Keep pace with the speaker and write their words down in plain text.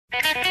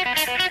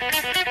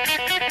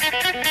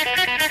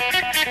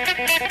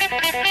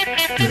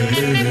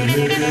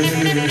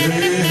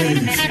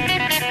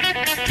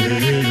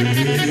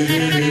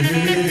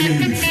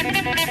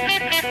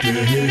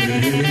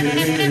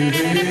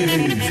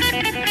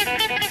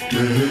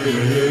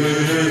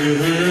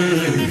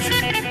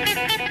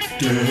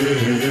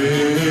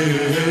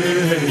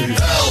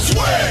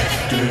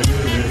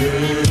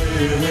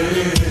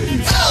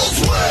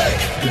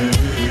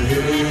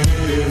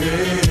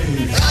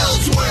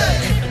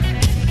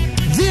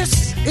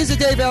This is the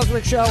Dave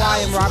Elswick Show. I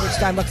am Robert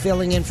Steinbuck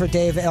filling in for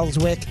Dave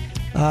Elswick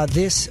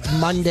this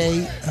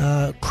Monday,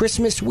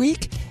 Christmas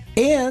week,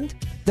 and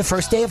the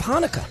first day of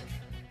Hanukkah.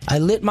 I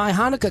lit my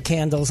Hanukkah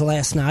candles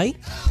last night,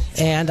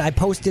 and I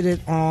posted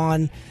it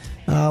on,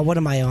 what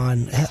am I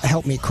on?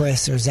 Help me,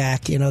 Chris or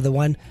Zach, you know, the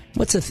one,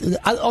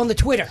 on the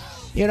Twitter.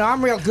 You know,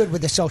 I'm real good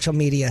with the social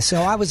media,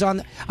 so I was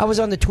on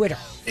the Twitter.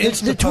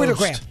 It's the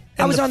Twittergram.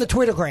 I was on the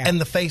Twittergram. And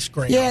the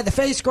Facegram. Yeah, the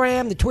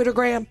Facegram, the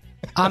Twittergram.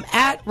 I'm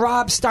at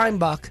Rob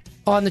Steinbuck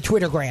on the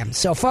Twittergram.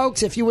 So,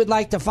 folks, if you would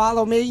like to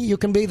follow me, you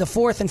can be the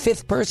fourth and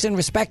fifth person,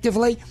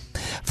 respectively,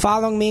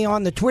 following me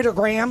on the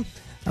Twittergram,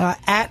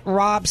 at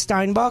Rob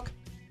Steinbuck.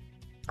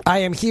 I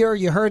am here.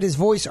 You heard his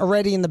voice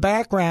already in the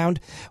background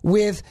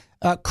with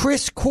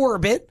Chris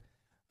Corbett.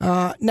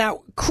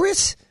 Now,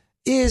 Chris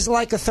is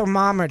like a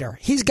thermometer.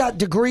 He's got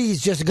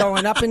degrees just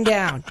going up and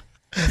down.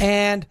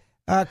 And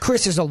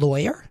Chris is a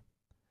lawyer.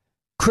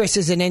 Chris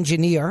is an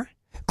engineer.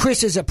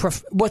 Chris is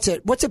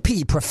what's a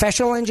P?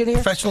 Professional engineer?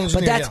 Professional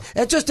engineer, But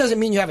that just doesn't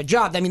mean you have a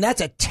job. I mean,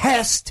 that's a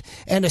test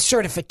and a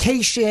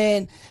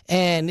certification,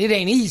 and it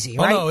ain't easy,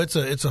 right? Oh, no, it's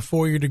a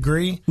 4-year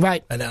degree.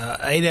 Right. An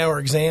 8-hour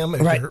exam.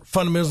 And Right.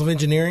 Fundamentals of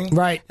engineering.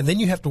 Right. And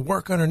then you have to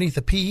work underneath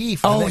a PE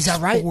for the next is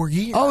that right? 4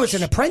 years. Oh, it's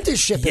an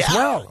apprenticeship as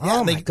well. Yeah,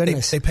 Oh, my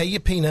goodness. They pay you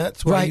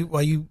peanuts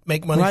while you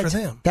make money for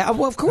them.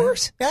 Well, of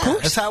course. Yeah, Of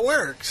course. that's how it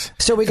works.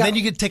 So we got then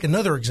you get to take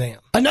another exam.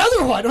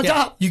 another one on Yeah,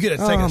 top. you get to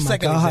take a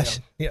second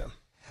exam. Yeah.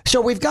 So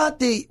we've got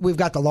the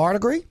law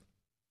degree.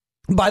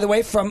 By the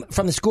way, from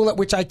the school at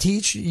which I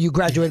teach, you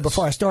graduated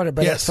before I started,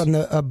 but it's from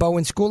the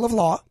Bowen School of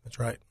Law. That's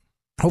right.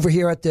 Over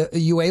here at the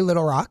UA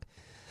Little Rock.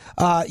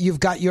 You've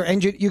got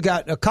you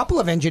got a couple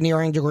of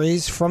engineering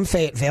degrees from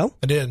Fayetteville.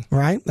 I did.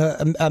 Right,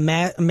 a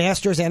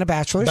master's and a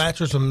bachelor's.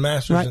 Bachelor's and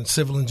master's in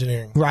civil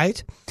engineering.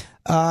 Right.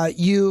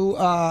 You're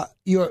a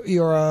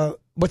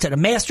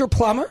master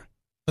plumber?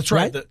 That's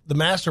right. The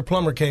master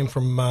plumber came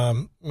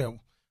from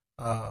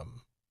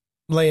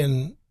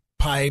laying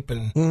pipe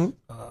and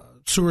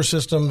sewer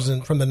systems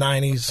and from the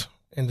 90s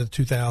into the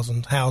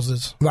 2000s,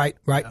 houses. Right.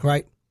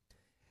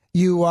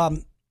 You're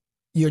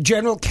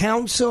general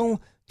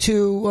counsel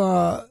to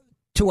a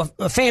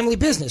family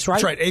business, right?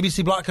 That's right,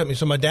 ABC Block Company.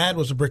 So my dad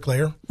was a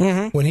bricklayer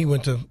when he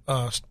went to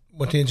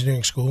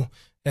engineering school,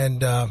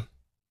 and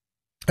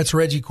that's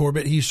Reggie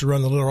Corbett. He used to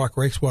run the Little Rock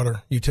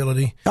wastewater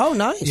utility. Oh,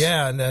 nice.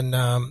 Yeah, and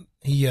then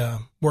he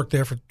worked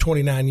there for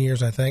 29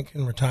 years, I think,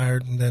 and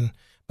retired. And then,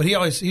 but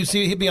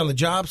he'd be on the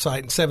job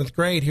site in 7th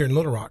grade here in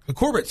Little Rock. The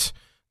Corbett's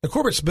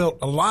built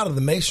a lot of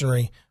the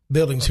masonry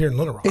buildings here in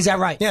Little Rock. Is that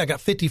right? Yeah, I got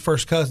 50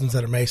 first cousins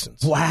that are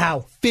Masons.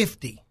 Wow.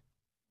 50.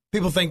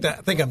 People think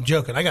I'm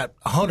joking. I got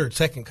 100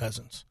 second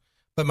cousins.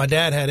 But my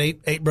dad had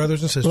eight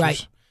brothers and sisters.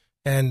 Right.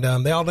 And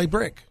they all lay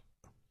brick.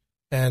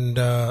 And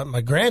my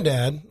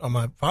granddad on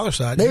my father's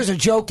side. There's a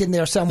joke in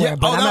there somewhere,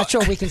 but I'm not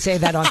sure we can say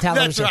that on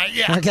television. That's right,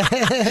 yeah.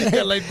 Okay.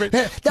 Yeah, lay brick.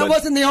 That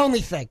wasn't the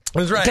only thing.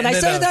 That's right. Can I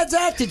say that,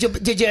 Zach?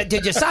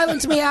 Did you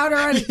silence me out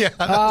already? Yeah.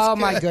 Oh,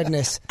 my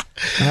goodness.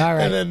 All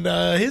right. And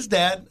then his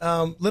dad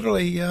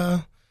literally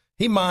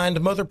he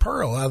mined Mother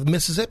Pearl out of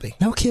Mississippi.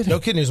 No kidding. No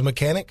kidding. He was a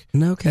mechanic.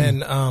 No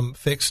kidding. And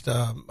fixed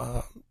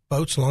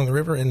boats along the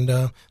river. And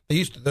they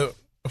used to,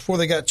 before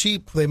they got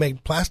cheap, they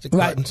made plastic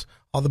buttons.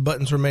 All the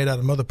buttons were made out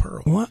of Mother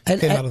Pearl. What?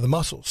 Came out of the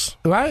mussels.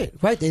 Right.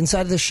 The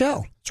inside of the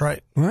shell. That's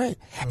right. Right.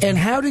 And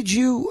how did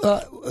you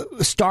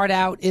start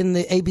out in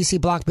the ABC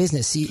Block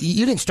business?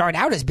 You didn't start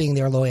out as being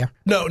their lawyer.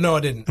 No,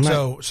 I didn't.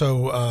 Right.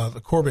 So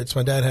the Corbetts,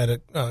 my dad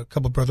had a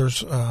couple of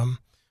brothers,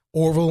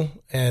 Orville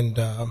and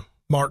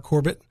Mark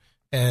Corbett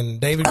and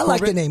David Corbett. I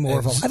like the name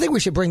Orville. I think we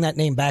should bring that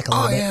name back a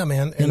little bit. Oh, yeah,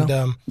 man.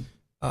 And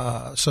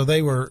so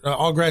they were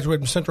all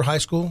graduated from Central High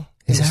School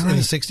in the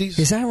 60s.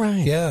 Is that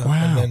right? Yeah.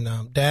 Wow. And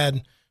then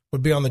Dad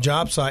would be on the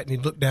job site, and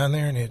he'd look down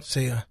there, and he'd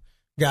see a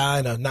guy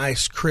in a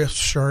nice, crisp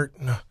shirt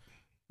and a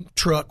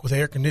truck with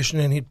air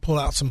conditioning. He'd pull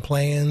out some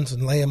plans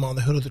and lay them on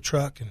the hood of the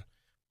truck and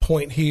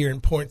point here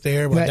and point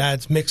there while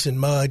Dad's mixing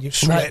mud, you're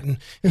sweating.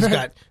 He's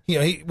got,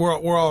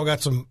 we're all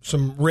got some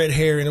red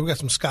hair, and we got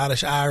some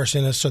Scottish Irish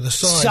in us. So the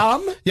sun,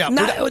 some, yeah,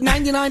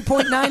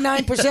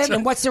 99.99%,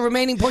 and what's the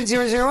remaining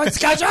 0.001?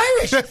 Scotch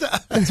Irish.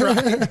 That's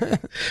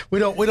right. we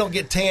don't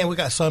get tan. We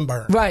got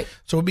sunburn. Right.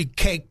 So we'll be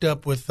caked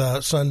up with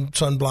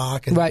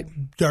sunblock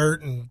and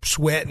dirt and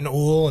sweat and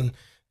oil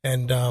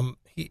and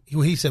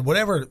he said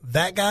whatever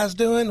that guy's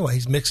doing while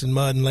he's mixing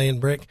mud and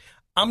laying brick,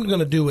 I'm going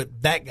to do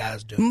what that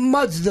guy's doing.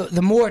 Mud's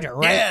the mortar,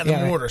 right? Yeah,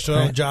 the mortar. So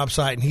on the job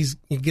site, and he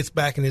gets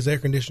back in his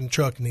air-conditioned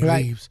truck, and he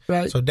leaves.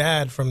 Right. So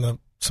Dad, from the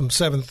some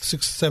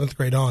 7th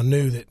grade on,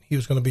 knew that he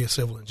was going to be a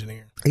civil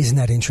engineer. Isn't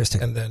that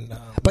interesting? And then,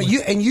 but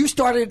you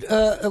started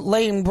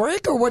laying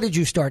brick, or what did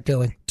you start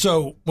doing?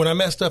 So when I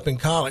messed up in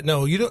college,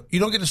 no, you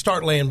don't get to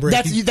start laying brick.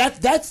 You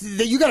got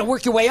to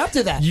work your way up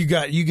to that. You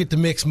get to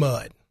mix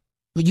mud.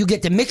 You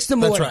get to mix the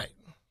mortar. That's right.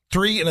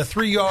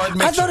 3-yard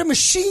mixer. I thought a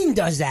machine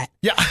does that.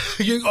 Yeah,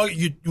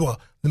 well,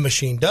 the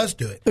machine does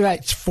do it. Right.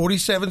 It's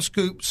 47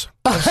 scoops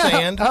of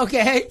sand.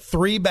 Okay.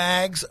 3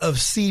 bags of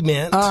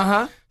cement.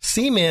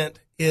 Cement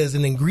is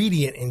an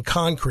ingredient in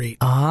concrete,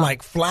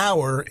 like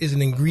flour is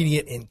an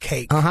ingredient in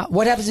cake.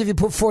 What happens if you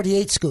put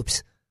 48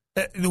 scoops?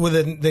 Well,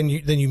 then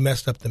you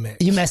messed up the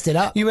mix. You messed it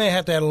up. You may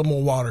have to add a little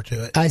more water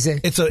to it. I see.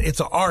 It's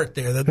an art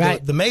there.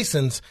 Right. The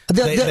masons,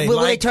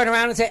 will they turn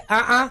around and say,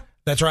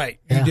 That's right.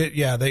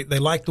 Yeah. They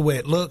like the way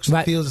it looks.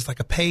 Right. It feels it's like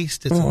a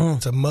paste.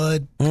 It's a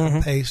mud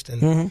paste,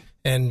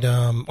 and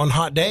on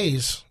hot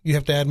days you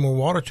have to add more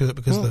water to it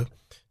because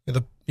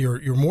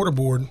your mortar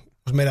board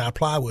was made out of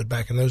plywood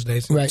back in those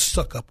days. Right. It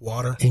suck up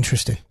water.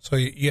 Interesting. So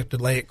you have to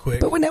lay it quick.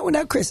 But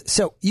now, Chris.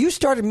 So you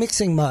started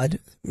mixing mortar.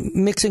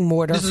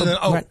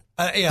 I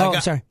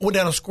went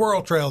down a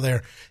squirrel trail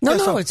there.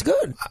 No, it's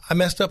good. I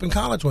messed up in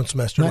college one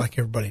semester, like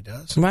everybody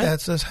does. Right.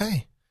 Dad says,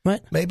 "Hey,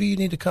 right, maybe you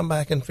need to come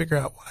back and figure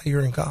out why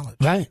you're in college."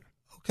 Right.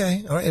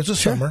 Okay. All right. It was a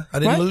summer. I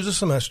didn't lose a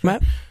semester.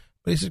 Right.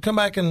 But he said, "Come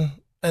back and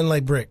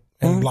lay brick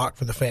and block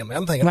for the family."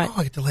 I'm thinking,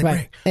 I get to lay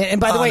brick. And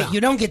by the way,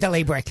 you don't get to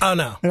lay brick. Oh,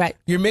 no. Right.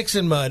 You're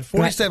mixing mud,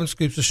 47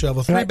 scoops of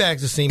shovel, 3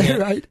 bags of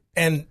cement,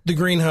 and the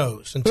green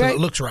hose until it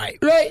looks right.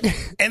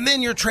 Right. And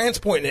then you're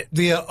transporting it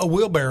via a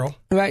wheelbarrow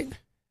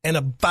and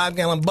a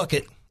 5-gallon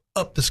bucket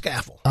up the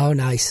scaffold. Oh,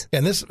 nice.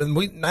 And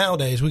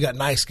nowadays we got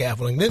nice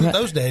scaffolding. Then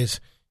those days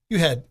you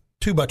had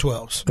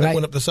 2x12s that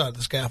went up the side of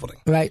the scaffolding.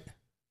 Right.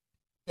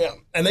 Yeah.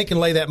 And they can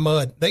lay that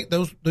mud.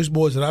 Those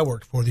boys that I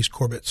worked for, these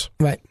Corbett's,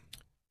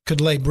 could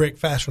lay brick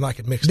faster than I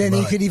could mix the mud.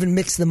 Then you could even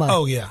mix the mud.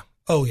 Oh, yeah.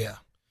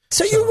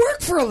 So you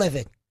work for a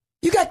living.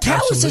 You got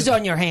calluses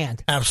on your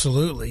hand.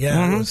 Absolutely.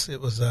 Yeah.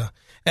 It was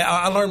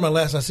I learned my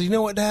lesson. I said, you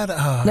know what, Dad?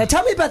 Now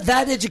tell me about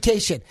that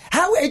education.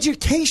 How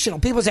educational?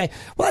 People say,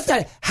 well, that's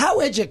not.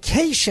 How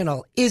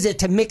educational is it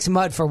to mix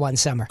mud for one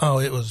summer? Oh,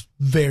 it was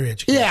very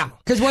educational. Yeah.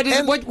 Because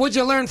what'd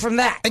you learn from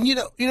that? And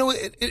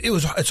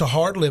it's a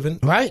hard living.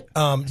 Right.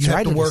 You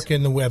have to work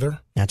in the weather.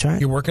 That's right.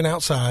 You're working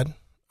outside.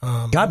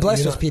 God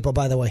bless those people,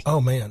 by the way.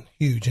 Oh man,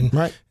 huge. And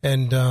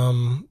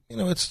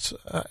it's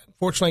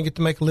fortunately I get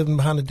to make a living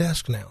behind the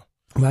desk now.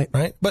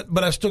 Right.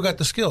 But I've still got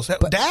the skills.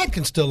 Dad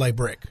can still lay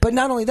brick. But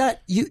not only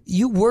that,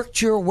 you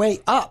worked your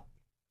way up.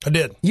 I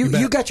did.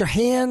 You got your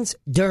hands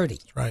dirty.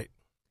 Right.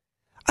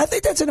 I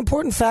think that's an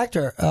important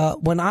factor.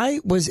 When I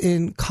was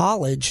in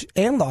college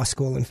and law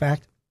school, in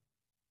fact,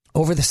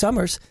 over the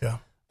summers,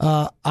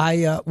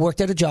 I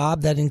worked at a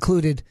job that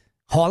included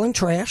hauling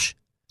trash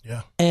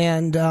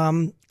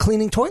and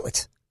cleaning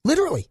toilets.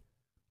 Literally.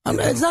 I'm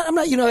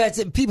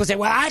not. People say,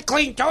 "Well, I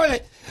clean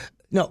toilets."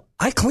 No,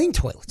 I clean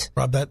toilets.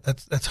 Rob,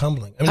 that's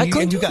humbling. I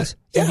mean, you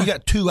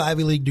got 2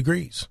 Ivy League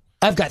degrees.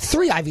 I've got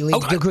 3 Ivy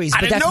League degrees,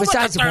 but that's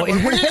besides the point.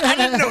 I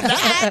didn't know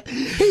that.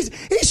 He's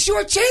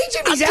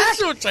shortchanging me, Zach.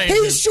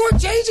 He's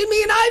shortchanging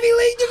me an Ivy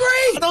League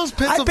degree. Those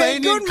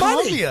Pennsylvania and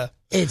Columbia.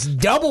 It's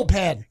double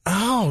pen.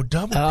 Oh,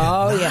 double pen.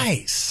 Oh,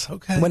 nice. Yeah.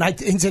 Okay. When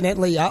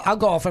incidentally, I'll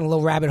go off on a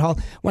little rabbit hole.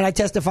 When I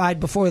testified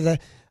before the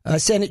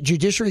Senate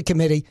Judiciary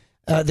Committee,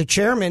 the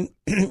chairman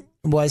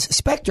was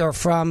Spector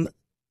from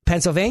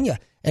Pennsylvania.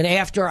 And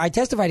after I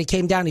testified, he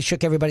came down, he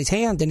shook everybody's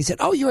hand, and he said,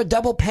 "Oh, you're a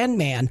double pen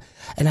man."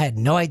 And I had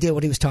no idea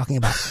what he was talking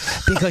about.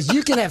 Because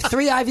you can have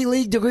 3 Ivy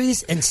League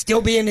degrees and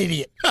still be an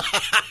idiot.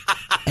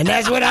 And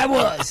that's what I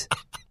was.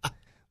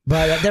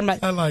 But then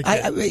I like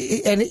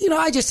it.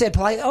 I just said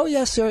politely, "Oh,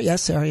 yes, sir,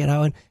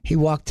 and he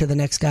walked to the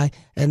next guy.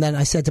 And then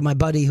I said to my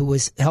buddy who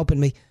was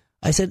helping me,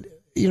 I said,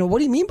 "What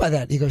do you mean by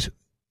that?" He goes,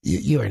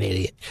 "You're an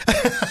idiot."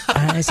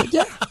 And I said,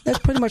 "Yeah, that's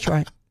pretty much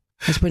right.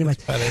 That's pretty much."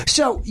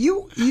 So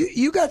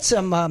you got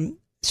some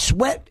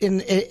sweat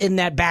in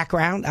that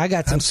background. I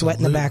got some sweat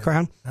in the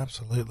background.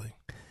 Absolutely.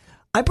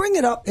 I bring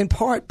it up in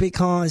part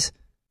because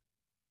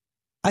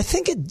I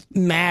think it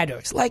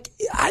matters. Like,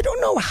 I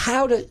don't know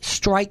how to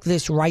strike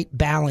this right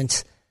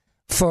balance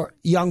for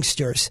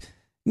youngsters.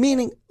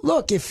 Meaning,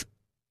 look,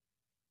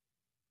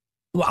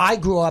 I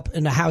grew up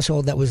in a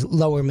household that was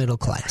lower middle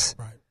class.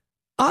 Right.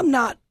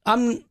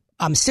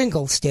 I'm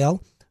single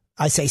still.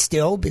 I say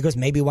still because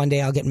maybe one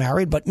day I'll get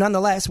married, but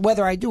nonetheless,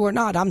 whether I do or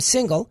not, I'm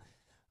single.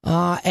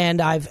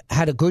 And I've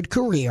had a good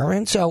career,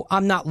 and so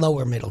I'm not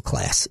lower middle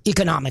class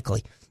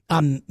economically.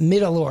 I'm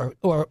middle or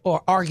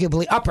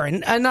arguably upper,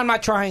 and I'm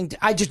not trying to,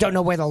 I just don't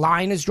know where the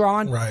line is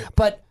drawn. Right.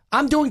 But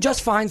I'm doing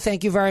just fine.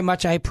 Thank you very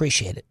much. I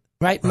appreciate it.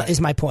 Right. Is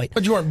my point.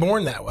 But you weren't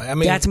born that way. I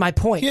mean, that's my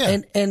point. Yeah.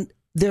 And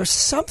there's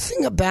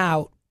something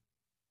about,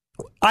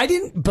 I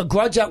didn't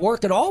begrudge that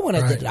work at all when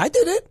I did it. I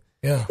did it.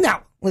 Yeah.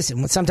 Now,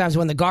 listen, sometimes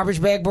when the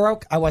garbage bag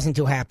broke, I wasn't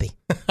too happy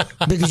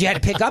because you had to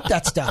pick up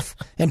that stuff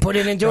and put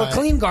it into a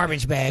clean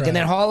garbage bag and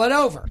then haul it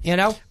over,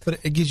 But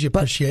it gives you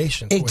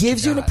appreciation. It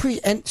gives you an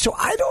appreciation. And so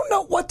I don't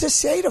know what to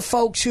say to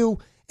folks who,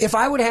 if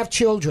I would have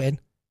children,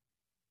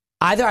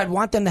 either I'd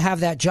want them to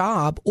have that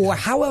job, or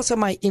how else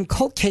am I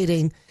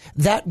inculcating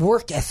that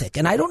work ethic?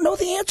 And I don't know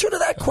the answer to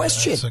that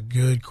question. That's a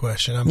good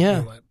question.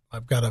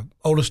 I've got a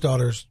oldest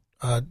daughter's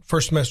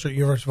first semester at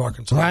University of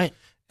Arkansas. Right.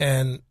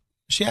 And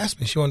she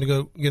asked me, she wanted to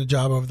go get a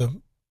job over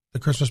the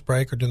Christmas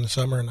break or during the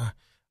summer. And I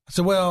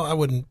said, well, I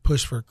wouldn't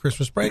push for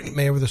Christmas break.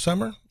 Maybe over the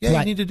summer. Yeah,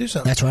 you need to do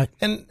something. That's right.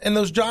 And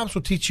those jobs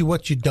will teach you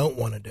what you don't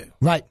want to do.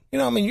 Right. You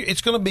know, I mean,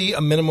 it's going to be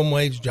a minimum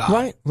wage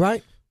job.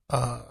 Right.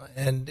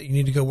 And you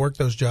need to go work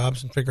those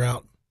jobs and figure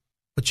out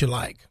what you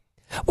like.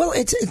 Well,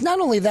 it's not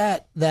only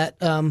that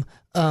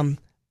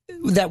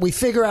we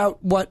figure out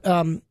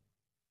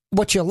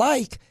what you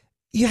like.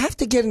 You have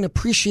to get an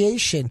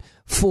appreciation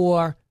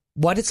for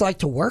what it's like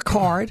to work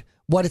hard,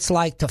 what it's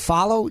like to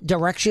follow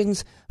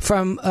directions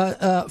from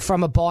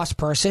a boss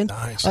person,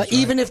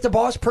 even if the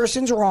boss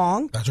person's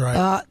wrong. That's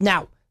right.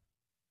 Now,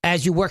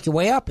 as you work your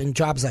way up in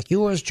jobs like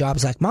yours,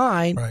 jobs like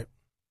mine, right.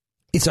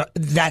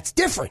 That's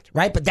different,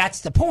 right? But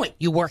that's the point.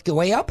 You work your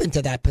way up into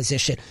that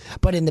position.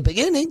 But in the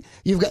beginning,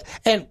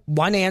 and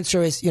one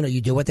answer is,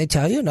 you do what they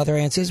tell you. Another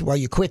answer is, well,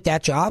 you quit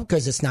that job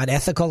because it's not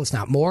ethical, it's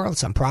not moral,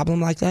 some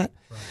problem like that.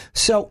 Right.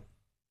 So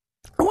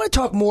I want to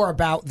talk more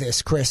about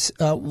this, Chris.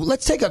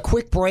 Let's take a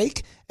quick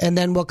break, and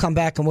then we'll come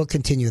back and we'll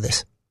continue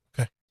this.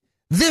 Okay.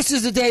 This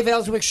is the Dave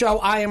Elswick Show.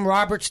 I am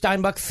Robert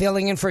Steinbuck,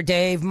 filling in for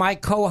Dave. My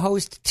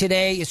co-host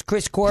today is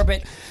Chris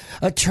Corbett,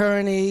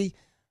 attorney,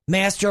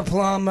 master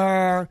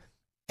plumber,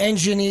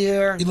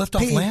 engineer. You left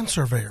off land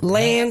surveyor.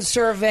 Land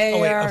surveyor.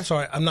 Oh, wait, I'm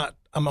sorry.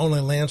 I'm only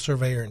a land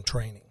surveyor in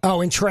training.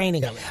 Oh, in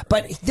training. Yeah,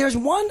 but there's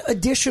one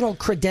additional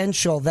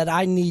credential that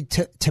I need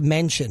to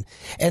mention,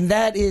 and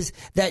that is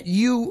that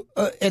you,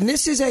 and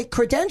this is a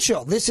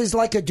credential, this is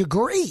like a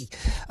degree,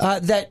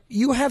 that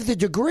you have the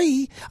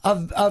degree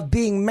of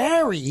being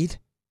married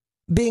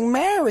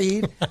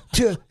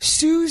to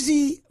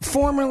Susie,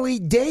 formerly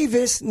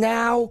Davis,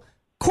 now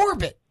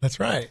Corbett.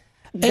 That's right.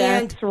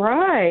 That's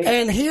right.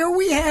 And here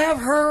we have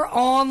her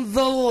on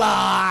the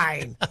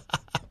line.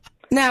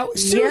 Now,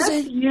 Susie.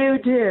 Yes, you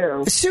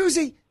do.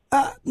 Susie,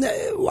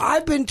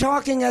 I've been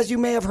talking, as you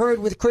may have heard,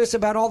 with Chris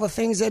about all the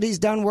things that he's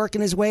done working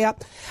his way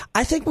up.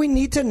 I think we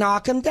need to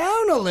knock him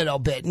down a little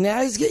bit. Now,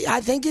 I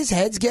think his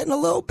head's getting a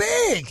little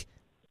big.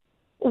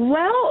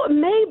 Well,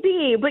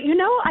 maybe. But,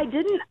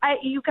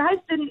 you guys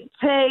didn't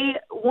say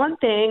one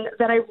thing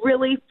that I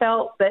really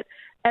felt that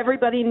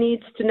everybody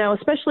needs to know,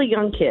 especially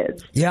young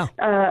kids. Yeah.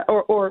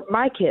 Or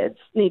my kids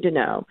need to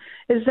know,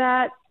 is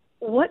that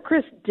what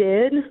Chris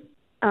did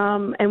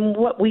and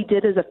what we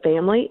did as a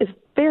family is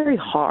very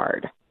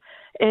hard.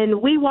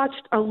 And we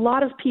watched a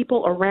lot of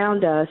people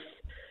around us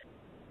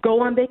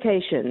go on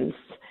vacations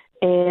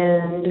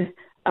and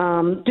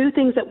do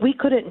things that we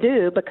couldn't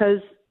do because,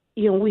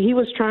 he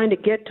was trying to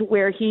get to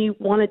where he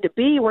wanted to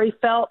be, where he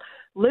felt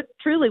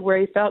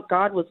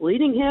God was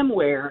leading him,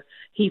 where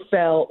he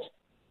felt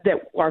that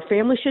our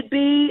family should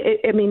be.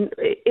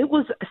 It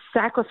was a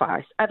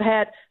sacrifice. I've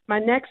had my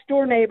next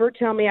door neighbor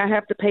tell me I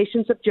have the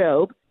patience of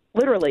Job.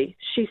 Literally,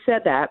 she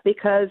said that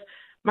because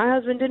my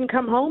husband didn't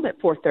come home at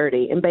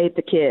 4:30 and bathe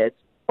the kids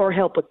or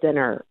help with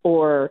dinner,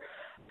 or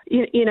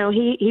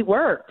he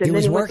worked and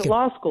then he went to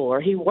law school, or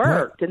he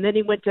worked and then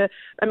he went to.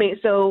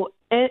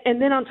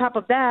 And then on top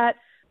of that,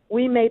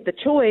 we made the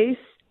choice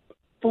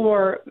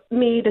for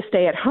me to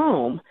stay at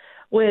home,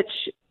 which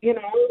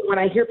when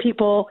I hear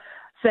people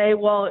say,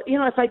 well,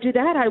 if I do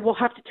that, I will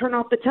have to turn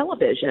off the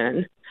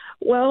television.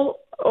 Well,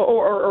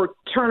 or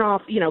turn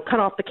off, cut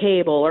off the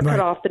cable or cut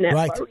off the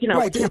network.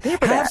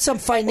 Have some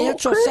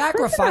financial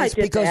sacrifice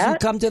because you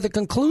come to the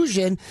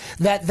conclusion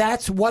that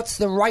that's what's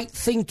the right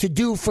thing to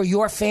do for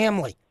your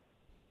family.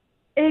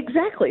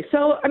 Exactly.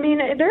 So,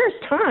 there's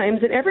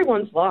times in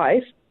everyone's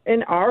life,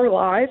 in our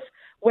life,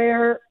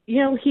 where,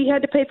 he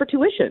had to pay for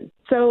tuition.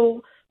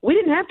 So we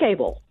didn't have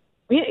cable.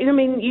 You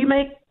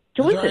make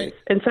choices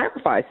and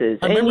sacrifices,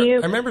 and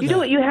you do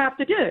what you have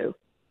to do.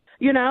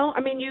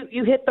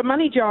 You hit the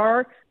money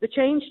jar, the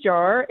change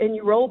jar, and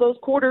you roll those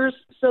quarters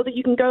so that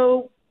you can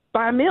go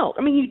buy milk.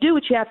 You do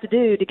what you have to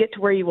do to get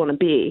to where you want to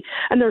be.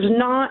 And there's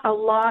not a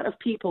lot of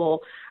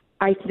people,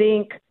 I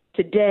think,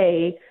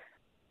 today.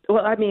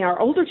 Well, our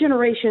older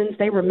generations,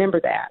 they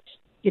remember that.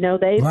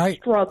 They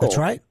struggled. That's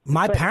right.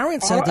 My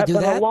parents had to do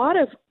that. But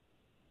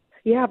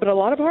a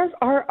lot of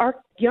our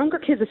younger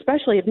kids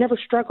especially have never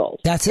struggled.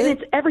 That's it.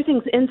 And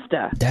everything's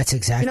Insta. That's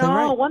exactly right.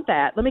 I don't want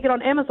that. Let me get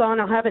on Amazon.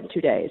 I'll have it in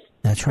 2 days.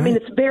 That's right.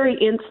 It's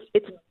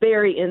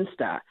very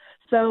Insta.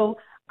 So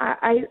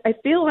I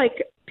feel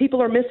like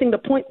people are missing the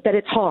point that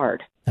it's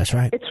hard. That's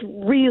right. It's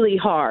really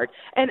hard.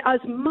 And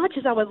as much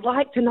as I would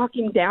like to knock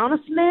him down a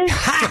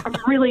smidge, I'm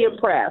really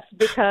impressed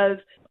because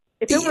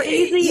if it were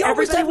easy,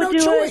 everybody would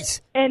do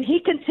it. And he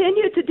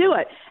continued to do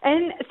it.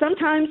 And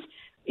sometimes,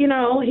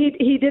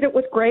 he did it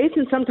with grace,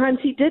 and sometimes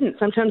he didn't.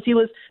 Sometimes he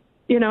was,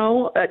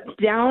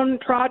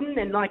 downtrodden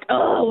and like,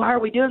 oh, why are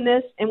we doing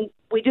this? And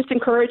we just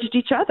encouraged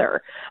each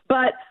other.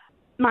 But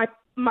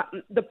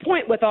the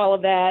point with all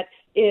of that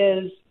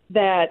is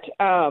that.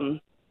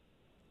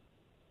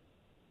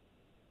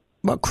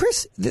 Well,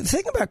 Chris, the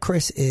thing about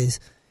Chris is,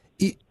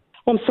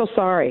 Oh, I'm so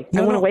sorry.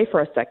 I went away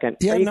for a second.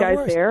 Yeah, Are you no guys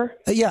worries. there?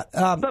 Yeah.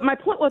 But my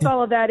point with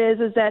all of that is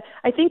that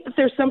I think that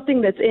there's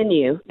something that's in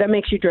you that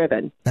makes you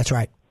driven. That's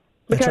right.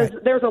 Because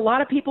there's a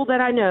lot of people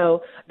that I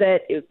know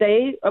that if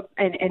they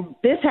and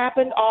this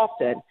happened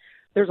often.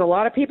 There's a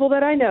lot of people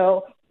that I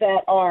know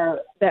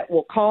that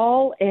will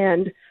call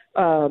and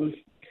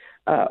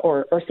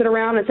or sit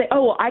around and say,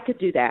 oh, well, I could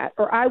do that,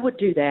 or I would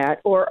do that,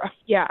 or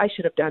yeah, I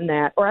should have done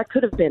that, or I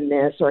could have been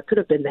this, or I could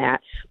have been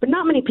that. But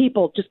not many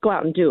people just go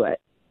out and do it.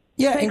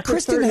 Yeah, and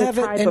Chris didn't have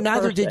it, and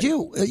neither did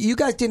you. You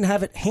guys didn't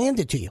have it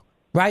handed to you,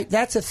 right?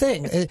 That's the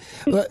thing.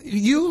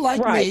 You,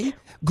 like me,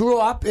 grew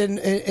up in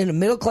a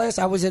middle class.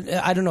 I was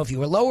I don't know if you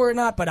were lower or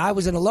not, but I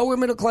was in a lower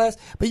middle class.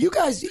 But you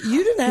guys,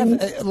 you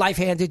didn't have life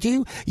handed to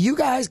you. You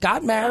guys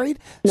got married,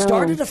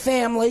 started a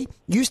family.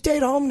 You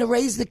stayed home to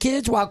raise the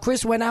kids while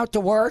Chris went out to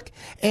work.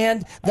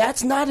 And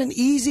that's not an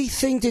easy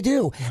thing to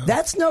do. No.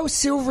 That's no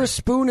silver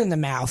spoon in the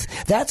mouth.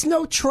 That's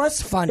no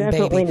trust fund,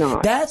 Definitely baby.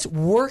 Not. That's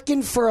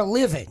working for a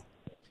living.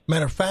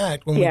 Matter of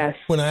fact, when I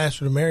asked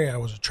her to marry, I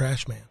was a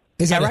trash man.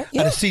 Is that right? I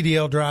had a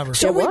CDL driver.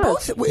 So we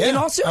both, in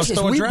all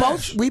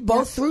seriousness, we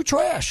both threw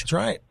trash. That's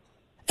right.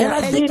 And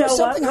I think there's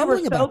something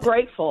humbling about that. We're so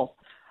grateful.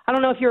 I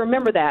don't know if you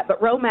remember that, but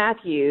Ro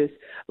Matthews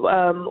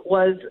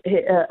was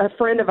a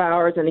friend of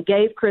ours, and he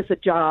gave Chris a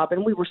job,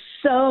 and we were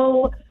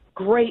so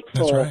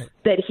grateful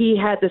that he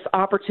had this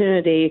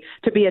opportunity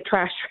to be a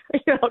trash,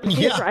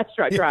 trash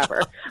truck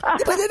driver.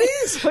 But it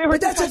is.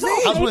 But that's the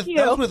thing. I was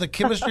with a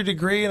chemistry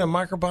degree and a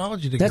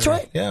microbiology degree. That's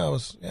right. Yeah, I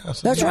was. Yeah,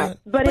 that's right.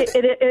 But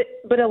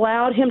it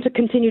allowed him to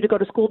continue to go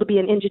to school to be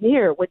an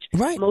engineer, which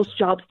most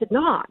jobs did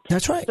not.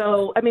 That's right.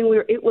 So I mean,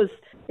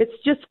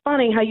 it's just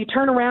funny how you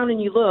turn around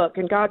and you look,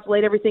 and God's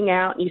laid everything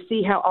out, and you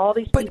see how all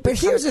these people But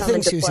here's the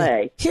thing, Susan.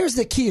 Play. Here's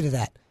the key to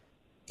that.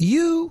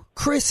 You,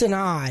 Chris, and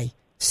I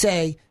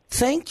say,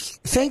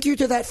 Thank you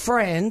to that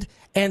friend,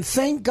 and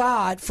thank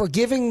God for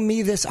giving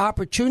me this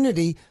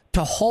opportunity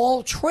to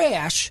haul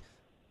trash.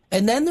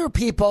 And then there are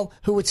people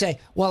who would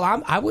say, well,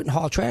 I wouldn't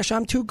haul trash.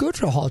 I'm too good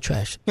to haul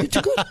trash. You're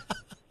too good.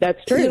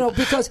 That's true.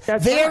 Because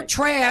their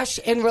trash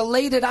and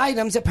related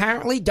items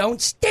apparently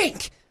don't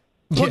stink.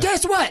 Well,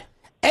 guess what?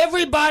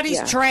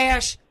 Everybody's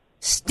trash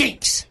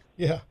stinks.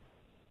 Yeah.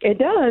 It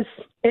does.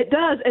 It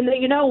does. And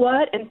then, you know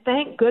what? And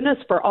thank goodness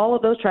for all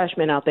of those trash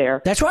men out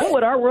there. That's right. What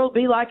would our world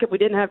be like if we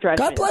didn't have trash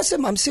men? God bless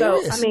them. I'm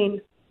serious. So, I mean,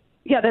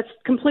 that's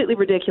completely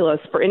ridiculous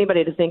for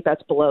anybody to think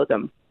that's below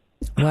them.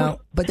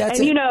 Well, but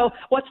that's and,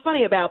 what's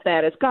funny about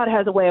that is God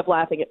has a way of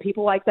laughing at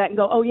people like that and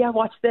go, oh, yeah,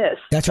 watch this.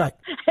 That's right.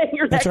 And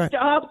your next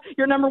job,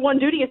 your number one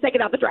duty is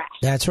taking out the trash.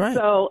 That's right.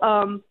 So,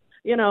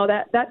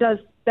 that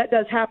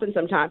does happen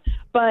sometimes.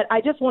 But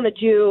I just wanted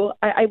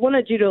I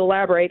wanted you to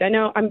elaborate. I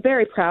know I'm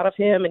very proud of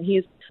him, and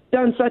he's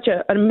done such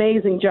an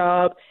amazing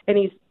job, and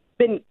he's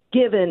been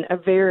given a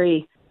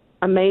very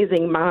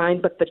amazing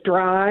mind. But the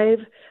drive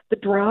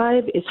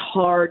is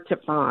hard to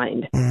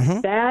find.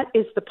 Mm-hmm. That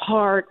is the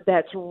part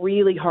that's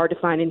really hard to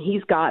find, and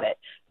he's got it.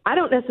 I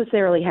don't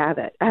necessarily have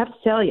it. I have to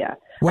tell you.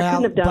 Well, I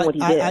couldn't have done what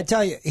he did. I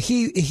tell you,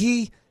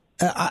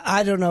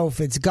 I don't know if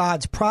it's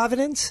God's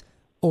providence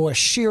or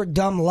sheer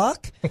dumb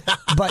luck,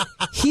 but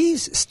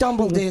he's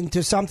stumbled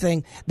into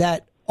something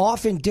that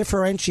often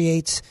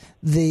differentiates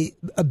the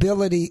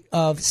ability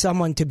of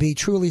someone to be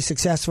truly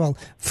successful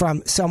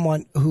from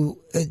someone who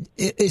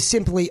is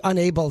simply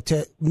unable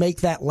to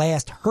make that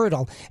last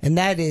hurdle, and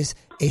that is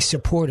a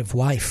supportive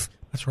wife.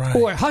 That's right.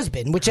 Or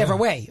husband, whichever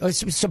way, or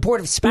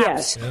supportive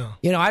spouse. Yes.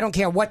 Yeah. I don't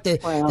care what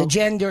the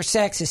gender,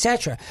 sex,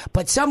 etc.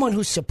 But someone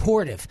who's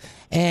supportive,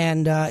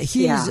 and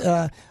he's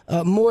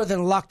more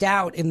than lucked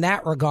out in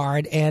that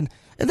regard. And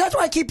that's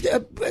why I keep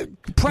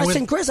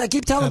pressing Chris. I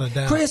keep telling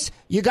him, Chris,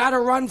 you got to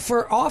run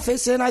for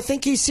office, and I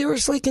think he's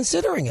seriously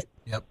considering it.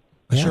 Yep,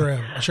 I sure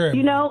am.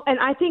 And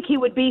I think he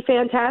would be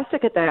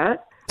fantastic at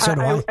that. So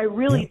do I. I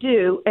really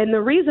do. And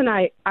the reason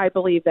I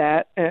believe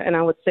that, and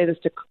I would say this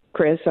to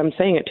Chris, I'm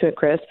saying it to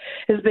Chris,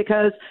 is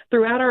because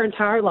throughout our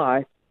entire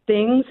life,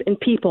 things and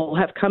people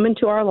have come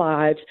into our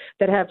lives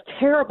that have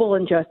terrible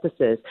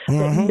injustices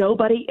that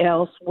nobody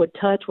else would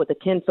touch with a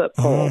 10-foot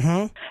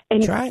pole.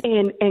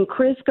 And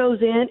Chris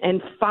goes in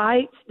and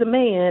fights the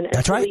man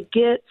until he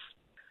gets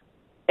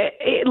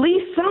at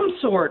least some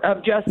sort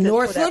of justice.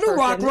 North Little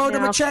Rock wrote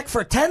him a check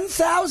for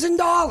 $10,000,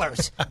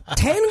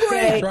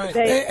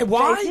 $10,000.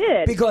 Why? They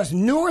did. Because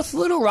North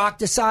Little Rock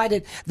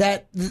decided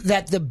that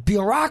the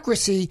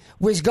bureaucracy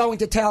was going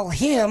to tell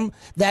him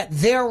that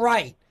they're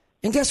right.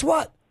 And guess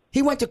what?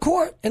 He went to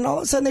court, and all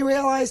of a sudden they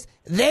realized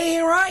they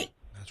ain't right.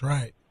 That's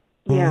right.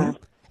 Yeah.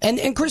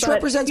 And Chris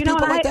represents people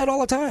like that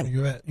all the time.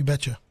 You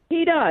betcha.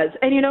 He does.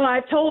 And,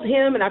 I've told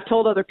him and I've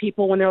told other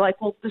people when they're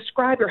like, well,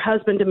 describe your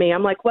husband to me.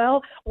 I'm like,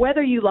 well,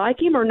 whether you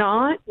like him or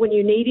not, when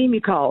you need him,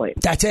 you call him.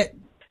 That's it.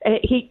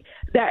 And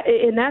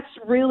that's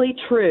really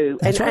true.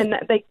 That's right. And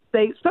they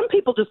some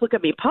people just look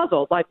at me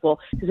puzzled, like, well,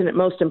 isn't it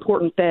most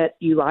important that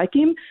you like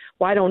him?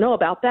 Well, I don't know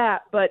about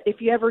that. But if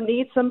you ever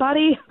need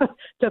somebody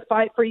to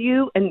fight for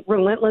you and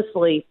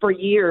relentlessly for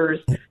years,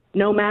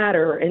 no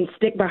matter, and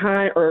stick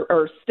behind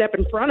or step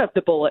in front of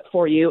the bullet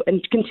for you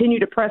and continue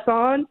to press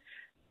on,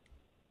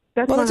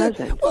 That's my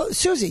husband. Well,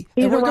 Susie,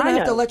 He's and we're a going to have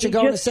rhino. to let you He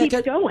go in a just second.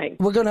 keeps going.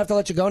 We're going to have to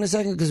let you go in a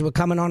second because we're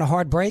coming on a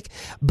hard break.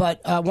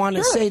 But I want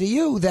to say to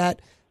you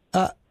that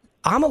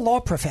I'm a law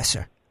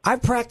professor.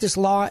 I've practiced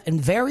law in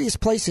various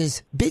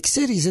places, big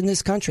cities in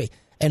this country.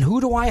 And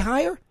who do I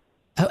hire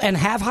and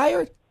have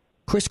hired?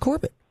 Chris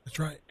Corbett. That's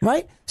right.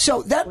 Right?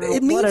 So that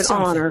it means what an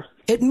something. honor.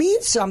 It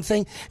means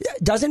something.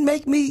 It doesn't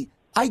make me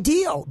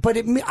ideal, but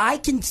I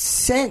can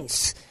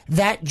sense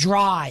that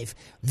drive.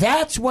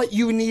 That's what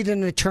you need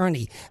in an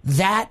attorney,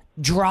 that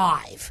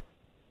drive.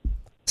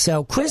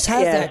 So Chris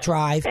has that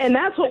drive. And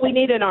that's what we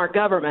need in our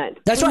government.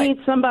 That's right. We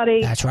need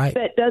somebody That's right.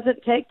 that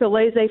doesn't take the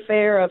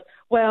laissez-faire of,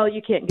 well,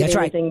 you can't get That's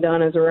right. anything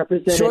done as a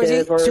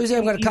representative. Susie,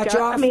 I'm going to cut you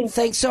off.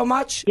 Thanks so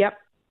much. Yep.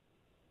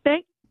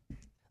 Thanks.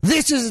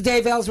 This is the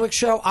Dave Elswick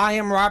Show. I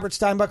am Robert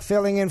Steinbuck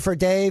filling in for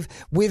Dave.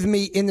 With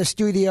me in the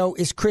studio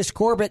is Chris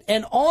Corbett.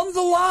 And on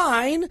the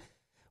line,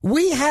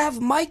 we have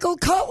Michael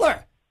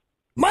Cutler.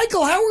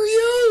 Michael, how are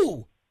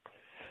you?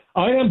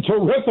 I am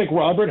terrific,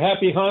 Robert.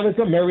 Happy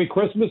Hanukkah, Merry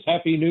Christmas,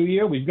 Happy New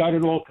Year. We've got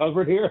it all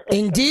covered here.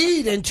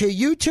 Indeed. And to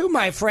you too,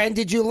 my friend.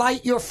 Did you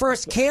light your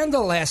first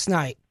candle last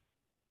night?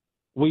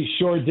 We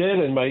sure did,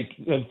 and my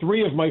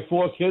 3 of my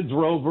 4 kids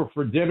were over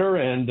for dinner,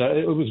 and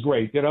it was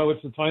great. You know,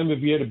 it's the time of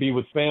year to be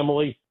with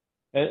family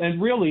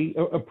and really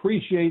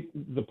appreciate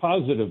the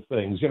positive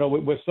things. You know,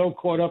 we're so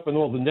caught up in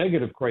all the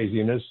negative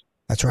craziness.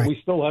 That's right. We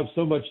still have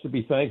so much to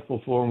be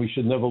thankful for, and we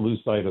should never lose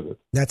sight of it.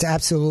 That's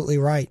absolutely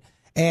right.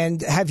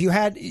 And have you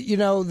had, you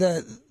know,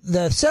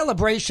 the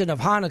celebration of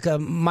Hanukkah,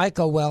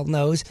 Michael well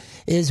knows,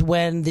 is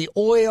when the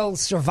oil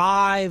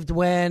survived,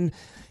 when,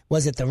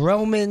 was it the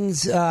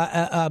Romans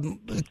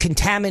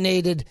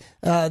contaminated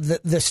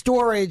the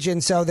storage,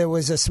 and so there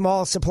was a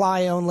small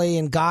supply only,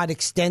 and God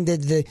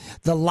extended the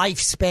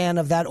lifespan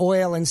of that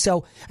oil. And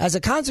so as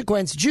a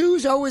consequence,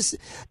 Jews always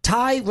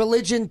tie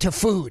religion to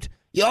food.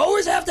 You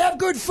always have to have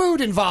good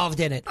food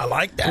involved in it. I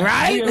like that.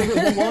 Right?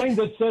 There's a line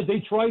that said they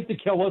tried to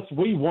kill us.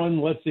 We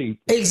won. Let's eat.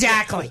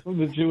 Exactly.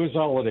 The Jewish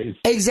holidays.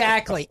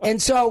 Exactly. And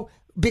so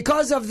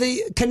because of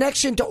the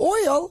connection to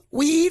oil,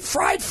 we eat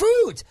fried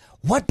foods.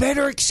 What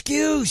better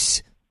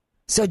excuse?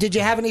 So did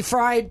you have any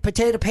fried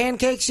potato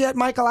pancakes yet,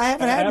 Michael? I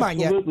haven't had mine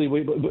yet.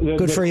 Absolutely.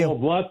 Good for you.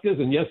 Latkes,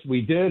 and yes,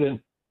 we did. And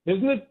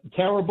isn't it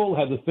terrible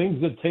how the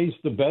things that taste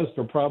the best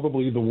are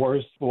probably the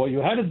worst for you?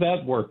 How did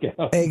that work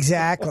out?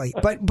 Exactly.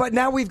 But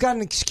now we've got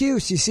an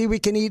excuse. You see, we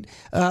can eat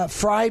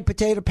fried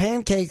potato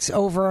pancakes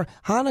over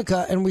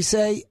Hanukkah, and we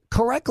say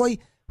correctly,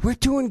 we're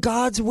doing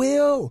God's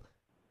will.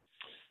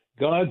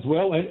 God's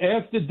will. And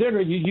after dinner,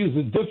 you use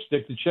a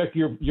dipstick to check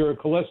your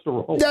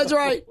cholesterol. That's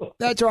right.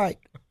 That's right.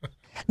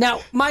 Now,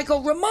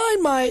 Michael,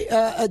 remind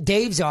my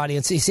Dave's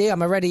audience. You see,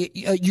 I'm already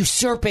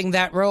usurping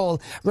that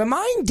role.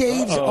 Remind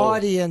Dave's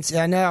audience.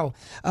 I know.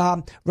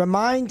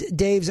 Remind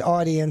Dave's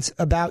audience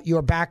about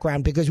your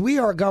background, because we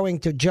are going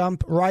to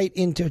jump right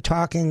into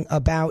talking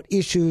about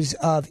issues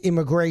of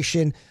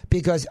immigration,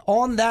 because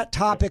on that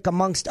topic,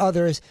 amongst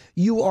others,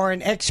 you are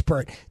an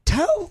expert.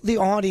 Tell the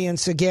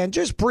audience again,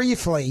 just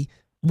briefly,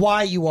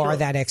 why you are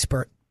that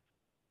expert.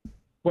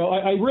 Well,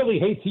 I really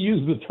hate to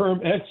use the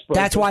term expert.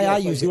 That's why I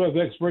use it. I do have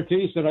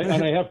expertise, and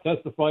I have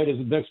testified as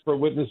an expert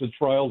witness at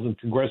trials and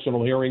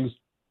congressional hearings.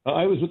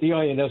 I was with the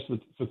INS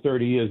for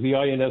 30 years. The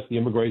INS, the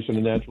Immigration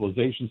and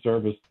Naturalization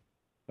Service,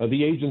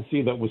 the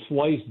agency that was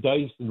sliced,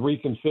 diced, and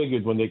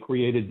reconfigured when they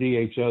created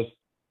DHS,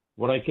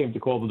 what I came to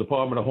call the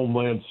Department of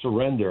Homeland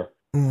Surrender.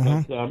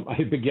 Mm-hmm.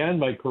 I began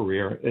my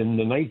career in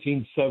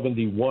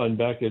 1971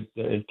 back at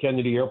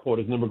Kennedy Airport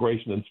as an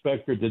immigration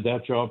inspector, did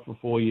that job for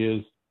 4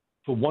 years.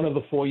 For one of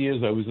the 4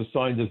 years, I was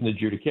assigned as an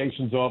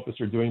adjudications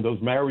officer doing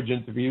those marriage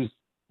interviews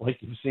like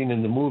you've seen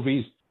in the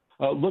movies,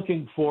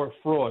 looking for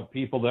fraud,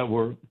 people that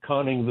were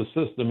conning the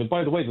system. And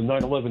by the way, the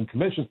 9/11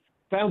 Commission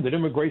found that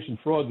immigration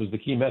fraud was the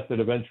key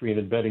method of entry and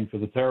embedding for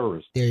the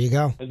terrorists. There you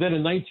go. And then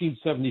in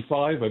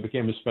 1975, I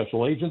became a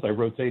special agent. I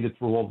rotated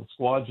through all the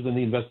squads within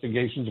the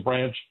investigations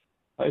branch.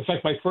 In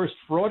fact, my first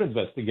fraud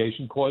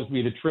investigation caused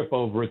me to trip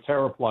over a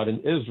terror plot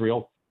in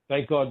Israel.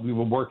 Thank God we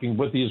were working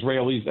with the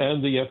Israelis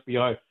and the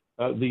FBI.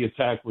 The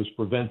attack was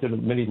prevented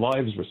and many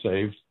lives were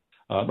saved.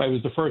 I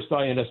was the first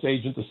INS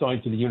agent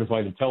assigned to the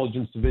Unified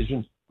Intelligence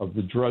Division of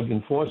the Drug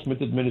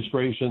Enforcement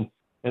Administration.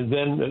 And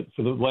then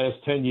for the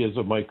last 10 years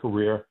of my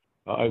career,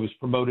 I was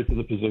promoted to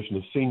the position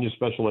of senior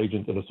special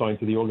agent and assigned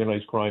to the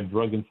Organized Crime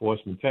Drug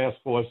Enforcement Task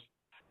Force.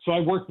 So I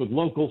worked with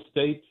local,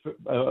 state,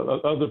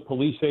 other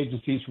police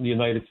agencies from the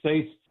United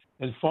States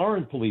and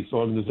foreign police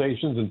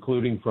organizations,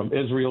 including from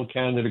Israel,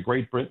 Canada,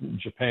 Great Britain,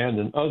 Japan,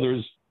 and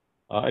others.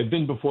 I've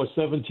been before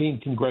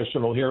 17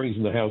 congressional hearings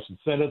in the House and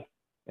Senate,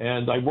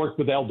 and I worked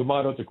with Al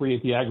D'Amato to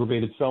create the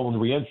aggravated felon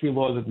reentry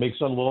law that makes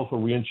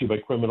unlawful reentry by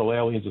criminal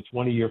aliens a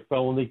 20-year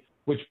felony,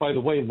 which, by the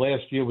way,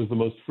 last year was the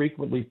most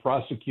frequently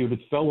prosecuted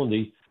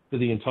felony to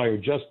the entire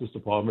Justice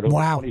Department.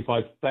 Over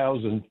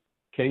 25,000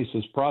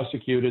 cases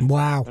prosecuted.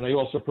 Wow. And I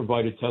also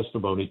provided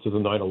testimony to the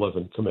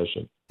 9/11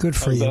 Commission. Good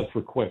for you. That's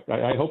for quick.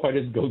 I hope I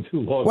didn't go too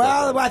long.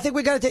 Well, I think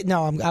we got to take.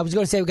 No, I was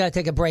going to say we got to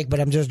take a break, but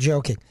I'm just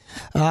joking.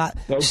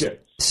 Okay.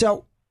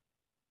 So,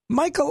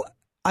 Michael,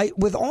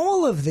 with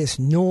all of this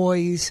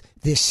noise,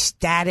 this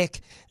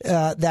static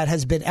that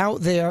has been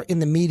out there in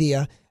the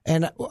media,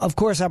 and of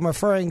course I'm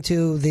referring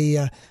to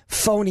the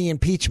phony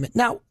impeachment.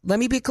 Now, let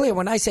me be clear.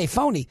 When I say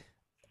phony,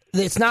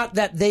 it's not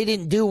that they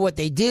didn't do what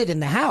they did in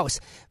the House.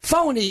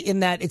 Phony in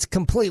that it's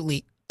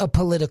completely a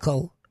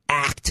political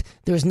act.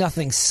 There's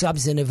nothing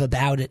substantive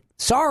about it.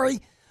 Sorry.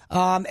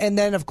 And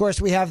then, of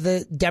course, we have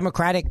the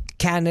Democratic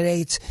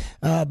candidates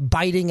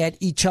biting at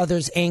each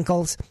other's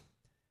ankles.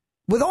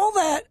 With all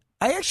that,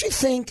 I actually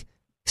think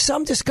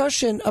some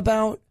discussion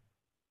about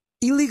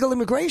illegal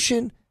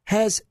immigration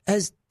has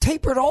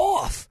tapered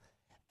off.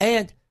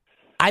 And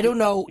I don't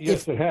know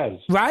if it has.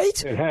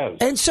 Right? It has.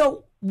 And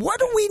so what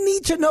do we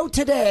need to know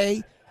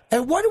today?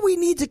 And what do we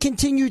need to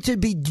continue to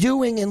be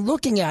doing and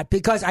looking at?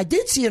 Because I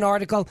did see an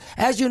article.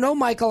 As you know,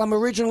 Michael, I'm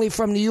originally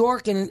from New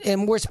York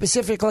and more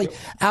specifically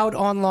out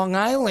on Long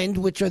Island,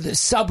 which are the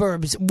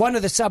suburbs, one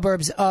of the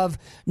suburbs of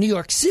New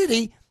York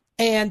City.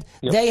 And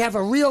they have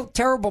a real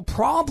terrible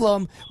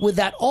problem with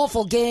that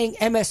awful gang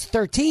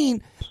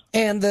MS-13.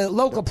 And the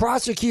local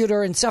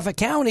prosecutor in Suffolk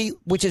County,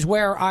 which is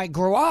where I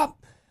grew up,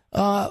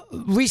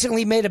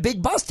 recently made a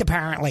big bust,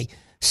 apparently.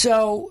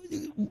 So,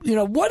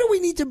 what do we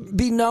need to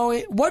be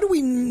knowing? What do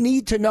we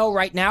need to know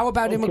right now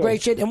about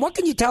immigration? And what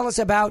can you tell us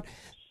about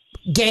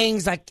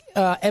gangs like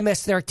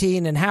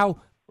MS-13 and how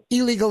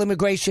illegal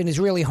immigration is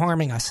really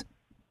harming us?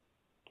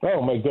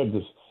 Oh, my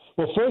goodness.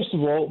 Well, first of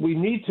all, we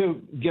need to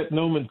get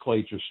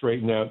nomenclature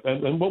straightened out.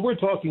 And what we're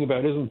talking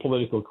about isn't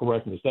political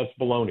correctness. That's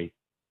baloney.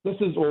 This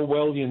is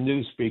Orwellian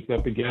newspeak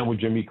that began with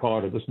Jimmy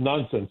Carter, this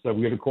nonsense that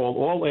we're going to call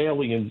all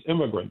aliens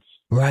immigrants.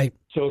 Right.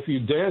 So if you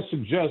dare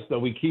suggest that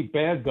we keep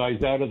bad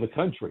guys out of the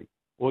country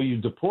or you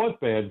deport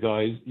bad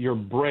guys, you're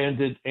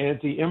branded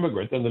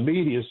anti-immigrant. And the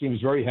media seems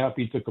very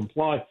happy to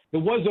comply. It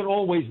wasn't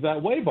always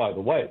that way, by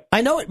the way.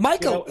 I know it.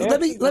 Michael,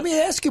 let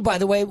me ask you, by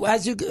the way,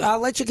 I'll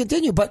let you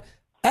continue. But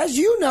as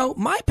you know,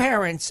 my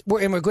parents were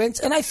immigrants,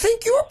 and I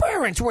think your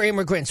parents were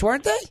immigrants,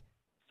 weren't they?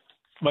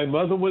 My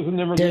mother was an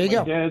immigrant. There you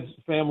My go. dad's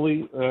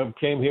family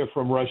came here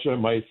from Russia.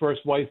 My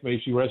first wife,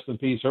 may she rest in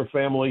peace, her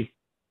family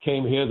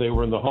came here. They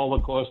were in the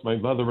Holocaust. My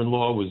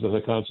mother-in-law was in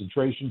a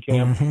concentration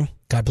camp. Mm-hmm.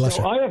 God bless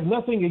her. I have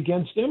nothing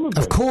against immigrants.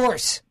 Of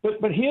course.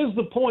 But here's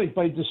the point.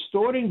 By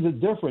distorting the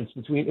difference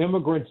between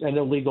immigrants and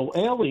illegal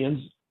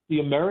aliens, the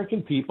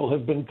American people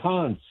have been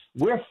conned.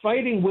 We're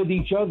fighting with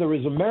each other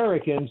as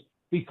Americans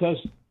because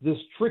this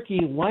tricky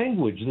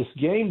language, this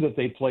game that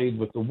they played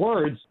with the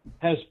words,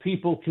 has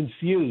people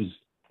confused.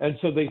 And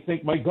so they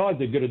think, my God,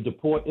 they're going to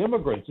deport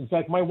immigrants. In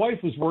fact, my wife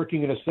was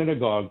working in a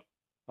synagogue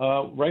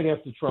right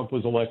after Trump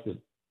was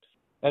elected.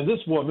 And this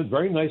woman,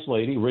 very nice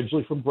lady,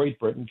 originally from Great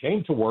Britain,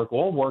 came to work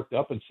all worked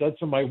up and said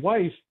to my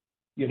wife,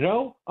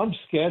 I'm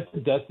scared to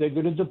death they're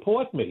going to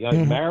deport me.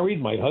 I'm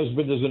married. My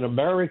husband is an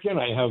American.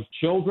 I have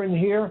children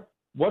here.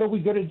 What are we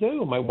going to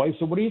do? My wife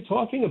said, what are you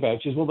talking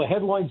about? She said, well, the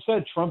headline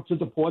said Trump to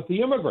deport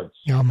the immigrants.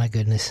 Oh, my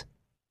goodness.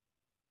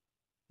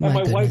 And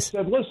my wife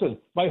said, listen,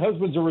 my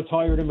husband's a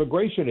retired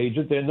immigration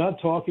agent. They're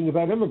not talking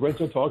about immigrants.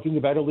 They're talking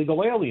about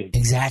illegal aliens.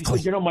 Exactly.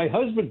 She said, my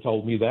husband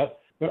told me that,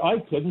 but I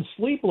couldn't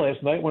sleep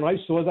last night when I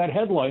saw that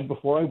headline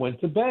before I went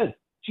to bed.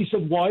 She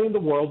said, why in the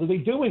world are they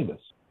doing this?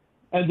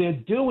 And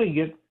they're doing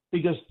it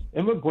because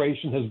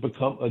immigration has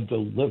become a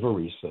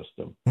delivery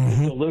system.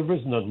 It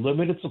delivers an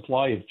unlimited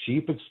supply of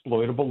cheap,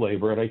 exploitable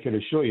labor, and I can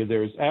assure you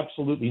there is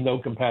absolutely no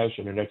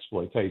compassion in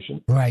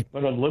exploitation. Right.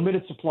 An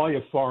unlimited supply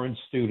of foreign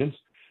students.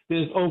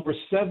 There's over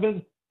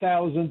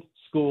 7,000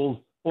 schools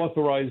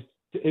authorized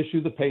to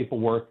issue the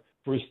paperwork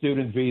for a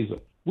student visa.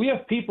 We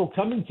have people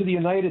coming to the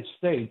United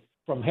States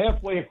from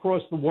halfway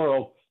across the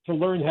world to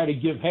learn how to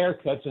give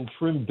haircuts and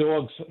trim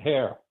dogs'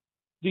 hair.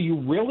 Do you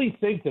really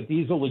think that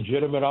these are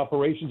legitimate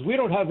operations? We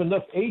don't have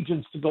enough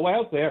agents to go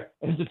out there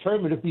and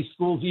determine if these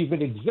schools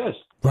even exist.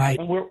 Right.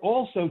 And we're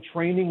also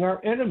training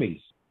our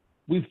enemies.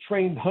 We've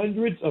trained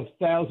hundreds of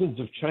thousands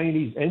of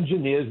Chinese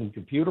engineers and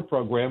computer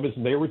programmers,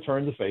 and they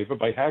return the favor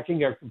by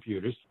hacking our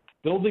computers,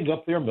 building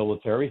up their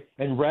military,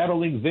 and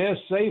rattling their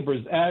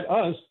sabers at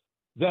us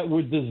that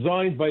were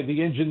designed by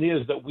the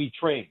engineers that we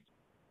trained.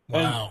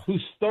 Wow. And who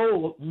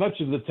stole much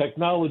of the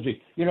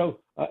technology.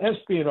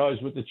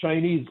 Espionage with the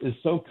Chinese is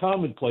so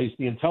commonplace,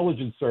 the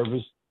intelligence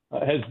service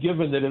has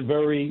given it a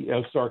very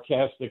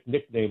sarcastic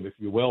nickname, if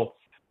you will.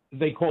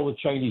 They call it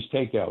Chinese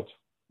takeout.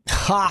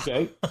 Ha!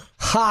 Okay?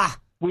 Ha!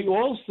 We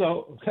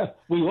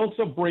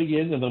also bring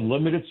in an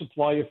unlimited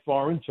supply of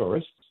foreign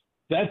tourists.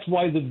 That's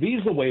why the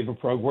visa waiver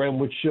program,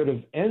 which should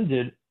have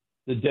ended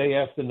the day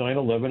after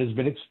 9/11, has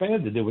been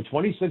expanded. There were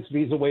 26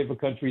 visa waiver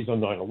countries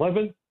on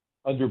 9/11.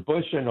 Under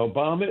Bush and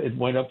Obama, it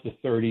went up to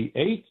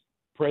 38.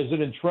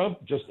 President Trump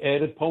just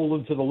added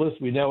Poland to the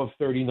list. We now have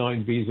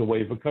 39 visa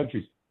waiver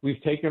countries.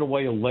 We've taken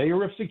away a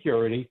layer of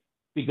security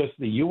because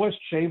the U.S.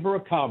 Chamber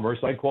of Commerce,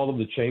 I call them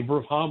the Chamber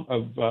of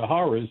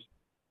Horrors,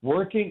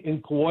 working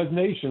in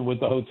coordination with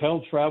the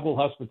Hotel, Travel,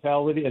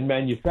 Hospitality, and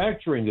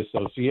Manufacturing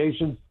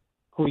Associations,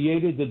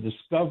 created the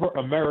Discover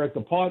America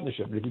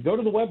Partnership. And if you go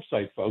to the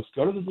website, folks,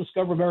 go to the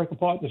Discover America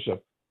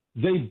Partnership.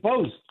 They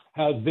boast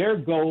how their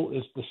goal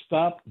is to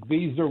stop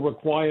visa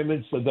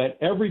requirements so that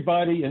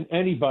everybody and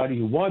anybody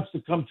who wants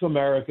to come to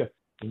America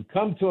can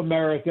come to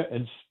America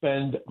and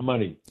spend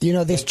money. You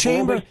know, this That's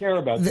chamber, all they care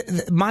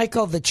about.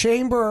 Michael, the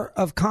Chamber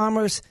of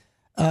Commerce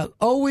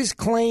always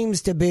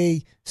claims to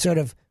be sort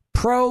of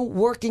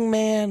pro-working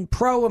man,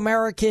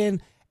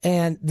 pro-American,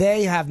 and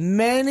they have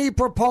many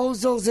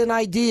proposals and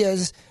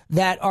ideas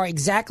that are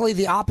exactly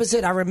the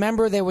opposite. I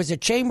remember there was a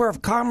Chamber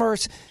of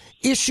Commerce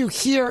issue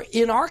here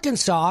in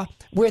Arkansas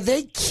where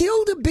they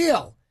killed a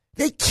bill.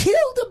 They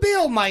killed a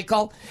bill,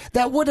 Michael,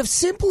 that would have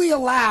simply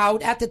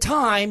allowed, at the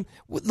time,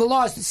 the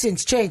law has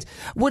since changed,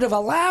 would have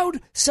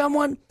allowed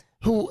someone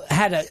who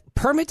had a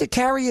permit to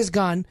carry his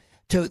gun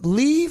to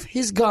leave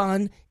his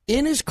gun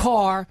in his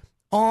car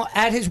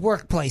at his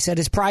workplace, at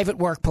his private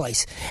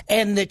workplace.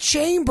 And the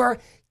chamber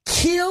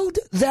killed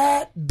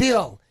that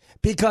bill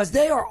because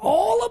they are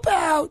all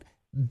about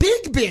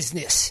big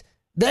business.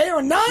 They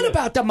are not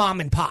about the mom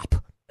and pop.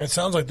 It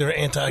sounds like they're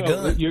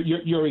anti-gun.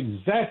 You're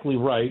exactly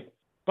right.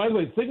 By the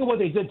way, think of what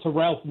they did to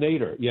Ralph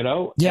Nader, you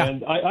know? Yeah.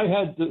 And I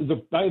had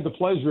the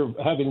pleasure of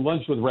having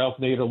lunch with Ralph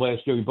Nader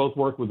last year. We both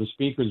work with the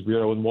Speakers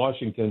Bureau in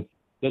Washington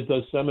that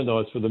does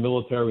seminars for the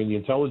military and the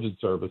intelligence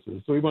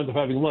services. So we wound up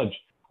having lunch.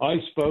 I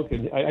spoke,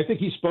 and I think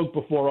he spoke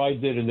before I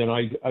did, and then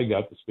I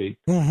got to speak.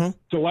 Mm-hmm.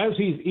 So as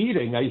he's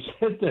eating, I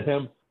said to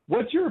him,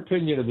 what's your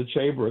opinion of the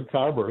Chamber of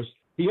Commerce?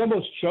 He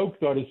almost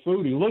choked on his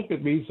food. He looked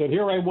at me and said,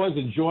 here I was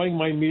enjoying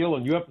my meal,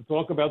 and you have to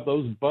talk about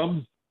those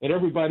bums, and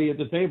everybody at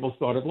the table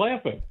started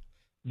laughing.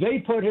 They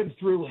put him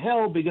through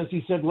hell because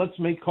he said, let's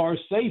make cars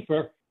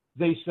safer.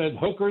 They sent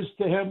hookers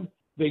to him.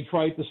 They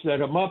tried to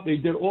set him up. They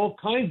did all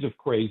kinds of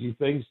crazy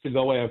things to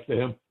go after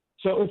him.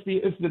 So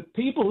if the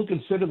people who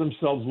consider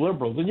themselves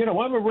liberals, and, you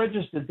know, I'm a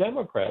registered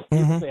Democrat.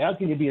 People say, how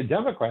can you be a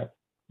Democrat?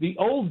 The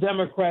old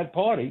Democrat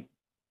Party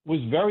was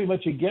very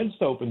much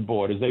against open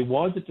borders. They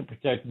wanted to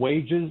protect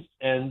wages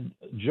and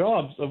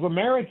jobs of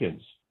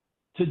Americans.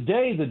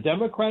 Today, the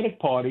Democratic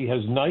Party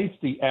has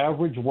knifed the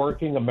average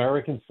working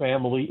American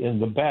family in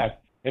the back.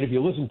 And if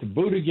you listen to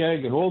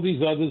Buttigieg and all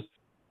these others,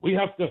 we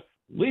have to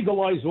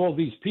legalize all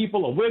these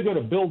people, and we're going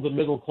to build the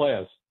middle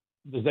class.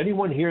 Does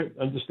anyone here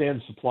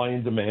understand supply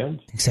and demand?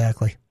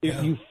 Exactly.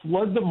 If you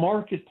flood the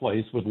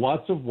marketplace with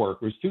lots of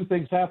workers, two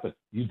things happen.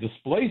 You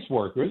displace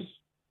workers,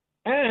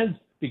 and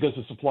because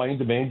of supply and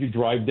demand, you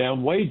drive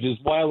down wages,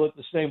 while at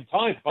the same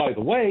time, by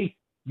the way,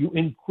 you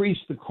increase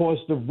the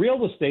cost of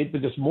real estate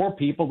because more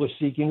people are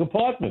seeking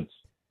apartments.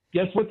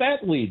 Guess what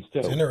that leads to?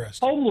 It's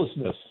interesting.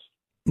 Homelessness.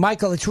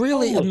 Michael, it's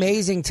really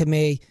amazing to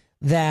me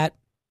that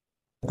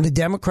the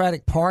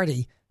Democratic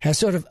Party has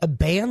sort of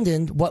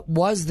abandoned what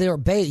was their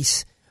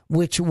base,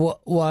 which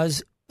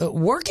was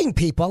working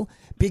people,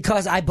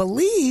 because I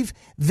believe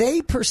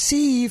they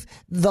perceive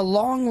the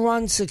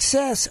long-run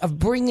success of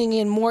bringing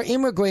in more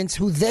immigrants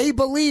who they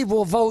believe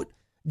will vote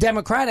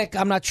Democratic.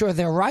 I'm not sure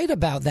they're right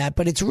about that,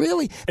 but it's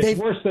really... It's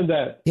worse than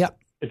that. Yep.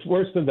 It's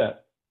worse than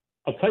that.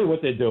 I'll tell you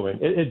what they're doing.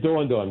 It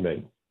dawned on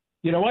me.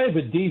 You know, I have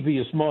a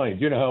devious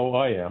mind. You know how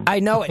I am. I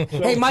know it.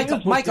 Hey, Michael,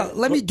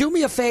 do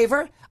me a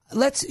favor.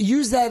 Let's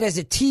use that as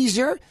a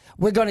teaser.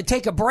 We're going to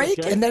take a break,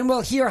 and then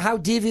we'll hear how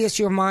devious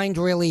your mind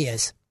really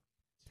is.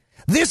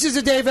 This is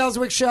the Dave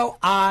Elswick Show.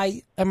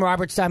 I am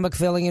Robert Steinbuck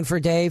filling in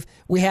for Dave.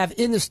 We have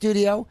in the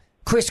studio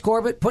Chris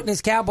Corbett putting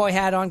his cowboy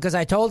hat on because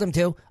I told him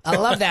to. I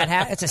love that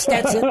hat. It's a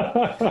Stetson.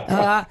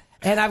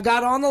 And I've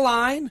got on the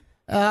line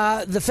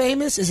the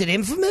famous, is it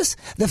infamous?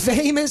 The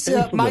famous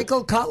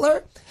Michael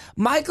Cutler.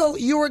 Michael,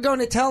 you were going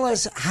to tell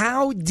us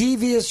how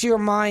devious your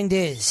mind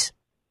is.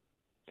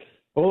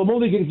 Well, I'm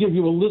only going to give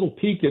you a little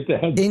peek at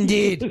that.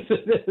 Indeed.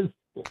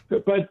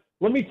 But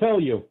let me tell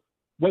you,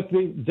 what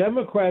the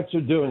Democrats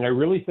are doing, I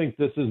really think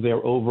this is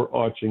their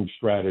overarching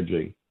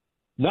strategy.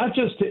 Not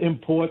just to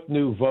import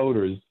new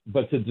voters,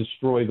 but to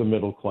destroy the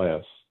middle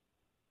class.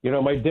 You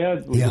know, my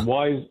dad was a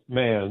wise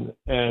man,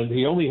 and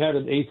he only had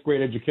an 8th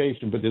grade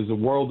education, but there's a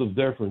world of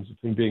difference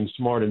between being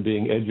smart and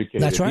being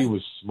educated. That's right. He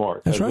was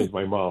smart, That's as right. was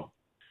my mom.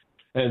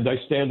 And I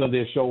stand on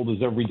their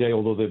shoulders every day,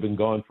 although they've been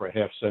gone for a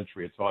half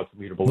century. It's hard for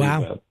me to believe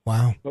that.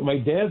 Wow. But my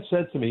dad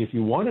said to me, if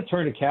you want to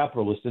turn a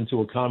capitalist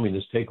into a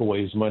communist, take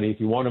away his money. If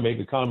you want to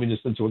make a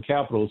communist into a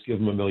capitalist, give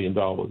him $1 million.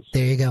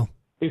 There you go.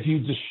 If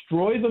you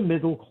destroy the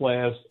middle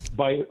class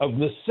of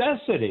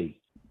necessity,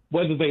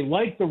 whether they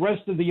like the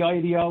rest of the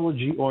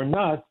ideology or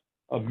not,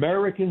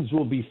 Americans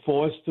will be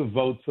forced to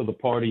vote for the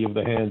party of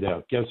the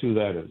handout. Guess who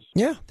that is?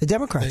 Yeah, the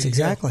Democrats,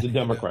 exactly. The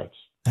Democrats.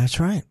 That's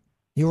right.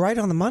 You're right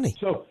on the money.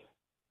 So,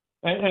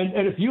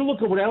 and if you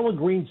look at what Alan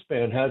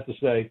Greenspan had to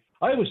say,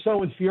 I was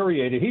so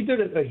infuriated. He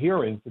did a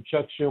hearing for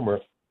Chuck Schumer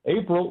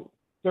April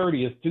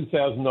 30th,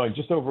 2009,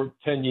 just over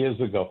 10 years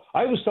ago.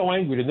 I was so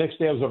angry. The next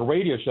day I was on a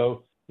radio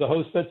show. The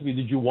host said to me,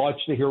 did you watch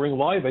the hearing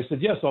live? I said,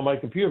 yes, on my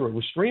computer. It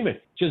was streaming.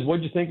 She says, what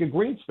did you think of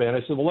Greenspan?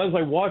 I said, well, as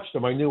I watched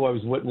him, I knew I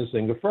was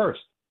witnessing it first.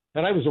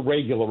 And I was a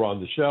regular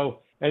on the show.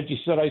 And she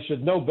said, I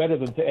should know better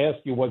than to ask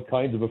you what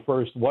kind of a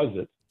first was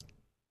it.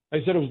 I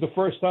said it was the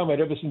first time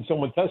I'd ever seen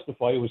someone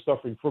testify who was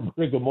suffering from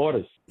rigor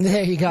mortis.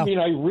 There you go. I mean,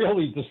 I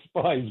really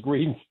despise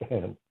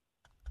Greenspan.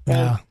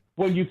 And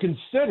when you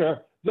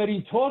consider that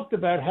he talked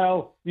about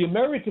how the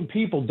American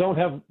people don't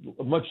have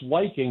much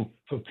liking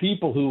for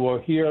people who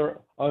are here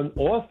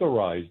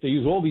unauthorized. They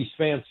use all these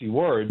fancy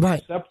words,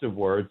 deceptive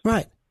words.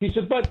 Right. He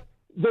said, but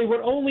they would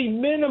only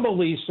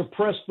minimally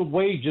suppress the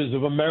wages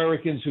of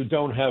Americans who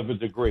don't have a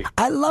degree.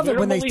 I love it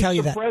when they tell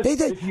you that.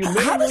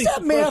 How does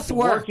that math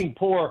work? Working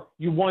poor,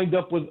 you wind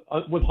up with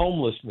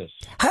homelessness.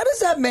 How does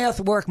that math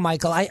work,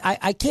 Michael?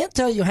 I can't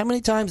tell you how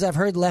many times I've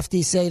heard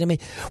lefties say to me,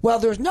 well,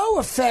 there's no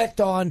effect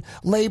on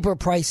labor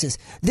prices.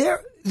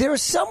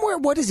 There's somewhere,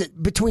 what is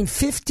it, between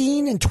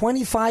 15 and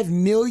 25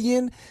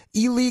 million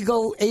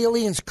illegal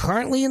aliens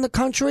currently in the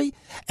country?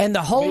 And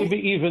the whole... Maybe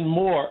even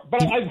more.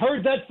 But I've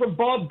heard that from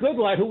Bob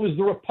Goodlatte, who was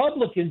the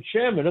Republican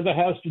chairman of the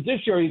House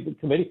Judiciary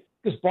Committee,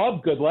 because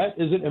Bob Goodlatte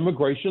is an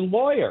immigration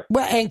lawyer.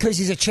 Well, and because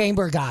he's a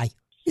chamber guy.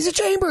 He's a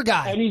chamber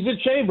guy. And he's a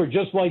chamber,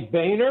 just like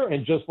Boehner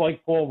and just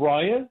like Paul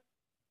Ryan.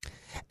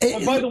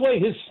 And by the way,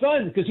 his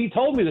son, because he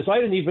told me this, I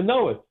didn't even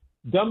know it,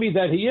 dummy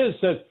that he is,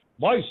 said,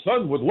 my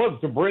son would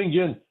love to bring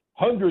in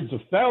hundreds of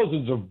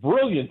thousands of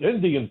brilliant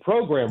Indian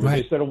programmers.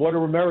 Right. They said, what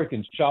are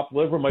Americans? Chopped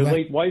liver. My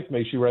late wife,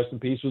 may she rest in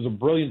peace, was a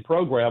brilliant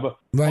programmer,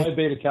 Phi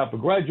Beta Kappa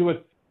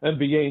graduate,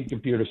 MBA in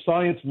computer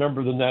science,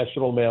 member of the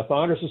National Math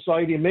Honor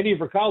Society, and many of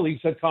her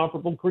colleagues had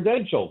comparable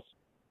credentials.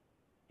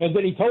 And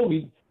then he told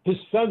me his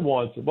son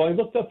wants it. Well, I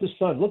looked up his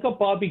son. Look up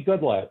Bobby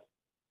Goodlatte.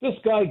 This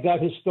guy got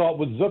his start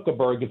with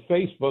Zuckerberg at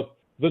Facebook,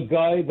 the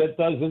guy that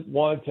doesn't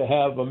want to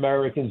have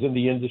Americans in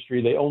the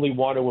industry. They only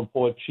want to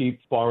import cheap,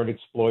 foreign,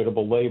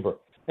 exploitable labor.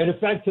 And in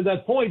fact, to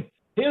that point,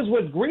 here's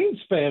what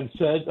Greenspan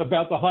said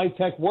about the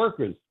high-tech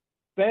workers.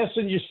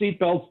 Fasten your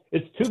seatbelts.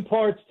 It's two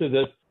parts to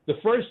this. The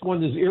first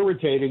one is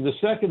irritating. The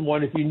second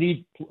one, if you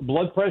need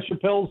blood pressure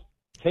pills,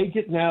 take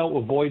it now,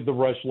 avoid the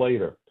rush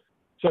later.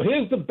 So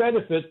here's the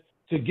benefit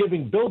to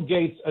giving Bill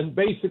Gates a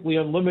basically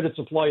unlimited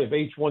supply of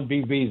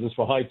H-1B visas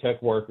for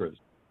high-tech workers.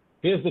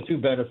 Here's the two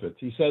benefits.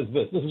 He says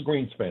this. This is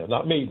Greenspan,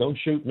 not me. Don't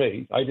shoot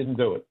me. I didn't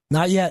do it.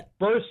 Not yet.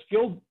 First,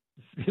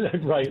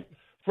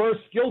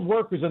 skilled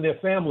workers and their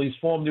families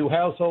form new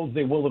households.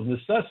 They will, of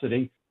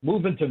necessity,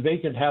 move into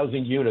vacant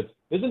housing units.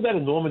 Isn't that a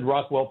Norman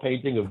Rockwell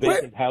painting of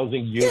vacant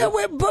housing units?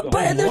 Yeah, but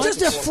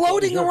they're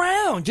floating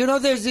around. You know,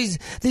 there's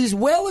these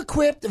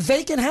well-equipped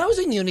vacant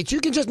housing units.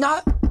 You can just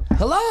not.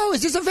 Hello,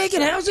 is this a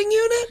vacant housing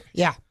unit?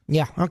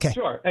 Yeah, okay.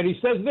 Sure, and he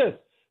says this.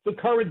 The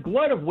current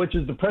glut of which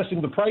is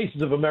depressing the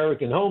prices of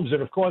American homes,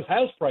 and of course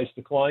house price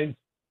declines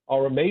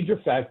are a major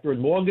factor in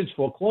mortgage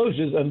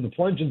foreclosures and the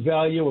plunge in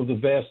value of the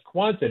vast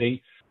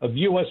quantity of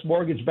U.S.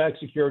 mortgage-backed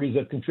securities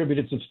that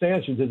contributed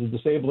substantially to the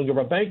disabling of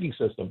our banking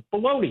system.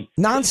 Baloney.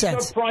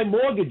 Nonsense. Subprime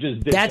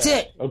mortgages did That's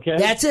it. Okay?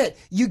 That's it.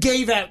 You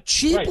gave out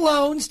cheap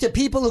loans to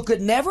people who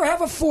could never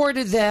have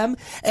afforded them,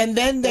 and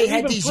then they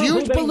had these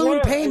huge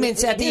balloon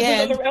payments at the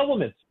end. Here's another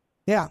element.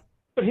 Yeah.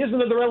 But here's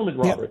another element,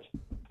 Robert.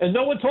 Yeah. And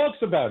no one talks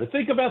about it.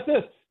 Think about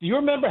this. Do you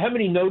remember how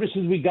many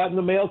notices we got in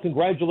the mail?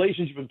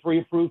 Congratulations, you've been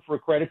pre-approved for a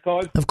credit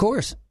card. Of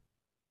course.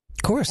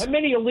 How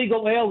many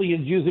illegal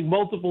aliens using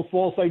multiple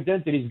false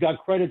identities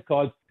got credit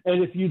cards?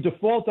 And if you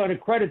default on a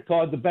credit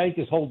card, the bank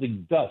is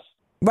holding dust.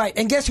 Right.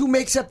 And guess who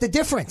makes up the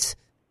difference?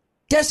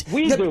 The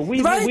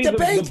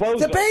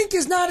bank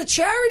is not a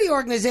charity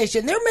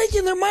organization. They're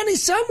making their money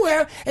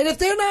somewhere. And if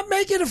they're not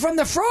making it from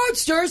the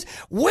fraudsters,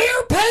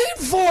 we're paying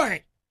for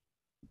it.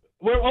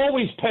 We're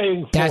always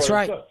paying for it. That's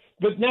right.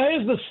 But now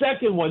here's the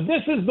second one.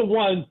 This is the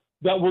one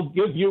that will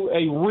give you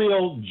a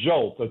real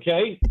jolt,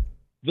 okay?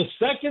 The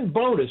second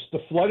bonus to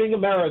flooding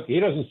America, he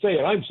doesn't say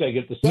it, I'm saying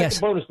it, the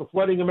second bonus to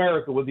flooding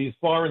America with these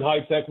foreign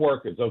high-tech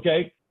workers,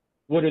 okay,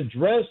 would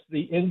address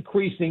the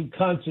increasing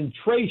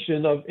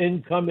concentration of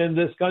income in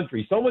this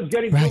country. Someone's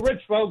getting too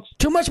rich, folks.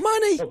 Too much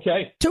money.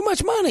 Okay. Too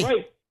much money.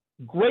 Right.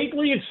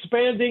 Greatly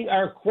expanding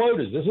our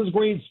quotas. This is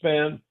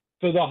Greenspan.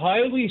 For the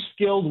highly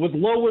skilled would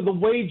lower the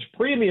wage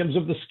premiums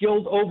of the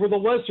skilled over the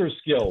lesser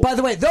skilled. By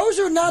the way, those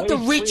are not the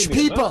rich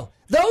people.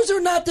 Those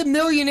are not the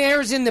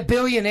millionaires and the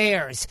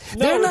billionaires.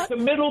 No, it's the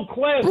middle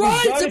class.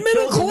 Right, it's the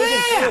middle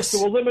class.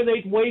 To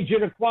eliminate wage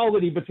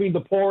inequality between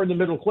the poor and the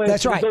middle class.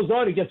 That's right. It goes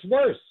on, it gets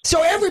worse.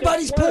 So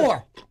everybody's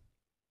poor.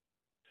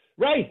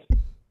 Right.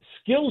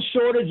 Skill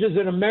shortages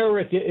in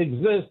America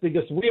exist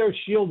because we are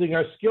shielding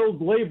our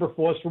skilled labor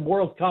force from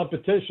world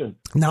competition.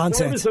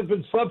 Nonsense. Quotas have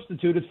been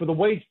substituted for the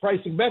wage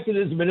pricing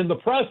mechanism, and in the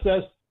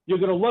process, you're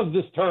going to love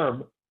this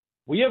term.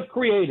 We have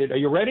created, are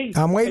you ready?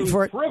 I'm waiting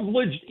for it.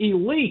 Privileged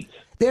elite.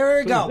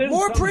 There you go.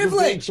 More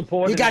privilege.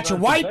 You got your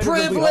white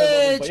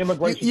privilege.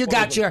 You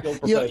got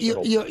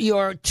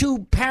your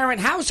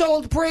two-parent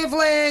household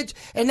privilege.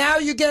 And now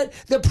you get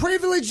the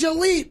privileged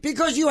elite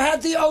because you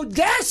had the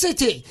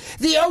audacity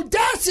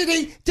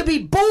to be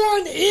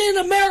born in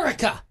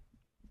America.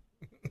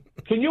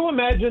 Can you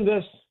imagine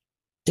this?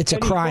 It's a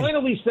crime. He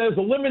finally says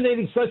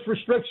eliminating such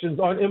restrictions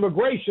on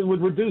immigration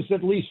would reduce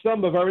at least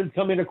some of our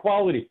income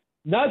inequality.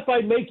 Not by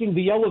making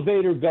the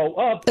elevator go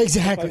up,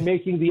 exactly. By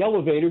making the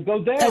elevator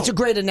go down. That's a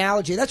great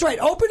analogy. That's right.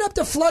 Open up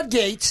the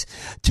floodgates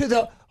to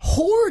the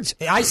hordes.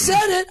 I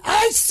said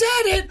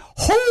it.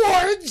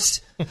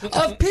 Hordes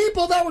of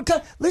people that would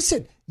come.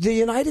 Listen, the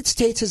United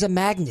States is a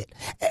magnet.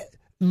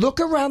 Look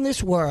around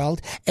this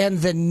world, and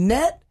the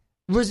net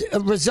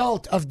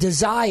result of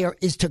desire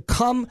is to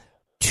come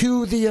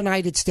to the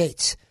United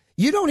States.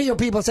 You don't hear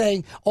people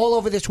saying all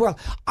over this world,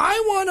 I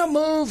want to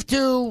move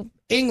to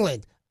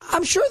England.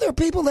 I'm sure there are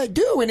people that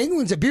do, and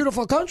England's a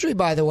beautiful country,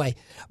 by the way.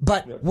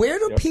 But where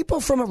do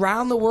people from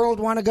around the world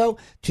want to go?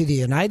 To the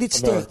United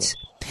States.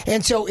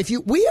 And so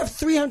we have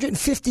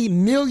 350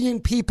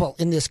 million people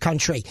in this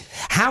country.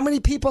 How many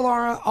people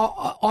are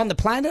on the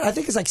planet? I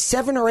think it's like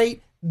 7 or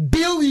 8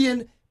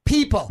 billion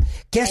people.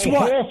 Guess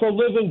what? Half are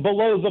living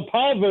below the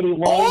poverty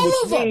line.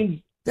 All of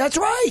them. That's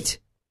right.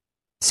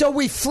 So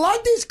we flood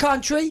this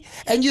country,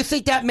 and you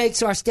think that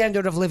makes our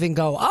standard of living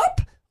go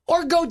up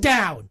or go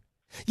down?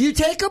 You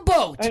take a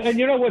boat. And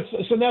you know what?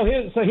 So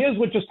here's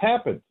what just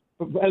happened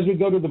as we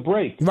go to the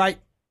break. Right.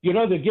 You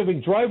know, they're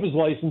giving driver's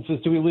licenses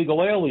to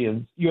illegal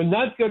aliens. You're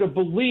not going to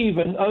believe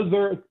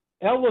another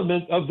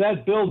element of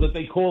that bill that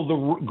they call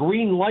the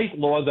green light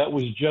law that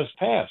was just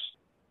passed.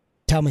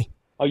 Tell me.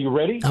 Are you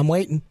ready? I'm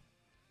waiting.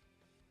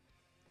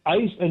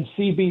 ICE and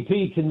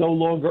CBP can no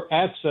longer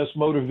access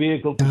motor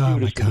vehicle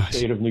computers in the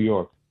state of New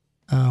York.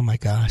 Oh, my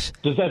gosh.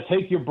 Does that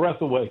take your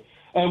breath away?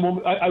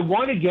 And I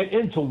want to get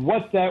into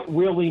what that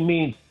really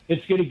means.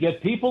 It's going to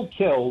get people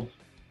killed,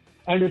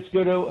 and it's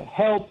going to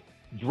help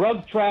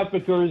drug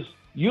traffickers,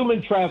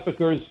 human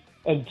traffickers,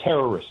 and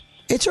terrorists.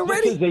 It's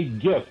already... This is a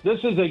gift. This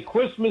is a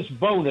Christmas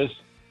bonus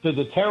to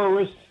the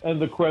terrorists and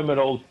the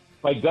criminals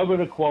by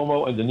Governor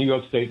Cuomo and the New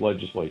York State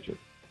Legislature.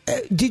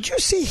 Did you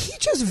see? He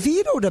just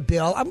vetoed a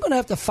bill. I'm going to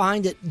have to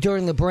find it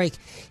during the break.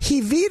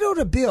 He vetoed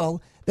a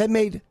bill that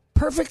made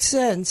perfect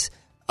sense.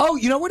 Oh,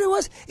 you know what it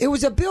was? It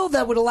was a bill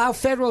that would allow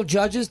federal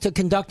judges to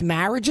conduct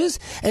marriages.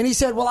 And he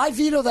said, well, I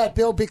veto that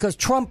bill because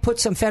Trump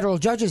put some federal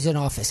judges in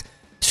office.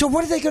 So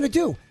what are they going to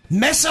do?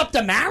 Mess up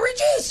the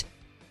marriages?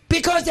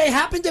 Because they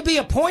happen to be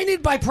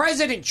appointed by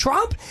President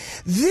Trump?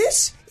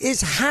 This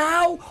is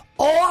how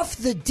off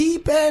the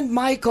deep end,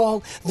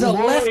 Michael, the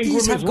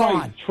lefties have gone.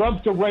 Right.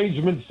 Trump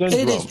derangement syndrome.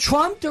 It is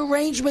Trump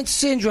derangement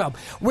syndrome.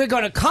 We're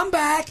going to come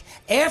back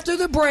after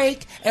the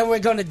break, and we're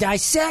going to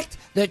dissect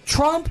the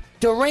Trump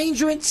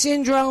derangement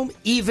syndrome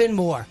even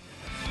more.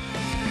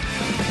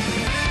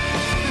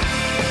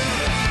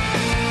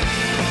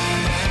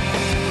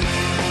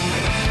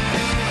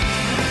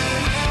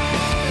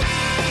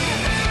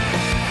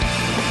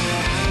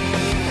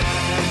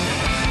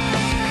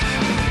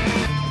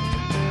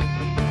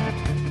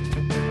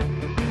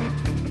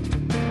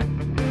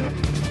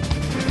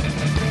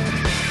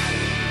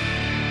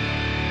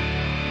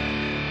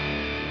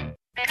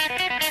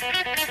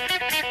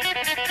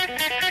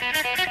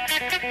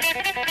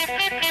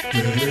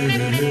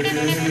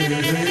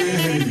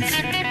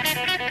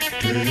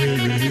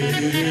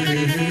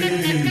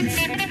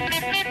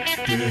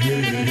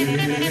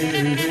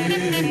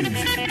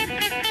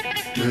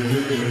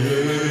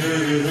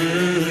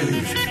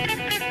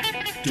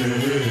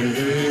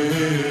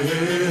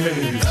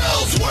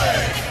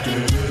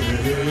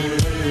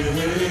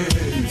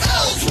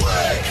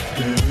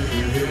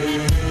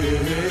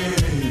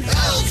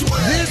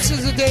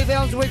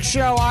 Elswick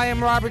Show. I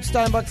am Robert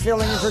Steinbuck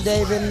filling in for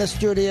Dave in the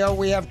studio.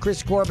 We have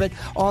Chris Corbett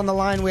on the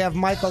line. We have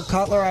Michael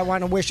Cutler. I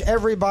want to wish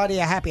everybody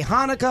a happy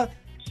Hanukkah,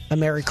 a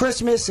Merry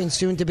Christmas, and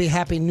soon to be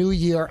Happy New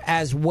Year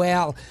as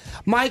well.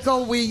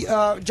 Michael, we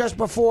just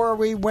before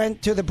we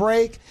went to the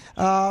break,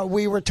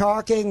 we were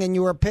talking and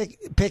you were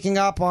picking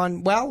up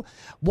on, well,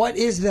 what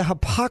is the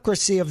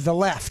hypocrisy of the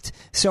left?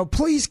 So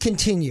please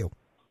continue.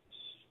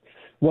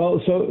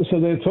 Well, so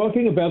they're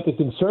talking about the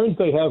concerns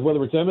they have,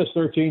 whether it's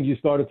MS-13, you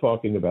started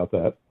talking about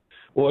that,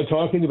 or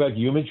talking about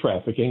human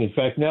trafficking. In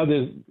fact, now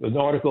there's an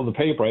article in the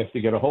paper, I have to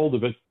get a hold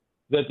of it,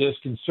 that there's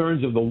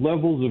concerns of the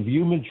levels of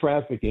human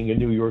trafficking in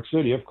New York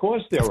City. Of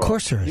course there are. Of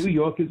course there is. New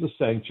York is a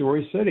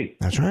sanctuary city.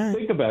 That's right.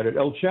 Think about it.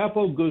 El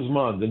Chapo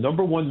Guzman, the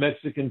number one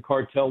Mexican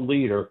cartel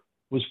leader,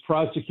 was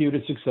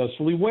prosecuted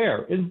successfully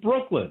where? In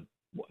Brooklyn,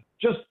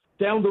 just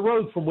down the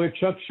road from where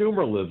Chuck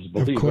Schumer lives,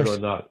 believe it or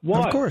not.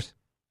 Why? Of course.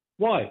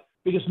 Why?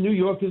 Because New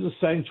York is a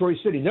sanctuary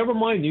city. Never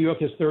mind, New York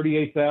has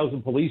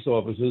 38,000 police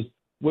officers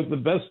with the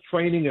best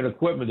training and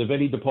equipment of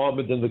any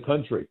department in the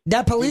country.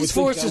 That police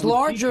force is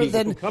larger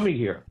than coming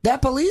here.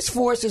 That police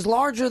force is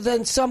larger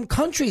than some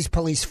countries'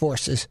 police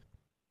forces,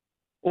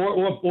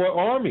 or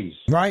armies.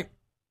 Right.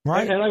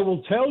 And I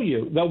will tell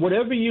you that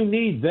whatever you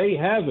need, they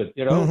have it.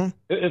 You know,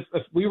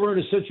 if we were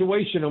in a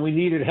situation and we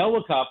needed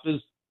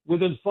helicopters,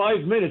 within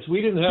 5 minutes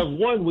we didn't have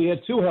one; we had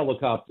 2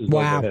 helicopters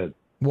overhead.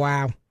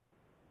 Wow.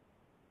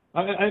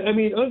 I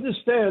mean,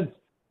 understand,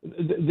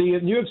 the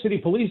New York City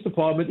Police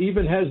Department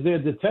even has their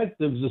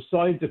detectives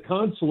assigned to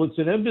consulates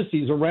and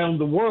embassies around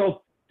the world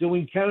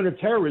doing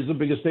counterterrorism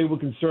because they were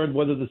concerned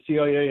whether the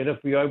CIA and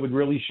FBI would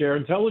really share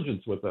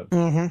intelligence with them.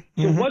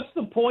 So what's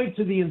the point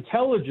to the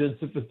intelligence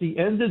if at the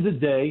end of the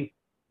day,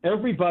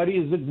 everybody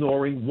is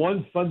ignoring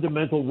one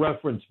fundamental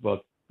reference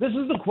book? This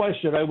is the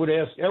question I would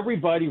ask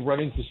everybody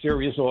running for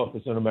serious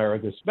office in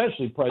America,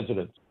 especially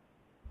presidents.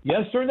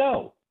 Yes or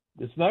no?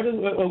 It's not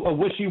a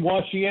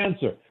wishy-washy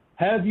answer.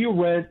 have you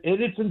read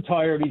in its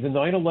entirety the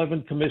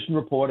 9/11 Commission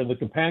report and the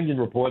companion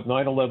report,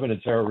 9/11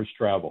 and Terrorist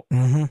Travel?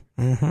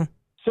 Mm-hmm. Mm-hmm.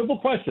 Simple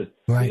question.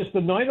 Right. Because the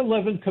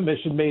 9/11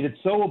 Commission made it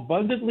so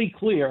abundantly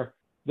clear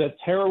that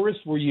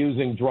terrorists were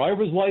using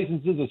driver's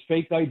licenses as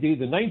fake ID.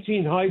 The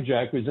 19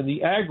 hijackers in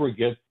the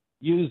aggregate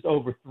used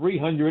over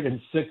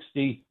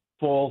 360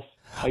 false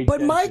identities,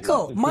 But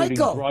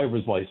Michael,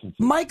 driver's licenses.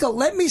 Michael,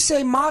 let me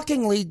say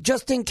mockingly,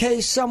 just in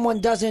case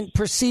someone doesn't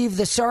perceive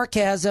the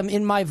sarcasm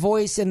in my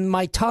voice and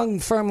my tongue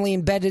firmly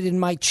embedded in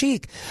my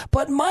cheek.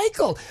 But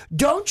Michael,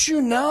 don't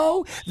you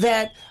know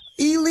that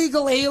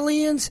illegal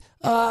aliens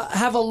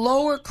have a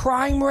lower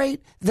crime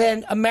rate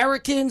than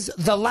Americans,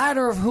 the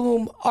latter of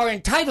whom are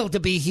entitled to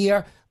be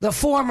here, the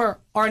former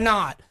are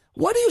not?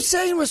 What do you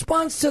say in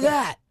response to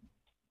that?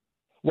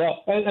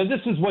 Well, and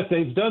this is what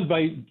they've done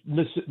by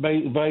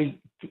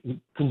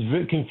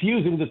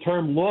confusing the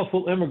term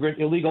lawful immigrant,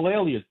 illegal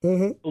alien.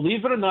 Mm-hmm.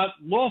 Believe it or not,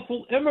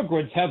 lawful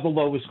immigrants have the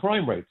lowest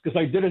crime rates, because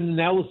I did an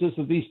analysis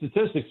of these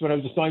statistics when I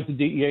was assigned to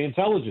DEA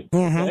intelligence.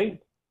 Mm-hmm. Okay?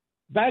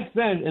 Back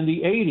then in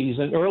the 80s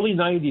and early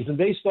 90s, and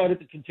they started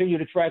to continue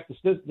to track the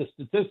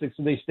statistics,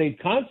 and they stayed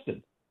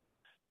constant.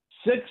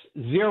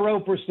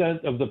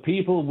 60% of the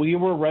people we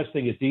were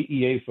arresting at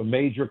DEA for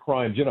major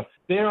crimes,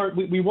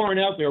 we weren't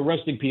out there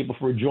arresting people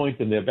for a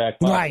joint in their back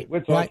pocket. Right. We're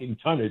talking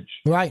tonnage.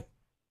 Right.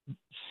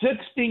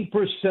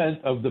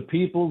 60% of the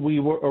people we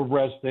were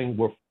arresting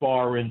were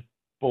foreign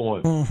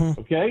born. Mm-hmm.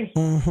 Okay?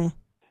 Mm-hmm.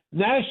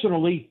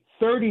 Nationally,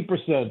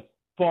 30%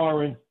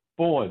 foreign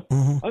born.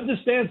 Mm-hmm.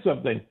 Understand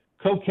something.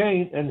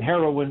 Cocaine and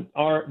heroin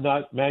are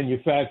not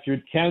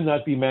manufactured,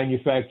 cannot be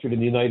manufactured in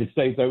the United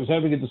States. I was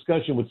having a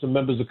discussion with some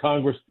members of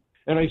Congress,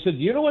 and I said, do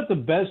you know what the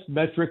best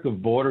metric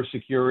of border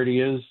security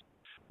is?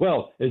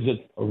 Well, is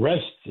it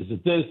arrests? Is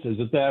it this? Is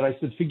it that? I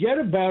said, forget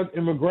about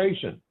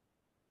immigration.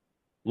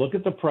 Look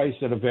at the price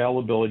and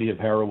availability of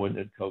heroin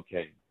and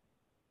cocaine.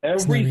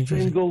 Every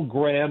single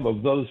gram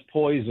of those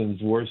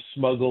poisons were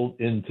smuggled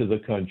into the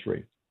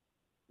country.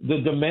 The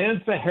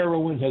demand for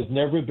heroin has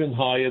never been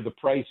higher. The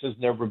price has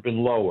never been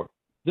lower.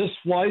 This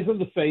flies in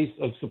the face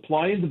of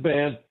supply and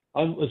demand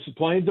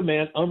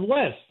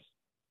unless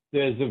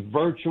there's a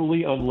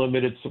virtually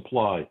unlimited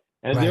supply.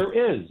 And right.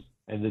 There is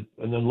an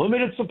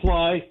unlimited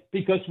supply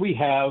because we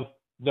have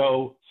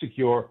no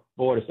secure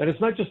borders. And it's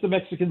not just the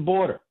Mexican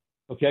border,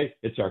 okay?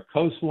 It's our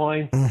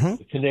coastline, mm-hmm.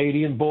 the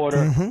Canadian border,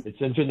 mm-hmm.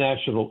 it's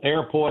international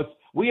airports.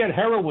 We had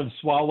heroin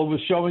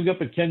swallowers showing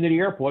up at Kennedy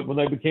Airport when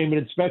I became an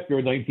inspector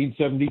in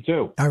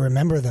 1972. I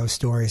remember those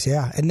stories,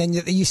 yeah. And then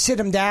you sit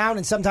them down,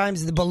 and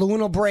sometimes the balloon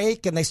will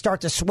break, and they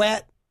start to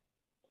sweat.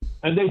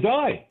 And they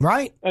die.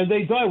 Right. And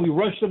they die. We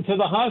rushed them to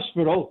the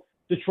hospital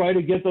to try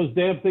to get those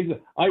damn things.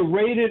 I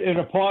raided an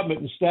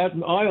apartment in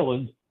Staten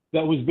Island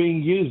that was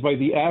being used by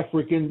the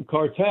African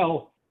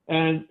cartel,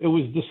 and it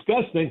was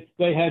disgusting.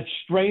 They had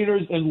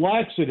strainers and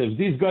laxatives.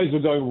 These guys were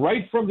going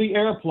right from the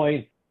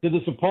airplane to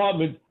this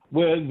apartment,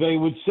 where they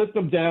would sit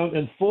them down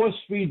and force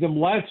feed them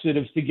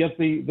laxatives to get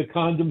the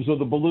condoms or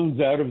the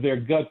balloons out of their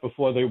gut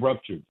before they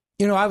ruptured.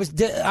 You know, I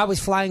was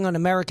flying on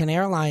American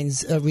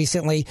Airlines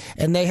recently,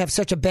 and they have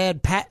such a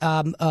bad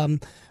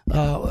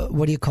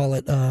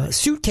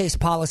suitcase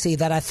policy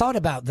that I thought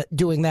about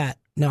doing that.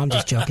 No, I'm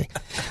just joking.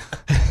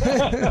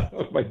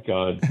 Oh my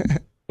God!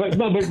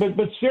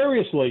 But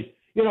seriously,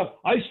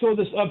 I saw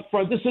this up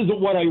front. This isn't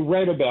what I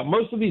read about.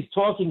 Most of these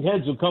talking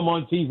heads who come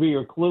on TV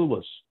are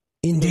clueless.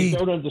 Indeed. They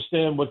don't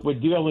understand what we're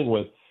dealing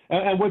with.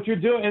 And what you're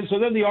doing. And so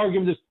then the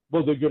argument is,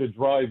 well, they're going to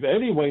drive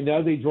anyway.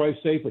 Now they drive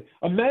safely.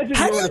 Imagine.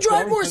 How do you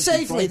drive more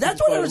safely? That's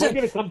what I was saying.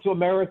 We're going to come to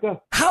America.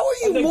 How are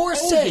you more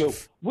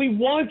safe? We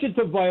want you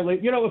to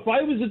violate. If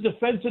I was a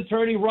defense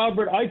attorney,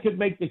 Robert, I could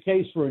make the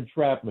case for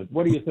entrapment.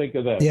 What do you think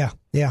of that?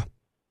 Yeah.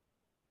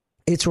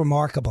 It's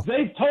remarkable.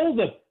 They've told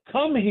them,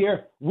 come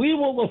here. We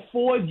will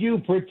afford you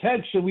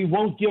protection. We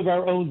won't give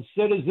our own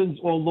citizens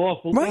or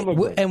lawful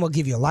immigrants. And we'll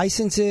give you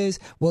licenses.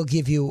 We'll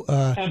give you...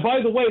 And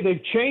by the way,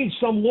 they've changed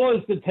some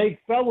laws to take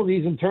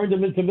felonies and turn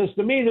them into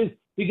misdemeanors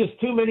because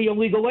too many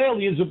illegal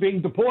aliens are being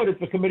deported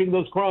for committing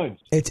those crimes.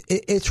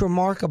 It's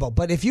remarkable.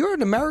 But if you're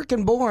an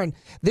American born,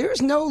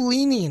 there's no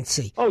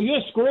leniency. Oh,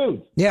 you're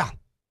screwed. Yeah.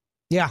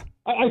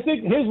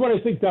 Here's what I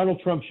think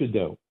Donald Trump should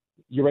do.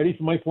 You ready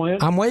for my plan?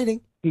 I'm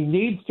waiting. He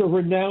needs to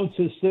renounce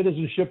his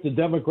citizenship. The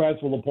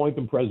Democrats will appoint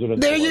him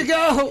president. There you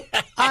go.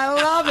 I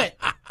love it.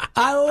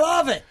 How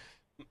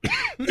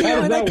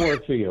does that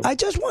work for you? I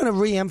just want to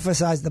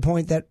reemphasize the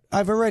point that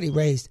I've already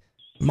raised.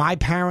 My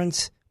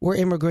parents were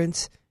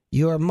immigrants.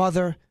 Your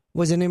mother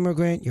was an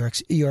immigrant. Your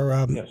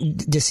yes.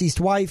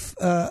 Deceased wife,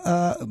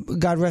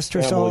 God rest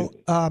her soul,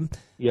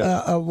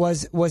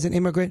 was an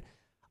immigrant.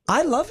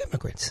 I love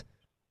immigrants.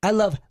 I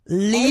love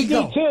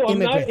legal I do too.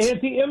 I'm immigrants. not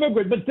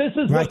anti-immigrant, but this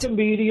is what the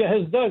media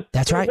has done.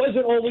 That's right. It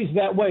wasn't always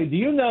that way. Do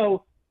you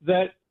know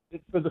that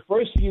for the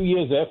first few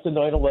years after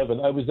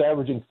 9/11, I was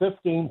averaging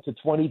 15 to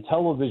 20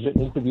 television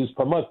interviews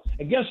per month?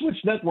 And guess which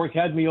network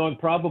had me on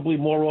probably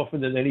more often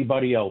than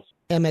anybody else?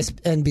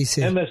 MSNBC.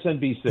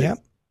 Yep.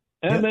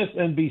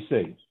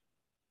 MSNBC.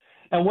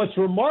 And what's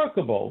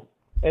remarkable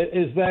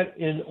is that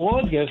in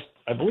August,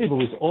 I believe it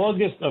was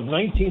August of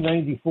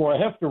 1994, I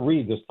have to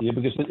read this to you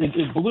because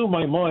it blew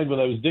my mind when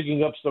I was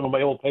digging up some of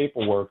my old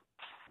paperwork.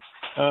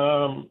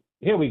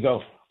 Here we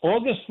go.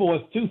 August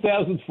 4th,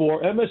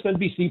 2004,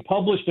 MSNBC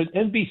published an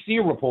NBC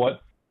report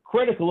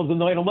critical of the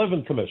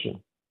 9/11 Commission.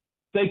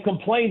 They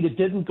complained it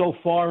didn't go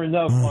far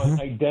enough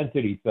on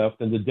identity theft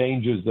and the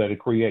dangers that it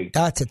creates.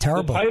 That's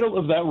terrible. The title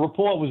of that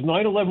report was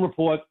 9/11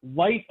 Report,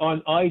 Light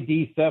on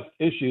ID Theft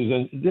Issues.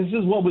 And this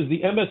is what was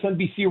the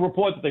MSNBC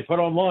report that they put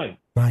online.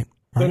 Right.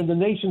 But in the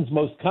nation's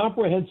most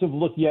comprehensive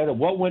look yet at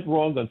what went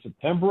wrong on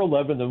September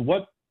 11th and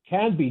what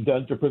can be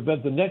done to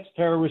prevent the next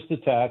terrorist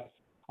attack,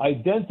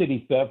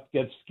 identity theft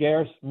gets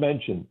scarce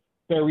mention.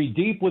 Buried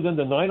deep within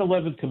the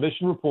 9/11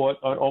 Commission report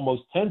on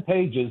almost 10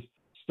 pages,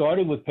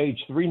 starting with page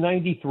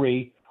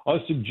 393, are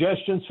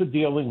suggestions for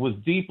dealing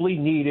with deeply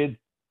needed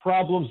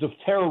problems of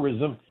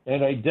terrorism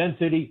and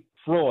identity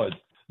fraud.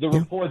 The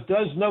report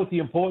does note the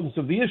importance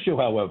of the issue,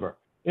 however.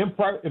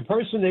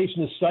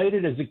 Impersonation is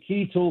cited as a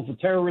key tool for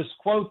terrorists.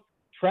 Quote,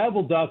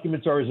 travel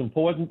documents are as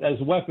important as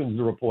weapons,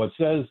 the report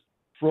says.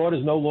 Fraud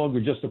is no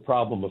longer just a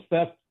problem of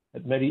theft.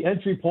 At many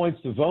entry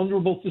points to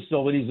vulnerable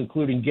facilities,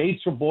 including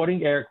gates for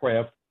boarding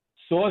aircraft,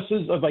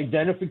 sources of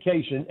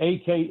identification,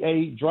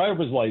 a.k.a.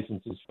 driver's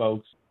licenses,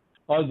 folks,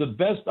 are the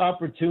best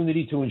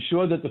opportunity to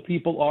ensure that the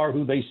people are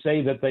who they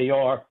say that they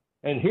are.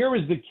 And here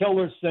is the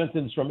killer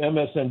sentence from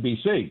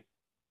MSNBC.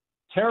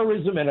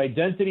 Terrorism and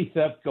identity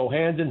theft go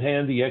hand in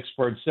hand, the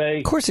experts say.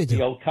 Of course they do.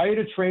 The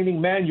Al-Qaeda training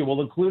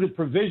manual included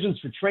provisions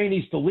for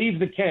trainees to leave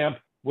the camp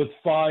with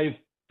 5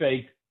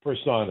 fake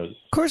personas.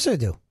 Of course they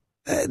do.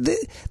 That's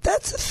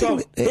the thing. So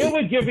they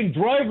were giving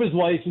driver's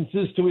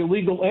licenses to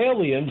illegal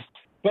aliens,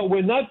 but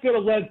we're not going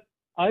to let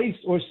ICE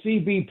or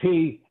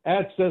CBP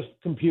access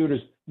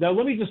computers. Now,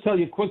 let me just tell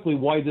you quickly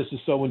why this is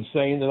so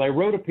insane. And I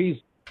wrote a piece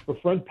for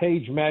Front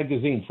Page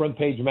Magazine,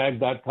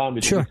 frontpagemag.com.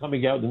 It's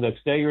coming out in the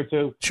next day or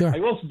two. Sure. I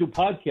also do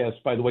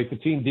podcasts, by the way, for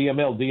Team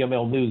DML,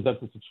 DML News.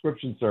 That's a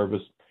subscription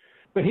service.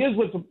 But here's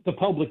what the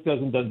public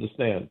doesn't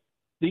understand.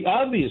 The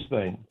obvious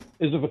thing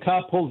is if a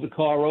cop pulls a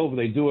car over,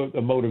 they do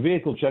a motor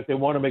vehicle check. They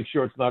want to make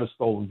sure it's not a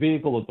stolen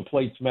vehicle, that the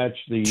plates match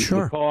the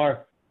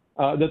car,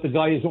 that the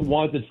guy isn't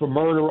wanted for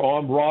murder,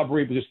 armed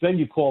robbery, because then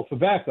you call for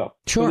backup.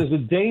 Sure. So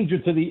there's a danger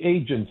to the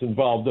agents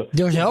involved.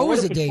 There's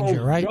always a Border danger,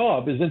 Patrol's right?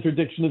 job is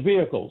interdiction of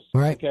vehicles,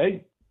 right?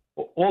 Okay,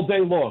 all day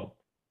long.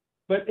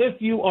 But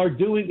if you are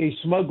doing a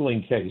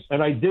smuggling case,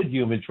 and I did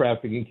human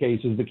trafficking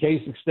cases, the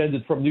case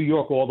extended from New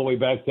York all the way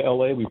back to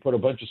L.A. We put a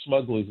bunch of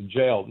smugglers in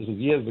jail. This was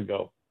years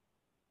ago.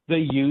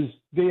 They use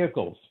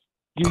vehicles.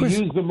 You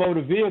use the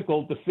motor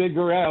vehicle to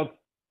figure out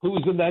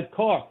who's in that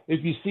car.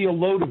 If you see a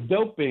load of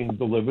dope being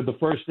delivered, the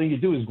first thing you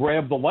do is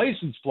grab the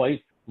license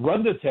plate,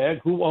 run the tag,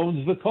 who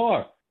owns the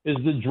car? Is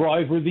the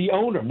driver the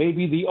owner?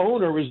 Maybe the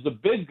owner is the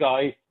big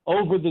guy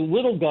over the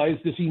little guys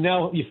because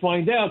you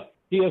find out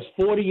he has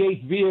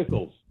 48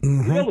 vehicles.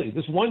 Really?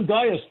 This one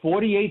guy has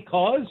 48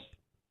 cars?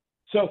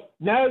 So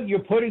now you're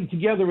putting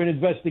together an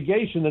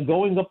investigation and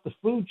going up the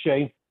food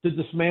chain to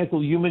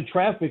dismantle human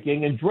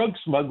trafficking and drug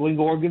smuggling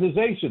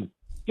organizations.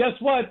 Guess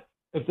what?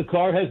 If the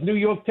car has New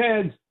York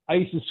tags,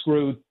 ICE is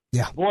screwed.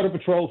 Yeah. Border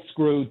Patrol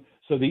screwed.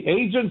 So the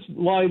agents'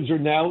 lives are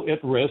now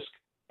at risk,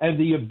 and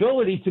the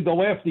ability to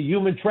go after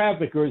human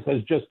traffickers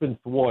has just been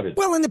thwarted.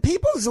 Well, and the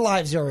people's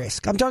lives are at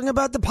risk. I'm talking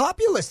about the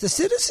populace, the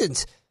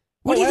citizens.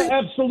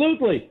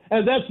 Absolutely.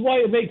 And that's why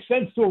it makes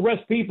sense to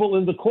arrest people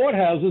in the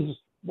courthouses.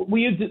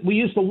 We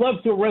used to love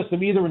to arrest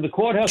them either in the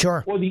courthouse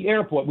or the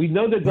airport. We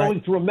know they're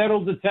going through a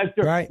metal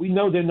detector. Right. We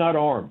know they're not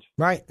armed.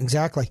 Right,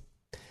 exactly.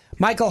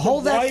 Michael,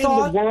 hold that thought.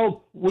 Why in the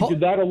world would you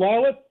not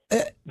allow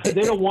it?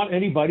 They don't want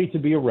anybody to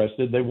be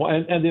arrested. They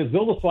want, and they're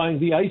vilifying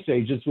the ICE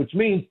agents, which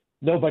means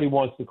nobody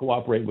wants to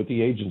cooperate with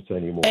the agents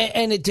anymore.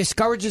 And it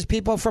discourages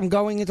people from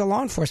going into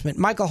law enforcement.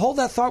 Michael, hold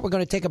that thought. We're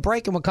going to take a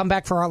break, and we'll come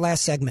back for our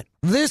last segment.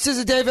 This is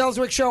the Dave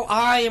Elswick Show.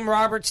 I am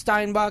Robert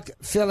Steinbuck,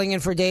 filling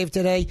in for Dave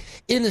today.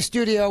 In the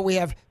studio, we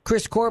have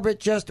Chris Corbett,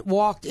 just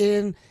walked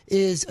in,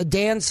 is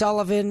Dan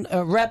Sullivan,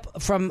 a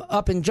rep from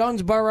up in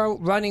Jonesboro,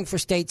 running for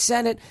state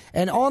senate.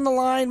 And on the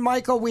line,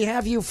 Michael, we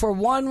have you for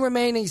one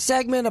remaining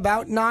segment,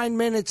 about 9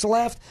 minutes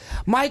left.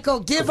 Michael,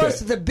 give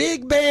us the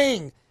big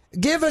bang.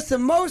 Give us the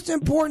most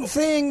important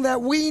thing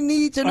that we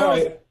need to know.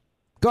 Right.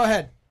 Go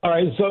ahead. All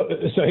right,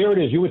 so here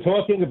it is. You were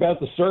talking about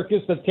the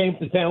circus that came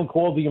to town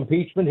called the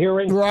impeachment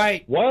hearing.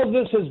 Right. While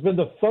this has been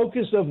the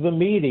focus of the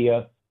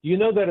media, you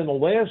know that in the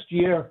last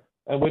year,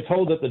 and we're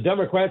told that the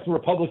Democrats and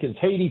Republicans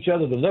hate each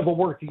other, they'll never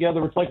work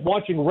together. It's like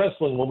watching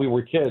wrestling when we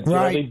were kids.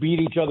 Right. You know, they beat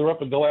each other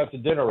up and go out to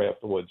dinner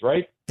afterwards,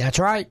 right? That's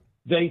right.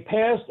 They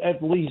passed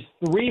at least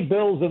 3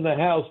 bills in the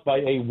House by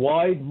a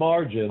wide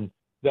margin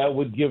that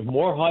would give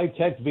more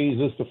high-tech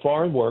visas to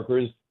foreign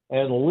workers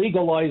and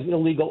legalize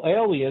illegal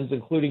aliens,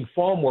 including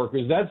farm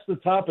workers. That's the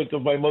topic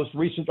of my most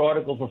recent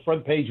article for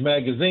Front Page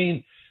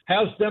Magazine.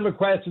 House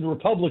Democrats and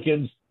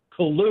Republicans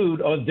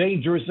collude on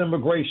dangerous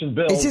immigration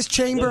bills. Is this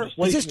chamber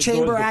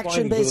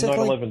action, basically?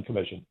 The 9/11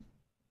 Commission.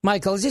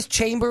 Michael, is this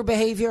chamber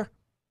behavior?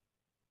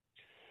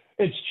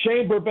 It's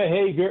chamber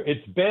behavior.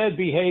 It's bad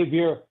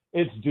behavior.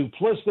 It's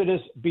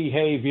duplicitous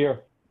behavior.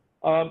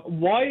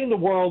 Why in the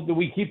world do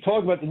we keep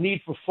talking about the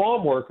need for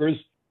farm workers?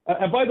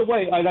 And by the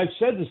way, I've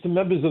said this to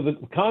members of the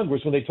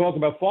Congress when they talk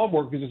about farm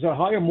workers, is to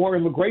hire more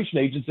immigration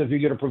agents if you're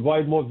going to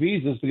provide more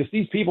visas, because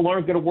these people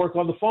aren't going to work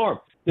on the farm.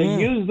 They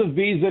use the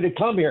visa to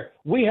come here.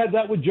 We had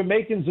that with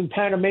Jamaicans and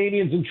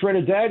Panamanians and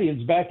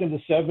Trinidadians back in the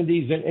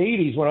 70s and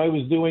 80s when I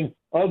was doing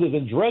other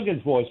than drug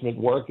enforcement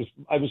work.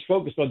 I was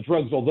focused on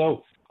drugs,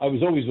 although I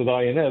was always with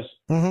INS.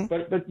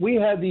 But we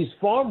had these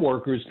farm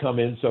workers come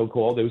in,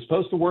 so-called. They were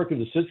supposed to work in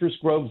the citrus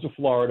groves of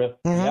Florida,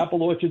 the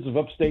apple orchards of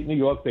upstate New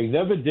York. They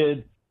never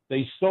did.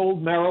 They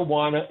sold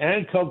marijuana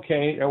and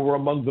cocaine and were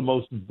among the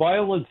most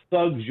violent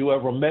thugs you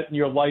ever met in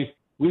your life.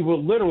 We were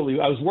literally,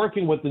 I was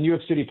working with the New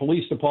York City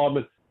Police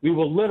Department. We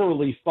were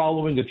literally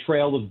following a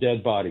trail of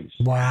dead bodies.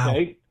 Wow.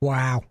 Okay?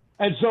 Wow.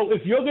 And so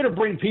if you're going to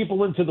bring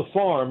people into the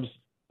farms,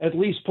 at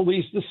least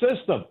police the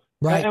system.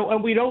 Right.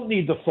 And we don't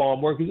need the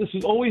farm workers. This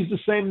is always the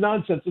same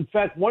nonsense. In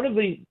fact, one of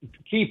the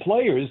key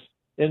players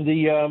in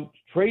the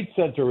Trade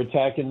Center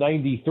attack in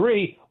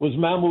 '93 was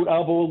Mahmoud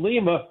Abu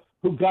Alima,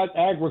 who got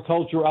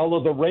agriculture a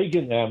la the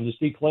Reagan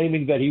amnesty,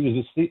 claiming that he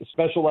was a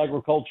special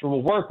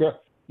agricultural worker.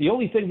 The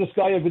only thing this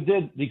guy ever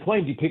did, he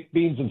claimed he picked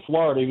beans in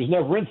Florida. He was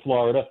never in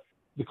Florida.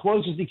 The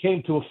closest he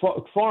came to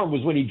a farm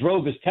was when he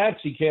drove his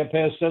taxi cab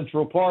past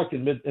Central Park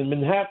in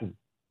Manhattan.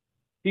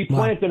 He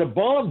planted a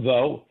bomb,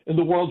 though, in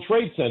the World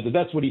Trade Center.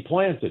 That's what he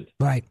planted.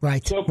 Right.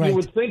 So you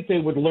would think they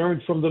would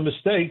learn from the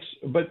mistakes,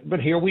 but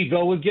here we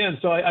go again.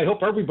 So I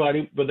hope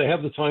everybody, when they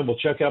have the time, will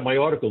check out my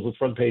articles at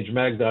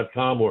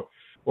frontpagemag.com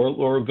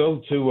or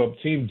go to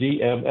Team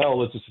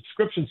DML. It's a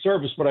subscription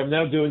service, but I'm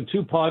now doing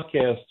 2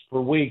 podcasts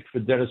per week for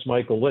Dennis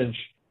Michael Lynch.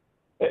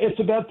 It's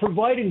about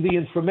providing the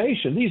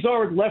information. These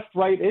aren't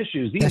left-right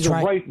issues. These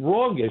are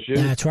right-wrong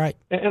issues. That's right.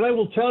 And I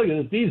will tell you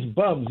that these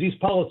bums, these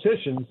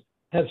politicians,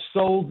 have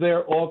sold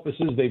their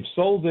offices, they've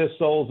sold their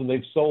souls, and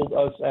they've sold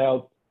us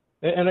out.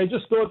 And I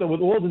just thought that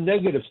with all the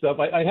negative stuff,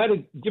 I had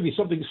to give you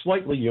something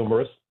slightly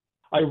humorous.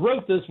 I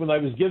wrote this when I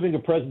was giving a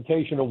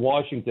presentation in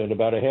Washington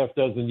about a half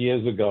dozen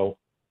years ago,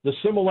 the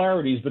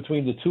similarities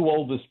between the 2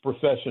 oldest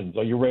professions.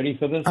 Are you ready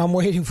for this? I'm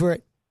waiting for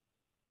it.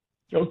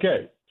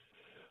 Okay.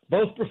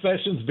 Both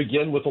professions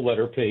begin with the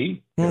letter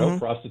P,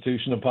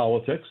 prostitution and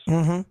politics.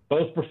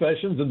 Both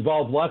professions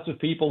involve lots of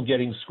people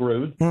getting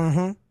screwed.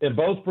 In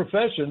both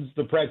professions,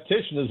 the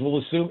practitioners will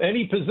assume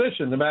any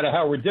position, no matter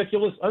how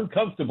ridiculous,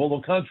 uncomfortable,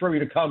 or contrary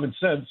to common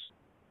sense,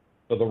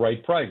 for the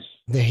right price.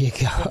 There you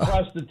go.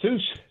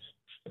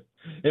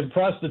 In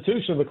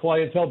prostitution, the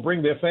clientele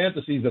bring their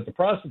fantasies that the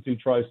prostitute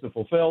tries to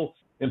fulfill.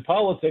 In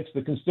politics,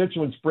 the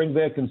constituents bring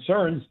their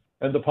concerns,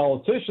 and the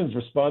politicians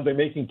respond by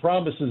making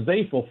promises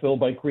they fulfill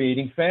by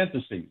creating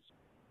fantasies.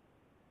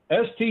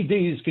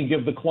 STDs can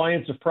give the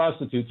clients of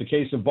prostitutes a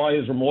case of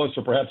buyer's remorse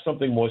or perhaps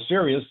something more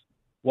serious,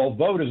 while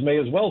voters may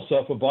as well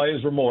suffer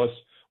buyer's remorse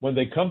when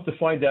they come to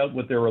find out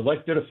what their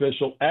elected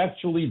official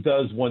actually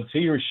does once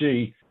he or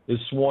she is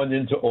sworn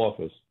into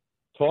office.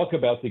 Talk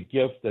about the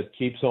gift that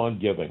keeps on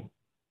giving.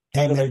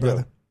 Amen,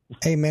 brother.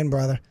 Amen,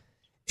 brother.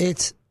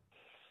 It's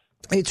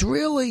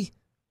really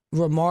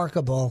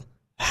remarkable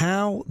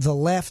how the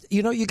left,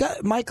 you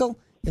got, Michael,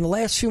 in the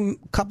last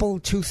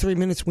 2-3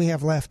 minutes we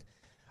have left,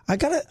 I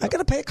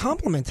gotta pay a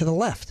compliment to the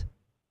left.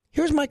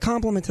 Here's my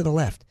compliment to the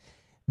left.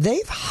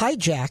 They've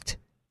hijacked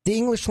the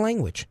English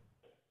language,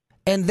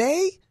 and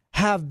they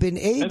have been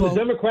able. And the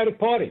Democratic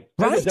Party.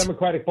 Right. And the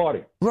Democratic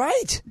Party.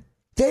 Right.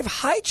 They've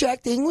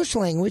hijacked the English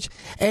language,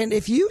 and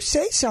if you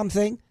say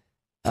something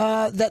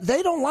that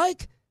they don't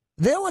like,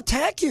 they'll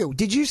attack you.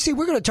 Did you see?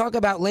 We're going to talk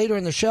about later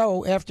in the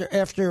show after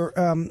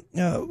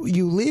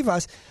you leave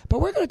us.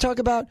 But we're going to talk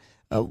about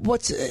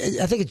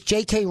I think it's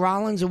J.K.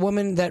 Rowling, a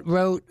woman that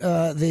wrote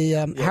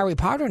the Harry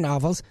Potter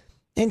novels,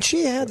 and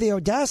she had the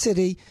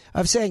audacity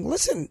of saying,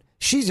 "Listen,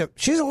 she's a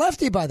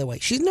lefty, by the way.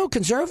 She's no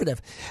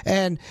conservative."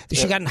 And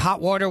she got in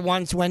hot water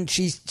once when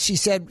she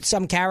said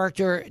some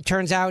character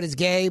turns out is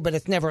gay, but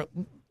it's never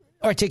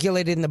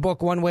articulated in the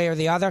book one way or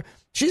the other.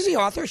 She's the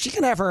author. She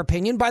can have her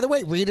opinion. By the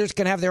way, readers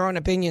can have their own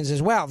opinions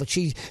as well that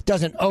she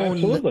doesn't own.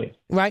 Absolutely.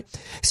 Right?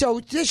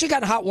 So she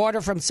got hot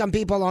water from some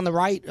people on the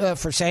right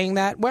for saying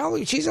that.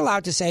 Well, she's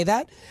allowed to say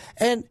that.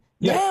 And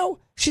now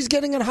she's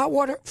getting in hot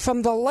water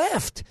from the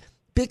left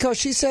because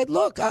she said,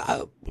 look,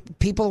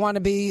 people want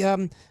to be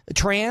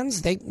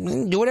trans. They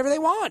do whatever they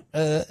want.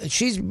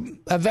 She's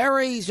a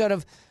very sort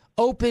of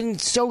open,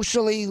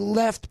 socially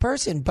left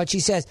person. But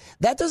she says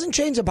that doesn't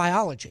change the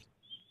biology.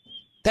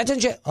 That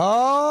doesn't change.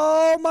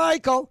 Oh,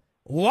 Michael,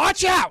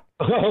 watch out.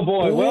 Oh,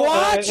 boy. Well,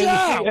 watch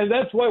out. And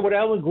that's why with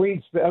Alan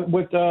Green,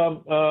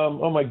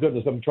 oh, my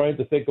goodness, I'm trying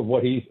to think of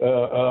what he's,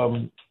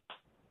 the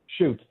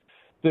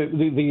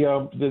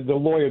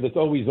lawyer that's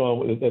always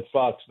on at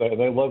Fox,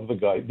 and I love the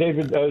guy,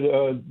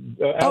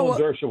 Alan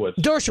Dershowitz.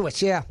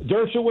 Dershowitz, yeah.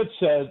 Dershowitz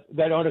said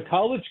that on a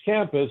college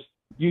campus,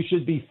 you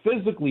should be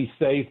physically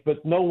safe,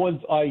 but no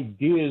one's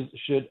ideas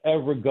should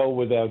ever go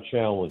without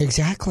challenge.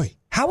 Exactly.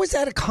 How is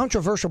that a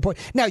controversial point?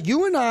 Now,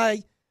 you and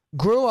I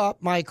grew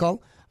up,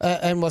 Michael,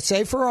 and we'll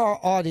say for our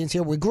audience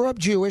here, we grew up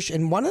Jewish,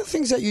 and one of the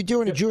things that you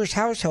do in a Jewish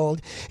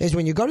household is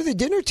when you go to the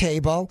dinner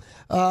table,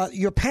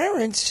 your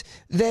parents,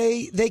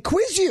 they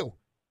quiz you.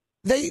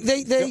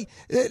 They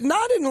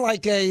not in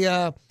like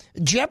a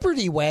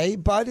Jeopardy way,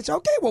 but it's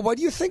okay. Well, what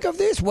do you think of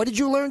this? What did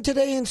you learn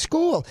today in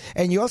school?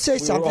 And you'll say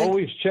something. We're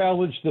always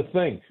challenged to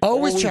think.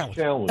 Always challenged.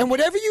 And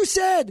whatever you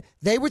said,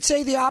 they would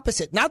say the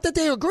opposite. Not that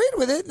they agreed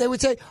with it. They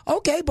would say,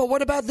 okay, but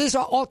what about this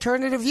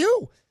alternative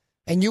view?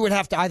 And you would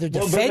have to either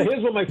defend. Well,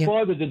 here's what my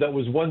father did that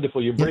was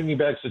wonderful. You're bringing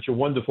back such a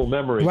wonderful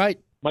memory. Right.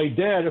 My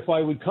dad, if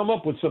I would come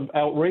up with some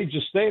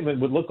outrageous statement,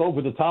 would look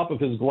over the top of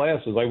his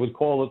glasses. I would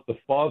call it the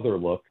father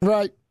look.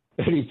 Right.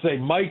 And he'd say,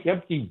 Mike,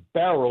 empty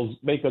barrels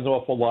make an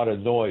awful lot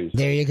of noise.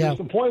 There you go.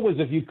 Because the point was,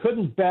 if you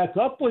couldn't back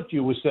up what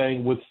you were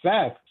saying with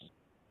facts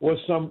or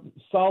some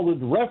solid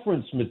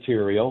reference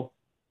material,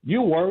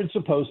 you weren't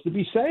supposed to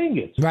be saying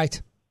it. Right.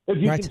 If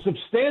you can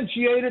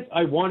substantiate it,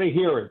 I want to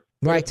hear it.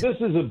 Right. If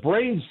this is a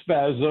brain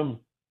spasm,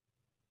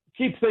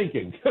 keep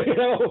thinking. You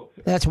know?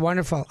 That's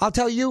wonderful. I'll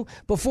tell you,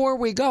 before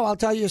we go, I'll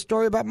tell you a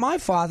story about my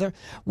father.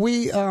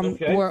 We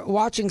were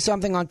watching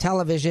something on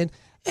television,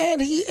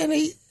 and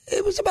he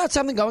it was about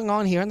something going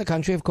on here in the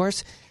country, of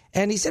course.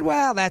 And he said,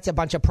 well, that's a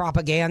bunch of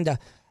propaganda.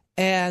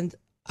 And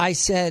I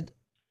said,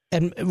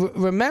 and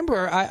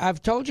remember,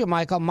 I've told you,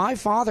 Michael, my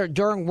father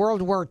during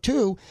World War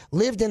II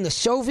lived in the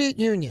Soviet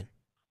Union,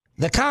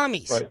 the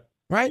commies,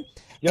 right?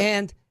 Yep.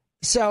 And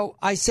so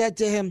I said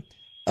to him,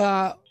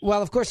 well,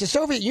 of course, the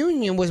Soviet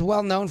Union was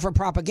well known for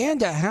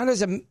propaganda. How does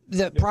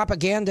the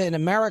propaganda in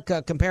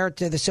America compare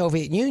to the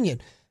Soviet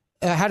Union?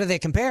 How do they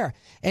compare?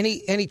 And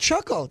he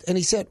chuckled and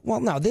he said, well,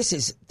 no,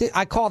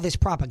 I call this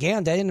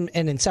propaganda, and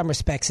in some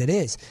respects it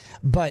is.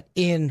 But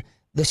in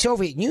the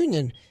Soviet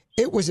Union,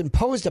 it was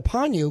imposed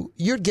upon you.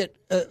 You'd get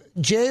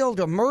jailed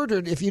or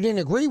murdered if you didn't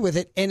agree with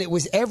it. And it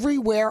was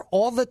everywhere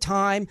all the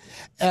time.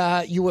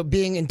 You were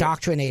being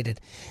indoctrinated.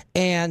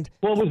 And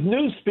well, it was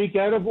newspeak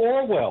out of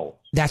Orwell.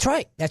 That's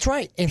right. That's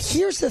right. And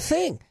here's the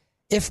thing.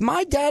 If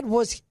my dad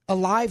was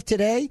alive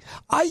today,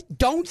 I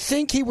don't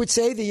think he would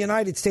say the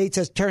United States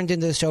has turned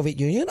into the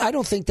Soviet Union. I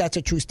don't think that's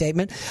a true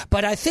statement.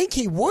 But I think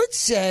he would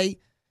say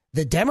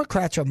the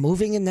Democrats are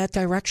moving in that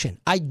direction.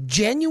 I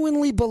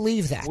genuinely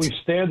believe that. We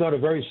stand on a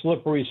very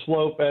slippery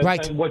slope.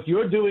 And what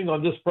you're doing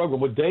on this program,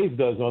 what Dave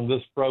does on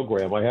this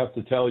program, I have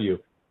to tell you,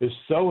 is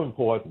so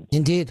important.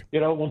 Indeed.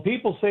 You know, when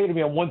people say to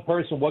me, I'm one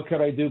person, what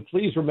could I do?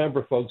 Please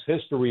remember, folks,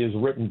 history is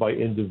written by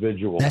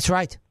individuals. That's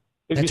right.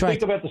 If you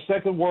think about the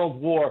Second World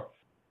War,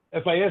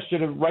 if I asked you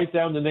to write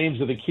down the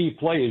names of the key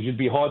players, you'd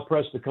be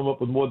hard-pressed to come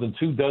up with more than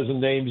 24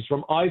 names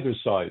from either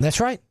side. That's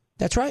right.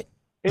 That's right.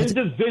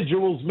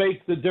 Individuals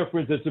make the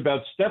difference. It's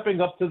about stepping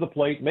up to the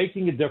plate,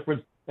 making a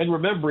difference, and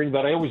remembering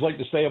that I always like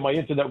to say on my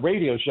internet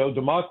radio show,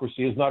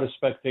 democracy is not a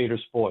spectator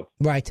sport.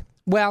 Right.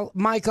 Well,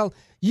 Michael,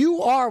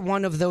 you are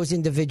one of those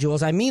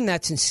individuals. I mean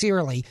that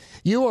sincerely.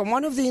 You are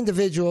one of the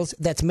individuals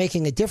that's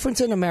making a difference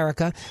in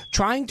America,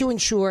 trying to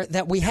ensure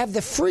that we have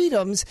the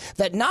freedoms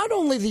that not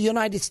only the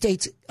United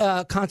States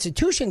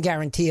Constitution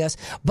guarantees us,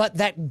 but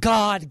that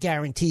God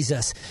guarantees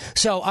us.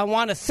 So I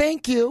want to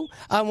thank you.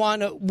 I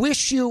want to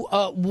wish you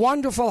a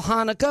wonderful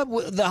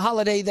Hanukkah, the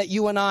holiday that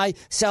you and I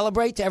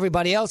celebrate. To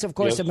everybody else, of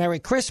course, a Merry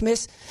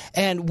Christmas.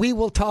 And we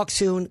will talk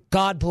soon.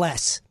 God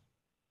bless.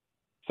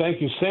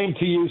 Thank you. Same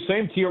to you.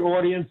 Same to your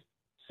audience.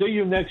 See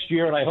you next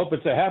year, and I hope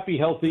it's a happy,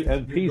 healthy,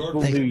 and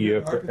peaceful New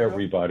Year for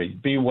everybody.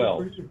 Be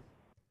well.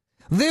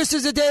 This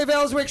is the Dave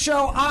Elswick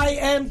Show. I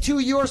am, to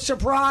your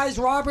surprise,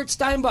 Robert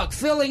Steinbuch,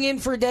 filling in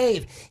for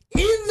Dave.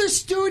 In this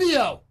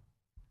studio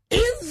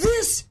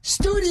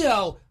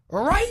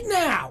right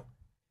now,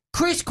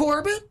 Chris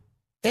Corbett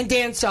and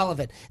Dan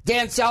Sullivan.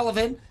 Dan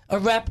Sullivan, a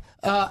rep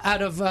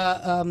out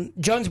of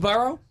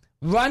Jonesboro,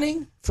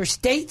 running for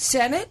state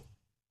senate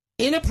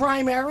in a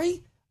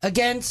primary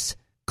against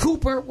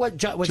Cooper.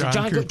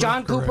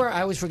 John Cooper?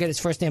 I always forget his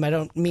first name. I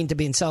don't mean to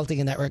be insulting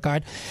in that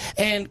regard.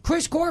 And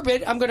Chris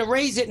Corbett, I'm going to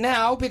raise it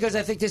now because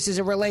I think this is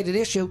a related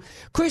issue.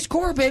 Chris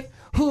Corbett,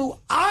 who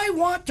I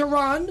want to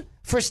run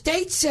for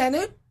state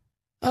senate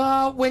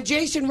when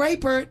Jason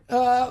Rapert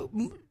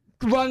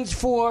runs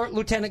for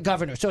lieutenant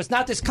governor. So it's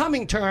not this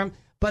coming term,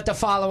 but the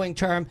following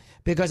term,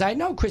 because I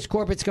know Chris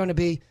Corbett's going to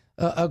be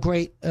a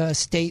great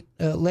state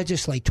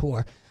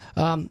legislator.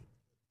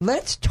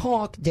 Let's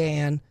talk,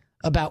 Dan,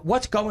 about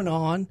what's going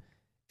on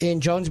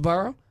in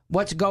Jonesboro,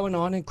 what's going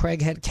on in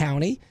Craighead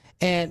County,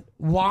 and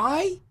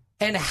why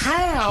and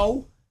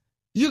how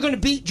you're going to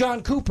beat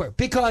John Cooper.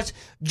 Because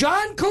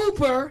John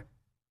Cooper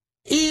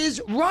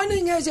is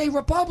running as a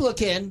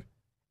Republican,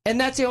 and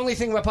that's the only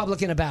thing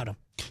Republican about him.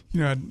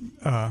 You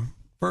know,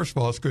 first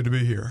of all, it's good to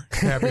be here.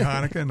 Happy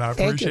Hanukkah, and I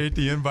appreciate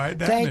the invite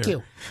down there. Thank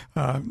you.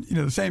 You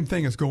know, the same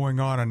thing is going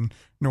on in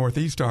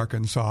Northeast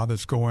Arkansas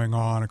that's going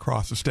on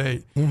across the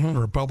state. Mm-hmm. The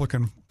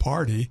Republican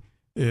Party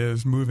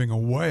is moving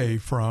away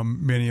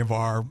from many of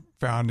our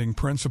founding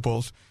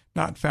principles,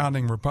 not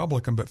founding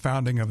Republican, but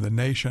founding of the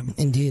nation.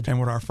 Indeed. And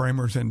what our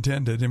framers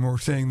intended. And we're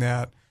seeing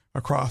that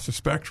across the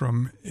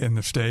spectrum in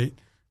the state.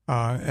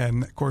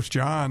 And, of course,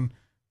 John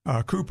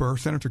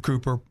Senator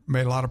Cooper,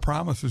 made a lot of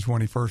promises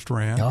when he first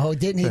ran. Oh,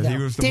 didn't he? He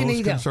was the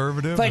most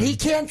conservative. But he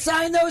can't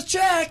sign those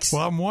checks.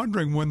 Well, I'm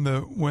wondering when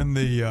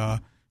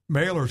the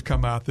mailers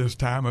come out this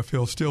time if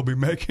he'll still be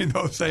making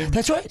those same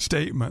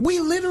statements.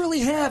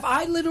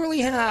 I literally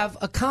have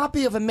a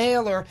copy of a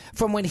mailer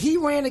from when he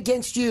ran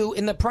against you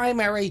in the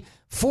primary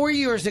 4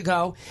 years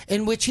ago,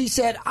 in which he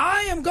said,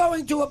 I am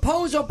going to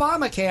oppose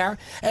Obamacare.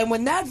 And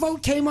when that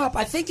vote came up,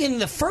 I think in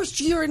the first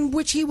year in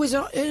which he was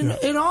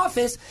in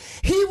office,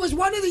 he was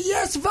one of the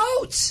yes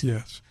votes.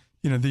 Yes.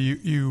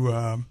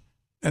 And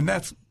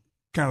that's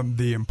kind of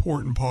the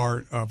important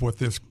part of what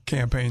this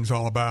campaign's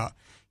all about.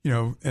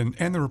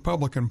 And the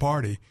Republican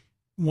Party,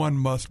 one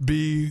must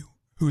be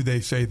who they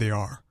say they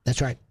are. That's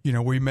right.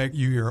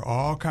 You hear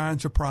all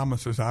kinds of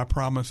promises. I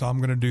promise I'm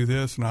going to do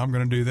this and I'm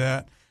going to do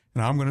that.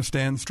 And I'm going to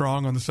stand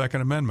strong on the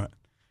Second Amendment.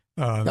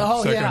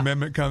 The Second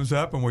Amendment comes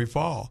up and we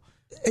fall.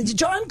 If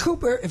John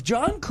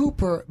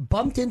Cooper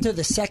bumped into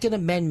the Second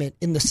Amendment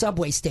in the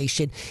subway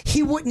station,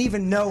 he wouldn't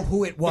even know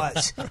who it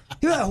was. Are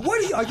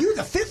you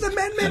the Fifth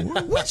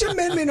Amendment? Which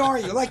amendment are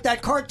you? Like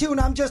that cartoon,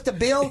 I'm Just a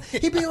Bill?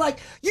 He'd be like,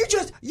 you're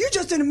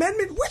just an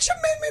amendment? Which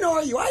amendment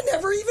are you? I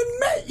never even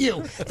met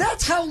you.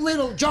 That's how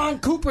little John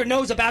Cooper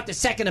knows about the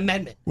Second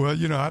Amendment. Well,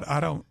 I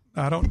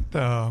don't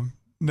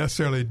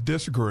necessarily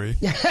disagree,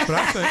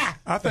 but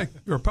I think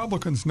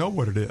Republicans know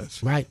what it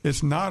is. Right.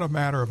 It's not a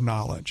matter of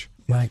knowledge.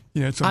 Right.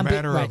 It's a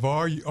matter of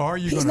are you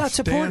going to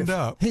stand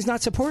up He's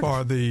not supportive.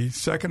 For the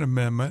Second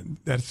Amendment?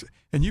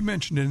 And you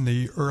mentioned in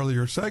the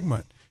earlier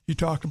segment, you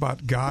talked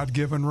about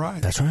God-given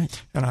rights. That's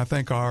right. And I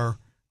think our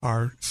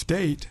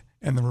state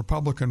and the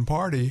Republican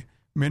Party,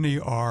 many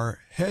are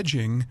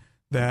hedging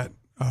that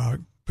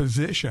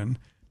position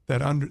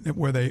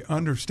where they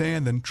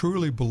understand and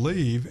truly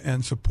believe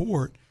and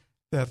support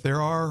that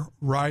there are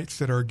rights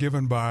that are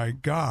given by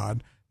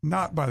God,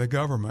 not by the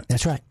government.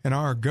 That's right. And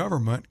our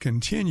government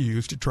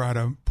continues to try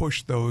to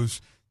push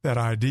that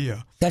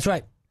idea. That's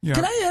right.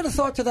 Can I add a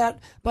thought to that,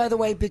 by the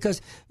way?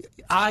 Because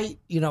I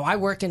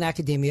work in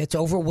academia. It's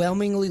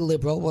overwhelmingly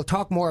liberal. We'll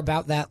talk more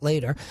about that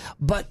later.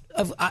 But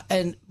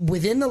and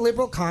within the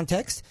liberal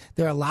context,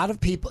 there are a lot of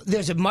people.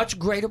 There's a much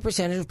greater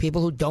percentage of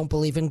people who don't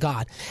believe in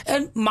God.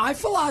 And my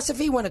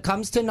philosophy when it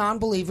comes to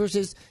non-believers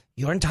is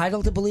you're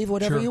entitled to believe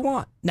whatever you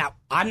want. Now,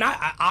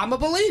 I'm a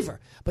believer,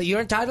 but you're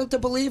entitled to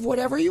believe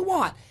whatever you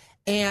want.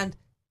 And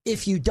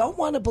if you don't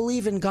want to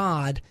believe in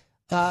God,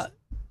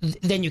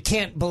 then you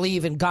can't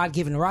believe in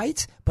God-given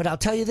rights. But I'll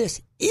tell you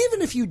this,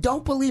 even if you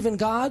don't believe in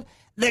God,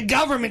 the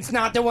government's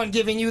not the one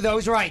giving you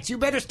those rights. You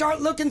better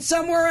start looking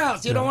somewhere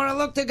else. You don't want to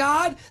look to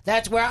God?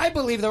 That's where I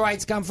believe the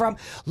rights come from.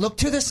 Look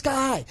to the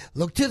sky.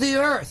 Look to the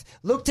earth.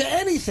 Look to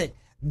anything.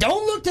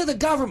 Don't look to the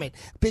government,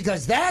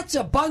 because that's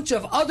a bunch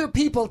of other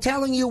people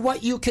telling you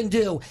what you can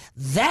do.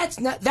 That's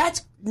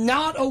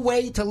not a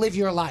way to live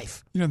your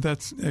life.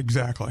 That's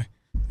exactly.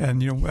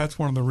 And, that's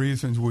one of the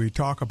reasons we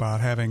talk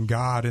about having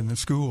God in the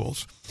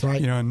schools.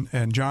 Right.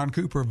 And John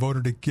Cooper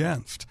voted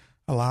against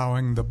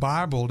allowing the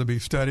Bible to be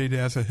studied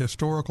as a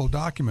historical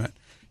document.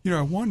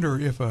 I wonder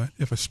if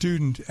a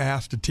student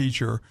asked a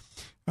teacher,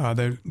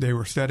 they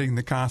were studying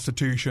the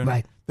Constitution.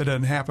 Right. That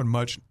doesn't happen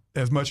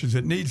as much as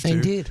it needs to.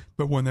 Indeed.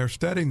 But when they're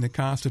studying the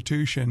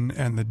Constitution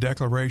and the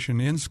Declaration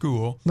in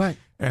school, right,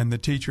 and the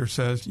teacher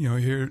says,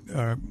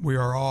 here we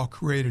are all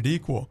created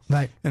equal,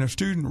 right, and a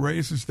student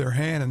raises their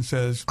hand and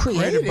says,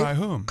 created by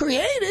whom?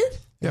 Created.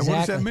 Yeah, exactly. What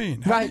does that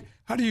mean?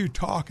 How do you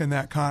talk in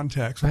that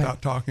context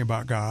without talking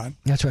about God?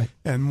 That's right.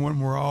 And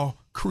when we're all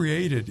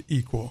created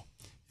equal,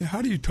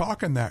 how do you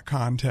talk in that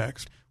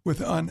context with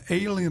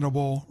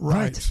unalienable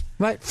rights?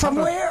 Right. From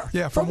where?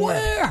 Yeah, from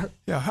where?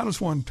 Yeah, how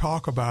does one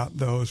talk about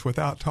those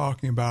without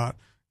talking about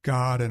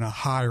God and a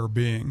higher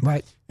being?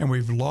 Right. And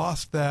we've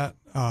lost that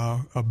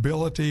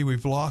ability.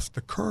 We've lost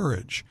the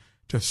courage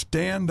to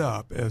stand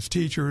up as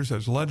teachers,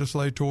 as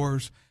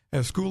legislators,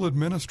 as school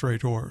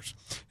administrators,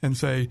 and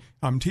say,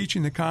 I'm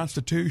teaching the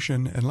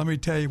Constitution, and let me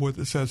tell you what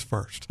it says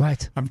first.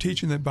 Right. I'm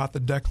teaching about the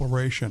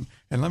Declaration,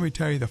 and let me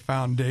tell you the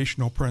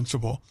foundational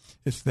principle.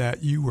 It's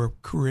that you were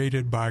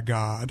created by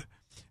God,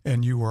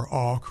 and you were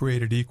all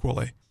created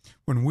equally.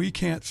 When we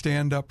can't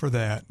stand up for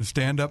that and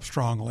stand up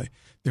strongly,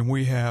 then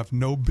we have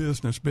no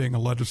business being a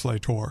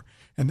legislator.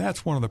 And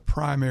that's one of the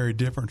primary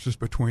differences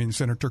between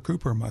Senator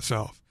Cooper and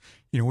myself.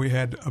 We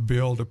had a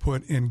bill to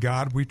put "In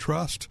God We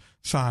Trust"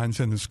 signs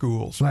in the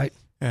schools. Right.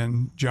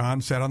 And John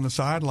sat on the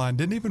sideline,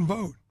 didn't even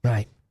vote.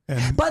 Right.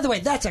 And by the way,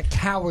 that's a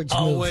coward's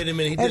move. Oh, wait a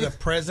minute. He did a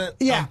present?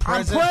 Yeah, I'm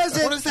present.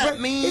 What does that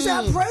mean? Is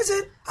that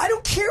present? I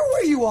don't care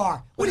where you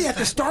are. What are you at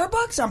the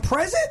Starbucks? I'm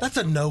present? That's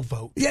a no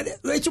vote. Yeah,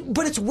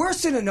 but it's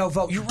worse than a no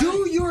vote. You're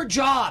Do right. your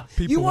job.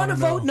 People you want to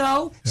vote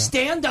no, Yeah.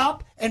 stand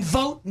up and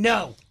vote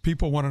no.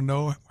 People want to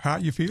know how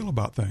you feel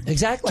about things.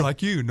 Exactly. It's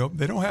like you. No,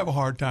 they don't have a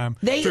hard time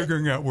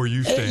figuring out where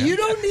you stand. You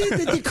don't need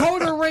the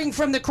decoder ring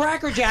from the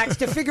Cracker Jacks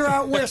to figure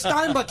out where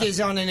Steinbuck is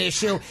on an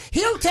issue.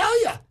 He'll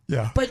tell you.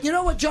 Yeah. But you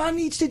know what John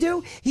needs to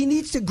do? He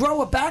needs to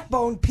grow a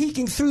backbone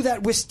peeking through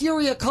that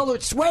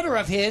wisteria-colored sweater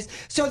of his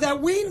so that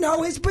we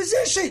know his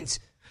positions.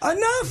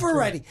 Enough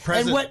already.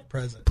 Present.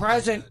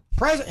 Present.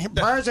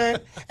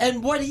 President.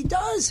 And what he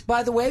does,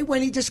 by the way,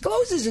 when he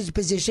discloses his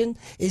position,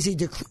 is he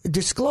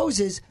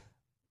discloses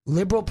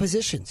liberal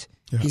positions.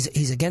 Yeah.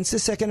 He's against the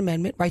Second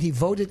Amendment, right? He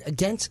voted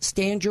against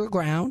Stand Your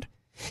Ground.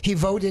 He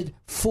voted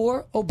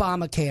for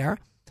Obamacare.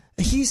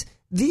 These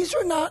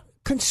are not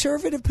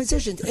conservative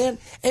positions.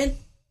 And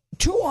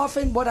too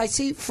often what I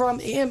see from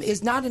him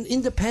is not an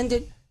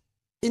independent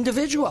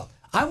individual.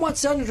 I want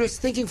senators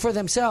thinking for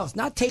themselves,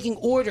 not taking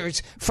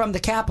orders from the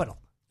Capitol.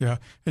 Yeah.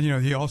 And,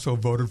 he also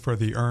voted for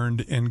the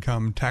Earned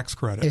Income Tax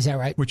Credit. Is that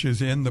right? Which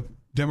is in the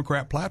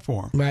Democrat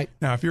platform. Right.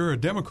 Now, if you're a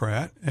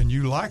Democrat and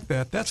you like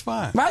that, that's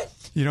fine. Right.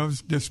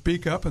 Just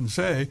speak up and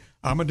say,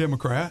 I'm a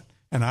Democrat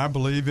and I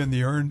believe in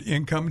the Earned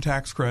Income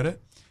Tax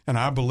Credit. And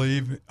I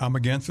believe I'm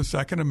against the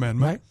Second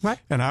Amendment. Right.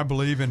 And I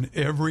believe in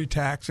every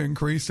tax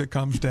increase that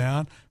comes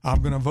down,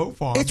 I'm going to vote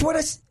for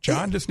him.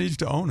 John just needs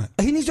to own it.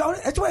 He needs to own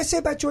it. That's what I say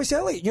about Joyce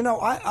Elliott.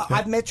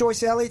 I've met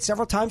Joyce Elliott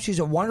several times. She's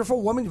a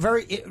wonderful woman,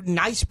 very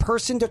nice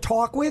person to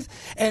talk with,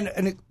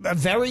 and a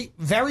very,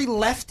 very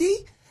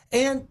lefty.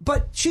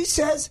 But she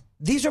says,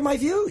 these are my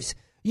views.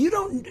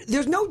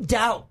 There's no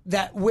doubt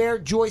that where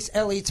Joyce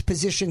Elliott's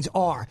positions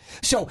are.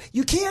 So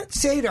you can't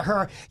say to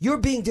her, you're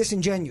being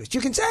disingenuous. You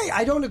can say,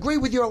 I don't agree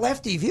with your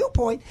lefty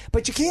viewpoint,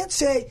 but you can't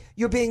say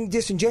you're being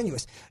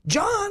disingenuous.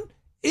 John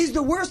is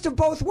the worst of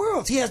both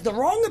worlds. He has the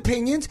wrong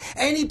opinions,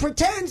 and he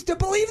pretends to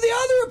believe the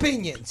other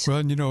opinions.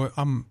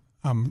 Well,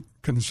 I'm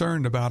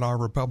concerned about our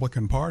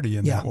Republican Party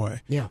in that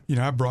way. Yeah.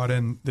 I brought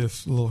in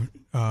this little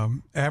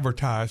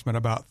advertisement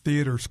about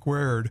Theater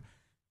Squared,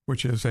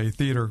 which is a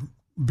theater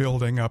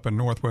building up in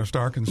Northwest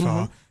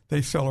Arkansas. Mm-hmm.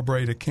 They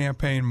celebrate a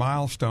campaign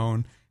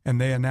milestone, and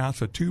they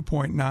announce a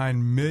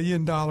 $2.9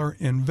 million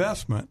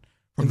investment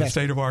from the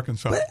state of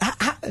Arkansas.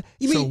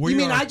 You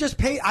mean I just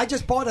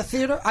bought a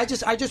theater? I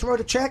just wrote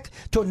a check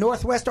to a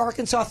Northwest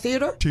Arkansas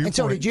theater, and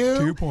so did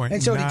you,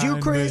 and so did you,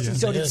 Chris, million. And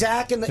so did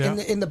Zach in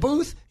the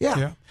booth.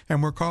 Yeah.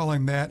 And we're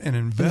calling that an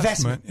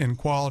investment in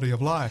quality of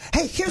life.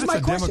 Hey, here's my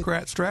question. That's a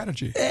Democrat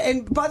strategy.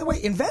 And by the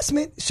way,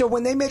 investment, so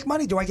when they make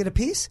money, do I get a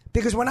piece?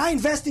 Because when I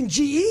invest in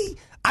GE,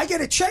 I get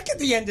a check at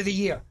the end of the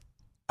year.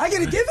 I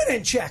get a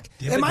dividend check.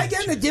 Am I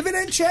getting a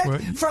dividend check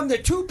from the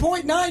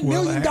 $2.9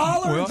 million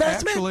investment?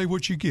 Actually,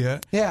 what you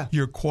get,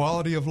 your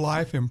quality of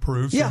life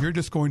improves, so you're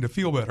just going to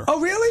feel better. Oh,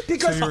 really?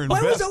 Because when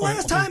was the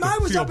last time I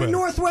was up in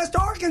Northwest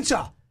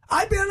Arkansas?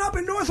 I've been up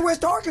in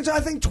Northwest Arkansas,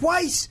 I think,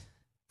 twice.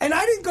 And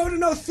I didn't go to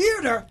no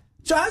theater.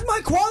 So how's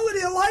my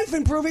quality of life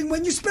improving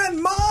when you spend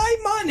my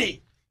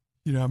money?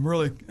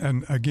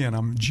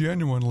 I'm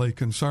genuinely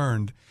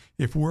concerned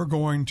if we're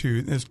going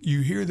to,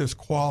 you hear this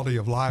quality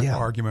of life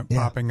argument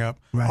popping up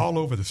all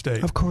over the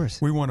state. Of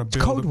course. We want to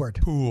build a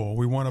pool.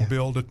 We want to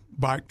build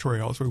bike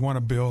trails. We want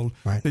to build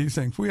these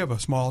things. We have a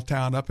small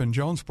town up in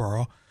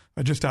Jonesboro,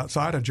 just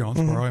outside of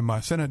Jonesboro in my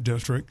Senate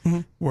district,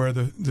 where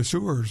the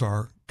sewers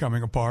are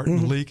coming apart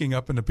and leaking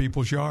up into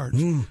people's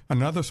yards.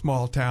 Another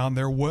small town,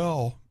 their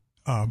well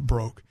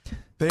broke.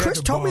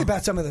 Chris told me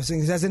about some of those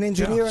things as an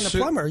engineer and a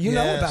plumber. You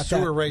know about that.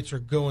 Sewer rates are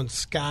going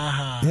sky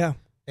high. Yeah.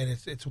 And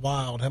it's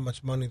wild how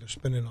much money they're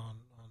spending on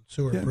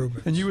sewer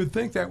improvements. And you would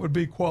think that would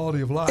be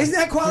quality of life. Isn't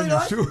that quality of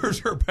life? When your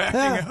sewers are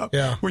backing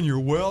up, when your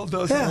well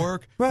doesn't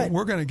work,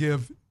 we're going to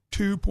give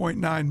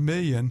 $2.9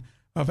 million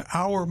of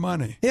our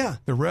money. Yeah.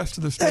 The rest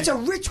of the state. That's a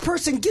rich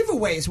person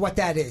giveaway is what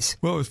that is.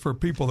 Well, it's for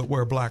people that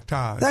wear black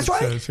ties. That's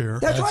right. Says here.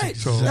 That's right.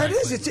 Exactly. That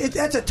is.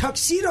 That's a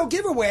tuxedo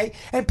giveaway,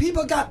 and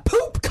people got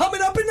poop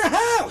coming up in the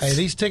house. Hey,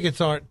 these tickets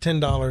aren't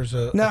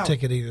 $10 a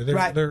ticket either.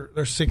 They're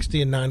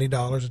 $60 and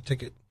 $90 a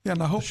ticket. Yeah,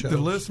 and I hope the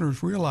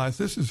listeners realize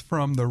this is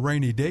from the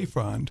Rainy Day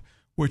Fund,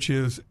 which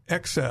is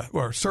excess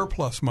or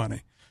surplus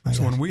money.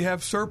 So when we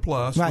have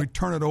surplus, we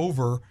turn it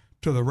over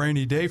to the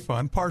Rainy Day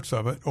Fund, parts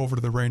of it over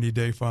to the Rainy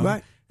Day Fund.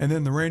 Right. And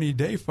then the Rainy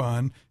Day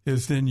Fund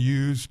is then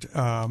used.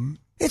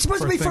 It's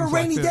supposed to be for a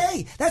rainy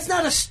day. That's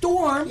not a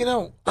storm.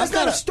 That's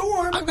not a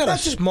storm. I've got a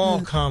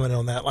small comment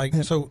on that.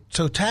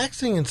 So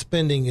taxing and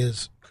spending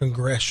is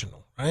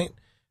congressional, right?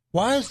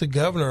 Why is the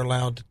governor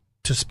allowed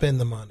to spend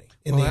the money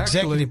in the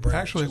executive branch?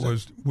 Actually,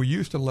 we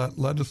used to let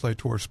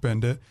legislators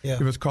spend it. Yeah.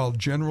 It was called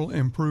General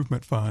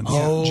Improvement Funds,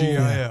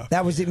 GIF.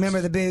 That was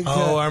remember the big.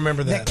 I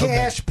remember that. The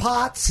cash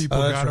pots.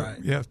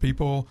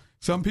 People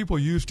Some people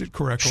used it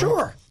correctly.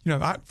 Sure.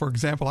 For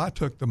example, I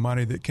took the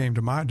money that came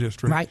to my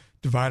district,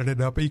 divided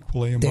it up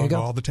equally among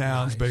all the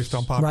towns based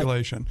on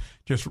population.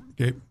 Just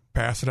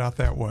pass it out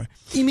that way.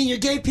 You mean you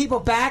gave people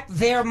back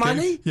their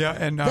money? Yeah,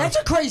 and that's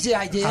a crazy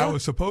idea. I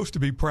was supposed to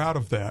be proud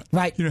of that.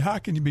 Right. How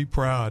can you be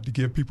proud to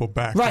give people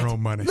back their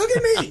own money? Look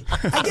at me.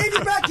 I gave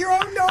you back your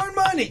own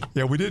money.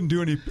 Yeah, we didn't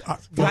do any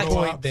photo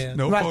ops.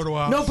 No photo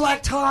ops. No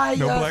black tie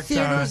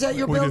theaters at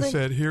your building. We just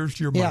said, here's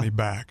your money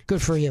back.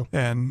 Good for you.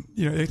 And,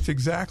 it's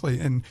exactly.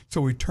 And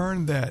so we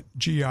turned that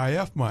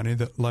GIF money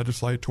that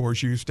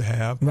legislators used to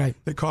have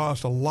that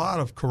caused a lot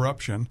of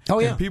corruption. Oh,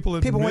 yeah. And people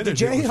went to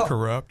jail. It was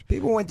corrupt.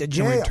 People went to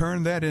jail. And we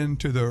turned that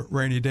into the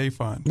Rainy Day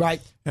Fund.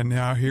 Right. And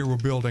now here we're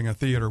building a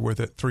theater with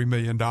it, $3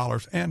 million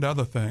and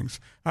other things.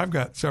 I've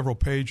got several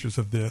pages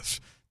of this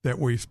that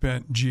we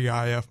spent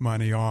GIF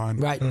money on.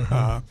 Right.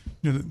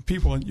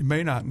 People, you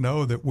may not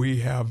know that we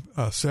have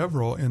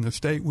several in the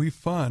state. We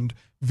fund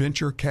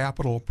venture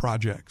capital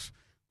projects.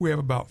 We have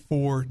about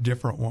 4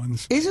 different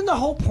ones. Isn't the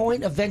whole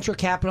point of venture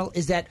capital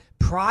is that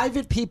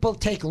private people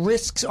take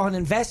risks on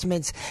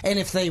investments, and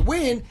if they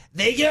win,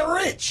 they get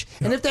rich.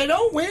 Yep. And if they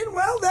don't win,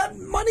 well, that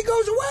money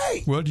goes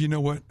away. Well, do you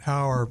know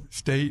how our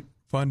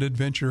state-funded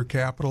venture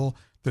capital,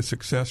 the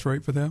success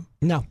rate for them?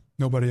 No.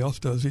 Nobody else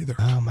does either.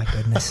 Oh, my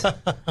goodness. Oh,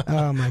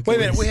 my goodness. Wait a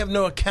minute. We have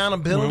no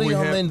accountability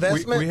on the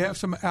investment? We have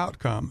some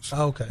outcomes.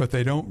 Okay. But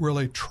they don't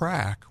really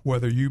track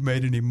whether you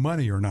made any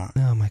money or not.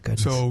 Oh, my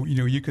goodness. So,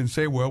 you can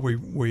say, well,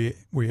 we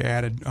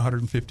added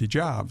 150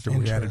 jobs, or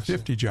we added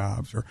 50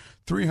 jobs, or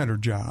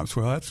 300 jobs.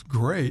 Well, that's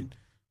great.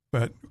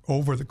 But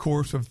over the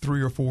course of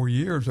 3 or 4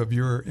 years of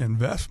your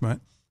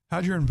investment,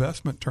 how'd your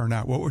investment turn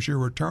out? What was your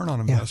return on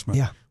investment?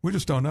 Yeah. We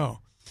just don't know.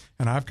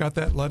 And I've got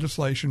that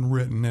legislation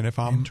written, and if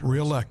I'm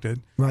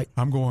reelected,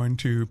 I'm going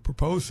to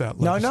propose that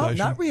legislation.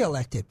 No, not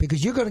reelected,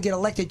 because you're going to get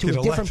elected to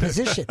a different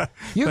position.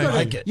 You're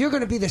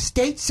going to be the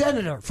state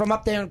senator from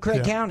up there in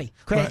Craig County,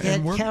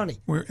 County.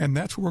 And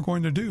that's what we're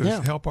going to do, is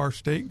help our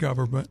state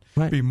government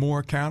be more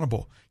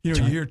accountable. You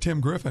hear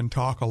Tim Griffin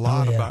talk a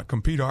lot about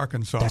Compete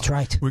Arkansas. That's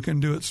right. We can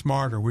do it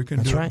smarter. We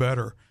can do it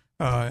better.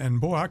 And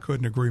boy, I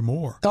couldn't agree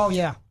more. Oh,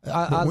 yeah.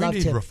 We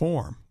need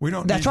reform. We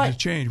don't need to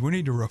change. We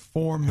need to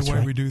reform the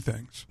way we do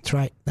things.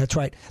 That's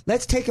right.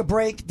 Let's take a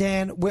break,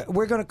 Dan.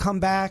 We're going to come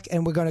back,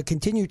 and we're going to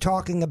continue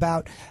talking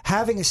about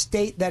having a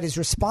state that is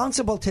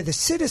responsible to the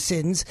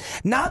citizens,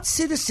 not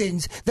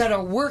citizens that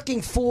are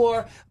working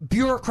for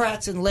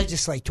bureaucrats and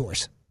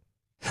legislators.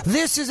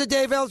 This is the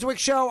Dave Elswick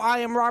Show. I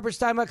am Robert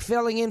Steinbuck,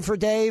 filling in for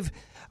Dave.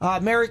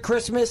 Merry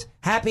Christmas,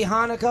 Happy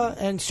Hanukkah,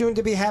 and soon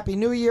to be Happy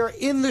New Year.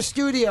 In the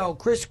studio,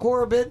 Chris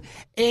Corbett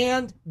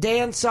and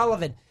Dan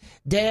Sullivan.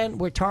 Dan,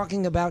 we're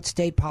talking about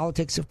state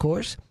politics, of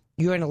course.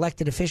 You're an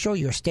elected official.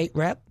 You're a state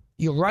rep.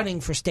 You're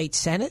running for state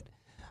senate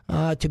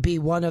to be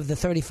one of the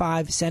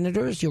 35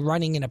 senators. You're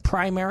running in a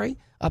primary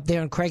up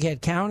there in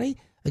Craighead County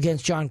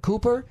against John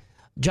Cooper.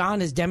 John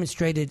has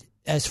demonstrated,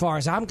 as far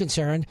as I'm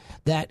concerned,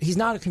 that he's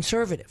not a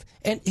conservative.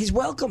 And he's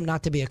welcome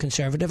not to be a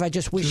conservative. I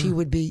just wish he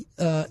would be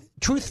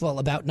truthful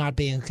about not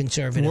being a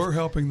conservative. We're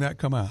helping that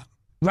come out.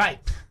 Right.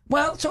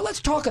 Well, so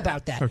let's talk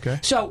about that. Okay.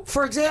 So,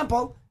 for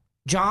example,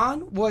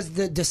 John was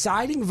the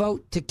deciding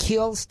vote to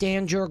kill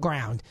Stand Your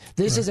Ground.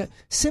 This is a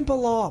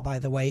simple law, by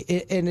the way,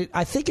 and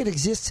I think it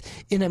exists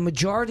in a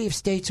majority of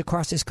states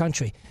across this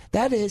country.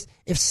 That is,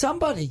 if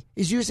somebody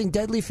is using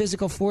deadly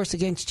physical force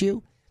against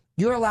you,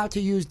 you're allowed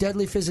to use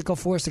deadly physical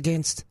force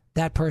against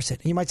that person.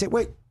 And you might say,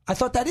 wait, I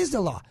thought that is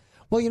the law.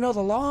 Well,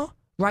 the law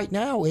right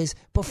now is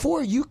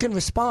before you can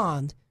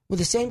respond with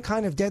the same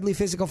kind of deadly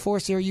physical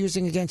force they're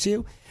using against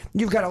you,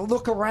 you've got to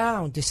look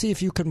around to see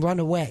if you can run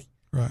away.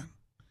 Right.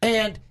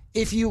 And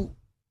if you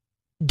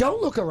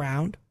don't look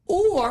around,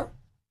 or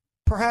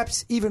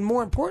perhaps even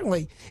more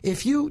importantly,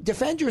 if you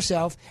defend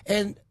yourself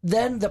and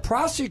then the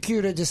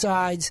prosecutor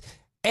decides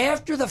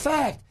after the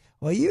fact,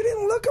 well, you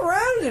didn't look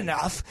around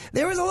enough,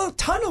 there was a little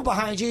tunnel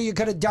behind you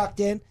could have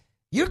ducked in,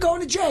 you're going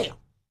to jail.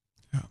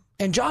 Yeah.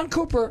 And John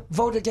Cooper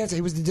voted against it.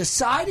 He was the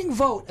deciding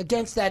vote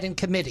against that in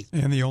committee.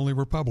 And the only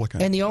Republican.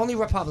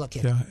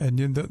 Yeah,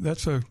 and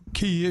that's a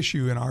key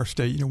issue in our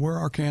state. We're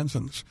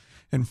Arkansans,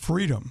 and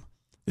freedom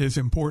is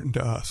important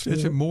to us.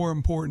 It's more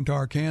important to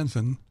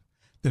Arkansans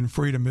than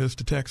freedom is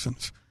to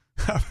Texans.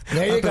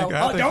 There you go.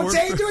 Don't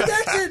say it to a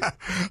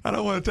Texan. I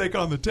don't want to take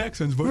on the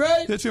Texans, but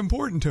it's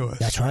important to us.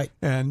 That's right.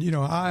 And,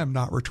 I am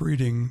not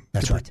retreating.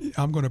 That's right.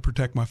 I'm going to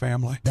protect my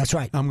family. That's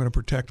right. I'm going to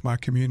protect my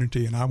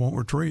community, and I won't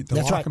retreat. The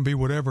law can be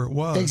whatever it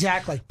was.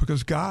 Exactly.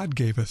 Because God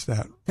gave us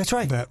that. That's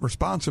right. That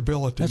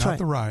responsibility, not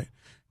the right.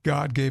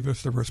 God gave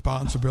us the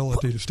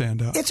responsibility to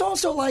stand up. It's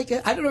also like,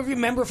 I don't know if you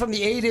remember from the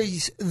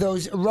 80s,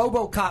 those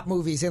RoboCop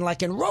movies. And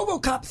like in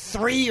RoboCop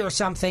 3 or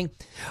something,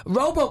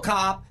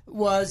 RoboCop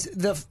was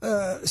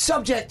the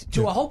subject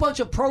to a whole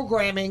bunch of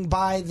programming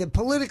by the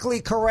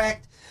politically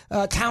correct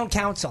town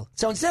council.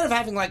 So instead of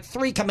having like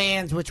 3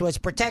 commands, which was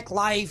protect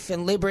life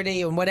and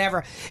liberty and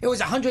whatever, it was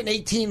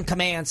 118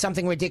 commands,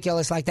 something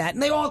ridiculous like that.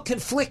 And they all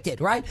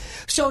conflicted, right?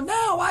 So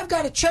now I've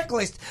got a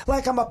checklist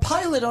like I'm a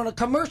pilot on a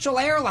commercial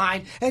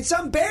airline and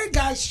some bad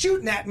guy's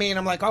shooting at me and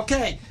I'm like,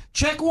 okay,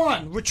 check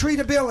 1,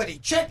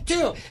 retreatability. Check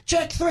 2,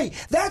 check 3.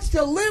 That's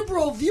the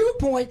liberal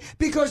viewpoint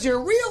because their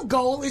real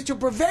goal is to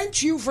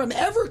prevent you from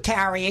ever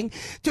carrying,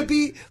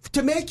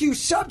 to make you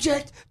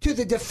subject to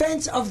the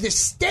defense of the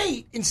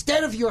state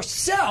instead of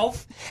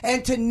yourself,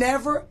 and to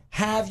never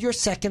have your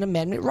Second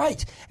Amendment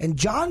rights. And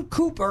John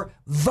Cooper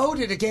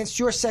voted against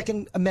your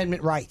Second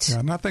Amendment rights. Yeah,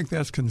 and I think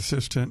that's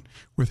consistent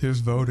with his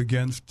vote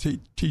against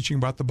teaching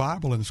about the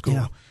Bible in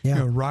school.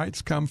 Yeah.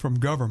 Rights come from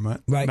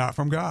government, not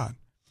from God.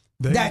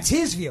 That's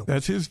his view.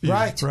 That's his view.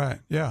 Right. Right.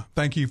 Yeah.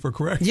 Thank you for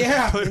correcting.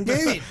 Yeah,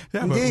 indeed.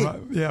 Indeed.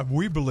 But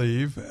we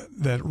believe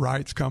that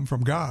rights come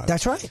from God.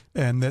 That's right.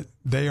 And that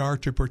they are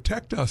to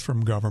protect us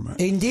from government.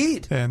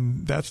 Indeed.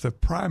 And that's the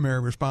primary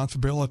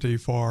responsibility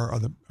or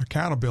the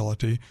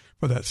accountability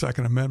for that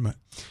Second Amendment.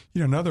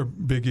 Another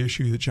big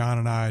issue that John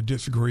and I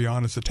disagree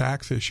on is the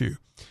tax issue.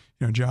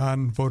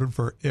 John voted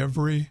for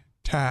every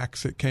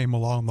tax that came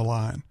along the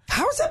line.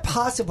 How is that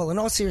possible, in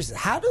all seriousness?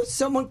 How does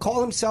someone call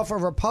himself a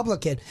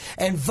Republican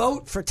and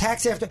vote for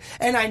tax after?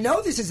 And I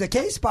know this is the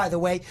case, by the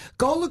way.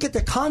 Go look at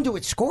the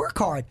conduit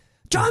scorecard.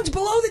 John's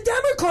below the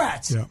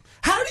Democrats. Yeah.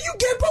 How do you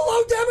get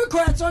below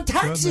Democrats on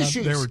tax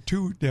issues? There were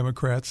 2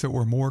 Democrats that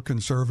were more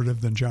conservative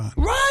than John.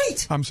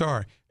 Right. I'm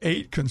sorry,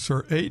 8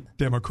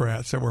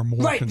 Democrats that were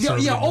more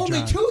conservative than only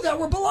John. 2 that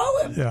were below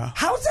him. Yeah.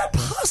 How is that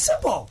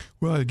possible?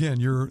 Well, again,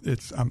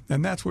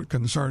 and that's what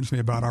concerns me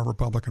about our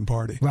Republican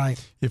Party.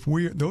 Right.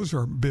 Those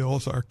are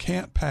bills that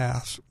can't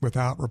pass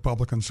without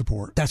Republican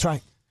support. That's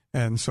right.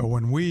 And so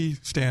when we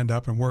stand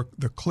up and we're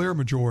the clear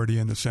majority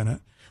in the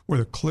Senate, we're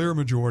the clear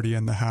majority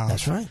in the House.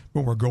 That's right.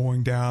 When we're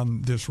going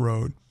down this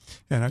road.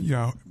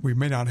 And, we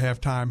may not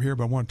have time here,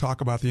 but I want to talk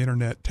about the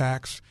internet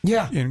tax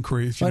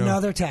increase.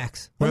 Another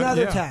tax.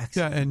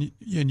 Yeah, and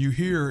you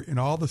hear in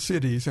all the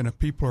cities, and if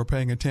people are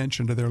paying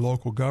attention to their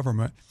local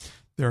government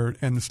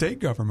and the state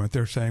government,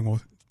 they're saying,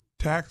 well,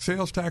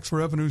 sales tax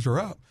revenues are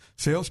up.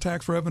 Sales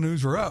tax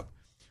revenues are up.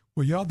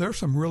 Well, there's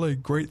some really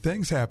great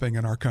things happening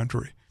in our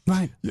country.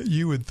 Right.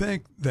 You would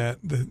think that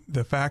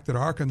the fact that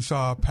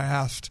Arkansas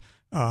passed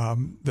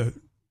the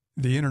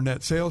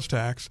internet sales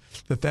tax,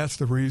 that's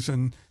the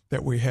reason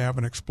that we have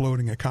an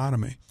exploding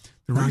economy.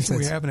 The reason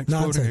we have an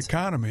exploding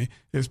economy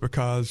is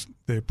because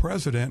the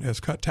president has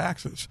cut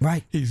taxes.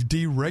 Right. He's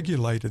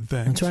deregulated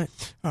things. That's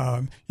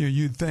right.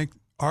 You'd think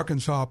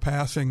Arkansas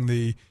passing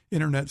the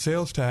internet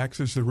sales tax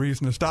is the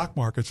reason the stock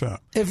market's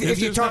up. If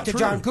you talk to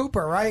John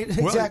Cooper, right?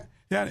 Well, exactly.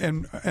 Yeah,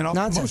 and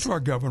most of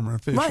our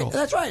government officials. Right,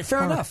 that's right.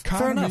 Fair enough. Our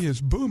economy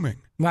is booming.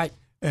 Right.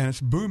 And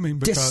it's booming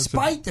because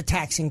despite the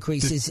tax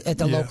increases at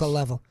the local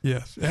level.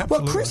 Yes,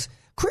 absolutely. Well,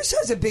 Chris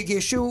has a big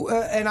issue,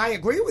 and I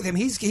agree with him.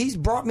 He's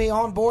brought me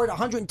on board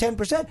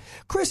 110%.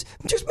 Chris,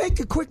 just make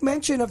a quick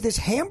mention of this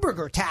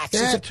hamburger tax.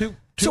 Yeah,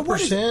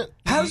 2%.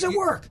 How does it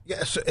work?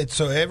 Yeah,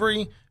 so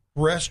every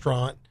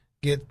restaurant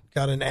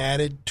got an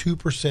added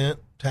 2%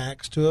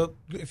 tax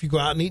if you go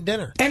out and eat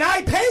dinner. And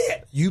I pay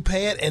it. You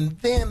pay it, and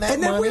then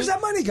where's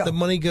that money go? The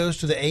money goes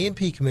to the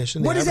A&P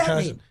Commission. What does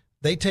that mean?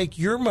 They take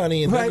your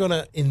money and they're going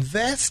to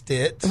invest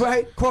it,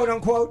 right? Quote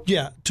unquote.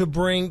 Yeah, to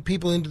bring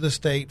people into the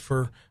state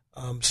for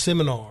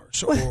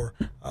seminars or.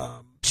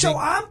 So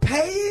I'm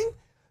paying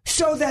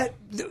so that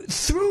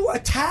through a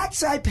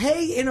tax I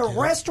pay in a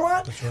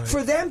restaurant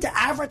for them to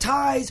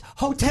advertise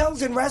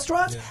hotels and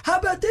restaurants. Yeah. How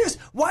about this?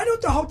 Why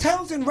don't the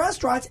hotels and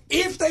restaurants,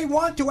 if they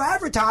want to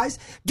advertise,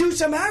 do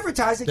some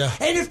advertising,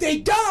 and if they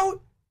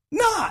don't,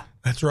 not?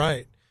 That's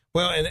right.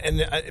 Well, and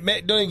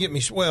don't even get me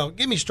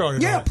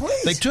started. Yeah, on it.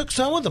 Please. They took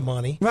some of the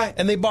money, right,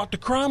 and they bought the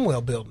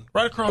Cromwell building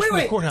right across from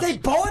the courthouse. They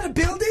bought a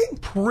building?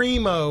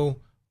 Primo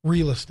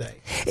real estate.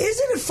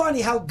 Isn't it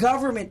funny how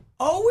government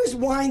always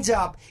winds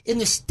up in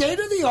the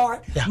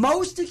state-of-the-art,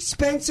 most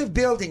expensive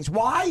buildings?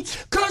 Why?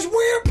 Because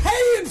we're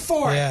paying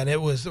for it. Yeah, and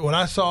it was when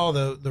I saw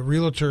the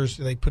realtors,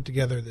 they put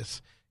together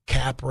this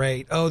cap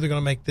rate. Oh, they're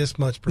going to make this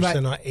much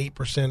percent on 8%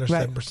 or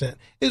 7%.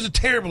 It was a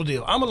terrible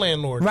deal. I'm a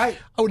landlord. Right.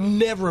 I would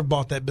never have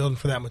bought that building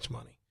for that much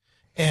money.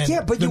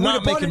 And but they're you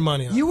not making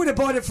money on it. You would have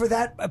bought it for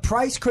that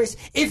price, Chris,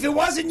 if it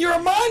wasn't your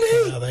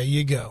money. Well, there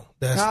you go.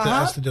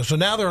 That's the deal. So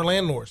now they're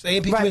landlords. The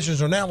A&P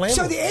commissioners are now landlords.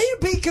 So the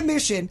A&P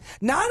commission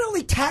not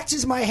only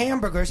taxes my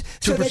hamburgers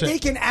so 2%. That they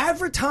can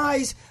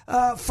advertise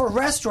for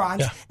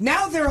restaurants,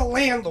 now they're a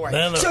landlord.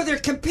 So they're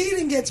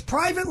competing against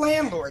private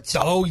landlords.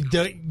 Oh,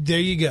 there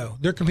you go.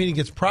 They're competing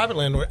against private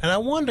landlords. And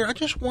I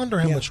just wonder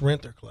how much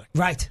rent they're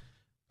collecting. Right.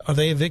 Are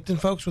they evicting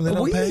folks when they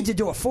don't pay? We need to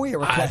do a FOIA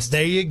request.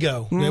 There you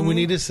go. Mm-hmm. Then we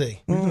need to see.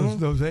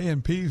 Those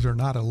A&Ps are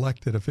not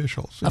elected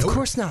officials. Of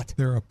course not.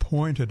 They're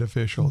appointed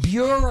officials.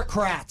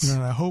 Bureaucrats.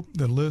 And I hope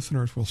the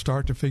listeners will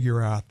start to figure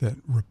out that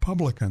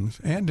Republicans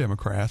and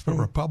Democrats, but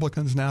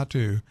Republicans now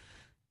too,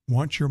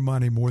 want your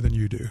money more than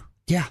you do.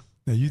 Yeah.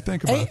 Now you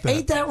think about that.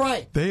 Ain't that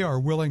right? They are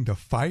willing to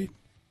fight.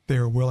 They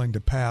are willing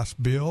to pass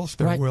bills.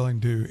 They're willing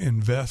to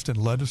invest in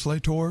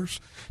legislators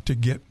to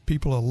get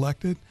people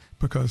elected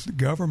because the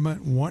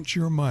government wants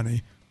your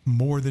money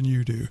more than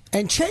you do.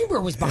 And Chamber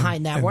was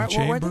behind that. And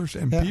Chambers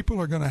and people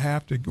are going to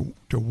have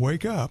to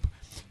wake up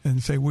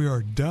and say we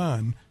are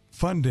done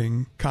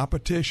funding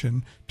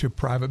competition to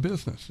private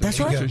business. That's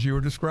right. As you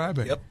were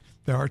describing. Yep.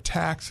 Our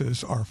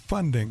taxes are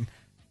funding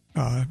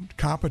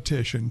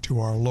competition to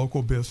our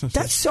local businesses.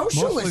 That's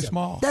socialism. Mostly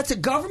small. That's a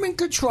government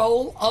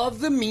control of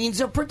the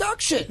means of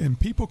production. And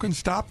people can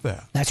stop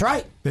that. That's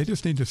right. They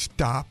just need to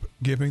stop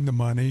giving the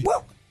money.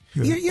 Well,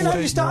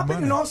 you stop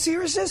it in all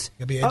seriousness.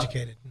 You got to be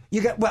educated.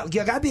 You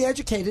got to be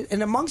educated,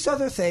 and amongst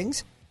other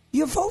things,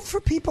 you vote for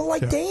people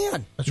like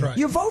Dan. That's right.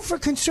 You vote for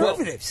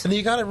conservatives. Well, and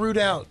you got to root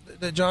out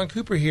that John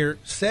Cooper here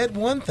said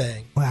one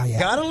thing, Wow,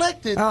 got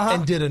elected,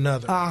 and did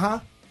another.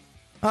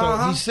 So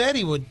he said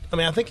he would. I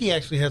mean, I think he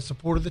actually had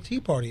support of the Tea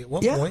Party at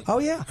one point. Oh,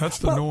 yeah. That's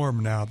the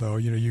norm now, though.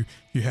 You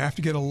have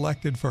to get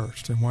elected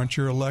first, and once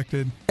you're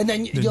elected, and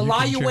then you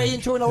lie your way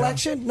into an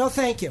election. No,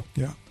 thank you.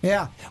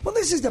 Yeah. Well,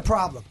 this is the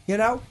problem,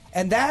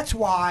 and that's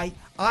why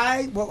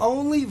I will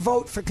only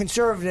vote for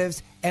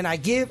conservatives, and I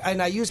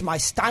use my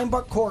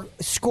Steinbuck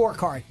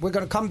scorecard. We're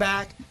going to come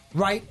back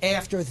right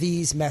after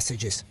these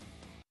messages.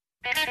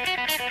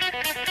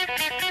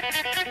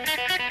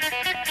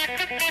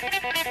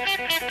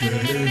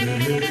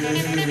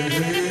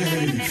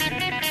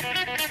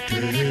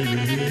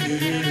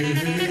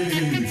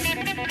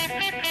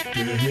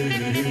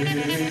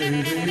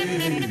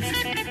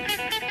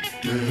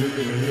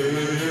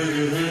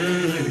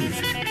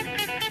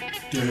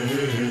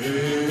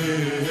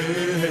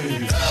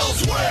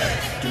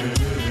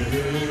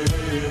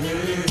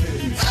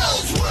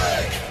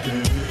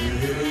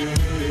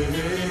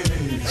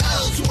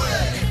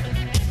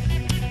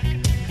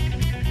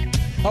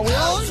 Are we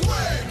on?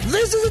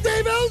 This is the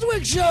Dave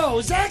Elswick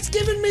Show. Zach's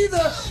giving me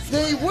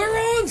the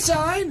we're on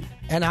sign.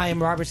 And I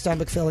am Robert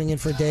Steinbuck filling in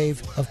for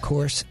Dave, of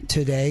course,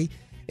 today.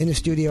 In the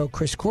studio,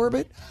 Chris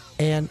Corbett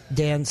and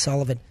Dan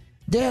Sullivan.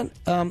 Dan,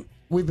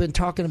 we've been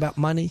talking about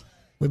money.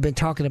 We've been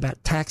talking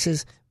about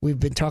taxes. We've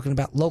been talking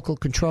about local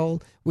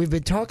control. We've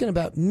been talking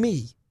about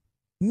me.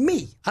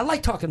 I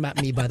like talking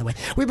about me, by the way.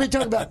 We've been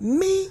talking about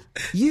me,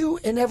 you,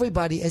 and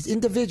everybody as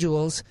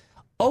individuals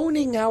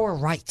owning our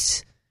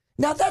rights.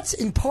 Now, that's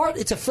in part,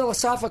 it's a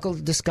philosophical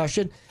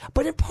discussion,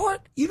 but in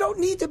part, you don't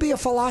need to be a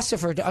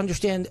philosopher to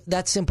understand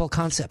that simple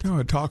concept.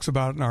 It talks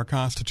about it in our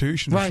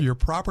Constitution. Right. It's your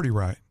property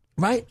right.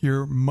 Right.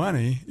 Your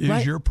money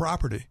is your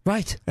property.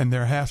 Right. And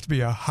there has to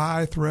be a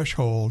high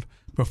threshold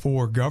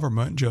before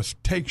government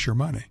just takes your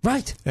money.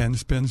 Right. And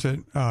spends it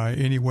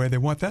any way they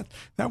want.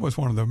 That was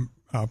one of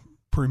the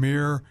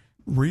premier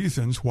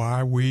reasons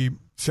why we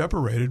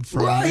separated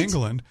from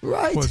England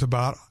was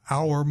about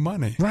our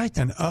money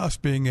and us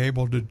being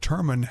able to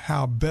determine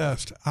how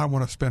best I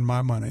want to spend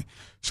my money.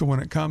 So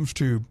when it comes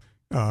to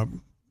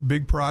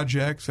big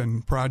projects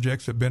and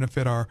projects that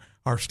benefit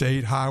our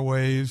state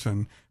highways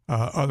and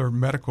other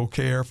medical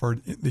care for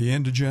the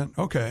indigent,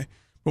 okay.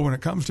 But when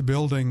it comes to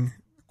building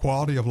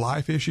quality of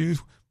life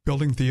issues,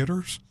 building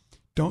theaters,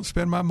 don't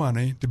spend my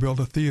money to build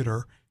a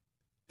theater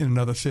in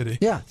another city.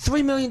 Yeah,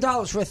 $3 million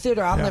for a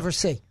theater I'll never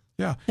see.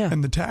 Yeah,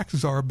 and the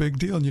taxes are a big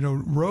deal.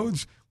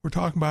 Roads, we're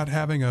talking about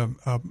having a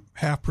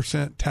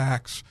 0.5%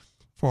 tax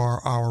for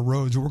our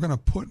roads. We're going to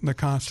put in the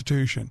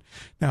Constitution.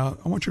 Now,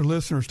 I want your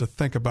listeners to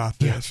think about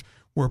this.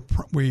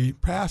 We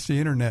passed the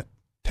internet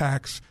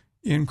tax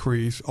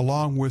increase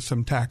along with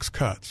some tax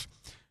cuts.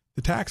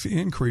 The tax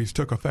increase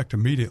took effect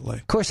immediately.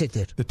 Of course it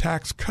did. The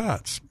tax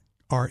cuts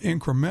are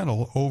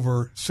incremental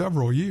over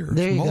several years,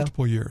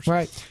 multiple years.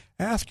 Right.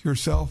 Ask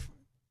yourself,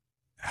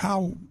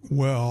 how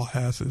well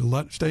has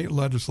the state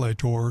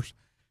legislators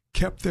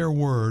kept their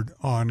word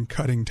on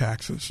cutting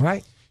taxes?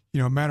 Right.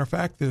 Matter of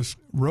fact, this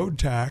road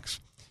tax,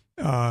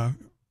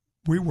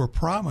 we were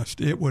promised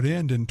it would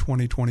end in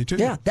 2022.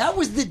 Yeah, that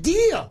was the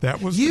deal.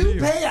 That was the deal.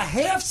 You pay a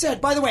half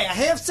cent. By the way, a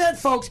half cent,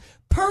 folks,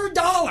 per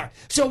dollar.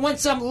 So when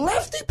some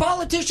lefty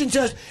politician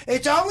says,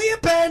 it's only a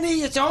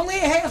penny, it's only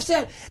a half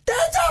cent,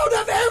 that's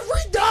out of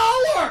every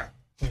dollar.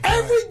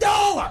 Every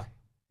dollar.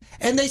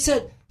 And they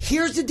said,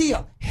 here's the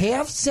deal.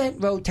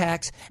 Half-cent road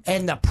tax,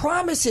 and the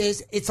promise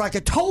is it's like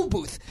a toll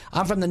booth.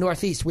 I'm from the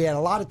Northeast. We had a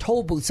lot of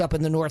toll booths up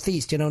in the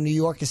Northeast, New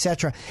York,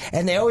 etc.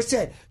 And they always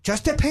said,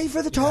 just to pay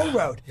for the toll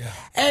road. Yeah.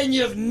 And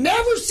you've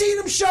never seen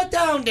them shut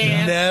down,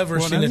 Dan. Never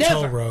seen a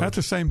toll road. That's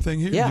the same thing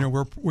here. Yeah.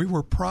 We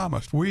were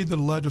promised, we, the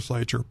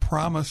legislature,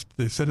 promised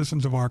the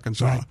citizens of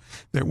Arkansas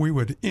that we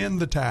would end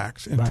the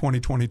tax in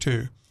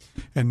 2022.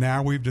 And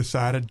now we've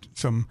decided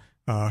some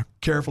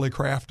carefully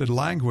crafted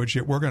language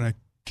that we're going to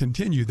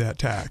continue that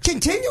tax.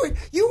 Continue it.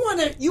 You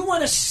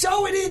want to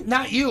sew it in.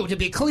 Not you, to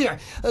be clear.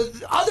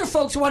 Other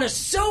folks want to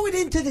sew it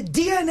into the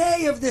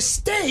DNA of the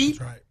state.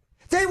 That's right.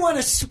 They want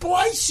to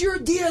splice your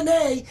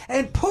DNA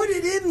and put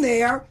it in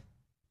there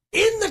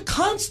in the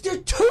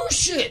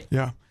Constitution.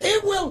 Yeah.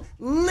 It will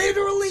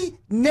literally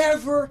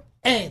never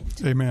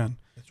end. Amen.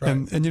 That's right.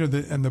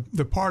 And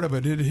the part of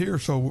it here.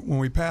 So when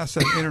we passed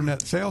that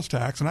internet sales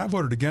tax, and I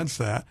voted against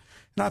that.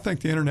 And I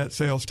think the internet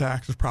sales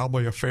tax is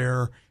probably a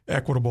fair,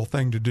 equitable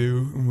thing to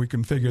do, and we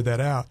can figure that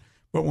out.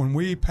 But when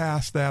we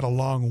passed that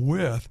along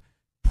with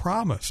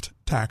promised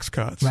tax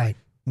cuts,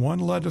 one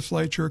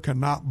legislature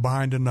cannot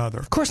bind another.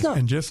 Of course not.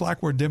 And just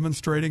like we're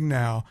demonstrating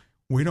now,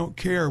 we don't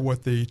care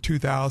what the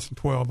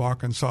 2012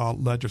 Arkansas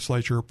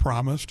legislature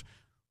promised.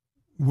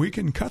 We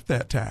can cut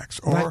that tax,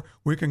 or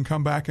we can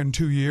come back in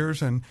 2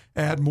 years and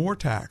add more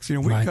tax.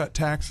 We cut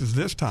taxes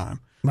this time.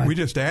 Right. We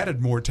just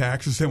added more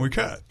taxes than we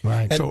cut.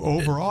 Right. So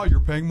overall, you're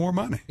paying more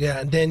money. Yeah,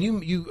 and Dan,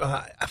 you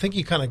I think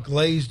you kind of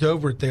glazed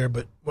over it there,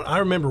 but what I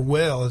remember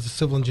well as a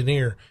civil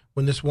engineer,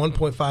 when this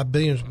 $1.5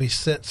 billion was be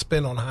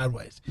spent on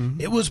highways.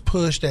 Mm-hmm. It was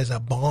pushed as a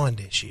bond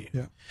issue.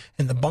 Yeah.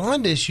 And the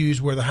bond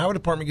issues where the highway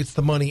department gets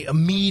the money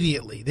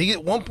immediately. They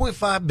get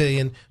 $1.5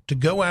 billion to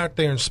go out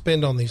there and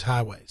spend on these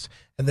highways.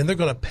 And then they're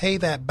going to pay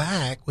that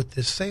back with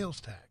this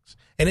sales tax.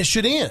 And it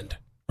should end.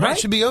 Right? It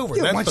should be over.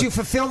 Yeah, once you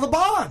fulfill the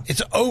bond.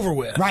 It's over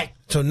with. Right.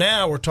 So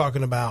now we're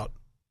talking about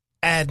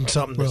adding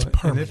something that's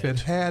permanent. And if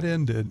it had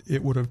ended,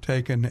 it would have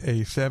taken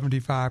a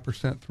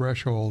 75%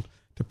 threshold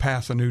to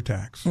pass a new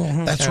tax.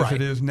 Mm-hmm. That's right. As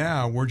it is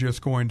now, we're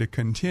just going to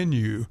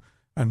continue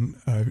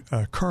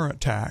a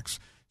current tax,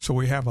 so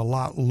we have a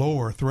lot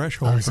lower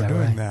threshold for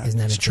doing that. Isn't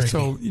that tricky?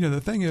 So,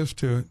 the thing is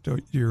to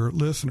your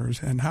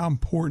listeners and how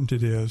important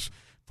it is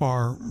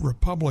for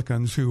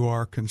Republicans who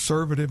are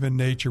conservative in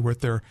nature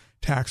with their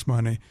tax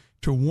money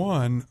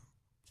to,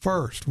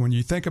 first, when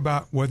you think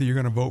about whether you're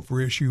going to vote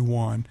for issue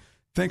 1,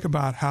 think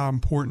about how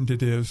important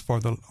it is for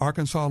the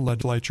Arkansas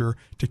legislature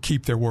to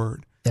keep their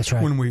word. That's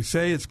right. When we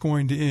say it's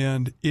going to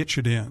end, it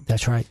should end.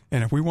 That's right.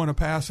 And if we want to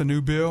pass a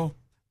new bill,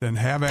 then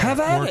have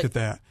at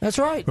that. That's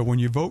right. But when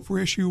you vote for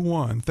issue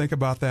 1, think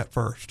about that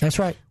first. That's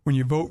right. When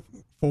you vote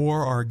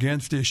for or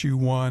against issue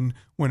 1,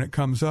 when it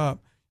comes up,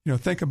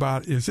 think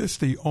about, is this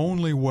the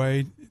only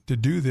way to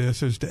do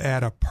this is to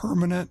add a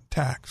permanent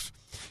tax?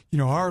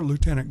 Our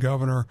lieutenant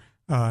governor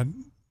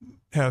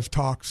has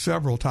talked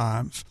several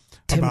times.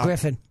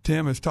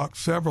 Tim has talked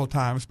several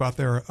times about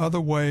there are other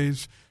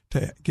ways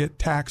to get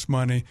tax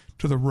money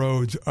to the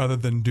roads other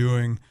than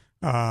doing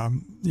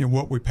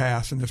what we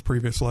passed in this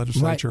previous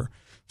legislature. Right.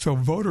 So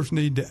voters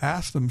need to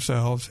ask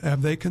themselves,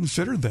 have they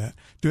considered that?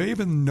 Do they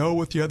even know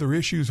what the other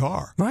issues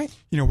are? Right.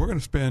 We're going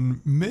to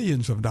spend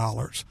millions of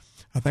dollars.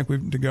 I think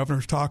the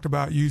governor's talked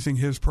about using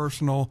his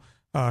personal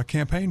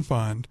campaign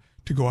fund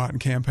to go out and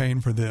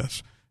campaign for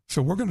this.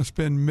 So we're going to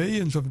spend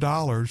millions of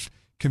dollars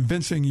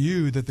convincing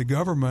you that the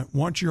government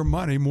wants your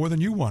money more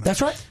than you want it.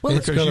 That's right. Well,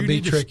 it's going to be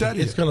tricky.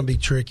 It's going to be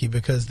tricky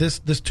because this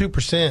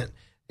 2%,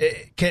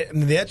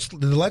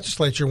 the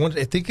legislature,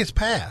 if it gets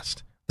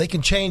passed, they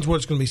can change what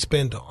it's going to be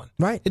spent on.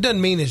 Right. It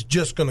doesn't mean it's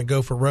just going to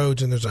go for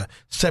roads and there's a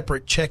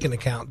separate checking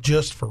account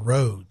just for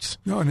roads.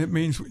 No, and it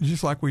means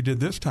just like we did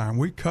this time,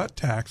 we cut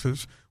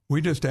taxes.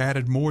 We just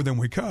added more than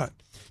we cut.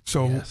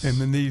 So, yes. And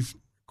then these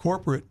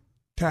corporate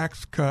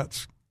tax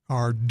cuts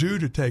are due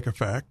to take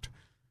effect.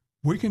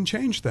 We can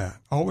change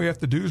that. All we have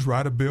to do is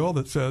write a bill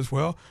that says,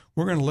 well,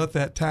 we're going to let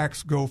that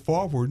tax go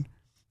forward,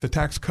 the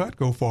tax cut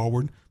go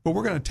forward, but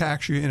we're going to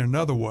tax you in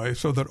another way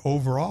so that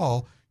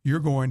overall you're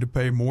going to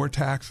pay more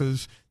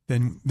taxes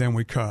than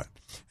we cut.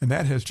 And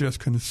that has just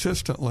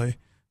consistently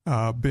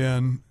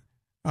been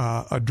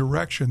a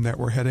direction that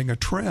we're heading, a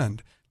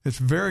trend. It's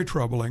very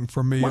troubling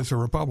for me as a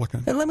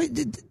Republican.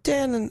 And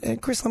Dan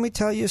and Chris, let me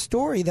tell you a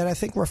story that I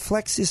think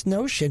reflects this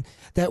notion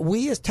that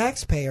we as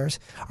taxpayers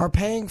are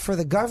paying for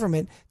the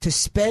government to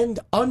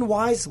spend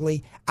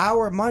unwisely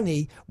our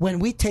money when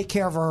we take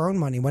care of our own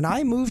money. When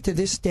I moved to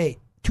this state,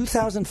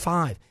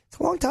 2005, it's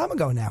a long time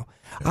ago now.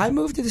 I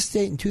moved to this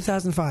state in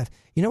 2005.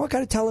 You know what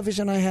kind of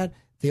television I had?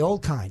 The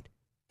old kind.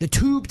 The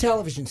tube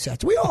television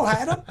sets. We all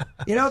had them.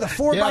 The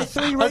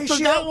 4:3 ratio. I still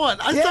got one.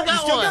 I still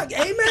got one.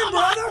 Amen,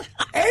 brother.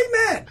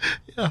 Amen.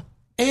 Yeah.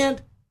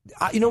 And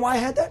you know why I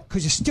had that?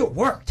 Because it still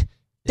worked.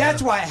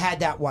 That's why I had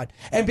that one.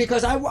 And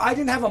because I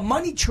didn't have a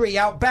money tree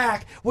out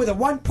back with a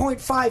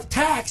 1.5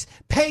 tax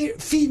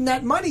feeding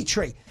that money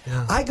tree.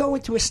 Yeah. I go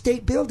into a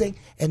state building,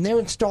 and they're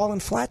installing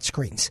flat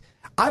screens.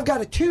 I've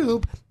got a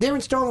tube. They're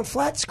installing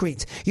flat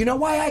screens. You know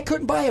why I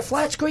couldn't buy a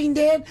flat screen,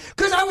 Dan?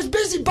 Because I was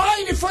busy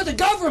buying it for the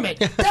government.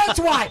 That's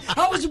why.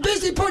 I was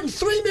busy putting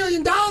 $3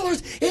 million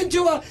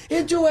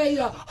into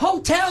a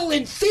hotel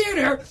and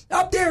theater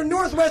up there in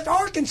Northwest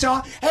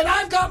Arkansas, and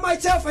I've got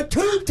myself a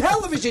tube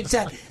television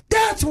set.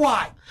 That's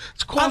why.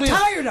 I'm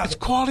tired of it. It's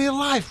quality of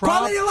life, Rob.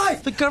 Quality of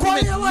life. The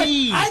government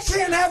needs. I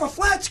can't have a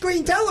flat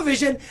screen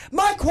television.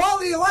 My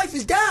quality of life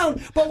is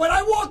down, but when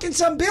I walk in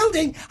some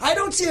building, I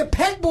don't see a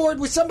pegboard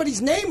with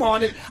somebody's name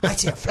on it. I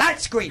see a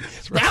flat screen.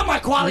 Right. Now my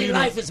quality of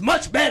life is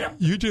much better.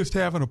 You just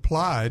haven't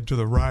applied to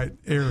the right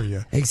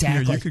area.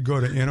 Exactly. You could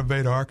go to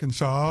Innovate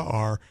Arkansas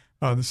or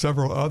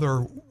several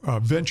other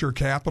venture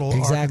capital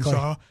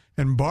Arkansas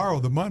and borrow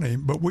the money,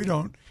 but we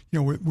don't.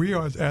 We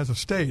are, as a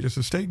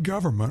state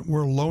government,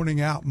 we're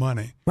loaning out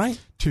money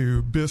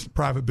to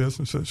private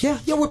businesses. Yeah,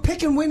 we're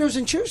picking winners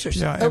and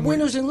choosers,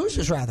 winners and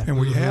losers, rather. And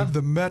we have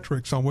the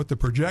metrics on what the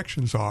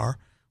projections are.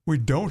 We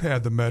don't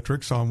have the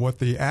metrics on what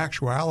the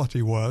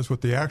actuality was,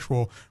 what the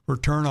actual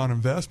return on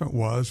investment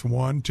was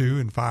 1, 2,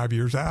 and 5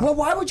 years out. Well,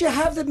 why would you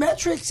have the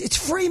metrics? It's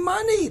free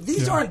money.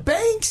 These aren't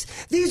banks.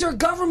 These are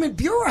government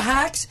bureau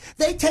hacks.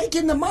 They take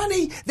in the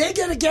money. They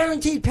get a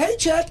guaranteed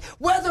paycheck,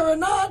 whether or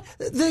not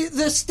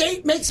the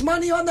state makes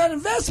money on that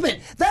investment.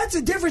 That's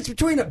the difference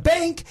between a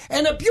bank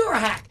and a bureau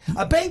hack.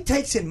 A bank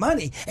takes in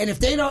money, and if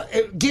they don't,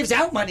 it gives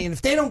out money, and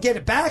if they don't get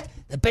it back,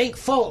 the bank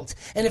folds.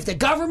 And if the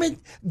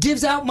government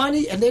gives out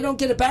money and they don't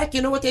get it back,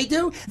 you know what they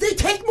do? They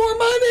take more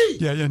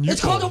money.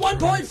 It's called a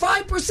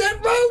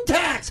 1.5% road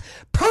tax,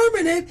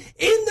 permanent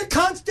in the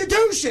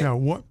Constitution. Yeah,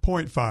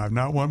 1.5,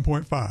 not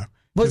 1.5.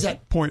 What's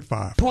that?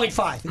 0.5.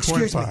 0.5.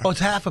 Excuse me. 0.5. Oh, it's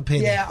half a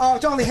penny. Yeah. Oh,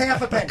 it's only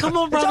half a penny. Come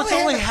on, Rob. It's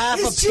only half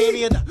a It's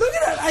penny. cheap. Look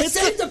at that. I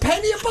saved a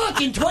penny a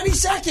buck in 20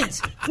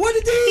 seconds. What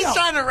a deal. He's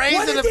trying to raise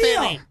What it a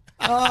deal. penny.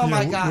 Oh,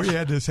 my gosh. We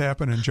had this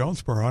happen in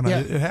Jonesboro, and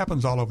it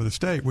happens all over the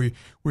state.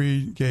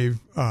 We gave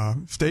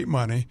state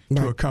money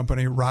to a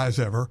company, Rise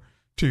Ever,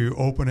 to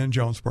open in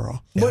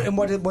Jonesboro.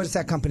 What does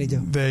that company do?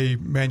 They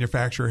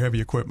manufacture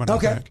heavy equipment, I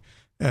think.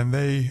 And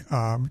they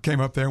came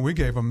up there, and we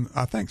gave them,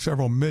 I think,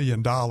 several $1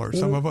 million.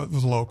 Some of it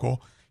was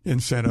local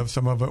incentive.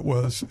 Some of it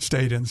was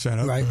state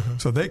incentive. Right.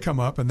 So they come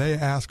up, and they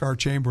ask our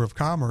Chamber of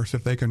Commerce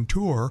if they can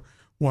tour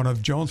one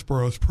of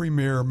Jonesboro's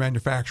premier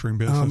manufacturing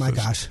businesses. Oh, my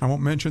gosh. I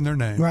won't mention their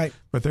name. Right.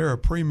 But they're a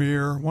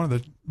premier,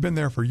 been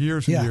there for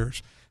years and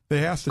years.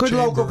 They asked the Good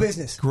Chamber. local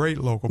business. Great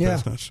local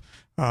business.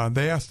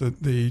 They asked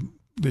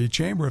the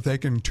Chamber if they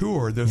can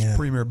tour this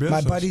premier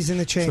business. My buddy's in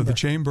the Chamber. So the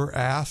Chamber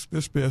asked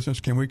this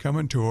business, can we come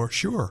and tour?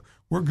 Sure.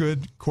 We're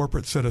good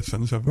corporate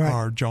citizens of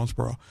our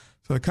Jonesboro.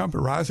 So the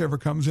company, Rise Ever,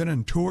 comes in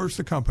and tours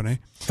the company.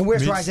 And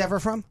where's Rise Ever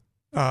from?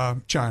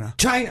 China.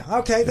 China.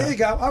 Okay, there you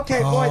go.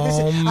 Okay, boy,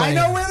 I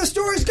know where the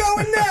story's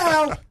going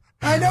now.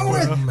 I know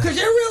where, because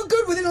you're real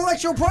good with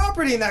intellectual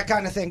property and that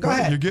kind of thing. Go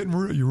ahead.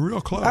 You're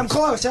real close. I'm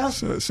close,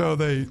 huh? So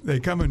they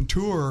come and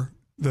tour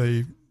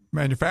the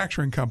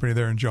manufacturing company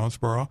there in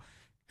Jonesboro,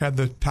 had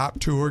the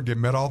top tour,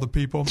 met all the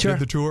people, did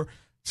the tour.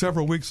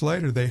 Several weeks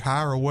later, they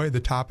hire away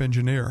the top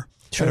engineer.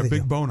 Sure, had a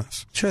big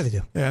bonus. Sure they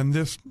do. And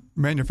this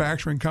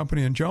manufacturing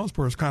company in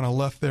Jonesboro is kind of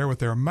left there with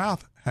their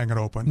mouth hanging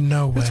open.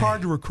 No way. It's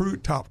hard to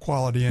recruit top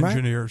quality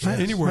engineers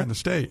anywhere in the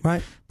state.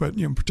 Right. But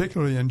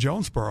particularly in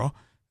Jonesboro,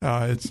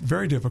 it's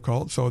very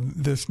difficult. So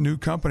this new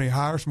company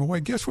hires them away.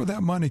 Guess where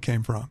that money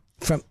came from?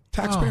 From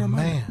taxpayer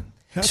money. Man.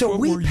 That's so what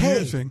we we're pay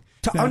using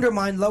to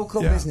undermine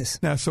local business.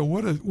 Now, so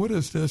what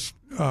does this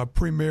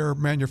premier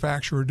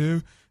manufacturer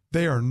do?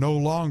 They are no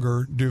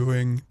longer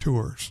doing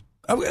tours.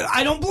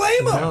 I don't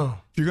blame them. No.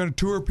 If you're going to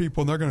tour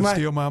people and they're going to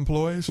steal my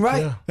employees.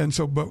 Right. Yeah. And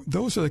so, but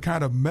those are the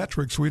kind of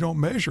metrics we don't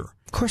measure.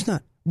 Of course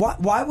not.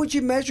 Why would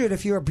you measure it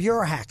if you're a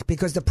bureau hack?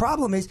 Because the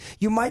problem is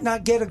you might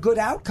not get a good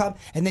outcome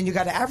and then you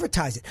got to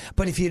advertise it.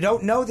 But if you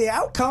don't know the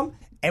outcome,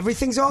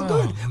 everything's all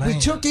good. Man. We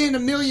took in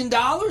 $1 million.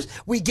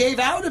 We gave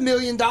out $1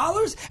 million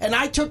and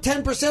I took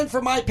 10%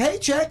 for my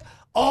paycheck.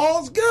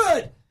 All's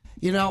good.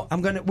 You know,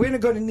 we're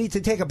going to need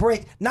to take a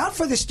break, not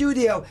for the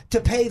studio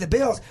to pay the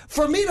bills,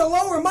 for me to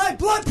lower my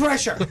blood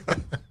pressure.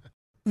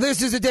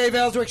 This is the Dave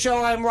Elswick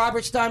Show. I'm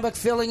Robert Steinbuck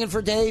filling in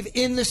for Dave.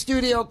 In the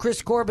studio,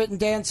 Chris Corbett and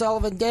Dan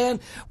Sullivan. Dan,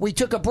 we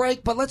took a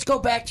break, but let's go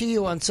back to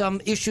you on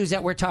some issues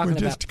that we're talking about.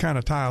 Just to kind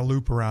of tie a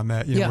loop around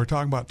that, we're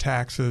talking about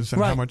taxes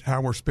and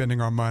how we're spending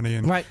our money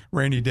and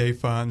rainy day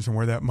funds and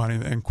where that money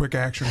and quick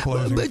action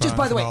closing funds. Just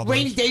by the way,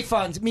 rainy day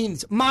funds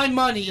means my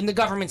money in the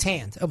government's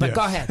hands. Oh, but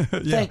go ahead.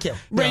 Thank you.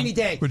 Rainy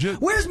day.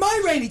 Where's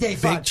my rainy day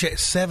fund? Big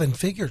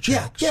seven-figure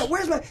checks. Yeah.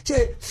 Where's my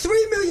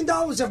 $3 million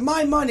of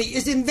my money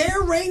is in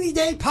their rainy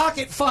day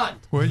pocket fund.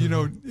 Well,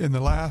 in the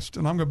last,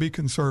 and I'm going to be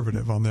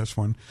conservative on this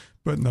one,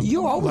 but in the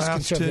You're always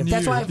last conservative. 10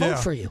 That's years, why I vote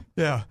for you.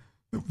 Yeah.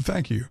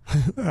 Thank you.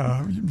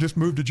 Just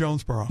moved to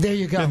Jonesboro. There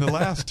you go. In the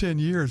last 10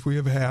 years, we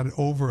have had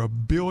over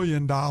 $1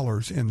 billion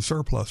in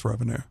surplus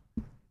revenue.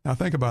 Now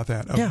think about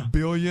that, $1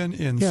 billion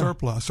in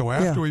surplus. So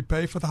after we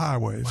pay for the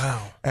highways,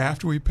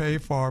 after we pay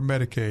for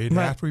Medicaid,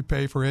 after we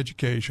pay for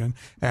education,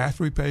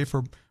 after we pay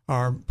for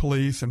our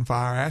police and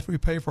fire, after we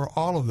pay for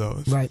all of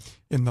those,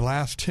 in the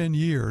last 10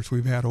 years,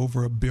 we've had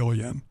over $1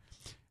 billion.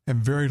 And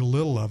very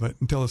little of it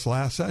until this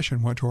last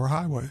session went to our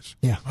highways.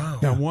 Yeah. Wow.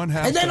 Now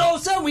and then all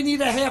of a sudden we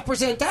need a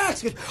 0.5%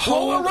 tax because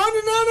we're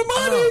running out of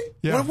money.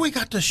 What have we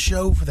got to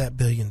show for that $1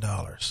 billion?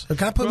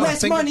 Can I put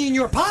less money in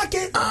your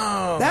pocket?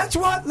 Oh, that's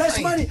what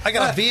less money. I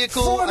got a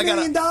vehicle. $4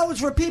 million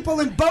for people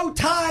in bow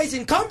ties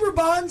and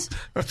cummerbunds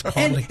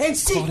and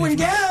sequin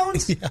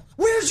gowns. Yeah.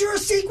 Where's your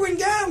sequin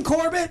gown,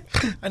 Corbett?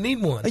 I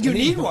need one. You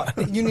need one.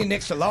 You need an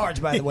extra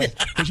large, by the way.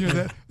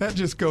 But that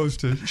just goes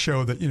to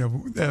show that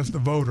as the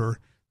voter,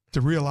 to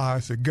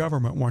realize the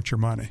government wants your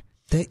money.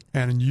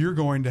 And you're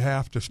going to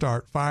have to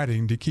start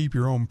fighting to keep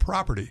your own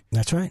property.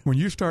 That's right. When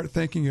you start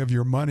thinking of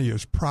your money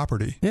as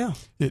property,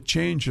 it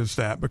changes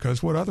that,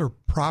 because what other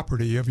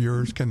property of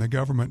yours can the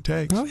government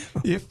take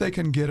if they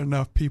can get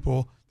enough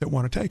people that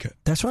want to take it?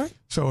 That's right.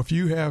 So if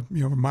you have,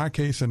 in my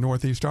case in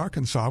Northeast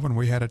Arkansas, when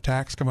we had a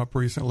tax come up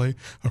recently,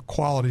 a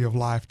quality of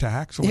life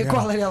tax, so we had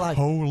quality of life.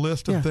 Whole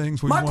list of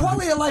things. My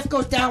quality of life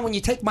goes down when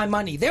you take my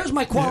money. There's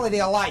my quality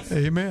of life.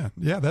 Amen.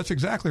 Yeah, that's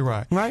exactly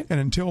right. Right.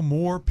 And until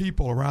more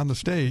people around the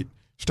state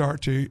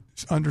start to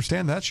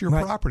understand that's your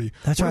property.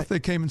 That's what if they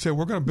came and said,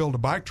 we're going to build a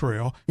bike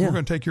trail, we're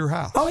going to take your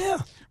house. Oh, yeah.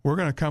 We're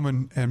going to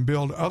come and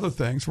build other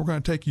things. We're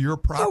going to take your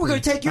property. Oh, we're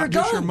going to take your not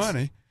guns. just your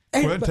money.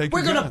 And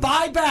we're going to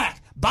buy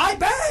back. Buy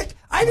back?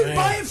 I didn't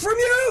buy it from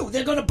you.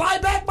 They're going to buy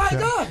back my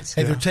guns.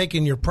 And they're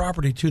taking your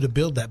property, too, to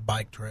build that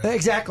bike trail.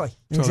 Exactly.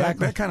 So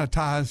that kind of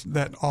ties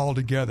that all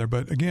together.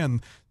 But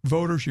again,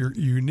 voters,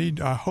 you need,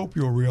 I hope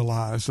you'll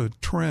realize the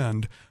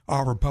trend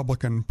our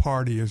Republican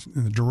Party is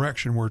in the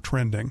direction we're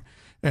trending.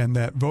 and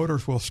that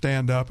voters will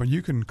stand up, and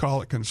you can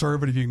call it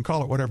conservative, you can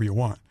call it whatever you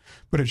want,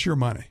 but it's your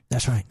money.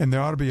 That's right. And there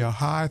ought to be a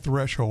high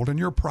threshold in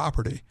your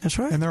property. That's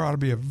right. And there ought to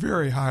be a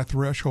very high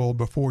threshold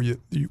before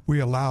we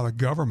allow the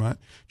government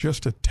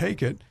just to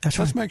take it. That's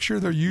Let's right. make sure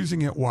they're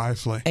using it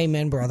wisely.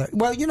 Amen, brother.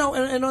 Well,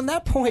 and on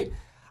that point,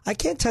 I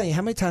can't tell you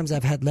how many times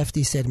I've had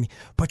lefties say to me,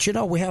 but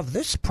we have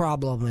this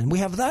problem and we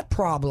have that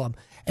problem.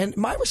 And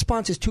my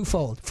response is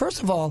twofold.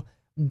 First of all,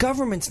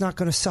 government's not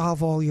going to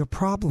solve all your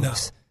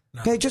problems.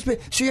 No. Okay,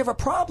 so you have a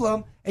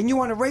problem and you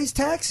want to raise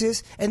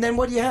taxes, and then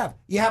what do you have?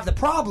 You have the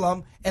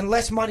problem and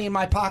less money in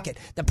my pocket.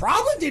 The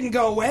problem didn't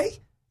go away.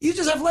 You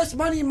just have less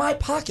money in my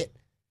pocket.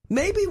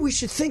 Maybe we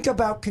should think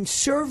about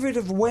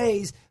conservative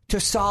ways to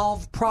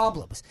solve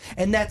problems,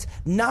 and that's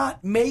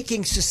not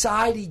making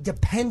society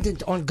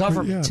dependent on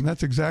government. Yeah, and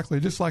that's exactly,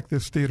 just like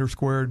this Theater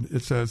Squared,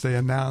 it says they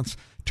announced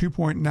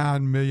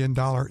 $2.9 million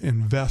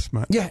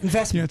investment. Yeah,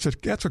 investment.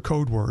 That's a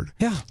code word.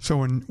 Yeah. So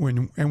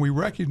when we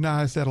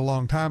recognized that a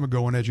long time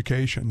ago in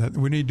education, that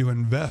we need to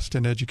invest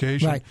in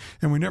education, right.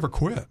 And we never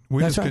quit.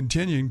 We That's just right.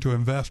 continuing to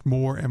invest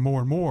more and more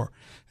and more.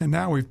 And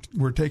now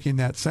we're taking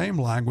that same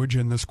language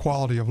in this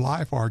quality of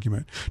life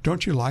argument.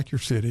 Don't you like your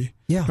city?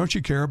 Yeah. Don't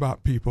you care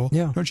about people?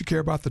 Yeah. Don't you care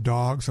about the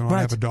dogs and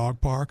Right. have a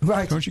dog park?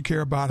 Right. Don't you care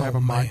about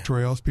having bike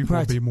trails? People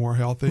Right. will be more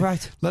healthy.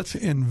 Right. Let's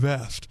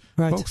invest.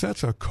 Right. Folks,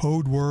 that's a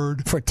code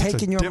word. For That's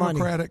taking your money.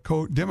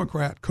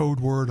 Democrat code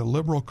word, a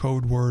liberal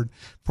code word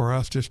for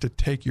us just to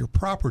take your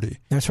property.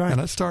 That's right. And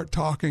let's start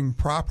talking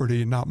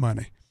property, not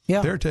money.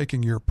 Yeah. They're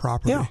taking your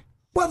property. Yeah.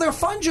 Well, they're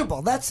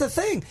fungible. That's the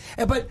thing.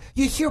 But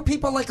you hear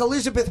people like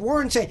Elizabeth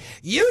Warren say,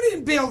 you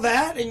didn't build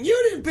that, and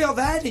you didn't build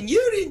that, and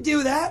you didn't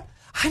do that.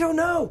 I don't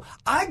know.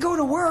 I go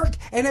to work,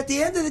 and at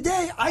the end of the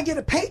day, I get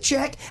a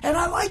paycheck, and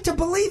I like to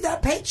believe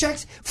that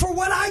paycheck's for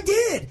what I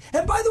did.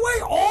 And by the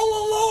way,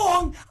 all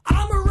along,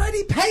 I'm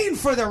already paying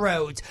for the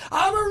roads.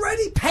 I'm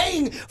already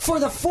paying for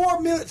the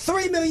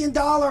 $3 million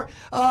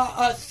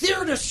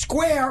Theater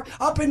Square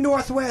up in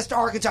Northwest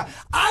Arkansas.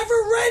 I've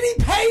already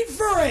paid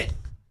for it.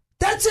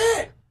 That's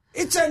it.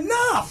 It's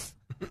enough.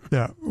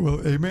 Yeah, well,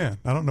 amen.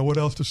 I don't know what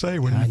else to say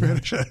when you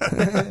finish.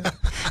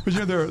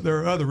 But there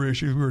are other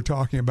issues. We were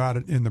talking about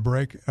it in the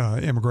break,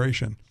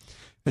 immigration.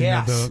 And,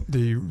 yes.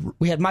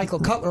 We had Michael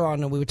Cutler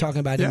on, and we were talking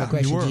about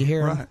immigration. Did you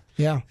hear him? Right.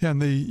 Yeah. And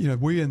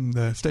we in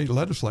the state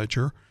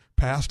legislature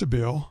passed a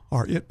bill,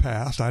 or it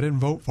passed. I didn't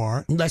vote for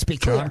it. Let's be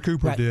clear. John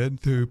Cooper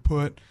did, to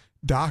put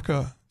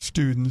DACA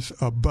students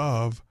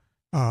above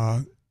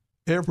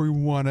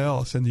everyone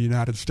else in the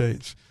United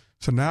States.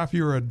 So now if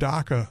you're a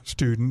DACA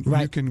student,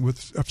 you can,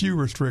 with a few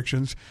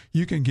restrictions,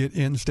 you can get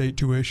in-state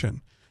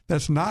tuition.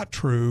 That's not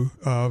true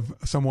of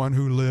someone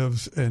who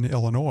lives in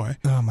Illinois.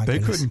 Oh, my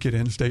goodness. Couldn't get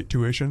in-state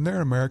tuition. They're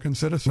an American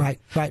citizen.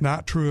 Right.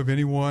 Not true of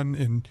anyone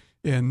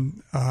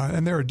and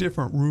there are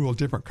different rules.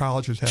 Different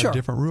colleges have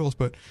different rules,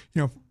 but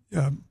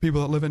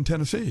people that live in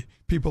Tennessee,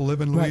 people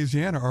live in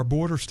Louisiana, are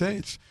border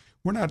states.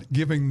 We're not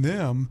giving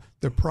them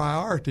the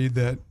priority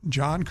that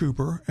John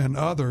Cooper and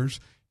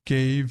others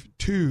gave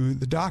to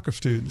the DACA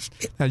students.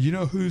 Now, you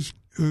know whose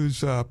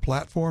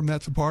platform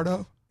that's a part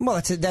of? Well,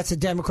 that's a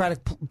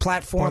Democratic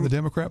platform. Part of the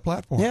Democrat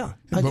platform. Yeah,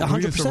 but 100%.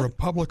 we, as a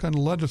Republican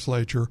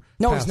legislature,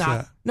 No, passed he's not.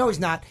 that. No, he's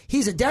not.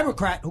 He's a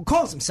Democrat who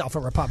calls himself a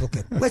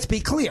Republican. Let's be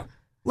clear.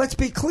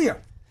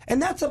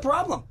 And that's the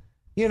problem.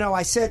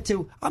 I said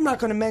I'm not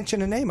going to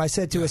mention a name. I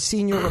said to a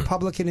senior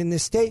Republican in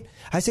this state,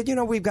 I said,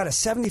 we've got a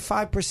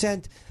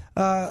 75%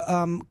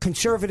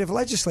 conservative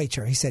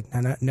legislature. He said,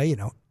 no, you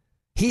don't.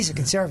 He's a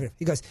conservative.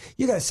 He goes,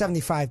 you got a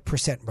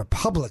 75%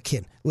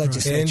 Republican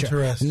legislature.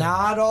 Interesting.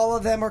 Not all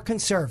of them are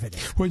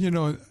conservative.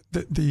 Well,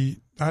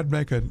 I'd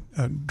make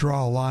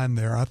draw a line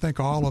there. I think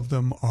all of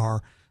them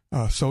are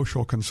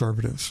social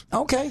conservatives.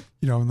 Okay.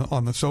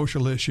 On the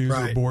social issues,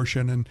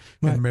 abortion and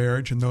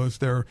marriage, and those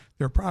they're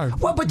probably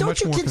but don't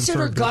much you more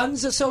consider conservative.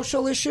 guns a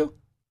social issue?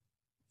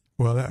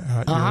 Well, you're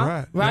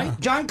right. Right? Yeah.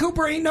 John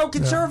Cooper ain't no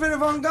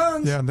conservative on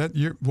guns. Yeah,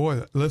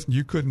 and listen,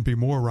 you couldn't be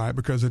more right,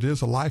 because it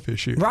is a life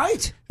issue.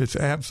 Right. It's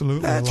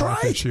absolutely That's a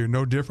life right. issue,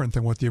 no different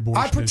than what the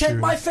abortion I protect issue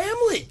my is.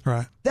 family.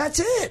 Right. That's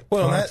it.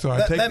 Well, All right, so I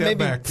take that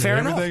back. fair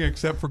Everything enough.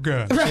 except for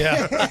guns.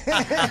 Yeah.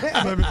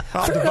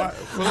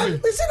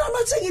 Listen, I'm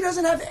not saying he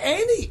doesn't have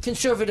any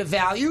conservative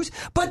values,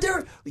 but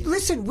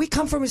we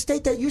come from a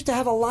state that used to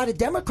have a lot of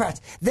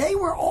Democrats. They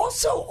were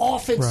also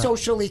often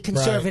socially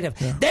conservative.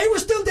 Right. Yeah. They were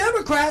still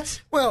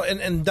Democrats. Well,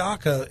 and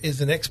DACA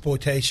is an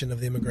exploitation of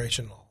the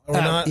immigration law.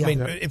 I mean,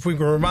 Yeah. if we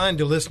can remind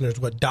the listeners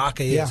what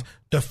DACA is,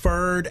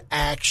 Deferred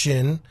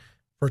Action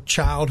for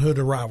Childhood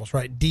Arrivals,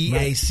 right?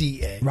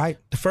 DACA. Right.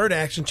 Deferred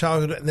Action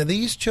Childhood. Now,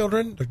 these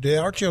children, they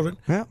are children,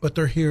 but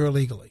they're here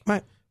illegally.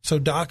 Right. So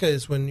DACA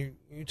is when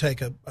you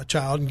take a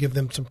child and give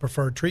them some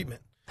preferred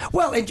treatment.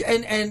 Well,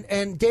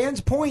 and Dan's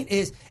point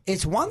is,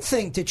 it's one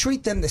thing to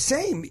treat them the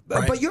same,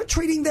 but you're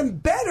treating them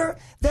better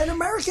than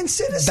American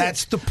citizens.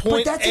 That's the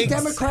point. But that's a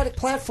Democratic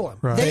platform.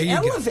 Right. They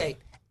There you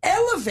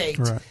elevate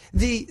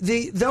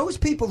Right. those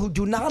people who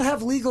do not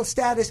have legal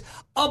status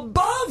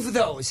above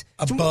those.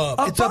 Above.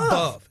 It's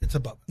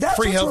above. That's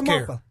free what's health care.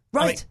 remarkable.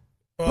 Right.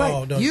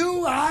 Oh, right.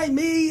 You, I,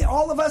 me,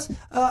 all of us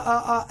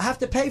have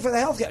to pay for the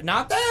health care.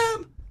 Not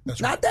them.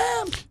 That's Not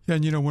them. Yeah,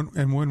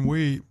 and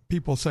when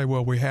people say,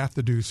 well, we have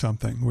to do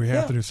something. We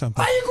have to do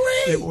something. I agree.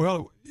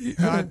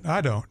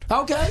 I don't.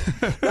 Okay.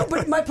 No,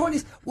 but my point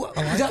is that we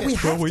have to do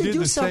something. Well, we did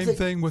the same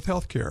thing with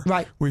health care.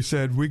 Right. We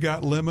said, we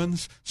got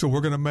lemons, so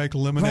we're going to make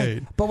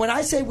lemonade. Right. But when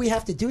I say we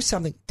have to do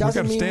something,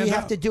 doesn't mean we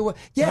have to do it.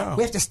 Yeah, No.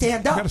 we have to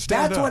stand up.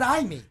 That's what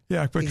I mean.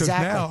 Yeah, because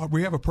now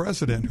we have a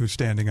president who's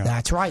standing up.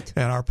 That's right.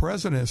 And our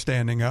president is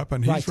standing up,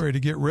 and he's ready to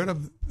get rid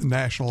of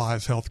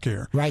nationalized health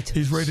care. Right.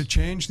 He's ready to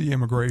change the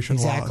immigration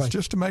laws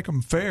just to make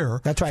them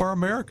fair for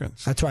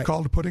Americans. That's right.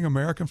 Called to putting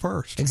America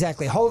first.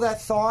 Exactly. Hold that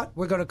thought.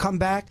 We're going to come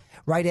back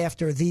right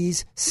after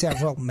these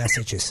several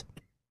messages.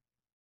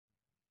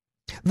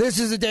 This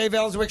is the Dave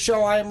Elswick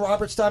Show. I am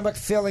Robert Steinbuck,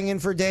 filling in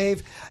for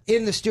Dave.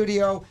 In the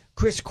studio,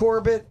 Chris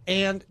Corbett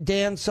and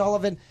Dan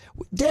Sullivan.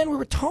 Dan, we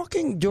were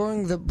talking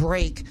during the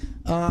break.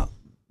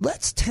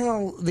 Let's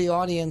tell the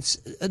audience,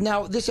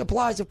 now this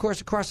applies, of course,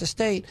 across the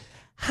state,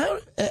 how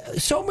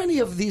so many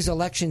of these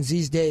elections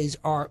these days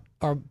are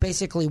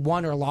basically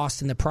won or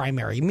lost in the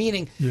primary,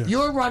 meaning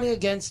you're running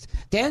against,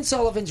 Dan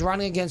Sullivan's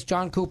running against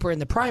John Cooper in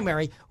the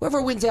primary.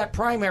 Whoever wins that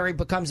primary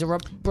becomes a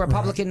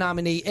Republican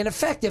nominee and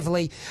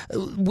effectively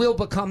will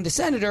become the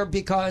senator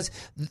because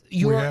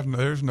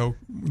there's no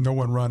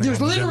one running.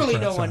 There's literally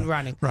no one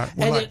running. Right.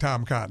 We're like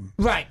Tom Cotton.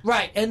 Right.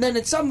 And then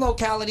in some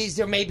localities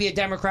there may be a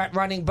Democrat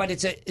running, but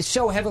it's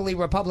so heavily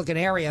Republican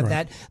area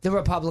that the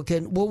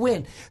Republican will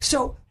win.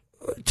 So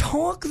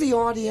talk the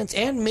audience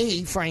and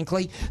me,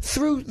 frankly,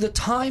 through the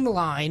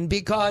timeline,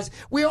 because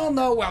we all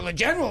know, well, the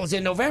general is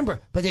in November,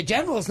 but the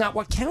general is not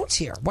what counts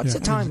here. What's the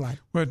timeline?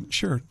 Well,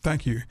 sure.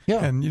 Thank you.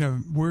 Yeah. And,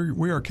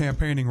 we are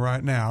campaigning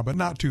right now, but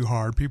not too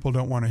hard. People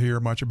don't want to hear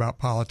much about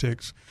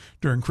politics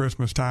during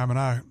Christmas time,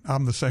 and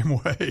I'm the same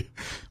way.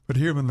 But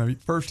here, when the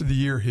first of the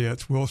year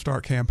hits, we'll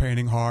start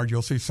campaigning hard.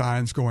 You'll see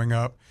signs going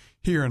up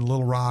here in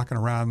Little Rock and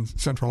around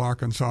central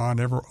Arkansas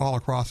and all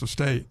across the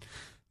state.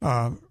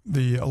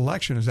 The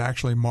election is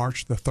actually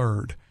March the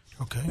 3rd.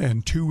 Okay.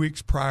 And 2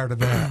 weeks prior to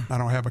that, I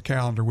don't have a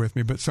calendar with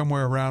me, but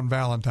somewhere around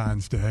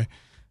Valentine's Day,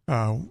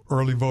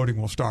 early voting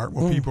will start,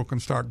 where people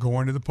can start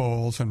going to the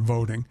polls and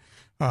voting.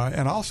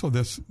 And also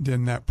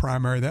in that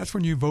primary, that's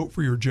when you vote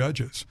for your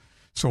judges.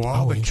 So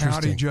all the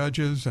county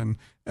judges and,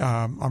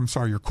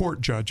 your court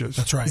judges.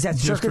 That's right. Is that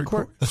circuit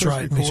court? That's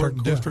right.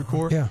 District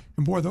court. Yeah.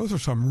 And boy, those are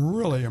some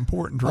really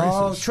important races.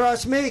 Oh,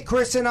 trust me.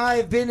 Chris and I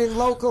have been in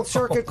local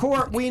circuit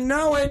court. We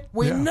know it.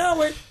 We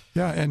know it.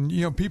 Yeah,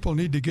 and people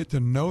need to get to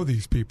know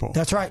these people.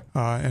 That's right.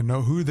 And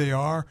know who they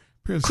are.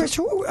 Chris,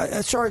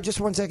 sorry,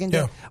 just 1 second.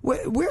 Yeah.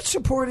 We're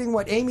supporting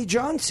Amy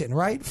Johnson,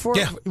 right?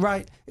 Yeah.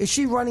 Right. Is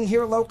she running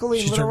here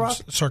locally in Little Rock?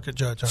 Circuit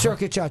judge.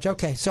 Circuit judge.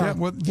 Okay, sorry.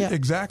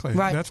 Exactly.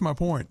 Right. That's my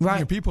point.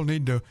 Right. People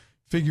need to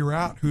figure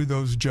out who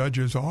those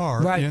judges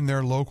are in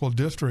their local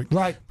district.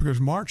 Right. Because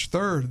March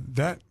 3rd,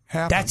 that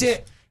happens. That's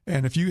it.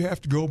 And if you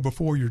have to go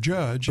before your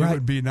judge, it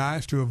would be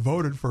nice to have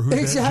voted for who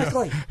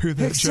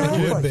that judge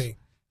would is. be.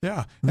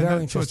 Yeah.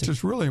 Very so it's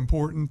just really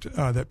important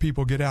that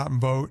people get out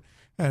and vote.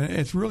 And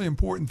it's really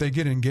important they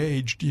get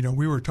engaged.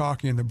 We were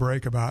talking in the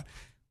break about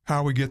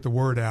how we get the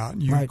word out.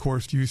 And of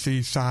course, you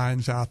see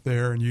signs out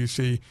there and you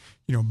see,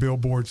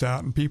 billboards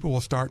out, and people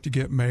will start to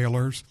get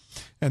mailers.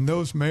 And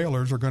those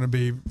mailers are going to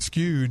be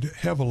skewed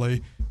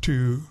heavily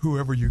to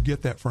whoever you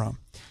get that from.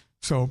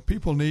 So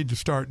people need to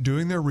start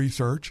doing their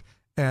research.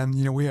 And,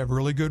 we have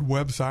really good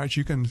websites.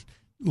 You can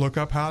look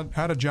up how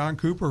did John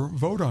Cooper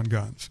vote on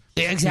guns.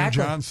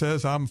 Exactly. John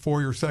says, I'm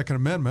for your Second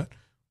Amendment.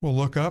 We'll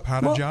look up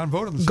how did John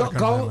vote on the Second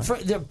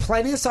Amendment. There are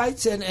plenty of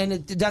sites, and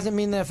it doesn't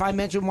mean that if I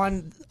mention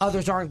one,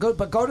 others aren't good,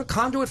 but go to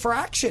Conduit for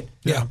Action.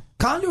 Yeah.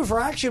 Conduit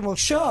for Action will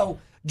show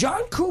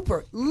John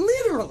Cooper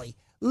literally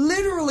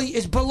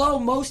is below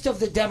most of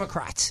the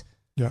Democrats.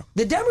 Yeah.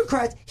 The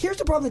Democrats, here's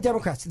the problem with the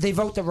Democrats. They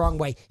vote the wrong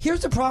way.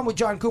 Here's the problem with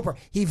John Cooper.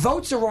 He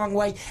votes the wrong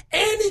way,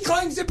 and he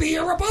claims to be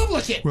a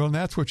Republican. Well, and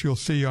that's what you'll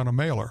see on a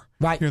mailer.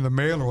 Right. The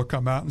mailer will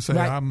come out and say,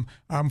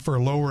 I'm for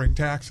lowering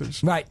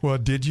taxes. Right. Well,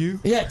 did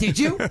you? Yeah, did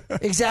you?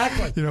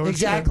 Exactly.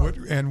 Exactly.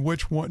 And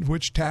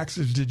which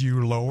taxes did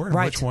you lower and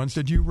which ones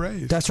did you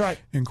raise? That's right.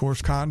 And, of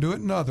course, Conduit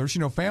and others,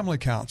 Family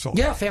Council.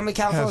 Yeah, Family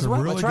Council has as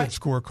well. a really good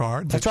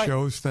scorecard that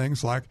shows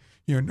things like,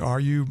 are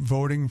you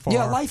voting for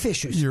life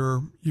issues,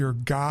 your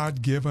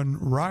God-given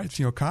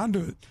rights?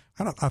 Conduit.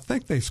 I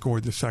think they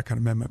scored the Second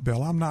Amendment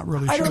bill. I'm not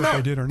really sure if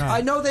they did or not.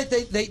 I know that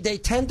they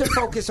tend to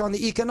focus on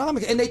the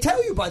economic, and they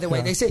tell you, by the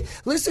way, they say,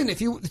 listen,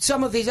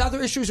 some of these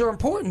other issues are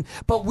important,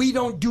 but we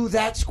don't do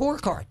that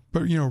scorecard.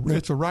 But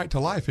it's a right to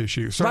life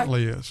issue.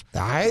 Certainly is.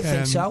 I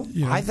think so.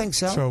 I think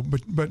so. So,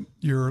 but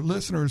your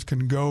listeners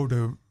can go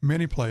to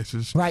many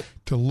places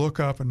to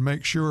look up and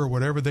make sure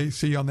whatever they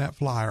see on that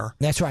flyer.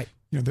 That's right.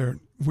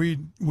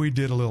 We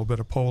did a little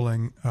bit of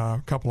polling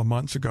a couple of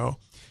months ago.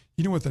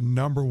 You know what the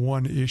number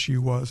one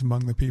issue was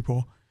among the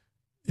people?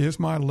 Is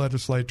my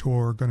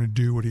legislator going to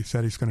do what he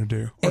said he's going to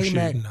do? Or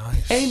Amen.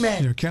 Nice.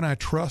 Amen. Can I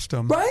trust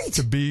them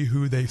to be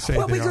who they say they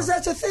are? Well, because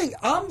that's the thing.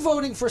 I'm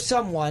voting for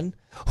someone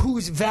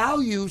whose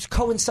values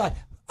coincide.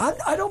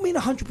 I don't mean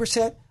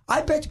 100%.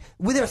 I bet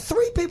there are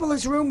 3 people in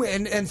this room,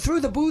 and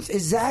through the booth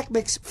is Zach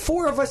makes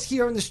 4 of us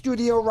here in the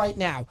studio right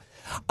now.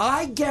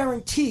 I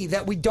guarantee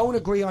that we don't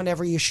agree on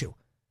every issue.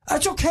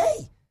 That's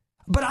okay.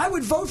 But I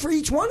would vote for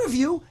each one of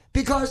you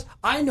because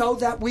I know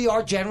that we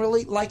are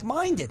generally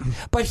like-minded.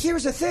 But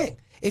here's the thing.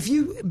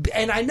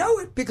 And I know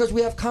it because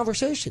we have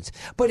conversations,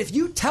 but if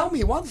you tell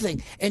me one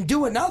thing and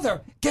do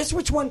another, guess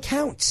which one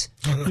counts?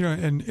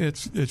 And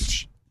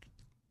it's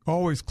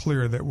always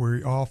clear that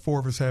all 4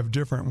 of us have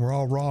different, and we're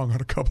all wrong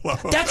on a couple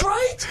of them. That's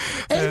right.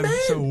 Amen. And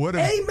so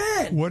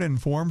Amen. What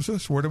informs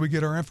us? Where do we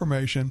get our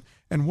information?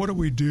 And what do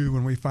we do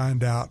when we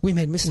find out we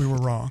made mistakes? We were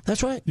wrong.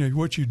 That's right.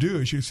 What you do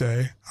is you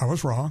say, I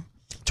was wrong,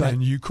 right.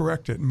 and you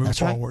correct it and move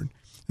forward.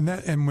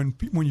 Right. And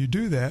when you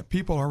do that,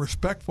 people are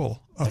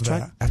respectful of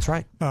that. Right. That's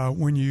right.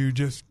 When you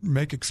just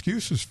make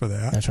excuses for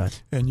that, that's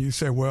right. And you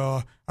say,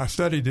 "Well, I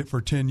studied it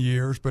for 10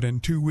 years, but in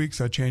 2 weeks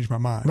I changed my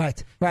mind."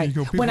 Right.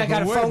 When I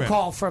got a phone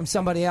call from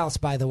somebody else,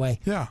 by the way,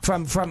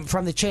 from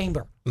the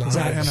chamber. Nice.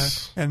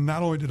 Exactly. And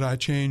not only did I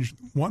change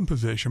one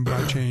position, but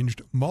I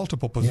changed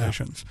multiple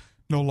positions. Yeah.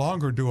 No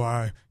longer do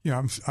I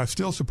I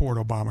still support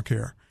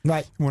Obamacare.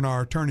 Right. When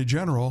our Attorney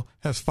General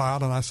has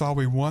filed, and I saw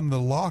we won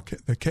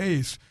the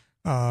case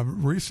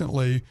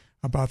recently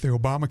about the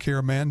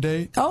Obamacare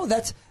mandate. Oh,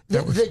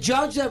 the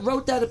judge that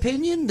wrote that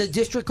opinion,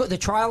 the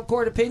trial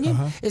court opinion,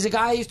 is a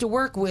guy I used to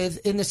work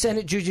with in the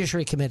Senate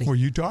Judiciary Committee. Well,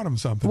 you taught him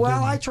something.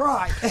 Well, I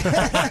tried.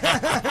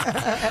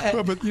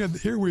 But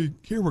here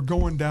we're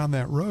going down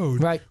that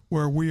road, right?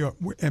 Where we are,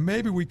 and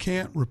maybe we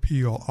can't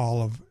repeal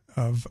all of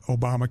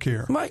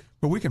Obamacare, right?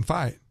 But we can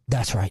fight.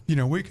 That's right.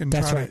 We can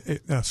try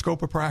to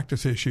scope of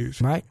practice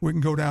issues. Right. We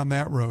can go down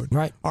that road.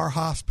 Right. Our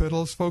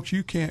hospitals, folks,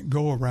 you can't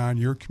go around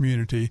your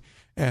community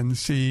and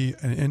see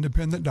an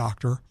independent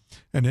doctor,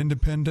 an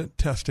independent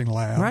testing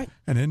lab, right.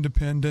 an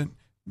independent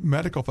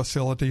medical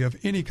facility of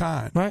any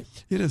kind. Right.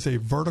 It is a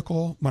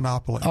vertical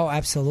monopoly. Oh,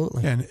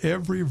 absolutely. And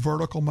every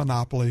vertical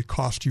monopoly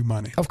costs you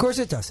money. Of course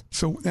it does.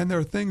 And there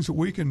are things that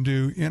we can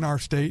do in our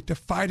state to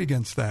fight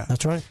against that.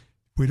 That's right.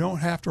 We don't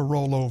have to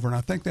roll over. And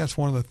I think that's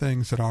one of the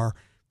things that our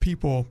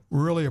people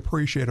really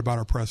appreciate about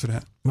our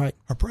president. Right.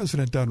 Our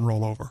president doesn't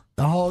roll over.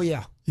 Oh,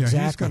 yeah.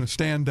 Exactly. He's going to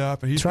stand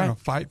up and he's going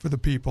to fight for the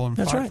people and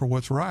fight for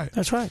what's right.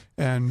 That's right.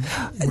 And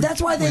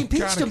that's why they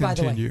impeached him, by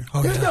the way.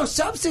 Oh, There's no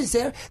substance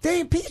there.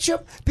 They impeach him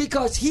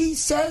because he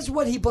says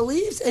what he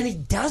believes and he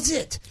does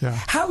it. Yeah.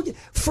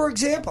 For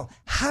example,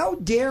 how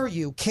dare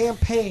you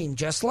campaign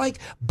just like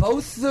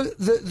both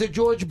the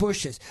George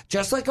Bushes,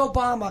 just like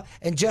Obama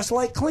and just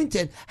like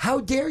Clinton? How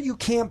dare you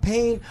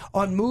campaign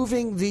on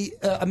moving the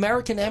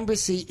American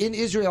embassy in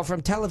Israel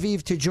from Tel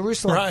Aviv to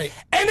Jerusalem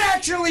and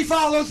actually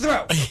follow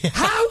through?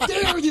 How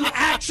dare you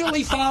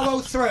actually follow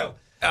through?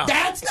 Oh.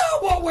 That's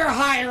not what we're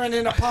hiring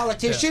in a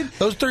politician. Yeah.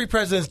 Those 3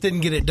 presidents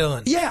didn't get it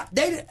done. Yeah,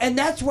 and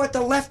that's what the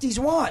lefties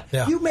want.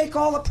 Yeah. You make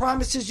all the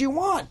promises you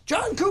want.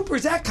 John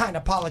Cooper's that kind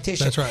of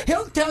politician. That's right.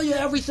 He'll tell you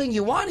everything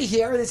you want to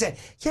hear, and then say,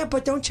 yeah,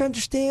 but don't you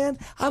understand?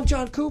 I'm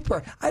John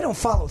Cooper. I don't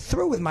follow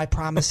through with my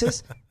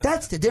promises.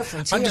 That's the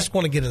difference here. I just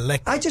want to get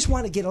elected. I just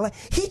want to get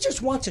elected. He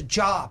just wants a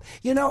job.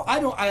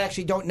 I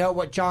actually don't know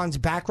what John's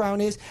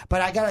background is,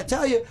 but I got to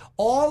tell you,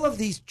 all of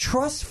these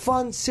trust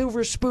fund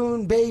silver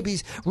spoon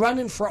babies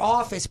running for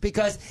office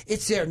because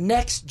it's their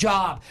next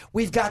job.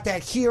 We've got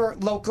that here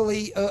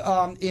locally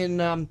in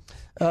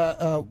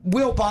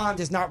Will Bond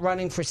is not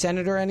running for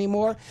senator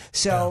anymore.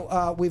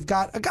 So we've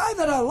got a guy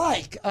that I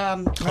like.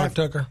 Clark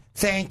Tucker.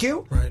 Thank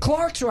you. Right.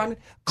 Clark's running.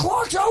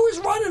 Clark's always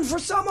running for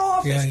some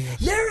office. Yeah,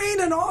 there ain't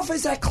an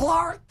office that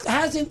Clark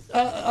hasn't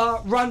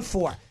run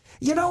for.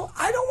 I don't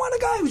want a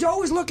guy who's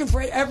always looking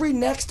for every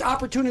next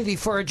opportunity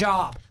for a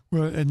job.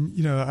 Well,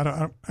 and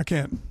I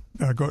can't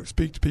go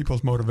speak to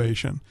people's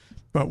motivation.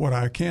 But what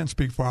I can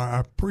speak for,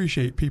 I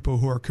appreciate people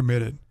who are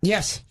committed.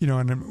 Yes.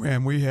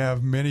 And we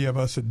have many of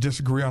us that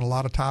disagree on a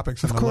lot of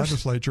topics in the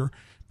legislature,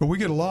 but we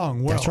get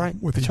along well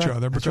with each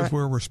other because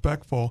we're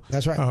respectful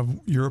of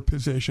your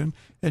position.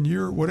 And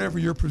whatever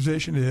your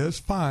position is,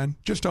 fine,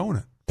 just own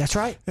it. That's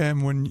right.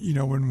 And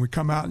when we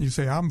come out and you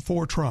say, I'm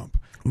for Trump,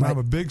 I'm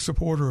a big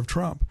supporter of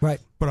Trump,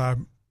 but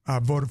I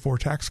voted for a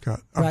tax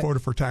cut. I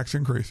voted for tax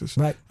increases.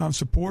 Right. I'm a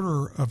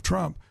supporter of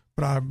Trump,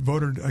 but I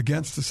voted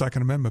against the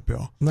Second Amendment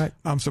bill. Right.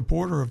 I'm a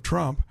supporter of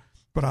Trump,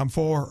 but I'm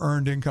for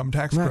earned income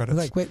tax credits.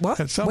 Like, wait, what?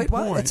 At some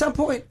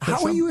point,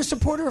 how are you a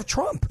supporter of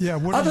Trump? Yeah,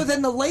 other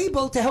than the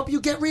label to help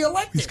you get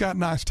reelected. He's got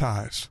nice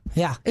ties.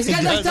 Yeah, he's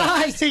got nice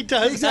ties. He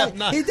does have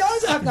nice. He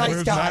does have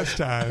nice ties. Nice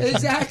ties.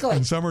 Exactly.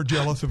 And some are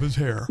jealous of his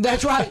hair.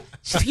 That's right.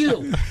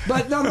 Few,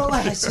 but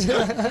nonetheless.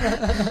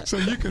 So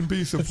you can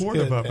be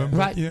supportive of him.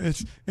 Right.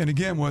 And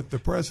again, what the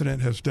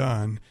president has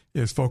done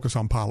is focus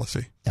on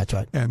policy. That's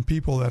right. And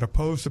people that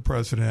oppose the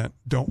president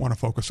don't want to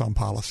focus on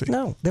policy.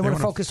 No, they want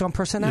to focus on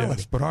personality.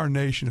 Yes, but our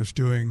nation is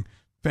doing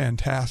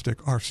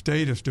fantastic. Our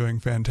state is doing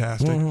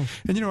fantastic. And,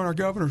 our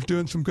governor's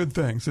doing some good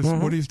things.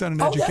 What he's done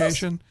in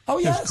education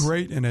is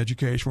great in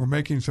education. We're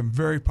making some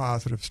very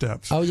positive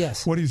steps. Oh,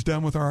 yes. What he's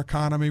done with our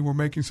economy, we're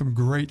making some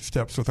great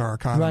steps with our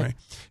economy. Right.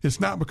 It's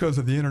not because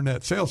of the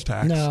internet sales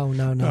tax. No.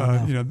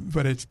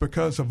 But it's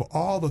because of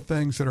all the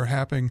things that are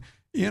happening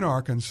in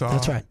Arkansas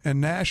That's right.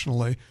 and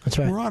nationally. That's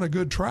right. We're on a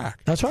good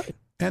track. That's right.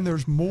 And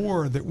there's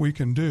more that we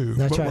can do,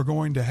 That's but right. we're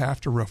going to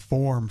have to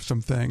reform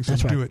some things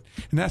That's and do right. it.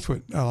 And that's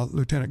what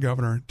Lieutenant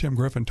Governor Tim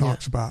Griffin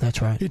talks about.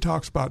 That's right. He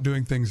talks about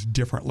doing things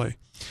differently.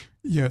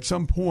 At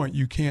some point,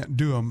 you can't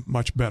do them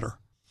much better.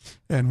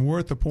 And we're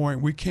at the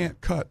point we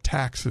can't cut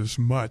taxes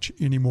much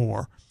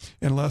anymore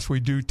unless we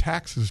do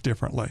taxes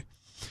differently.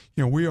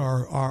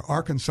 Our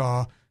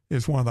Arkansas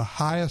is one of the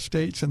highest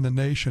states in the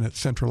nation at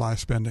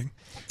centralized spending.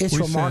 It's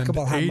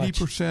remarkable how much.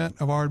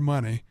 80% of our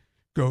money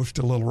goes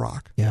to Little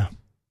Rock. Yeah.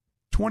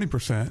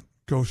 20%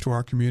 goes to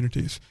our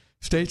communities.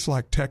 States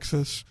like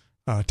Texas,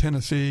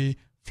 Tennessee,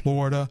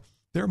 Florida,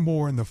 they're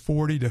more in the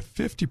 40 to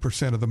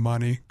 50% of the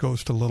money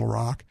goes to Little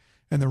Rock,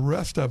 and the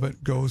rest of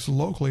it goes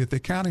locally at the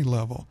county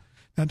level.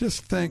 Now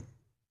just think,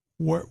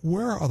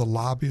 where are the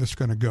lobbyists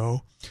going to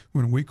go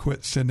when we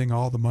quit sending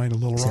all the money to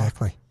Little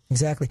Rock?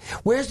 Exactly.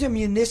 Where's the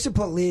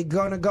municipal league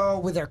going to go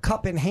with their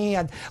cup in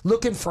hand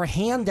looking for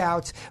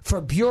handouts for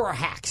bureau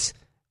hacks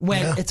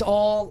when it's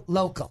all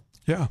local?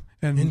 Yeah,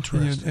 and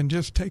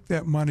just take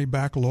that money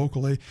back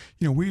locally.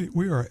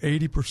 We are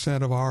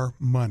 80% of our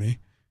money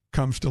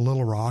comes to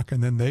Little Rock,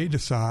 and then they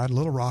decide.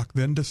 Little Rock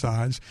then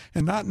decides,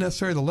 and not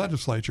necessarily the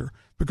legislature,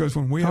 because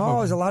when we have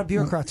there's a lot of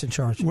bureaucrats in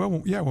charge. Well,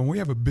 when we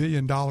have $1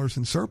 billion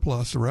in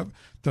surplus,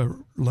 the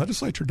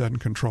legislature doesn't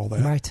control that.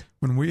 Right.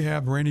 When we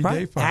have rainy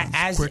day funds,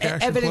 as quick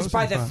action evidenced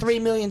by the funds.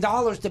 $3 million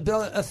to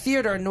build a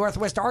theater in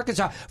Northwest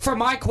Arkansas for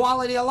my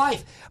quality of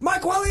life. My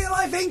quality of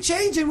life ain't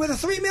changing with a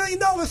 $3 million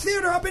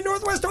theater up in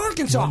Northwest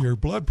Arkansas. Well, your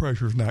blood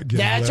pressure's not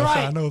getting That's less.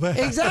 right. I know that.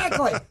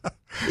 Exactly.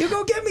 You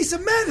go get me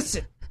some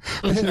medicine.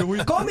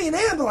 Call me an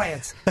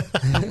ambulance.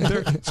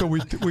 So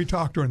we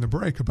talked during the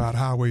break about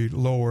how we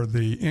lower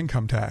the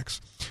income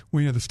tax.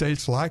 We know the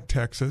states like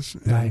Texas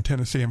and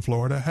Tennessee and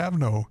Florida have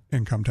no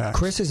income tax.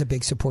 Chris is a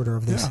big supporter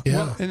of this.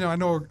 Yeah. Well, and I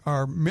know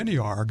many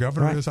are. Our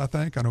governor is, I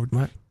think. I know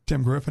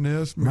Tim Griffin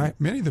is.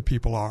 Many of the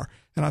people are.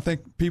 And I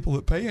think people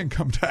that pay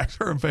income tax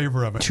are in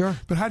favor of it. Sure.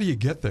 But how do you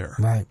get there?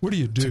 Right. What do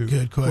you do? That's a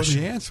good question.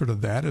 Well, the answer to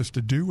that is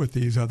to do what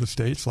these other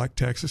states like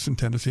Texas and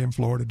Tennessee and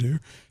Florida do,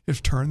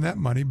 is turn that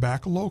money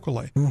back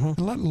locally and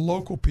let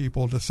local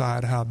people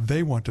decide how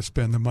they want to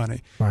spend the money.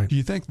 Right. Do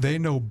you think they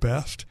know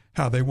best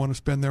how they want to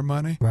spend their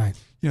money? Right.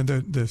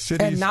 The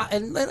cities...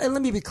 And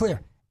let me be clear.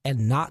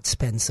 And not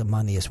spend some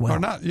money as well. Or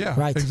not,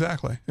 Right.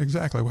 Exactly.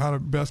 How to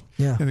best...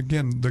 Yeah. And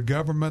again, the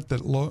government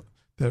that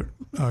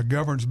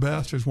governs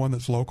best is one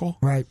that's local.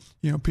 Right.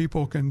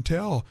 People can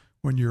tell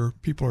when your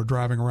people are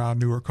driving around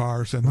newer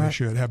cars than they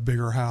should, have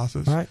bigger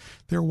houses. Right.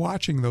 They're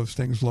watching those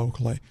things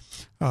locally.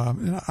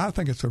 And I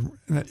think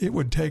it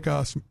would take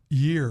us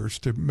years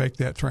to make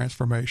that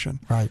transformation.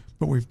 Right.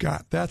 But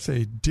that's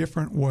a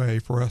different way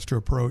for us to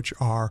approach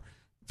our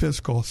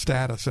fiscal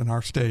status in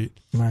our state,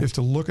 is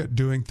to look at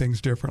doing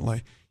things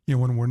differently.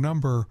 When we're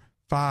number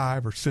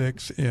 5 or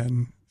 6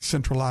 in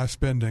centralized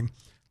spending,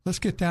 let's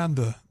get down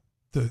to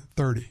the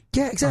 30.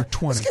 Yeah, exactly. Or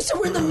 20. Let's get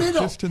somewhere in the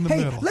middle. Just in the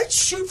middle. Let's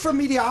shoot for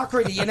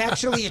mediocrity and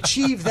actually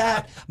achieve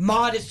that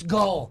modest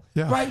goal.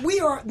 Yeah. Right? We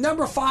are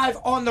number 5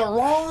 on the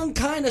wrong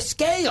kind of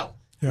scale.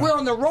 Yeah. We're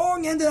on the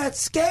wrong end of that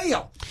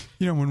scale.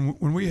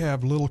 When we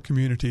have little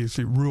communities,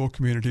 rural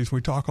communities,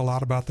 we talk a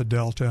lot about the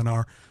Delta and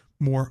our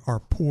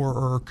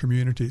poorer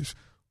communities.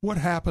 What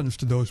happens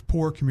to those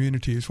poor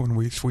communities when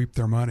we sweep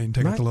their money and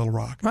take it to Little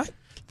Rock? Right.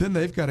 Then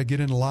they've got to get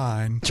in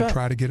line to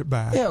try to get it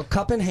back. Yeah,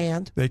 cup in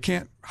hand. They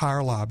can't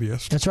hire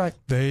lobbyists. That's right.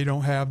 They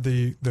don't have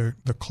the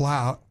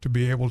clout to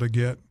be able to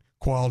get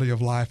quality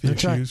of life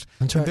issues.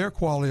 That's right. Their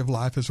quality of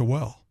life is a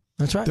well.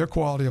 That's right. Their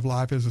quality of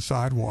life is a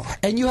sidewalk.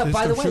 And you have,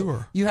 by the way,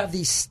 sewer. You have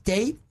these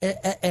state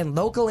and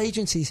local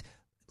agencies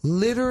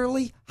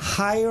literally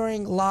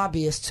hiring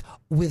lobbyists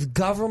with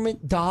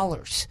government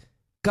dollars.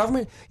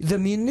 The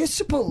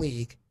municipal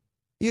league,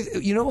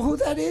 you know who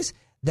that is?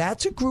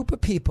 That's a group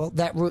of people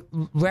that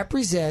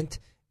represent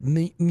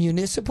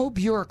municipal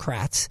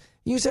bureaucrats.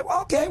 You say,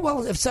 well, okay,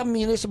 if some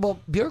municipal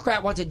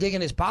bureaucrat wants to dig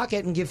in his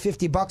pocket and give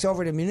 $50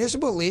 over to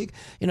municipal league,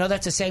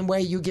 that's the same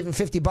way you giving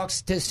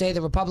 $50 to, say,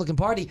 the Republican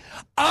Party.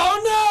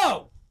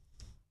 Oh,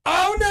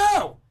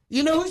 no!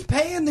 You know who's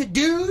paying the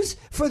dues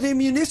for the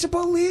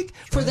municipal league?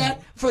 For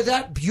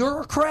that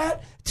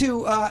bureaucrat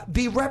to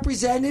be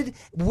represented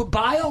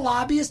by a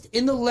lobbyist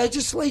in the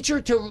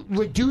legislature to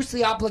reduce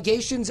the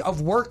obligations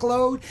of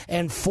workload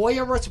and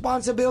FOIA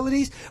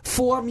responsibilities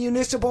for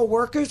municipal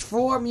workers,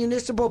 for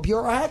municipal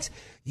bureaucrats?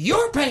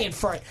 You're paying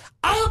for it.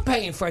 I'm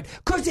paying for it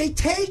because they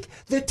take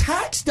the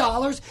tax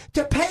dollars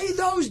to pay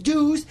those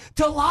dues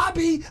to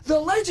lobby the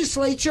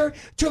legislature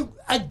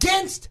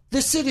against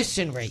the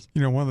citizenry.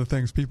 One of the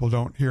things people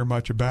don't hear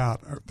much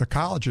about, the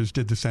colleges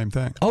did the same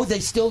thing. Oh, they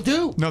still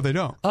do? No, they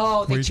don't.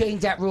 Oh, they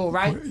changed that rule,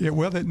 right?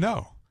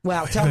 No.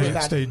 Well, tell me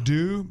about They it.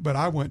 do, but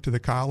I went to the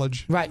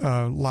college Right.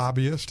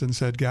 lobbyist and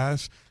said,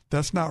 guys,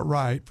 that's not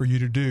right for you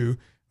to do.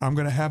 I'm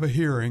going to have a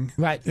hearing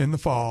Right. in the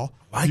fall.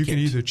 Like you can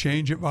it. either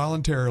change it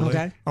voluntarily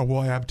Okay. or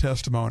we'll have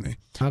testimony.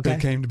 Okay. They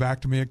came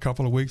back to me a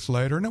couple of weeks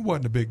later, and it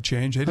wasn't a big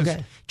change. They just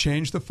Okay.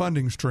 changed the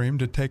funding stream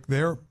to take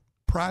their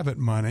private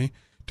money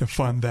to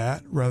fund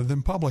that rather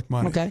than public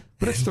money. Okay.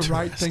 But it's the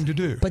right thing to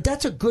do. But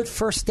that's a good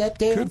first step,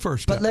 Dan. Good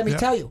first But step, let me yeah.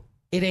 tell you,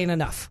 it ain't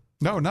enough.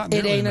 No, not It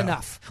nearly ain't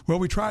enough. enough. Well,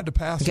 we tried to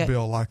pass Okay. a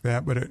bill like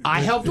that, but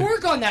I helped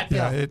work on that bill.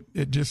 Yeah,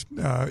 it just it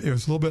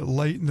was a little bit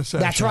late in the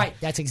session. That's right.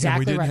 That's exactly and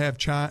we didn't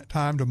right. have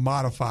time to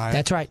modify it.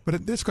 That's right. But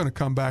it's going to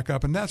come back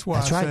up, and that's why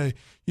That's I right.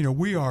 say,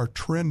 we are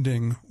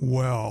trending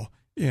well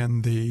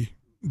in the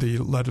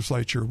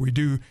legislature. We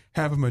do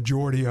have a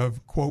majority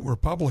of, quote,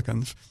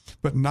 Republicans,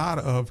 but not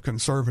of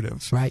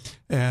conservatives. Right.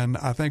 And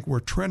I think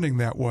we're trending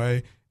that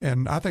way.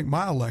 And I think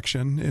my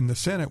election in the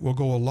Senate will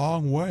go a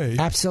long way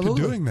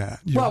Absolutely. to doing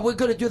that. Well, we're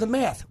going to do the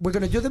math. We're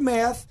going to do the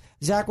math.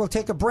 Zach, we'll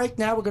take a break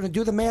now. We're going to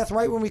do the math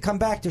right when we come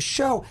back to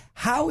show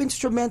how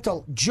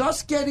instrumental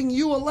just getting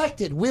you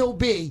elected will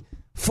be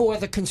for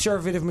the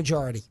conservative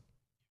majority.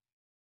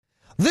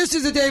 This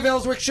is the Dave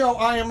Elswick Show.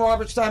 I am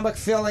Robert Steinbuck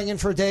filling in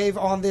for Dave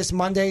on this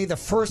Monday, the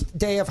first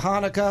day of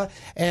Hanukkah.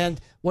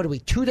 And what are we,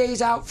 2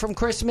 days out from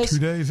Christmas? 2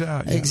 days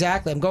out. Yeah.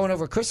 Exactly. I'm going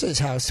over Chris's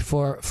house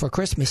for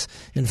Christmas,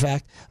 in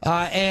fact,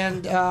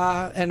 and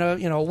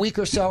a week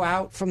or so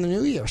out from the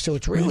New Year. So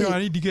it's really. I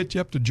need to get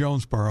you up to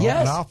Jonesboro,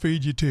 Yes. and I'll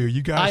feed you too.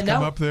 You guys I know.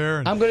 come up there.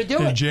 And, I'm gonna do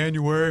in it.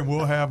 January, and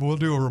we'll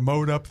do a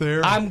remote up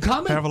there. I'm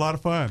coming. Have a lot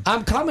of fun.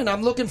 I'm coming.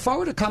 I'm looking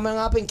forward to coming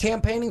up and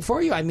campaigning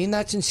for you. I mean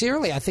that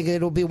sincerely. I think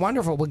it'll be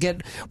wonderful.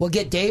 We'll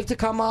get Dave to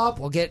come up.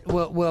 We'll get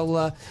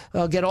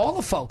all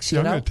the folks.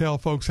 I'm going to tell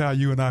folks how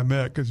you and I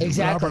met because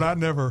Exactly.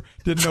 Robert, I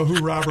didn't know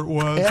who Robert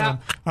was. Yeah.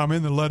 I'm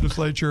in the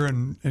legislature,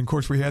 and of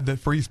course we had that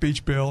free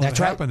speech bill. That's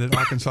that right. happened at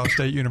Arkansas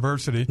State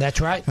University. That's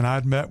right. And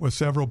I'd met with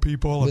several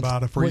people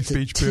about a free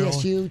speech bill.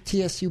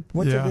 TSU.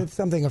 What's Yeah. it?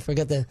 Something I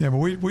forget the. Yeah, but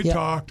we Yeah.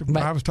 talked.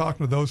 Right. I was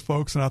talking to those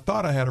folks, and I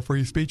thought I had a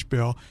free speech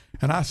bill,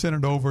 and I sent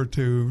it over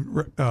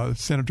to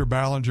Senator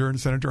Ballinger and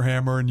Senator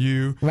Hammer and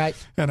you. Right.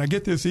 And I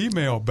get this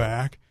email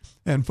back,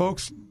 and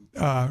folks,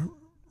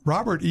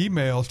 Robert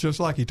emails just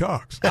like he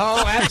talks.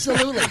 Oh,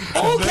 absolutely.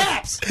 All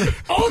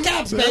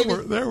caps, baby.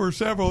 There were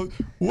several.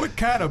 What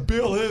kind of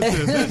bill is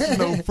this? This is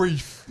no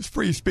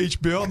free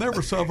speech bill. And there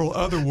were several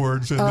other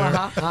words in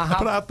there. But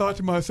I thought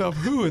to myself,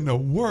 who in the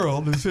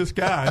world is this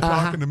guy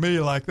talking to me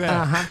like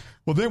that?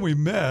 Well, then we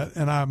met,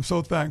 and I'm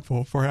so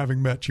thankful for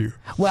having met you.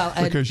 Well,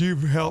 because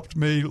you've helped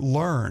me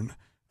learn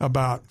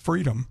about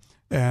freedom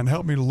and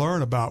helped me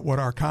learn about what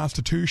our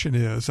Constitution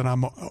is, and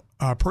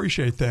I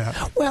appreciate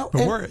that. Well,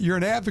 but you're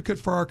an advocate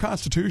for our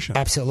Constitution,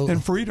 absolutely,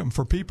 and freedom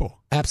for people.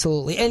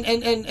 Absolutely,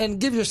 and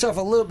give yourself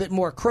a little bit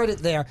more credit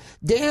there.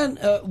 Dan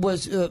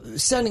was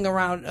sending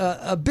around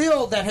a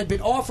bill that had been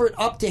offered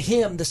up to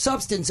him, the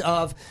substance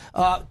of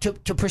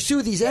to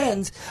pursue these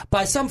ends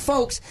by some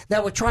folks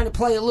that were trying to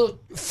play a little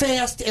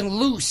fast and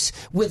loose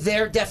with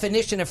their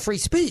definition of free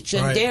speech.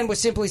 And right. Dan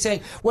was simply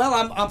saying, "Well,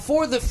 I'm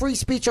for the free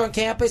speech on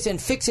campus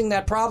and fixing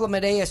that problem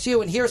at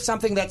ASU. And here's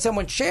something that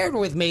someone shared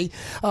with me,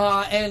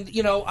 and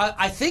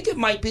I think it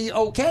might be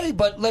okay,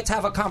 but let's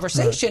have a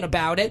conversation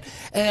about it."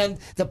 And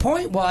the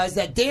point was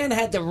that Dan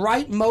had the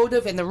right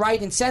motive and the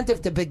right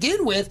incentive to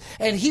begin with,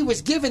 and he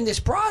was given this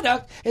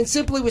product and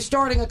simply was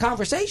starting a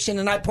conversation.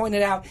 And I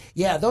pointed out,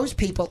 yeah, those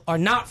people are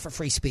not for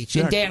free speech.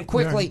 And Dan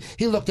quickly,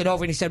 he looked it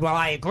over and he said, well,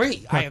 I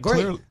agree.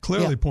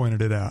 Clearly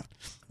pointed it out.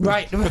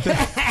 Right.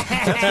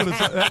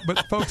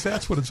 But folks,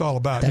 that's what it's all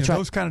about. That's right.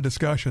 Those kind of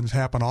discussions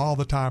happen all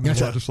the time in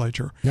the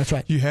legislature. That's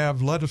right. You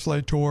have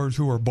legislators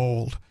who are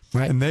bold.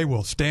 Right. And they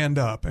will stand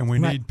up, and we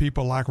need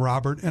people like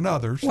Robert and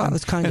others, well,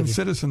 that's kind and of you.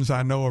 citizens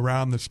I know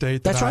around the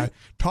state that I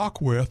talk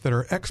with that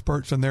are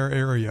experts in their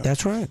area.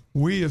 That's right.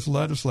 We as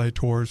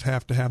legislators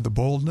have to have the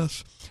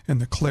boldness and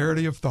the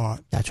clarity of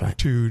thought. That's right.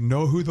 To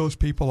know who those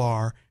people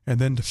are, and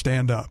then to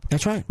stand up.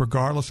 That's right.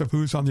 Regardless of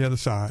who's on the other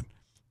side,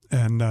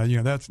 and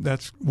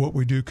that's what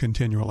we do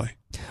continually.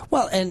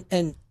 Well,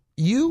 and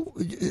you.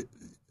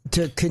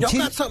 To continue.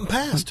 Y'all got something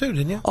passed too,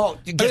 didn't you? Oh,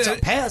 to get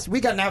something passed.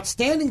 We got an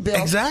outstanding bill.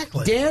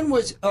 Exactly. Dan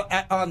was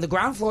on the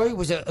ground floor. He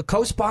was a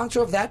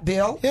co-sponsor of that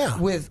bill. Yeah.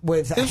 With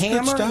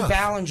Hammer and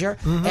Ballinger,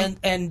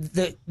 and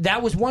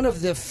that was one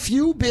of the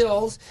few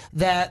bills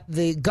that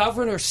the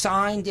governor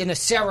signed in a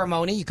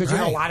ceremony, because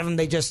a lot of them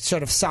they just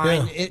sort of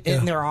sign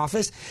in their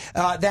office.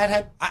 That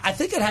had, I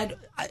think it had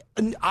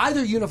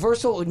either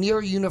universal or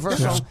near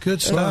universal. Yeah,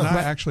 good stuff. Well, and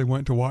I actually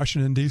went to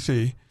Washington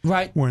D.C.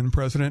 When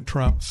President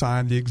Trump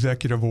signed the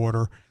executive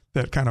order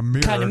that kind of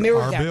mirrored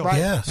our bill. Right?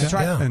 Yes, that's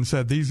right. Yeah. And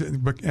said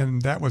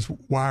and that was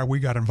why we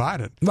got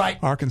invited. Right.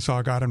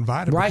 Arkansas got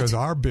invited because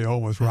our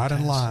bill was right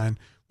in line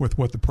with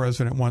what the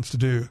president wants to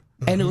do.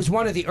 And it was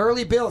one of the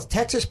early bills.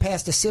 Texas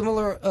passed a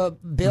similar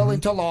bill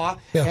into law,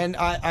 and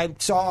I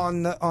saw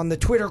on the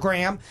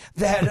Twittergram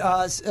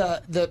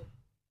that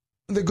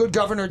the good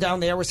governor down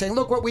there was saying,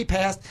 look what we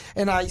passed.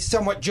 And I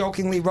somewhat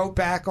jokingly wrote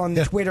back on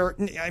Twitter.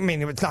 I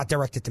mean, it's not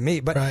directed to me,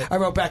 but I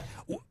wrote back,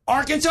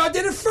 Arkansas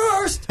did it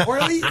first, or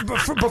at least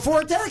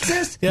before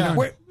Texas. Yeah.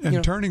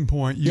 Turning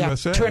Point,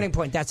 USA. Turning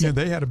Point, that's it.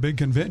 They had a big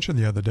convention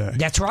the other day.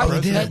 That's right.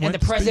 And the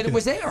president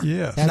was there.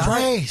 Yes. That's nice.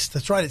 Right.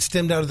 That's right. It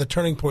stemmed out of the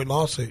Turning Point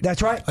lawsuit.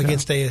 That's right.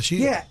 Against ASU.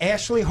 Yeah,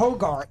 Ashley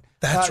Hogarth.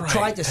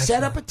 Tried to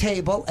set up a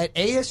table at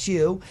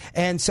ASU,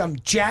 and some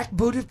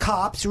jackbooted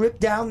cops ripped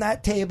down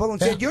that table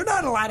and said, you're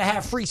not allowed to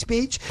have free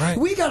speech. Right.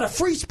 We got a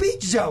free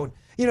speech zone.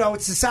 You know,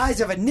 it's the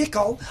size of a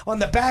nickel on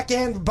the back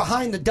end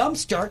behind the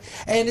dumpster,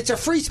 and it's a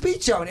free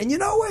speech zone. And you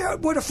know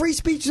what a free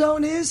speech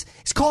zone is?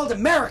 It's called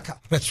America.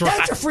 That's right.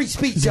 That's a free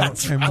speech zone.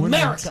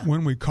 America.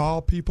 When we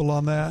call people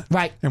on that,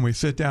 and we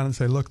sit down and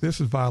say, look, this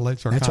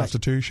violates our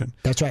Constitution.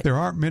 Right. That's right. There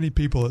aren't many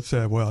people that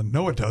say, well,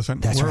 no, it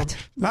doesn't. That's right.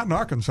 Not in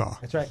Arkansas.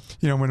 That's right.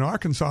 You know, in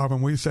Arkansas,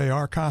 when we say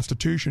our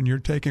Constitution, you're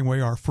taking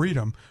away our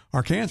freedom,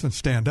 Arkansans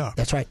stand up.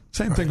 That's right.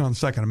 Same thing on the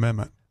Second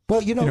Amendment.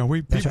 Well,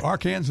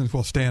 Arkansans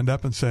will stand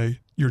up and say,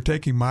 you're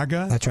taking my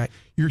gun? That's right.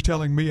 You're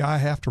telling me I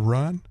have to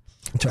run?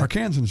 That's right.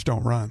 Arkansans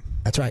don't run.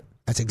 That's right.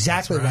 That's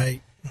exactly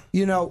right.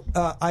 You know,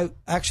 I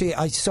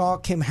saw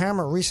Kim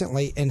Hammer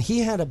recently, and he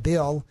had a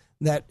bill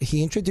that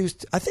he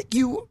introduced. I think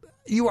you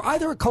were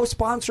either a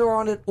co-sponsor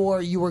on it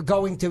or you were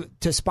going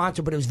to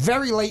sponsor, but it was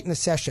very late in the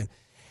session.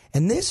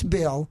 And this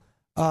bill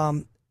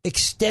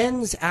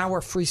extends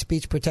our free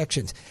speech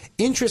protections.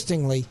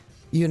 Interestingly,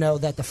 you know,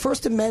 that the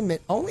First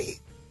Amendment only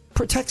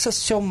protects us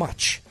so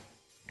much.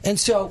 And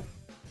so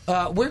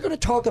we're going to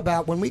talk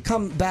about, when we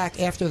come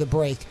back after the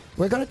break,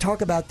 we're going to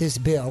talk about this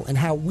bill and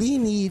how we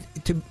need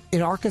to,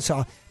 in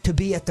Arkansas, to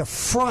be at the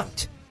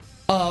front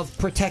of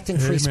protecting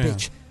free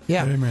speech.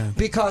 Yeah, Amen.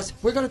 Because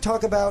we're going to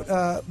talk about,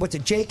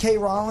 J.K.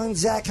 Rowling?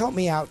 Zach, help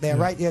me out there,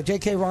 right? Yeah,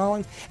 J.K.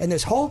 Rowling. And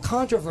this whole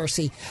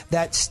controversy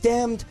that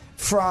stemmed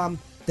from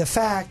the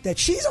fact that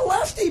she's a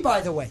lefty,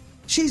 by the way.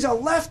 She's a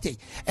lefty.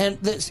 And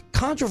this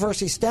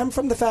controversy stemmed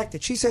from the fact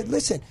that she said,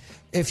 listen,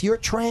 if you're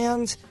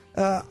trans,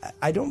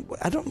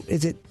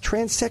 is it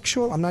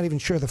transsexual? I'm not even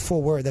sure the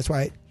full word. That's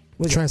why.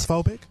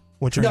 Transphobic?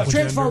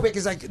 Transphobic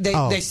is like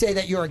they say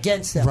that you're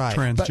against them. Right.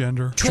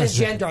 Transgender.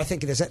 Transgender, I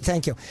think it is.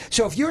 Thank you.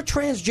 So if you're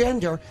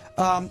transgender,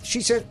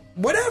 she said,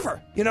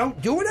 whatever,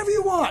 do whatever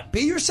you want.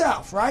 Be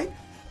yourself, right?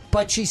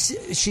 But she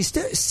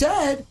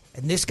said,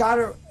 and this got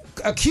her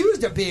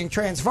accused of being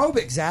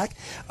transphobic, Zach,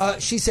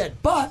 she said,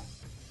 but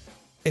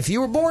if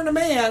you were born a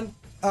man,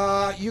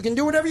 you can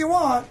do whatever you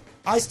want.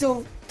 I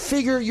still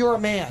figure you're a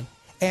man.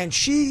 And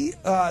she,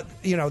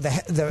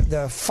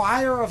 the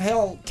fire of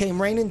hell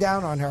came raining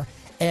down on her.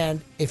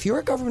 And if you're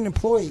a government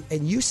employee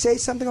and you say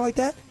something like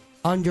that,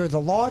 under the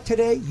law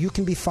today, you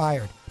can be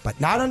fired. But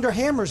not under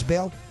Hammer's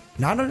bill.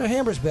 Not under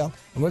Hammer's bill.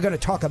 And we're going to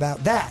talk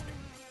about that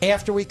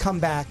after we come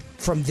back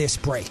from this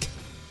break.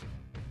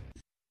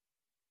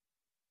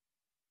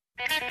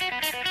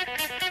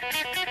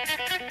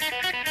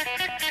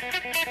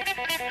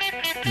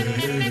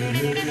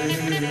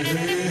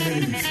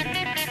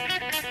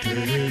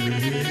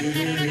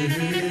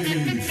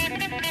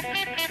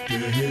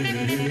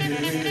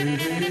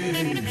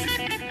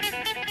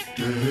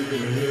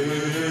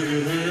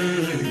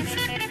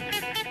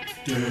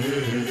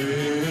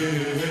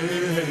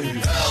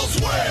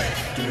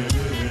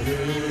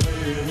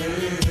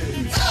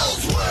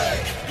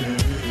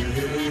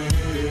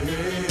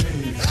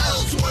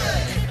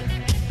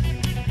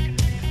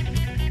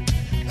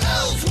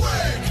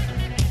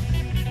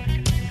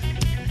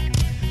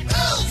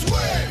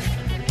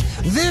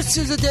 This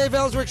is the Dave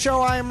Elswick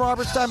Show. I am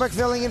Robert Steinbuck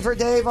filling in for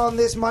Dave on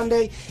this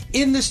Monday.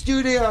 In the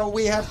studio,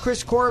 we have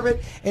Chris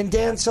Corbett and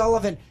Dan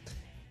Sullivan.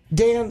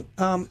 Dan,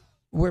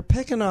 we're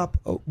picking up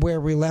where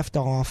we left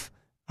off.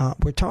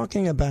 We're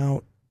talking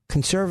about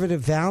conservative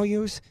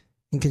values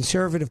and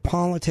conservative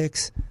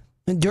politics.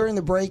 And during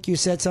the break, you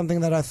said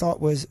something that I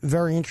thought was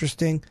very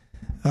interesting.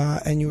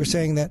 And you were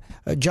saying that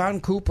John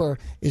Cooper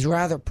is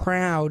rather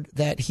proud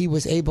that he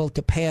was able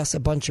to pass a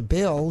bunch of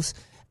bills.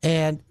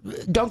 And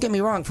don't get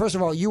me wrong, first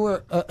of all, you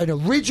were an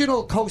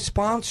original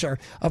co-sponsor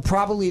of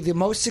probably the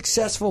most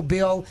successful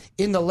bill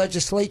in the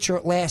legislature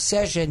last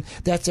session.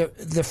 That's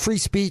the free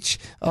speech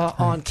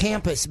on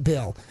campus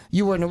bill.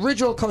 You were an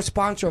original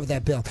co-sponsor of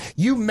that bill.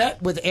 You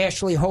met with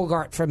Ashley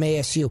Hogarth from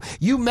ASU.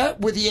 You met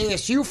with the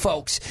ASU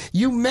folks.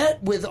 You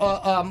met with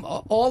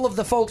all of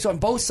the folks on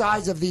both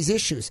sides of these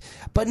issues.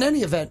 But in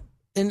any event,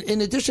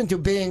 in addition to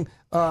being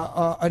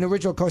an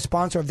original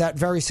co-sponsor of that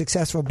very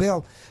successful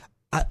bill,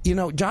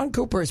 John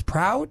Cooper is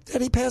proud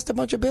that he passed a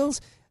bunch of bills.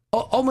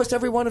 Almost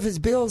every one of his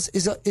bills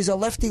is a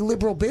lefty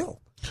liberal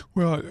bill.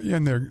 Well,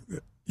 and they're,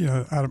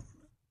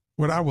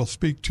 what I will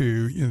speak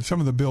to, some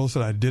of the bills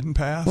that I didn't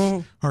pass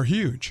are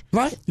huge.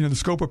 Right. The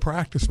scope of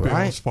practice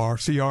bills for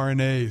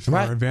CRNAs,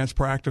 for advanced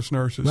practice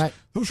nurses. Right.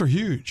 Those are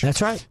huge.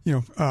 That's right.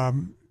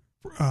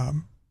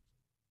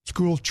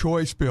 School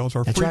choice bills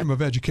or freedom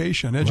of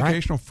education,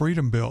 educational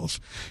freedom bills.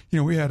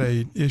 We had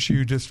a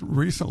issue just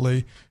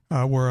recently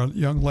where a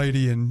young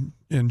lady in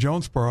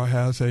Jonesboro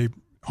has a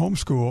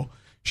homeschool.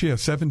 She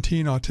has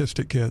 17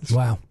 autistic kids.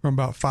 Wow. From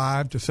about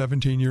 5 to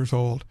 17 years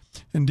old.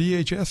 And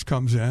DHS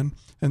comes in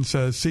and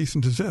says, cease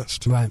and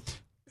desist. Right.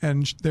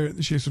 And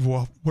she says,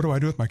 well, what do I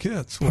do with my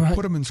kids? Well, Right.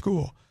 put them in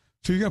school.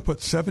 So you're going to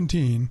put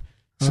 17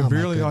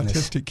 severely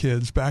autistic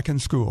kids back in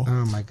school.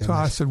 Oh, my goodness. So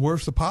I said,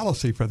 where's the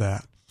policy for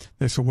that?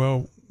 They said,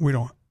 well,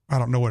 I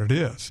don't know what it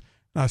is.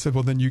 And I said,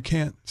 well, then you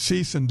can't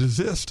cease and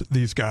desist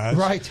these guys.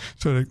 Right.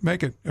 So to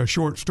make it a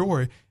short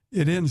story,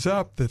 it ends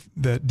up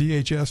that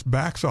DHS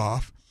backs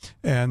off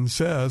and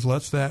says,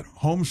 let's that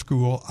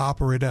homeschool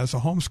operate as a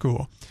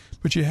homeschool.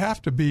 But you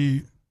have to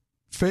be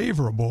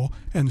favorable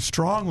and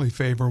strongly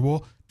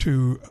favorable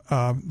to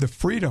the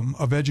freedom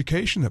of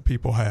education that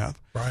people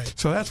have. Right.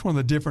 So that's one of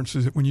the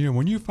differences. That when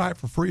you fight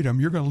for freedom,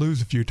 you're going to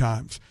lose a few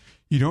times.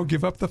 You don't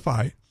give up the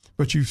fight,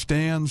 but you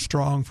stand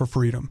strong for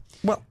freedom.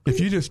 Well, if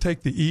you just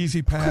take the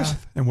easy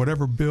path and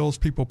whatever bills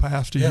people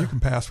pass to you, you can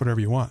pass whatever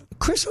you want.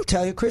 Chris will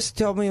tell you. Chris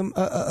told me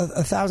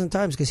 1,000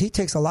 times because he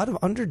takes a lot of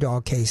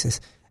underdog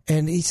cases,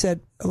 and he said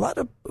a lot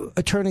of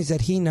attorneys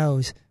that he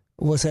knows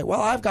will say,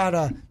 "Well, I've got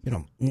a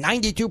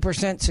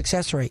 92%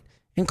 success rate."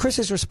 And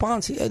Chris's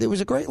response, there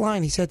was a great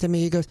line. He said to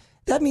me, he goes,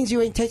 "That means you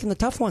ain't taking the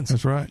tough ones."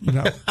 That's right. You're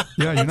not,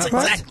 you're That's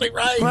not, exactly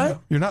right. Right.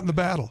 You're not in the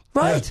battle.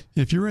 Right.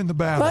 If you're in the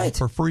battle Right.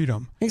 for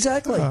freedom,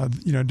 Exactly.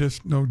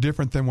 just no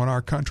different than when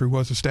our country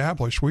was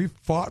established. We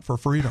fought for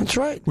freedom. That's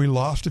right. We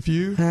lost a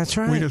few. That's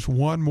right. We just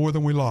won more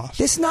than we lost.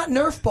 This is not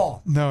Nerf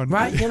ball. No.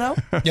 Right? Yeah,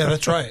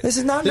 that's right. This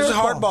is not This Nerf is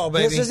hard ball,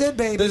 baby. This is it,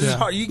 baby. This is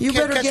hard. You can't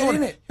better catch get one,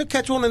 in it. You'll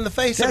catch one in the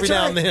face That's every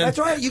right. now and then. That's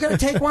right. You got to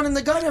take one in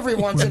the gut every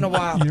once in a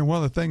while.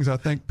 One of the things I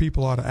think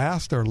people ought to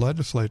ask their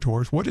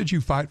legislators, what did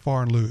you fight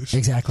for and lose?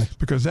 Exactly.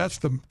 Because that's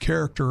the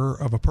character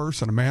of a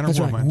person, a man or That's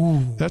right.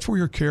 woman. Ooh. That's where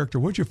your character,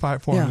 what'd you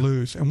fight for and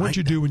lose? And what'd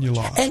you do when you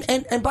lost?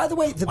 And by the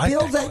way, the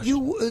bill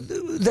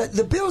that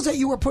the bills that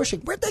you were pushing,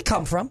 where'd they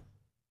come from?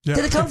 Yeah.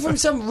 Did it come from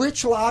some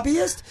rich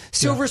lobbyist,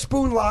 silver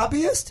spoon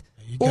lobbyist?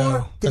 go.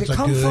 Or did That's it a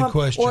come good from,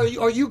 question. or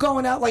are you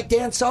going out like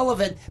Dan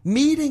Sullivan,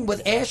 meeting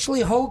with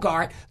Ashley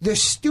Hogarth, the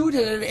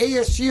student at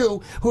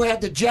ASU who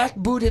had the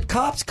jackbooted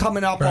cops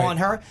coming up Right. on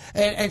her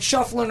and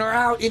shuffling her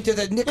out into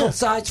the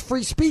nickel-sized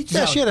free speech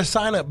Yeah, zone? she had a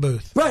sign-up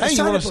booth. Right, Hey,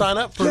 you want to sign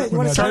up for you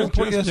wanna sign up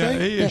for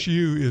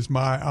ASU is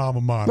my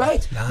alma mater.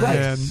 Right, right.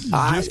 And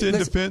just in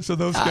defense of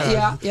those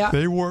guys,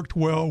 they worked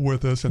well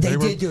with us. And They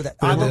were, did do that.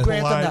 They I will were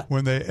grant them polite that.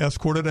 when they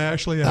escorted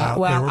Ashley out.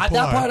 Well, they were polite.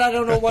 that part I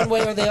don't know one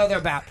way or the other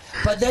about.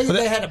 But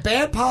they had a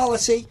bad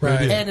policy,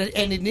 Right. and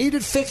it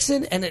needed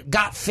fixing, and it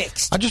got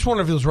fixed. I just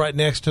wonder if it was right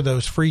next to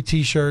those free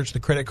T-shirts, the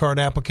credit card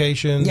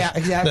applications. Yeah,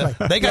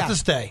 exactly. They got to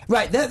stay.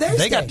 Right,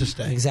 they got to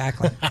stay.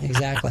 Exactly.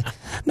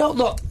 No,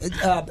 look,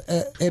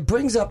 it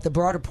brings up the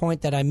broader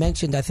point that I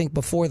mentioned, I think,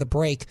 before the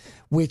break,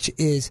 which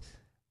is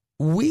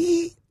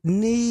we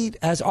need,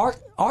 as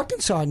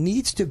Arkansas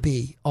needs to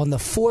be on the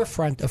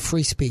forefront of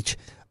free speech.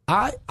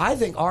 I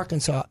think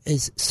Arkansas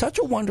is such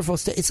a wonderful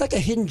state. It's like a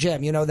hidden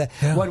gem,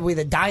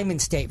 the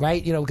diamond state,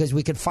 right? Because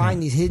we could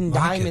find these hidden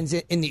diamonds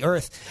in the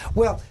earth.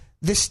 Well,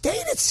 the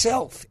state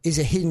itself is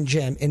a hidden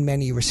gem in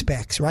many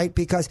respects, right?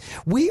 Because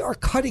we are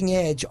cutting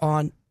edge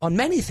on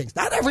many things.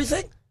 Not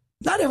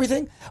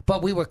everything,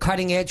 but we were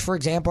cutting edge, for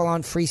example,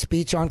 on free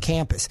speech on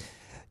campus.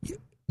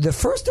 The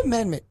First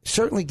Amendment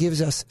certainly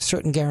gives us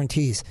certain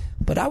guarantees.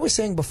 But I was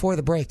saying before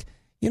the break,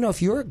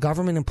 if you're a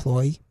government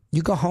employee,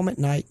 you go home at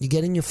night, you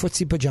get in your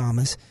footsie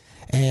pajamas,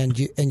 and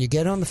you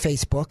get on the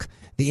Facebook,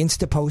 the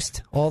Insta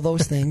post, all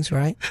those things,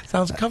 right?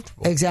 Sounds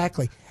comfortable.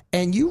 Exactly.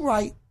 And you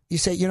write, you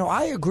say,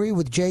 I agree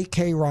with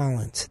J.K.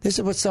 Rowling. This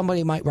is what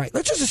somebody might write.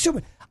 Let's just assume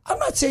it. I'm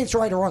not saying it's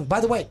right or wrong.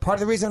 By the way, part of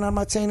the reason I'm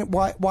not saying it,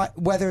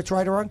 whether it's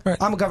right or wrong, right.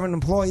 I'm a government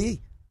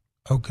employee.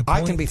 Oh, good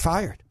point. I can be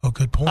fired. Oh,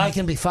 good point. I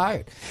can be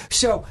fired.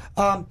 So,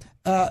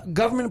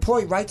 government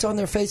employee writes on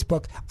their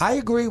Facebook, I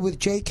agree with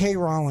J.K.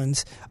 Rowling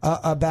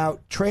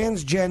about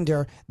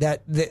transgender,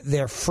 that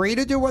they're free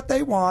to do what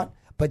they want,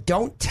 but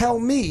don't tell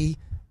me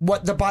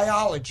what the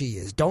biology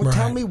is. Don't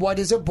tell me what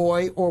is a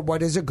boy or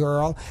what is a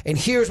girl, and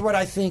here's what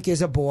I think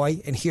is a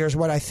boy, and here's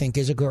what I think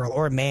is a girl,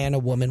 or a man, a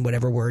woman,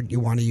 whatever word you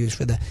want to use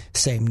for the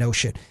same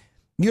notion.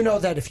 You know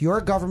that if you're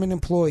a government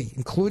employee,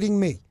 including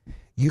me,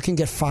 you can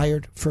get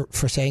fired for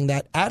saying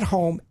that at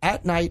home,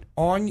 at night,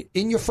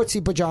 in your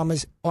footsie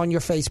pajamas, on your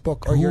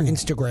Facebook or your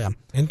Instagram.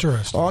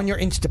 Interesting. On your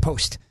Insta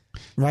post,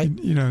 right?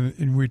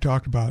 And we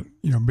talked about,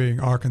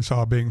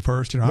 Arkansas being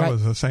first. I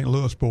was a St.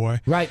 Louis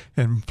boy. Right.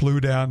 And flew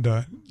down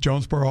to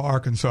Jonesboro,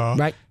 Arkansas.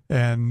 Right.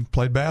 And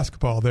played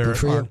basketball there at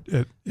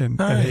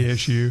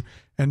ASU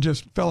and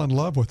just fell in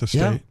love with the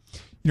state.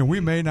 Yeah. We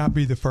may not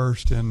be the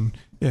first in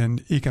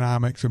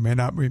economics. We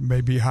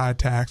may be high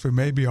tax. We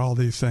may be all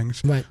these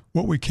things. Right.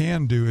 What we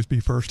can do is be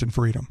first in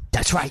freedom.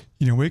 That's right.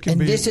 We can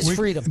be. This is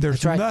freedom.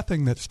 There's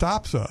nothing that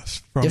stops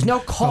us from. There's no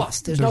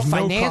cost. There's no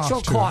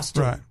financial cost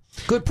to it. Right.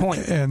 Good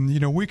point. And,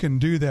 we can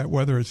do that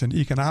whether it's in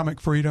economic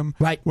freedom,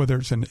 whether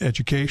it's in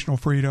educational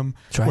freedom,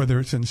 whether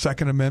it's in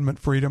Second Amendment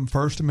freedom,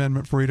 First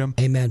Amendment freedom.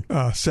 Amen.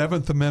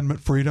 Seventh Amendment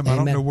freedom. Amen.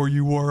 I don't know where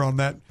you were on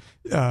that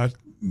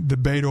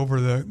debate over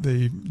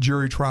the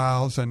jury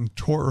trials and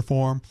tort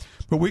reform,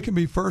 but we can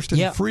be first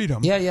in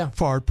freedom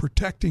for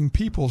protecting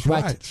people's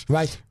rights.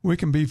 Right. We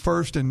can be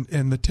first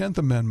in the 10th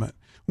Amendment.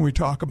 When we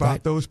talk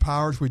about those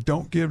powers we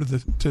don't give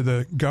to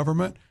the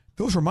government,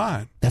 those are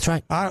mine. That's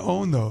right. I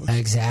own those.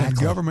 Exactly. And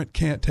government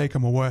can't take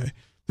them away.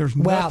 There's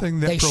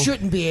nothing that they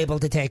shouldn't be able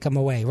to take them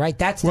away, right?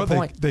 That's the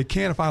point. They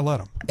can if I let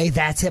them. Hey,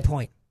 that's the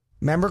point.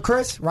 Remember,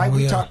 Chris? Right?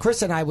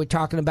 Chris and I were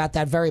talking about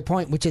that very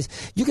point, which is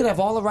you can have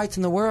all the rights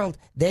in the world.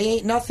 They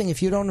ain't nothing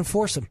if you don't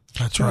enforce them.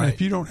 That's right. And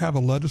if you don't have a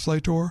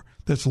legislator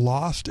that's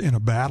lost in a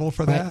battle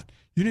for that,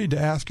 you need to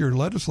ask your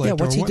legislator,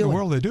 what in the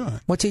world are they doing?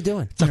 What's he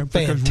doing?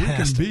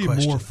 Because we can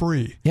be more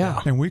free. Yeah.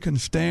 And we can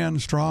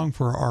stand strong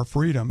for our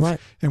freedoms. Right.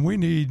 And we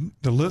need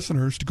the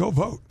listeners to go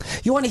vote.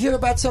 You want to hear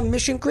about some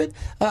mission grid?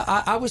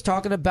 I was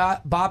talking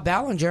about Bob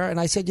Ballinger, and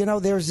I said,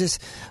 there's this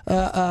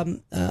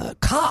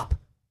cop.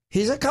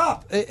 He's a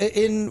cop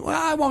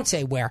I won't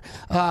say where,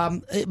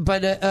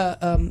 but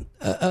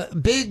a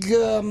big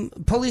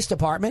police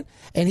department,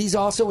 and he's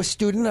also a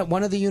student at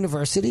one of the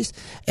universities,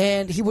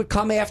 and he would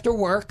come after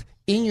work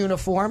in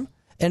uniform,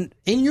 and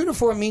in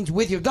uniform means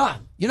with your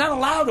gun. You're not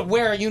allowed to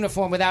wear a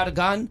uniform without a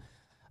gun,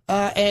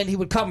 and he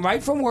would come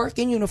right from work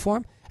in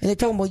uniform, and they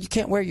told him, well, you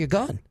can't wear your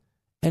gun.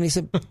 And he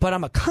said, but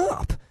I'm a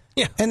cop.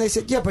 Yeah. And they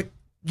said, yeah, but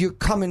you're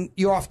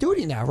off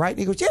duty now, right? And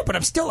he goes, yeah, but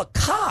I'm still a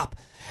cop.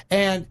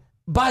 And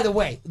by the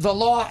way, the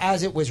law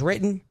as it was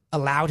written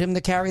allowed him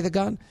to carry the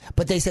gun,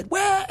 but they said,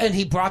 well, and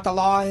he brought the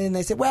law in, and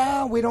they said,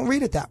 well, we don't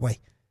read it that way.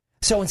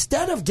 So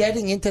instead of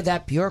getting into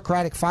that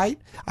bureaucratic fight,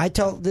 I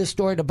told this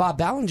story to Bob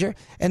Ballinger,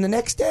 and the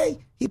next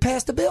day he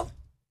passed the bill.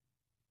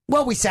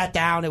 Well, we sat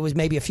down. It was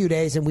maybe a few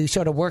days, and we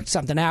sort of worked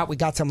something out. We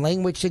got some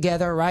language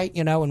together, right?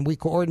 And we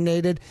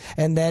coordinated,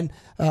 and then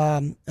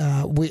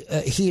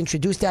he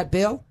introduced that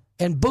bill,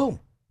 and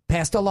boom,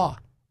 passed a law.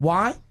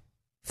 Why?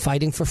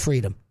 Fighting for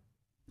freedom.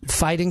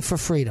 Fighting for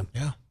freedom.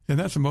 Yeah. And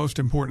that's the most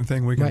important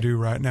thing we can do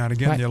right now. And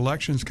again, the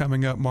election's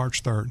coming up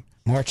March 3rd.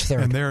 March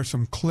 3rd. And there are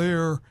some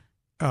clear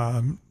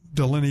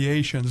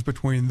delineations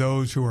between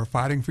those who are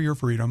fighting for your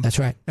freedom. That's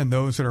right. And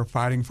those that are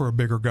fighting for a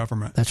bigger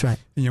government. That's right.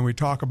 And, we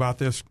talk about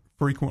this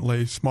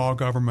frequently, small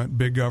government,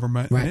 big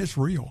government, and it's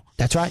real.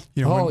 That's right.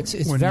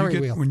 It's very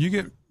real. When you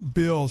get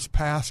bills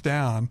passed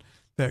down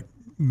that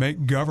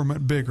make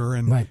government bigger,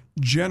 and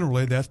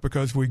generally that's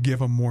because we give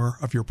them more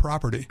of your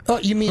property. Oh,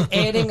 you mean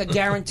adding a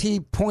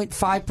guaranteed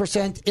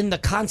 0.5% in the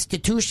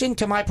Constitution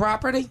to my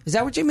property? Is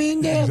that what you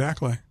mean, Dan?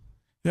 Exactly.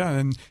 Yeah,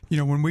 and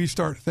when we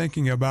start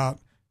thinking about,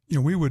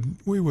 we would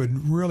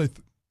really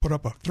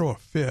throw a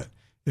fit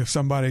if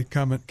somebody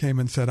came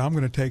and said, I'm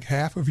going to take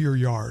half of your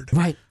yard,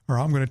 right, or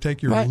I'm going to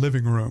take your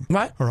living room,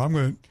 right, or I'm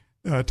going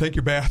to take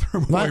your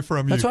bathroom away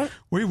from you. That's right.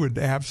 We would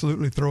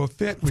absolutely throw a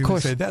fit. We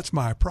would say, that's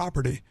my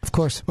property. Of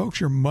course.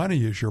 Folks, your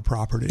money is your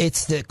property.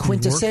 It's the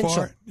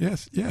quintessential.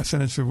 Yes.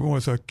 And it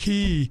was a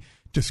key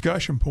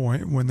discussion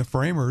point when the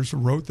framers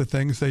wrote the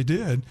things they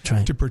did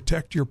to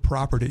protect your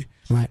property.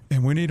 Right.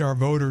 And we need our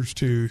voters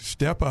to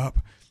step up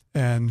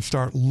and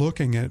start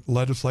looking at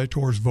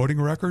legislators' voting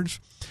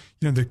records.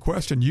 The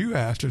question you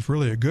asked is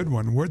really a good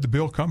one. Where'd the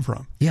bill come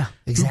from? Yeah,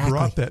 exactly. Who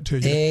brought that to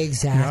you?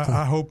 Exactly.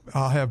 I hope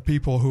I'll have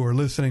people who are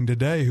listening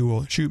today who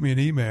will shoot me an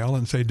email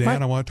and say,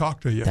 Dan, I want to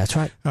talk to you. That's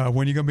right.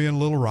 When you're going to be in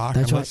Little Rock,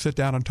 let's sit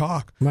down and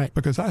talk. Right.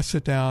 Because I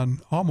sit down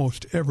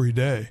almost every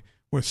day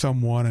with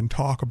someone and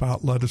talk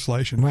about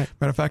legislation. Right.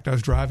 Matter of fact, I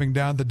was driving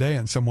down today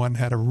and someone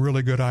had a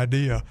really good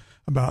idea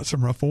about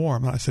some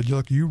reform. And I said,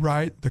 look, you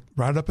write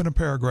up in a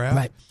paragraph.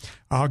 Right.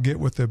 I'll get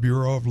with the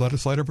Bureau of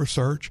Legislative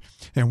Research,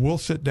 and we'll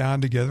sit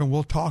down together and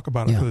we'll talk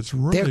about it, because it's a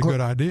really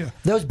good idea.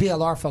 Those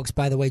BLR folks,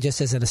 by the way, just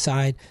as an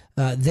aside,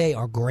 they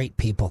are great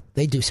people.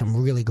 They do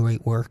some really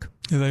great work.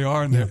 Yeah, they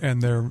are,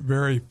 and they're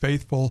very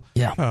faithful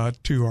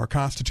to our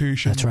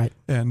Constitution. That's right.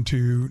 And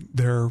to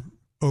their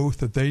oath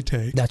that they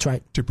take. That's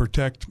right. To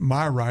protect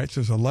my rights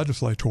as a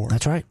legislator.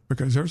 That's right.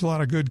 Because there's a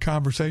lot of good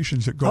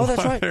conversations that go on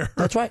there.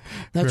 That's right.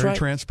 That's very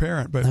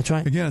transparent. But that's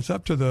right. Again, it's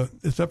up to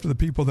the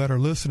people that are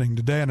listening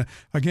today. And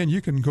again,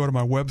 you can go to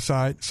my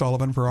website,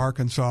 Sullivan for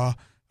Arkansas,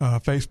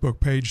 Facebook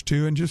page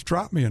too, and just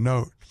drop me a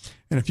note.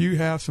 And if you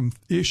have some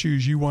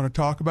issues you want to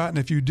talk about, and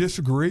if you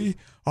disagree,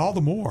 all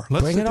the more.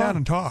 Let's sit down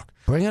and talk.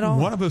 Bring it on.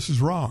 One of us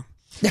is wrong.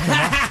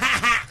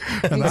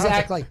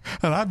 Exactly.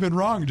 And I've been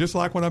wrong, just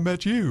like when I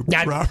met you,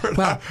 Robert.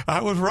 Well,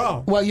 I was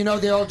wrong. Well,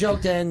 the old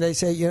joke then, they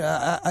say,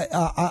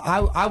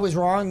 I was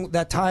wrong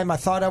that time. I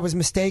thought I was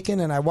mistaken,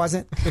 and I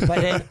wasn't.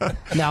 But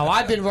no,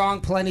 I've been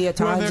wrong plenty of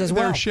times as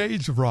well. There are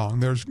shades of wrong.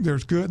 There's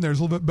good, and there's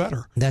a little bit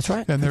better. That's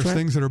right. And there's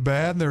things that are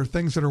bad, and there are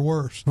things that are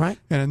worse. Right.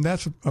 And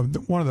that's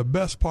one of the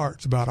best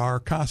parts about our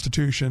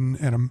Constitution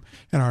and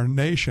our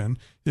nation,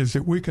 is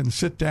that we can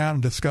sit down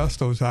and discuss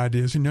those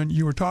ideas. And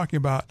you were talking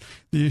about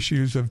the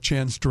issues of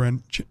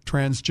transgender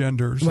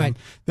transgenders Right. and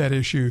that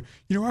issue.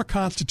 Our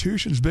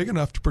Constitution is big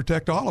enough to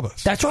protect all of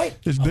us. That's right.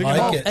 It's big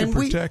enough to And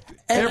protect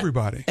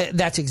everybody.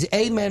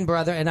 Amen,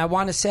 brother. And I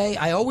want to say,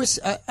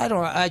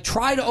 I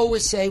try to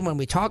always say when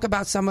we talk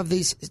about some of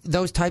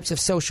those types of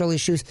social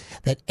issues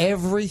that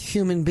every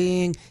human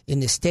being in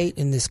this state,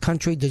 in this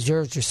country,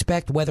 deserves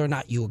respect, whether or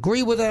not you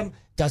agree with them,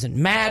 doesn't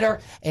matter.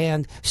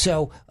 And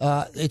so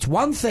it's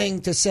one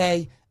thing to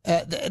say,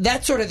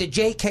 that's sort of the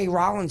J.K.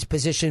 Rowling's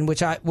position,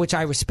 which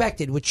I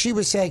respected, which she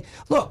was saying,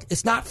 look,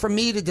 it's not for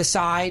me to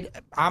decide.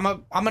 I'm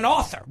an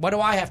author. What do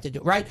I have to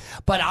do, right?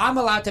 But I'm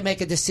allowed to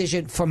make a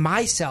decision for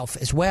myself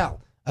as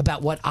well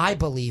about what I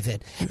believe in.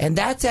 And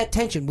that's that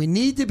tension. We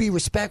need to be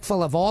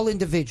respectful of all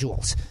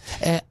individuals.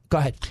 Go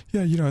ahead.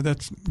 Yeah,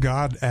 that's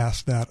God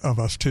asked that of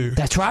us too.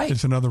 That's right.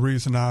 It's another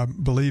reason I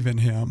believe in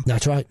him.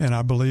 That's right. And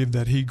I believe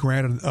that he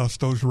granted us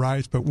those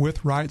rights, but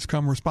with rights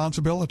come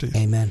responsibilities.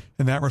 Amen.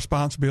 And that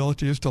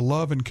responsibility is to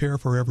love and care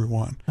for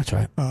everyone. That's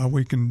right.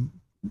 We can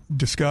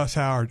discuss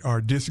or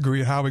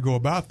disagree how we go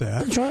about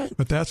that. That's right.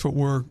 But that's what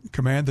we're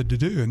commanded to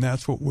do, and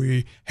that's what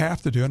we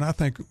have to do. And I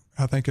think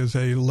as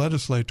a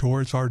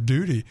legislator, it's our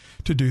duty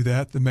to do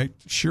that, to make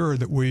sure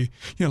that we,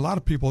 a lot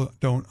of people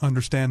don't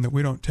understand that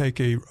we don't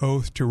take a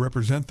oath to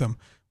represent them.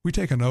 We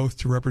take an oath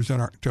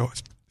to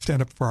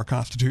stand up for our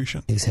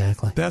Constitution.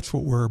 Exactly. That's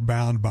what we're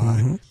bound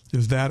by,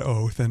 is that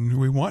oath. And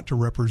we want to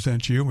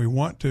represent you, and we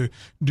want to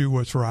do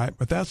what's right,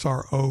 but that's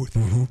our oath.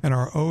 And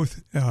our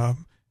oath,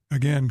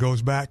 again,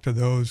 goes back to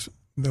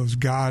those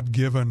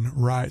God-given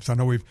rights. I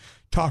know we've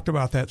talked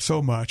about that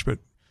so much, but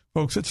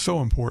folks, it's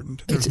so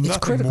important. There's nothing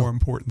critical. more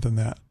important than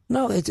that.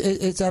 No,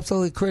 it's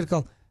absolutely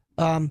critical.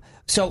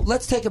 So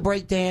let's take a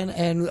break, Dan,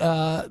 and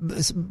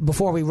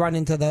before we run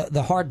into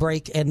the hard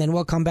break, and then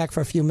we'll come back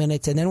for a few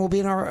minutes, and then we'll be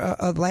in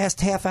our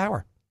last half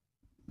hour.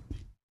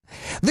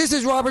 This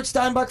is Robert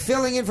Steinbuck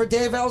filling in for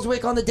Dave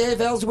Elswick on the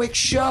Dave Elswick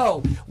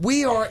Show.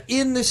 We are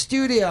in the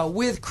studio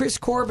with Chris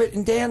Corbett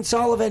and Dan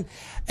Sullivan,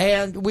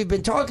 and we've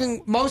been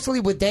talking mostly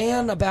with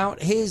Dan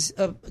about his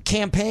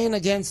campaign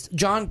against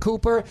John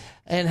Cooper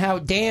and how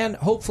Dan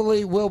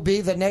hopefully will be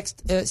the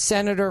next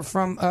senator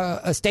from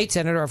a state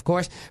senator, of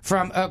course,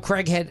 from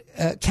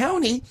Craighead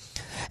County.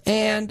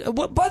 And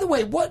by the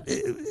way, what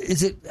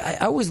is it? I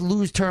always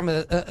lose track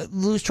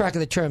of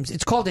the terms.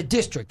 It's called a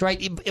district,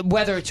 right?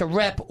 Whether it's a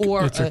rep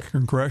or it's a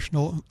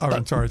congressional.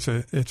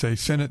 It's a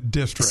Senate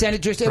district.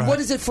 Senate district. Right. What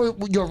is it for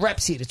your rep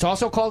seat? It's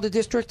also called a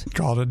district. It's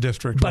called a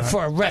district, but right.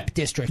 For a rep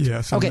district.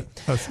 Yes. Okay.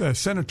 A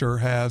senator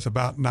has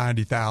about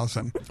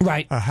 90,000.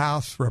 Right. A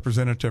House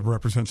representative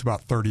represents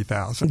about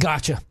 30,000.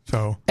 Gotcha.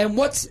 So. And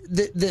what's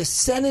the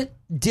Senate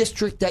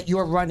district that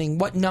you're running?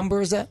 What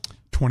number is that?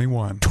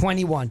 21.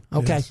 21.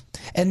 Okay. Yes.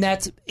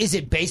 And is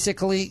it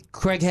basically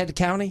Craighead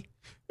County?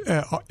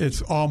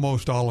 It's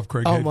almost all of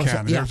Craighead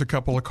County. Yeah. There's a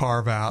couple of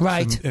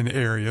carve-outs in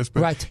areas,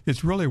 but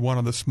it's really one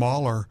of the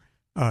smaller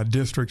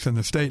districts in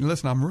the state. And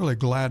listen, I'm really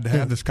glad to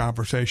have this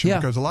conversation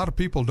because a lot of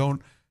people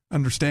don't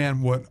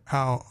understand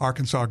how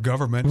Arkansas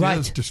government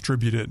is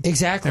distributed.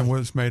 Exactly. And what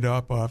it's made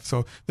up of.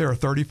 So there are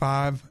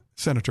 35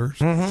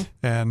 senators,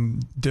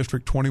 and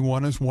District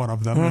 21 is one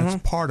of them. And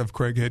it's part of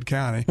Craighead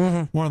County,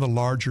 one of the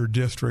larger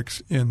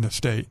districts in the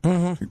state,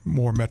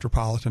 more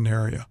metropolitan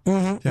area.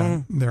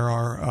 There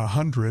are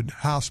 100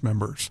 House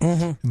members,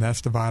 and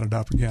that's divided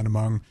up again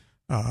among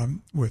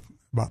with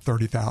about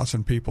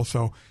 30,000 people.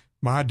 So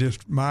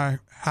my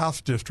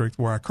House district,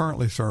 where I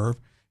currently serve,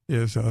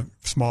 is a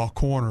small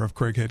corner of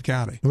Craighead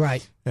County.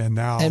 Right. And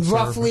now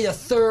roughly a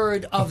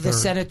third of the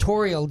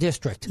senatorial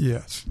district.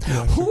 Yes.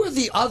 Who are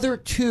the other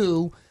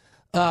two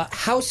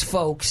House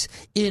folks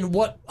in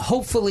what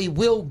hopefully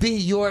will be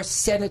your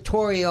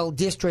senatorial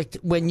district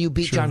when you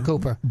beat John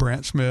Cooper?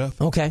 Brant Smith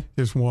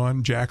is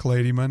one, Jack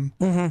Ladyman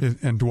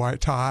and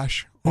Dwight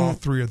Tosh. All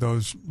three of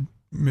those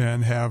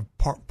men have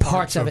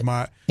parts of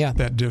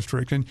that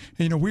district. And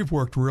we've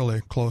worked really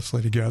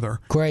closely together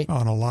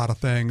on a lot of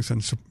things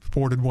and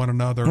supported one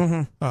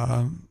another.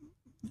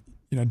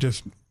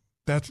 Just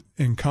that's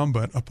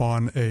incumbent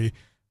upon a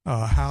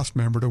House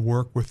member to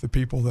work with the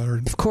people that are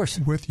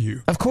with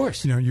you. Of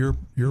course. You're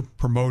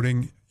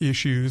promoting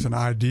issues and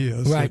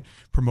ideas that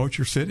promote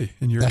your city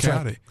and your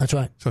county. Right. That's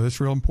right. So it's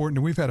real important.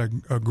 And we've had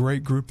a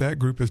great group. That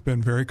group has been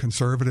very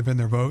conservative in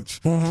their votes.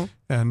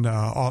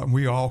 And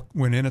we all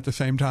went in at the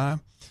same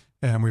time.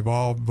 And we've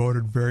all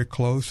voted very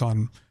close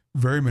on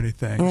very many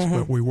things.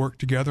 But we work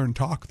together and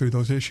talk through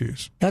those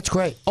issues. That's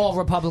great. All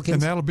Republicans.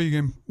 And that'll be,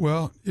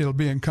 it'll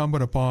be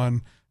incumbent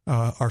upon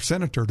our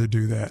senator to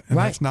do that, and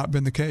that's not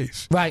been the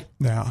case. Right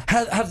now,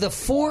 have the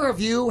four of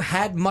you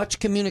had much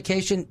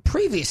communication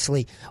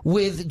previously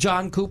with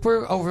John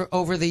Cooper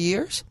over the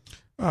years?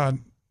 Not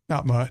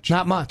much.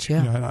 Not much.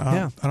 Yeah,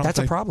 I don't that's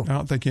think, a problem. I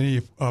don't think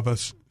any of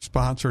us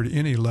sponsored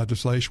any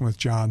legislation with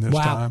John this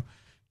time.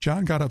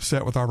 John got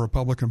upset with our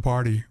Republican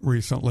Party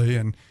recently,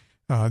 and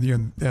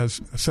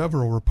as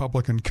several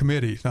Republican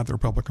committees, not the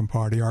Republican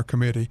Party, our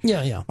committee.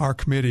 Our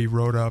committee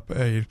wrote up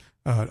a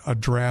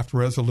draft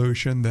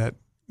resolution that.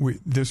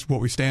 This is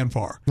what we stand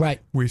for. Right.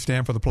 We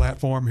stand for the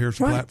platform. Here's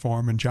the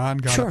platform. And John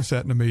got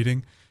upset in a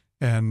meeting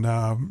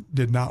and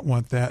did not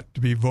want that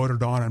to be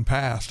voted on and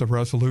passed, a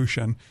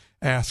resolution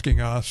asking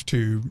us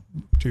to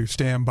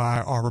stand by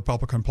our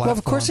Republican platform. Well,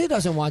 of course he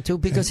doesn't want to,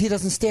 because he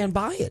doesn't stand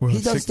by it.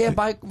 He doesn't stand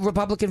by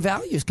Republican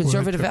values,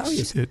 conservative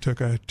values. It took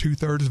a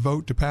 2/3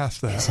 vote to pass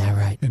that. Is that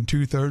right? And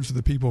 2/3 of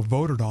the people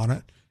voted on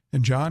it.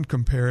 And John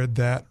compared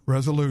that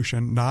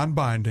resolution,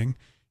 non-binding.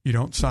 You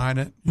don't sign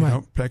it. You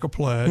don't take a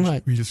pledge.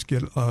 Right. You just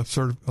get a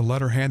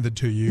letter handed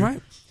to you.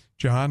 Right.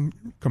 John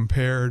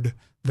compared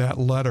that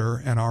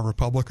letter and our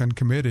Republican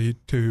committee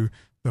to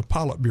the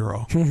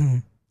Politburo. Mm-hmm.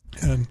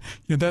 And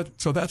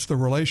so that's the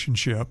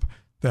relationship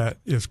that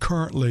is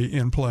currently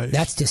in place.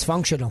 That's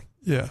dysfunctional.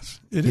 Yes,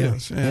 it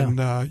is. And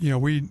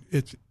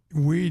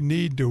we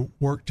need to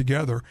work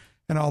together.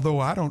 And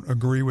although I don't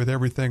agree with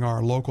everything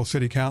our local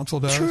city council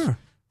does, sure.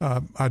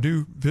 I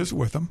do visit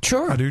with them.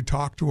 Sure. I do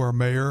talk to our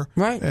mayor.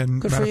 Right.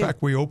 And Good matter for of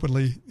fact, we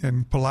openly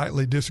and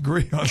politely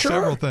disagree on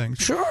several things.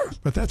 Sure.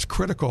 But that's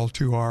critical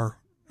to our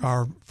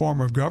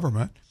form of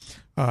government.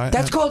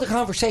 That's called a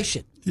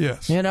conversation.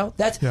 Yes.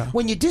 That's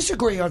when you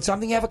disagree on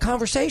something, you have a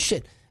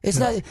conversation. It's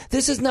not.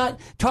 This is not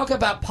talk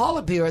about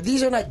Politburo.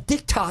 These are not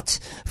diktats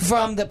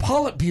from the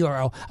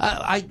Politburo.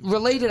 I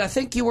related. I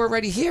think you were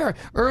already here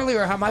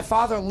earlier. How my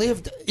father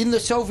lived in the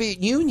Soviet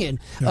Union.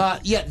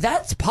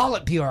 That's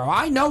Politburo.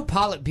 I know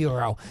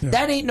Politburo. Yeah.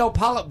 That ain't no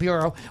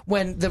Politburo.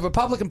 When the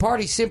Republican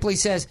Party simply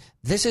says,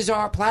 "This is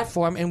our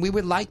platform, and we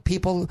would like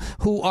people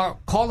who are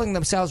calling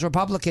themselves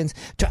Republicans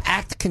to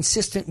act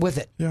consistent with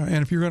it." Yeah,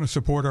 and if you're going to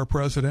support our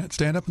president,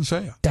 stand up and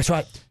say it. That's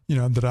right.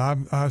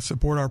 That I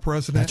support our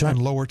president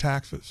and lower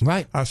taxes.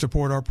 Right. I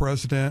support our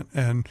president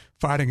and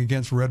fighting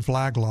against red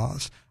flag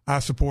laws. I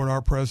support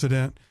our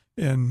president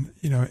in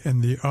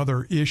the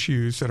other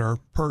issues that are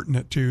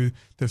pertinent to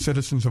the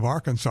citizens of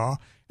Arkansas.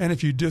 And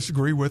if you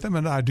disagree with him,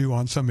 and I do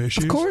on some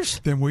issues, of course,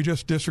 then we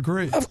just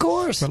disagree. Of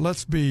course. But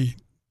let's be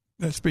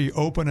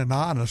open and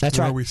honest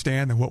where we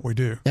stand and what we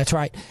do. That's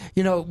right.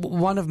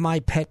 One of my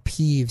pet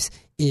peeves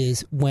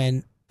is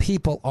when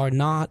people are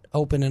not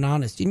open and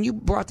honest. And you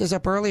brought this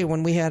up earlier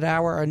when we had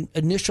our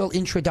initial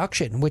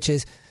introduction, which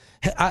is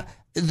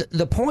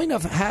the point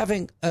of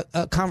having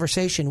a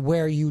conversation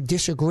where you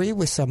disagree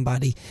with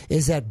somebody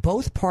is that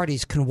both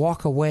parties can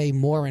walk away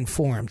more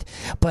informed.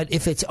 But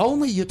if it's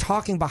only you're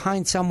talking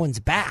behind someone's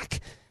back,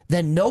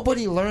 then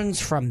nobody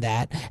learns from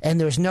that, and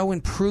there's no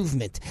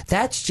improvement.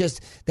 That's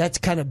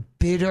kind of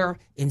bitter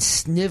and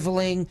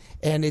sniveling,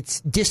 and it's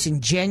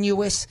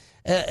disingenuous.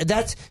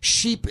 That's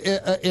sheep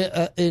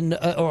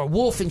or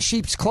wolf in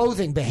sheep's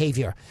clothing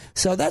behavior.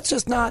 So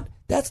that's not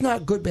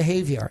good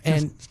behavior,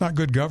 and it's not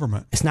good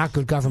government. It's not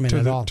good government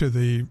at all. To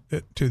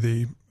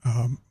the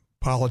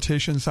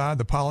politician side,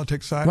 the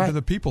politics side, to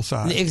the people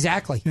side.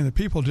 Exactly. The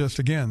people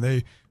just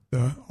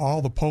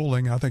all the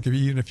polling, I think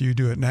even if you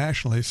do it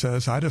nationally,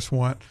 says, I just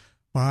want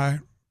my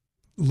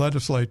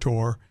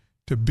legislator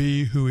to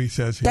be who he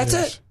says he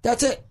is.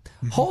 That's it.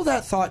 Mm-hmm. Hold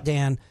that thought,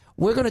 Dan.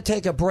 We're going to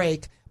take a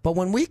break, but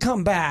when we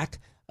come back,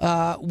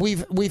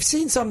 we've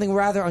seen something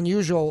rather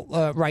unusual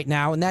right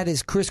now, and that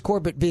is Chris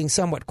Corbett being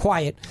somewhat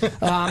quiet.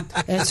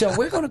 And so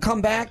we're going to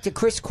come back to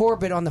Chris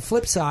Corbett on the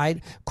flip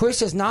side. Chris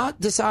has not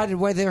decided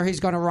whether he's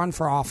going to run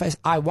for office.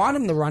 I want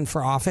him to run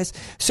for office.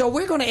 So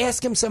we're going to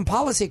ask him some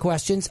policy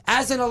questions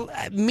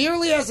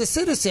merely as a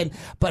citizen,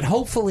 but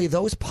hopefully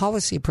those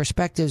policy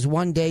perspectives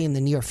one day in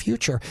the near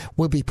future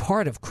will be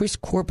part of Chris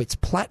Corbett's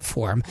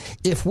platform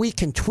if we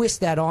can twist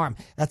that arm.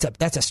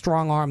 That's a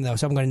strong arm, though,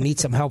 so I'm going to need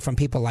some help from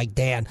people like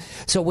Dan.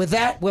 So with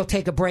that, we'll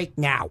take a break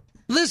now.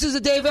 This is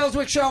the Dave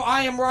Elswick Show.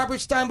 I am Robert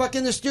Steinbuck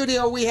in the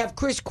studio. We have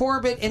Chris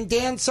Corbett and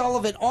Dan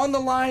Sullivan on the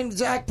line.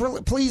 Zach,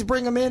 please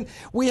bring them in.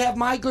 We have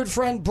my good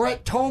friend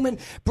Brett Tolman.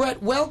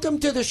 Brett, welcome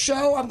to the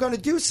show. I'm going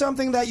to do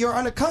something that you're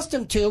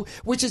unaccustomed to,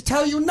 which is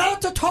tell you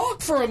not to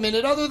talk for a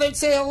minute other than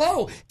say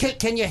hello.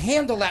 Can you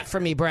handle that for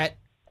me, Brett?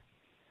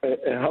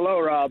 Hello,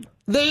 Rob.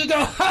 There you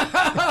go.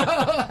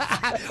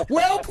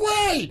 Well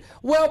played.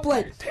 Well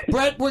played.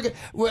 Brett,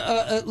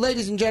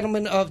 ladies and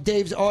gentlemen of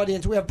Dave's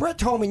audience, we have Brett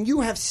Tolman. You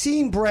have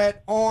seen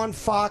Brett on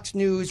Fox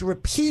News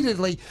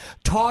repeatedly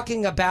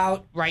talking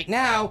about, right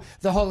now,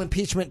 the whole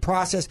impeachment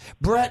process.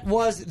 Brett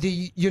was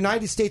the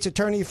United States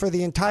Attorney for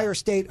the entire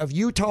state of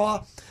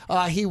Utah.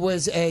 He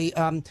was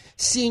a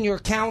senior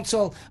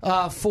counsel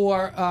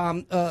for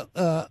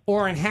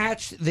Orrin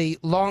Hatch, the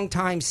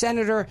longtime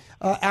senator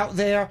out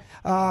there.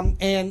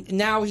 And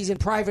now he's in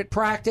private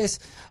practice,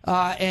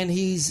 and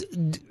he's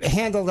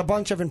handled a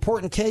bunch of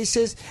important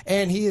cases.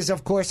 And he is,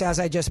 of course, as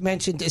I just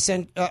mentioned,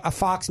 a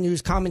Fox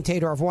News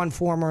commentator of one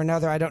form or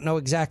another. I don't know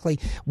exactly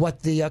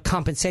what the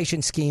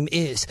compensation scheme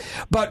is.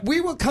 But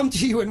we will come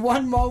to you in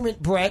one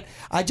moment, Brett.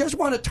 I just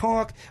want to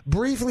talk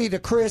briefly to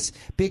Chris,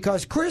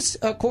 because Chris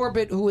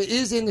Corbett, who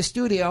is in the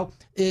studio,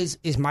 is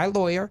my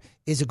lawyer,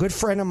 is a good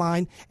friend of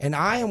mine, and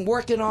I am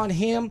working on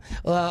him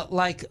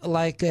like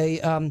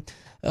a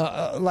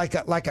like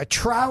a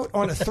trout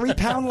on a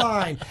 3-pound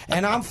line,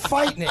 and I'm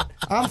fighting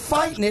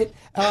it.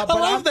 I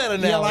love that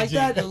analogy. You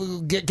like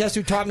that? Guess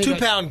who taught me?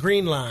 2-pound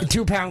green line.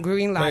 2-pound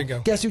green line. There you go.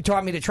 Guess who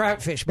taught me to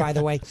trout fish? By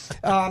the way,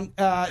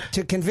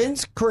 to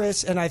convince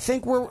Chris, and I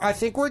think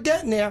we're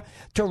getting there,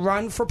 to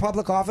run for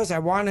public office. I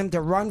want him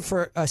to run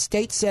for a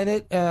state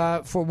senate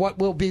for what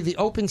will be the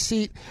open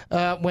seat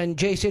when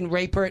Jason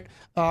Rapert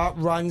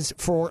runs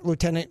for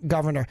lieutenant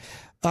governor.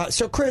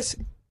 So, Chris,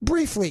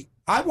 briefly,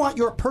 I want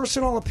your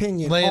personal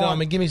opinion. Lay it on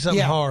me. Give me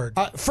something hard.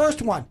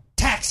 First one,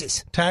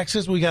 taxes.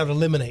 Taxes, we got to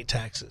eliminate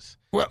taxes.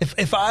 Well,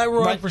 if I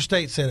run for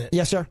state senate,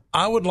 yes, sir,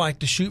 I would like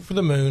to shoot for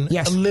the moon.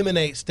 Yes.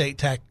 Eliminate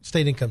state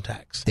income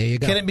tax. There you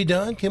go. Can it be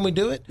done? Can we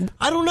do it?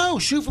 I don't know.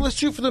 Let's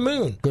shoot for the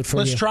moon. Good for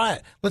you. Let's try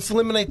it. Let's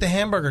eliminate the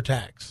hamburger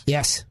tax.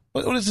 Yes.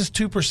 What is this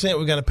 2%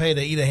 we got to pay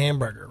to eat a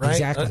hamburger, right?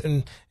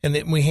 Exactly. And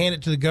then we hand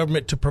it to the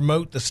government to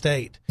promote the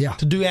state. Yeah.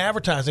 To do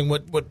advertising,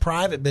 what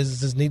private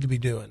businesses need to be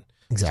doing.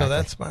 Exactly. So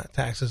that's my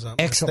taxes.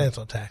 Excellent. Stance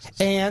on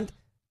taxes. And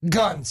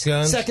guns.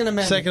 Second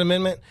Amendment. Second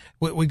Amendment.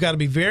 We've got to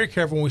be very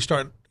careful when we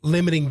start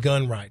limiting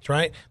gun rights,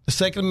 right? The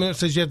Second Amendment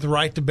says you have the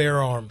right to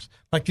bear arms.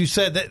 Like you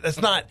said,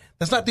 that's not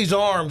these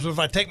arms. If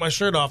I take my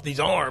shirt off, these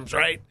arms,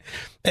 right?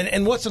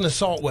 And what's an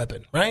assault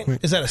weapon, right?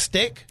 Is that a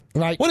stick?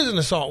 Right. What is an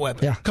assault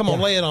weapon? Yeah. Come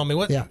on, lay it on me.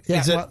 What? Yeah.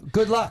 Is it? Well,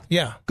 good luck.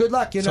 Yeah. Good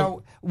luck. You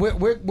know,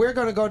 we're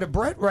going to go to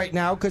Brett right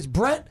now because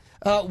Brett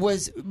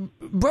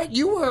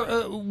you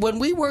were when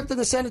we worked in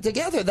the Senate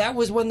together. That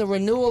was when the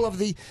renewal of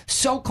the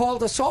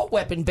so-called assault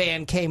weapon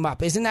ban came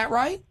up. Isn't that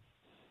right?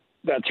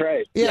 That's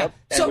right. Yeah. Yep.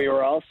 And we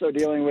were also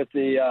dealing with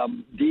the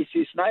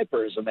D.C.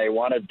 snipers, and they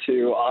wanted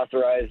to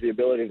authorize the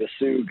ability to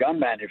sue gun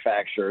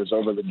manufacturers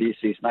over the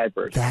D.C.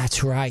 snipers.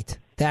 That's right.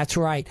 That's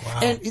right. Wow.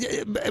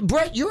 And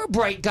Brett, you're a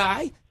bright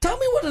guy. Tell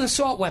me what an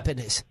assault weapon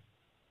is.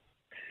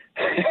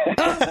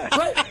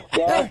 Right?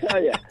 Well, I'll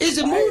tell you. Is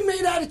a moon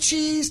made out of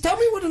cheese? Tell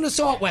me what an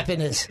assault weapon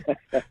is.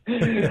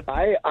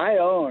 I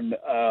own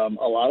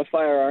a lot of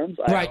firearms.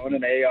 I own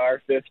an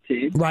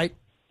AR-15. Right.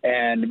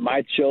 And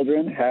my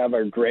children have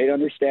a great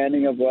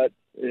understanding of what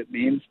it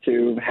means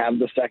to have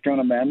the Second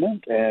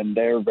Amendment, and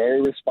they're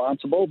very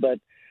responsible. But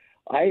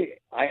I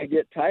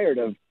get tired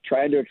of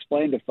trying to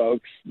explain to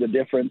folks the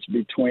difference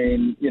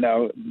between,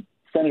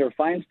 Senator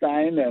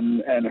Feinstein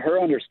and her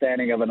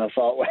understanding of an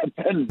assault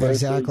weapon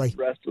versus the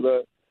rest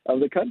of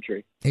the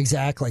country.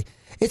 Exactly.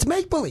 It's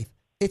make-believe.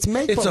 It's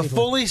a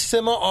fully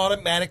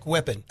semi-automatic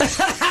weapon.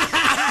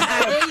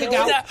 There you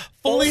go.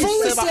 Fully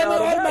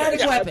semi-automatic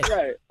weapon. That's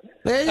right.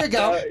 There you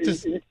go.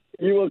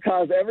 You will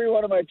cause every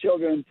one of my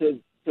children to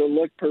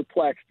look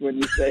perplexed when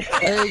you say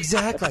that.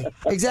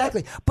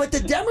 Exactly. But the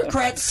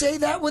Democrats say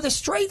that with a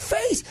straight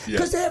face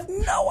because they have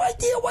no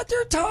idea what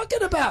they're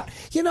talking about.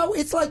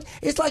 It's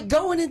like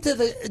going to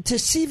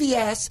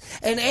CVS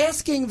and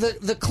asking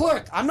the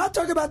clerk. I'm not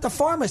talking about the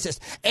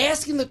pharmacist.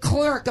 Asking the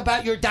clerk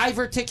about your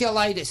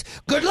diverticulitis.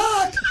 Good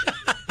luck.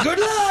 Good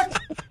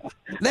luck.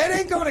 That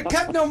ain't going to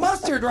cut no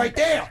mustard right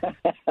there.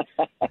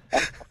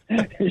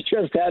 You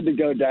just had to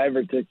go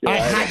diverticulitis. I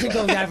had to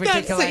go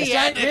diverticulitis.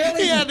 Right?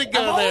 Really? He had to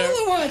go there.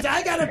 All the ones,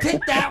 I got to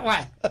pick that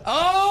one.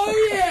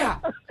 Oh yeah.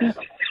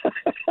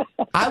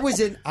 I was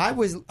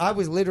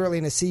literally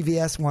in a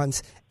CVS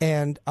once,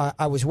 and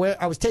I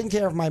was taking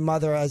care of my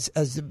mother, as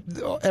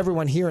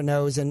everyone here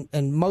knows,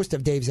 and most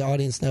of Dave's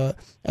audience know.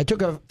 I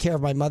took care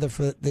of my mother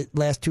for the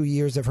last 2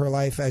 years of her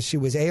life as she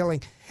was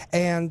ailing,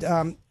 and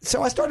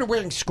so I started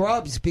wearing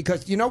scrubs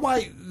because you know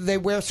why they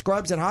wear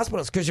scrubs in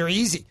hospitals? Because they're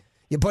easy.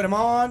 You put them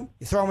on,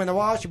 you throw them in the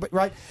wash,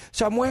 right?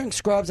 So I'm wearing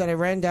scrubs, and I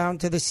ran down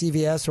to the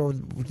CVS or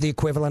the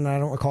equivalent, I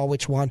don't recall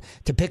which one,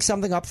 to pick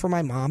something up for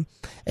my mom.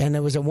 And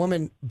there was a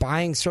woman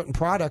buying certain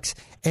products,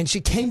 and she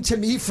came to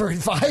me for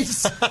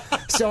advice.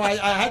 So I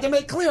had to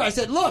make clear. I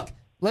said, look,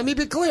 let me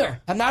be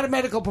clear. I'm not a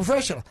medical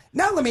professional.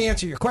 Now let me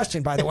answer your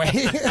question, by the way.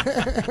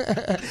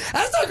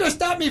 That's not going to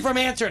stop me from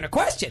answering a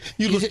question.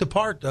 You looked the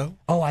part, though.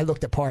 Oh, I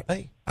looked the part.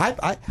 Hey.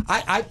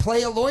 I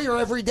play a lawyer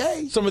every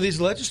day. Some of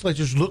these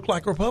legislatures look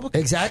like Republicans.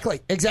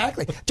 Exactly.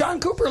 John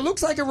Cooper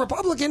looks like a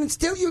Republican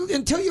until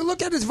you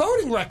look at his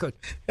voting record.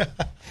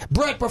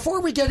 Brett,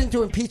 before we get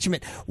into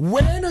impeachment,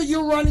 when are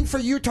you running for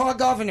Utah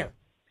governor?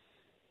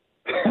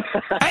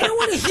 I don't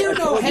want to hear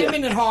no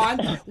hemming and hawing.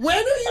 When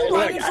are you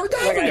running for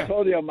governor? Like I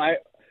told you,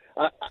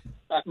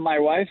 my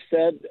wife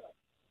said,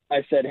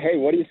 I said, hey,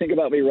 what do you think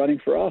about me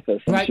running for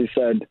office? And she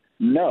said,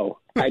 no,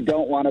 I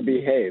don't want to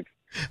behave.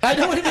 I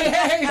don't want to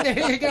behave.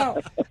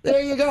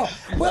 There you go.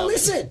 Well,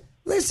 listen.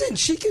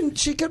 She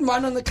can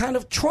run on the kind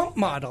of Trump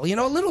model.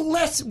 A little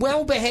less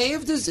well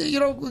behaved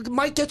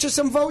might get you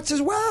some votes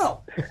as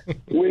well.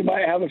 We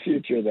might have a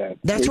future then.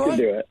 That's right. Can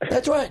do it.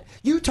 That's right.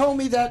 You told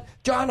me that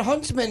John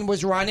Huntsman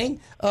was running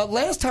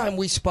last time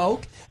we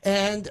spoke,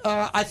 and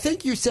I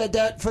think you said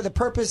that for the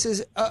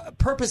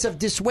purpose of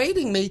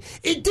dissuading me.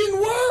 It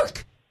didn't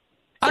work.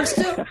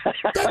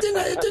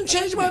 It didn't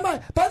change my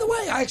mind. By the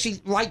way, I actually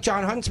like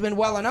John Huntsman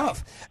well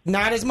enough.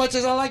 Not as much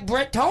as I like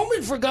Brett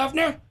Tolman for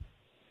governor.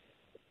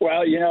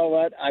 Well, you know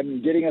what?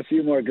 I'm getting a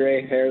few more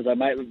gray hairs. I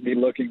might be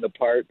looking the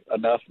part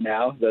enough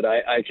now that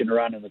I can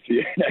run in the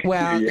future.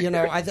 Well, you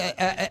know,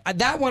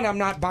 that one I'm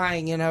not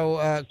buying. You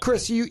know,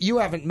 Chris, you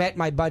haven't met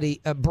my buddy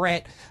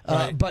Brett,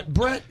 Right. but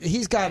Brett,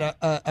 he's got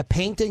a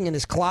painting in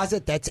his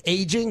closet that's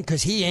aging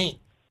because he ain't.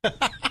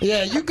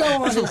 Yeah, you go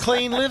on. Some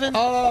clean living?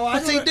 Oh,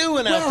 What's he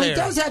doing out there? Well, he there?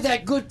 does have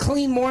that good,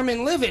 clean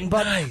Mormon living,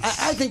 but Nice.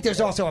 I think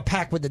there's also a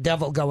pact with the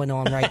devil going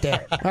on right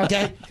there,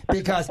 okay?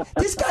 Because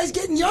this guy's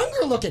getting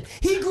younger looking.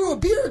 He grew a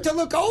beard to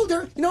look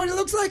older. You know what he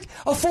looks like?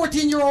 A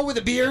 14-year-old with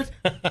a beard,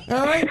 all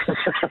right?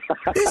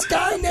 This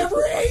guy never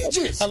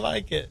ages. I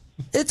like it.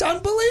 It's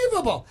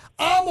unbelievable.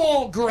 I'm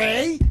all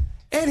gray,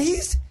 and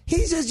he's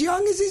as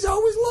young as he's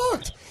always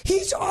looked.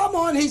 I'm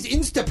on his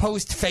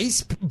Instapost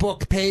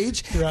Facebook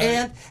page, Right.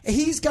 and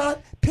he's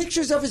got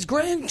pictures of his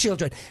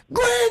grandchildren.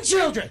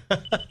 Grandchildren!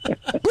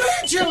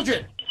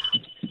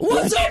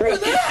 What's up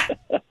with that?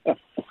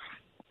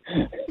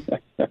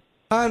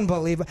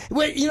 Unbelievable.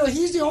 Wait, you know,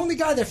 he's the only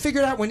guy that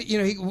figured out when, you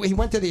know, he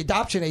went to the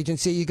adoption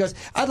agency. He goes,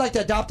 I'd like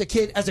to adopt a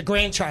kid as a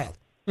grandchild.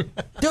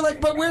 They're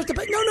like, but where's the...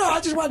 No, I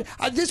just want...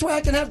 this way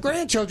I can have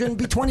grandchildren and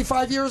be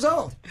 25 years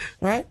old,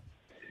 right?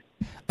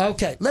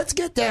 Okay, let's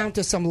get down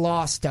to some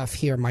law stuff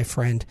here, my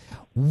friend.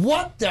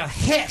 What the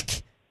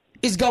heck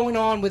is going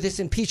on with this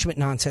impeachment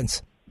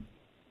nonsense?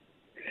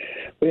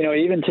 Well, you know,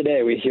 even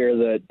today we hear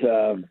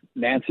that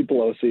Nancy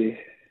Pelosi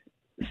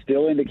is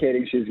still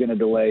indicating she's going to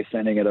delay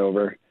sending it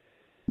over.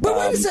 But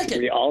wait a second.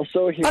 We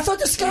also hear, I thought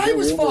the sky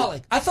was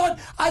falling. I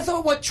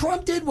thought what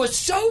Trump did was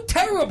so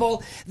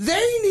terrible,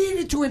 they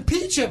needed to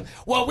impeach him.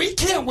 Well, we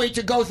can't wait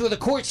to go through the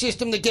court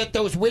system to get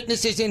those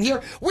witnesses in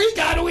here. We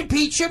got to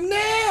impeach him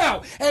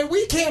now. And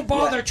we can't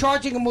bother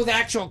charging him with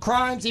actual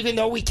crimes, even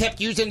though we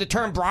kept using the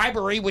term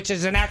bribery, which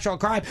is an actual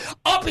crime,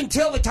 up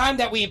until the time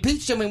that we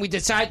impeached him, and we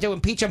decided to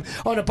impeach him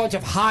on a bunch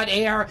of hot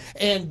air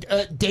and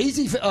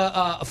daisy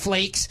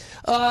flakes.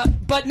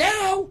 But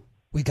now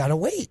we got to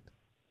wait.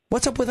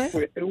 What's up with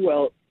that?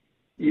 Well,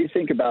 you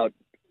think about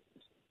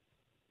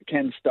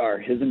Ken Starr.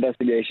 His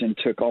investigation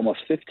took almost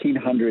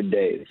 1,500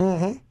 days.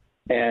 Mm-hmm.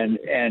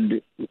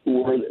 And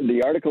were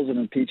the articles of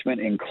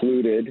impeachment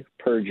included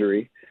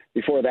perjury.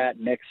 Before that,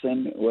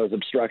 Nixon was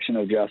obstruction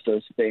of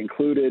justice. They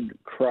included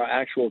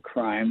actual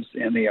crimes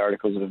in the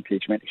articles of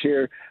impeachment.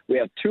 Here, we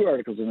have 2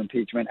 articles of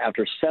impeachment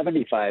after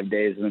 75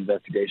 days of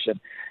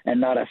investigation, and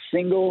not a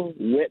single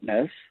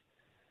witness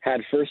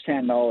had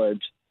firsthand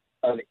knowledge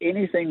of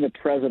anything the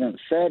president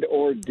said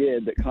or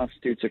did that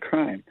constitutes a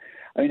crime.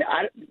 I mean,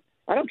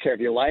 I don't care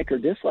if you like or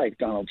dislike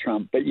Donald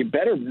Trump, but you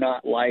better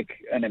not like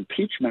an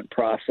impeachment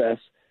process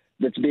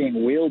that's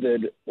being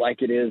wielded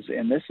like it is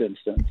in this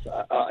instance.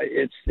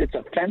 It's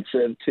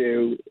offensive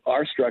to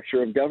our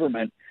structure of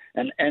government,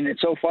 and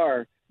so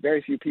far,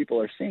 very few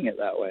people are seeing it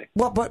that way.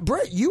 Well, but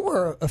Brett, you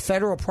were a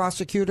federal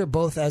prosecutor,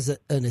 both as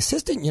an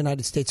assistant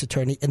United States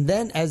attorney and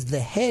then as the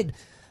head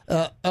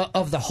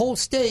of the whole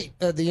state,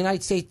 the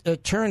United States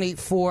attorney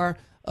for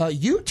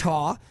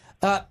Utah.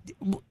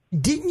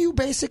 Didn't you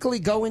basically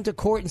go into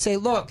court and say,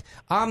 look,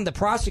 I'm the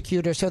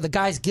prosecutor, so the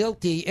guy's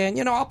guilty, and,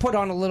 you know, I'll put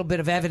on a little bit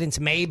of evidence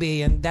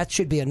maybe, and that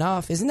should be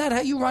enough? Isn't that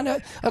how you run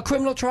a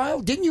criminal trial?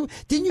 Didn't you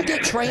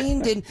get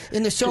trained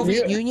in the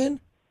Soviet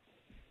Union?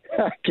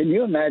 Can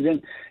you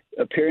imagine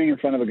appearing in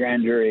front of a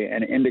grand jury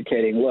and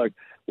indicating, look,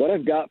 what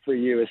I've got for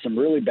you is some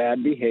really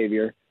bad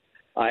behavior.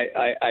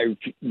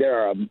 There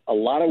are a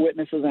lot of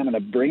witnesses I'm going to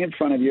bring in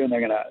front of you, and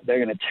they're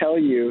going to tell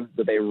you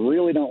that they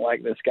really don't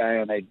like this guy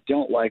and they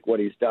don't like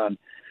what he's done.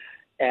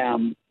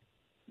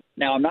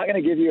 Now, I'm not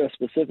going to give you a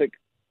specific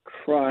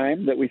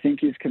crime that we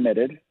think he's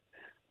committed,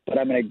 but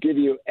I'm going to give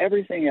you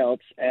everything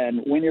else.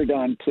 And when you're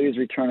done, please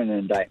return an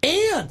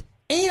indictment.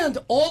 And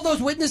all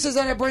those witnesses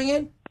that I bring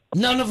in,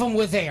 none of them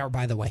were there,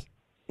 by the way.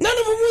 None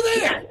of them were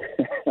there.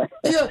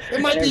 Yeah,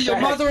 it might be your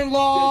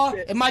mother-in-law.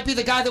 It might be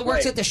the guy that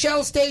works at the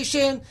Shell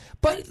station.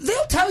 But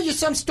they'll tell you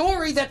some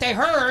story that they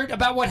heard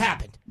about what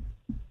happened.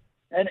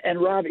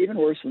 And Rob, even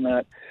worse than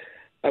that,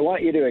 I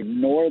want you to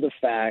ignore the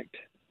fact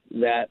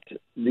that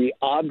the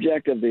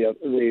object of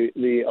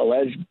the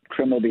alleged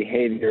criminal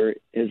behavior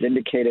has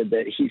indicated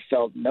that he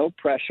felt no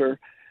pressure,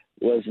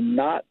 was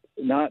not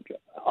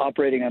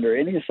operating under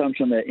any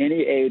assumption that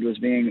any aid was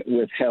being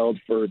withheld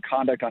for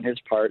conduct on his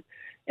part.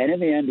 And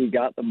in the end, he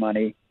got the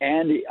money,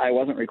 and I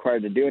wasn't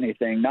required to do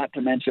anything, not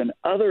to mention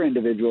other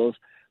individuals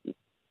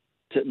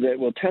that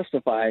will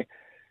testify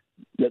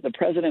that the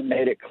president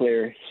made it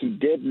clear he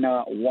did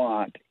not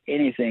want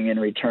anything in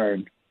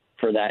return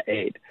for that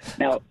aid.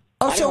 Now,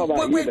 I don't know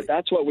about you, but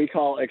that's what we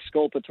call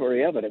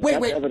exculpatory evidence.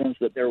 That's evidence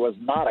that there was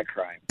not a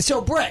crime.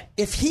 So, Brett,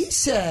 if he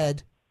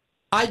said,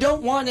 I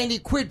don't want any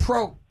quid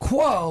pro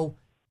quo,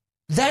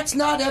 that's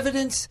not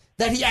evidence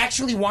that he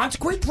actually wants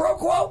quid pro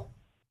quo?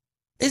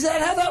 Is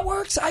that how that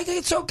works? I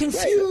get so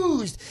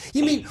confused. Right.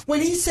 You mean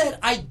when he said,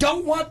 I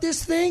don't want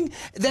this thing,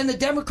 then the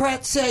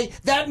Democrats say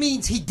that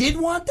means he did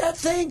want that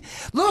thing?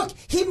 Look,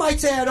 he might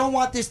say, I don't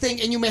want this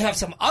thing, and you may have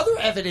some other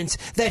evidence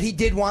that he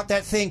did want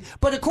that thing.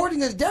 But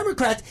according to the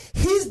Democrats,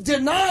 his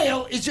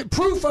denial is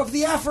proof of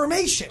the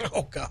affirmation.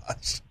 Oh,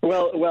 gosh.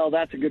 Well,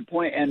 that's a good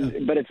point.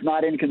 But it's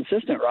not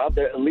inconsistent, Rob.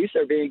 At least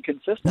they're being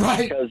consistent,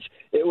 right? Because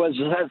it was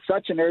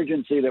such an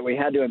urgency that we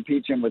had to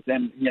impeach him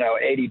within,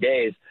 80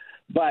 days.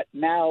 But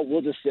now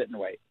we'll just sit and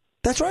wait.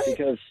 That's right.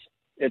 Because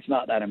it's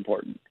not that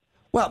important.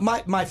 Well,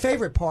 my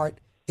favorite part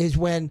is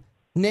when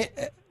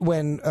the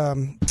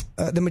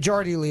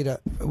majority leader,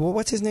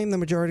 what's his name, the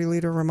majority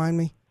leader, remind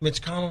me?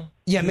 Mitch McConnell?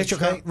 Yeah, Mitch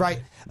McConnell,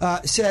 right,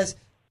 says,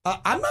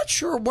 I'm not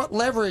sure what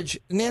leverage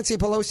Nancy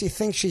Pelosi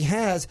thinks she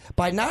has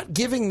by not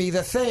giving me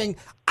the thing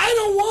I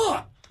don't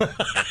want.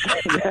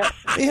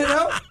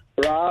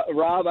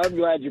 Rob, I'm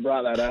glad you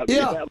brought that up.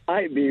 Yeah. That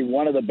might be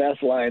one of the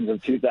best lines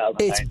of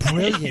 2019. It's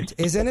brilliant,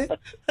 isn't it?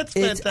 That's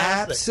fantastic. It's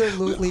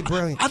absolutely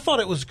brilliant. I thought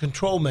it was a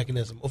control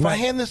mechanism. If I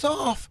hand this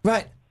off,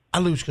 I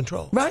lose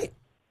control. Right.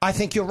 I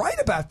think you're right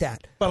about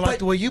that. But I like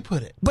the way you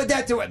put it. But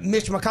that's what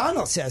Mitch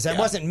McConnell says. That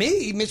wasn't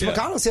me. Mitch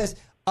McConnell says,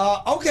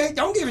 okay,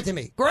 don't give it to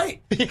me.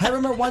 Great. I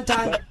remember one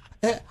time,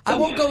 I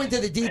won't go into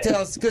the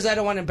details because I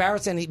don't want to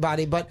embarrass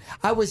anybody, but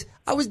I was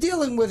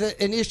dealing with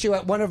an issue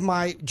at one of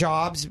my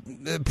jobs,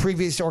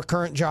 previous or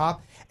current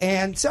job,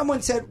 and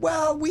someone said,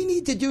 well, we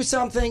need to do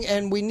something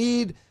and we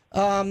need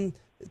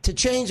to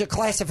change a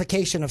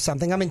classification of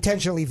something. I'm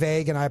intentionally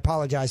vague, and I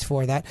apologize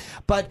for that.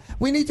 But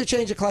we need to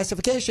change a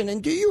classification.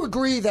 And do you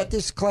agree that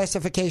this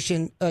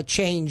classification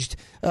changed?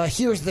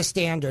 Here's the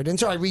standard. And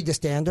so I read the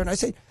standard, and I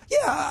say,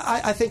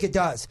 yeah, I think it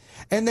does.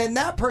 And then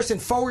that person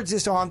forwards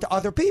this on to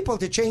other people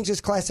to change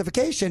this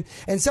classification,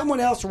 and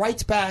someone else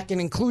writes back and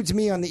includes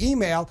me on the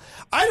email.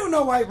 I don't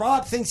know why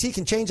Rob thinks he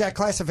can change that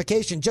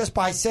classification just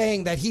by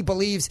saying that he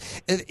believes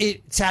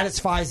it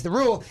satisfies the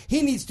rule.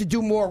 He needs to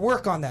do more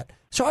work on that.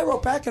 So I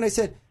wrote back and I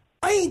said,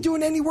 I ain't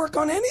doing any work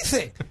on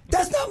anything.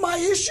 That's not my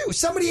issue.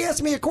 Somebody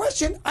asked me a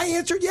question. I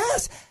answered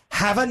yes.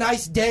 Have a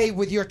nice day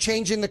with your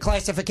changing the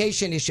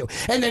classification issue.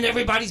 And then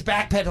everybody's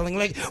backpedaling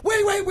like,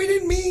 wait, we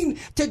didn't mean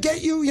to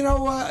get you,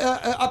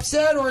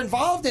 upset or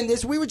involved in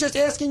this. We were just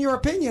asking your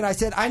opinion. I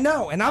said, I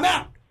know, and I'm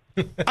out.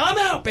 I'm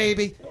out,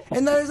 baby.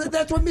 And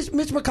that's what Mitch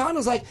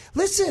McConnell's like,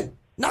 listen,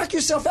 knock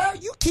yourself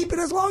out. You keep it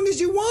as long as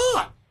you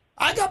want.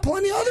 I got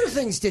plenty of other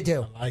things to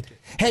do. I like it.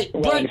 Hey,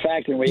 well, in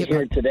fact, and we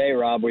hear today,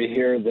 Rob, we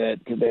hear that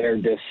they're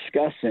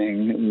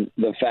discussing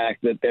the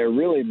fact that there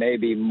really may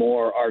be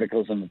more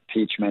articles of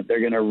impeachment. They're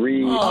going to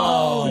read.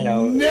 Oh,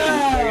 no.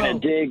 They're going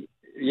to dig.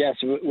 Yes,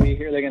 we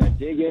hear they're going to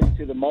dig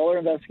into the Mueller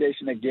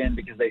investigation again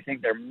because they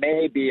think there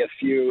may be a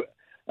few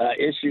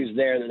issues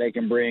there that they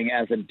can bring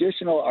as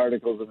additional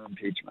articles of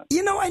impeachment.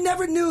 I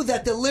never knew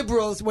that the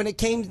liberals, when it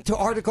came to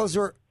articles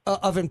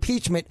of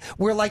impeachment,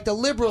 were like the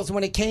liberals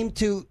when it came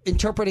to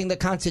interpreting the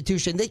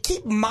Constitution. They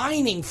keep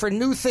mining for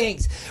new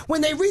things.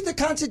 When they read the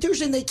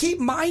Constitution, they keep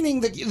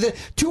mining the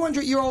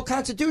 200-year-old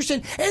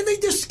Constitution, and they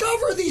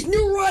discover these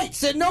new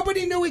rights that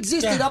nobody knew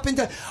existed up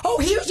into,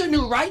 here's a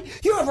new right.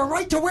 You have a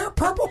right to wear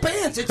purple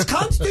pants. It's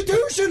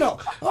constitutional.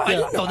 I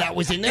didn't know that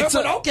was in there,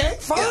 okay,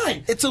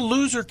 fine. It's a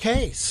loser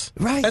case.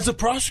 Right. As a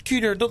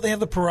prosecutor, don't they have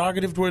the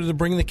prerogative to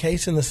bring the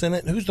case in the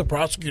Senate? Who's the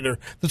prosecutor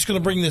that's going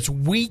to bring this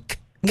weak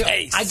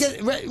case? I get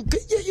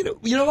it.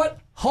 You know what?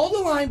 Hold the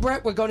line,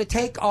 Brett. We're going to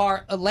take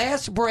our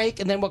last break,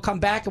 and then we'll come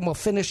back and we'll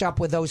finish up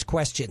with those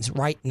questions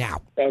right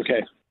now.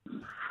 Okay.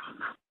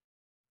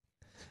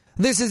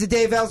 This is the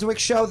Dave Elswick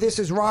Show. This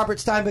is Robert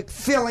Steinbeck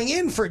filling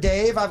in for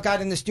Dave. I've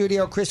got in the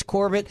studio Chris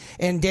Corbett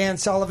and Dan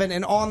Sullivan,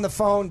 and on the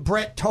phone,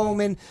 Brett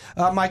Tolman,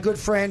 my good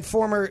friend,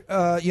 former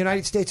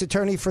United States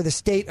Attorney for the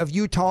state of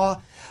Utah.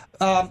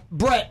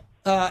 Brett,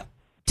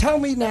 tell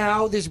me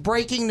now this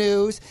breaking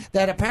news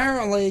that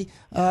apparently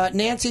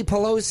Nancy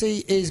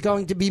Pelosi is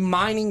going to be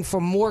mining for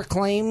more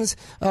claims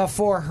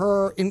for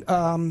her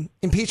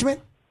impeachment?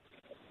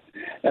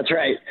 That's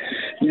right.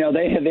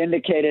 They have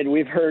indicated,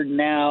 we've heard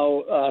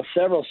now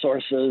several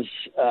sources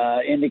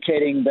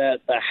indicating that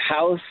the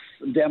House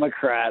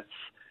Democrats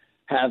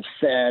have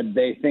said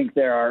they think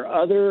there are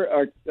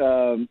other,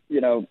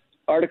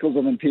 articles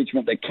of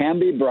impeachment that can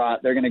be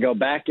brought. They're going to go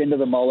back into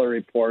the Mueller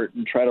report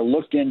and try to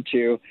look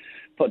into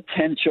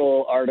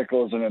potential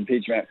articles of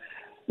impeachment.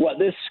 What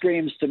this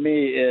screams to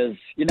me is,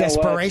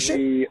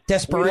 desperation.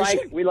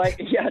 Desperation. We like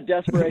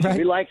desperation. Right.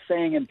 We like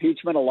saying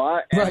impeachment a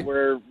lot, and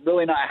we're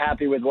really not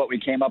happy with what we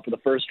came up with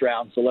the first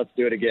round. So let's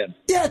do it again.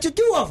 Yeah, it's a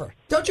do-over.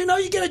 Don't you know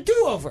you get a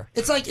do-over?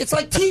 It's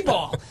like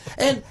T-ball.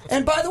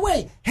 and by the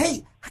way,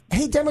 hey,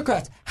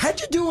 Democrats, how'd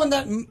you do on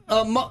that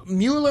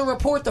Mueller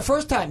report the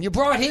first time? You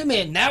brought him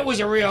in. That was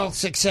a real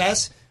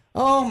success.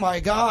 Oh my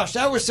gosh,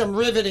 that was some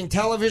riveting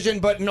television,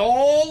 but in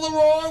all the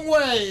wrong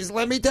ways.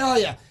 Let me tell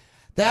you,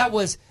 that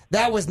was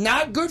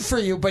not good for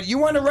you. But you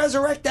want to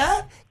resurrect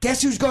that?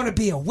 Guess who's going to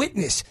be a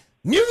witness?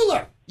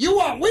 Mueller. You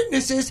want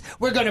witnesses?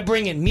 We're going to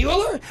bring in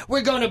Mueller.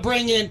 We're going to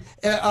bring in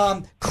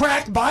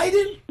Crack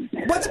Biden.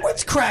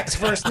 What's Crack's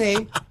first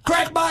name?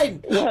 Crack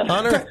Biden.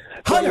 Hunter.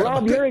 Hunter.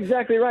 Rob, you're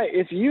exactly right.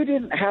 If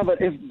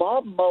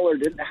Bob Mueller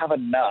didn't have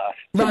enough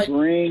to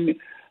bring,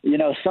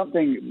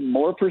 something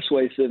more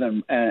persuasive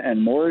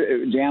and more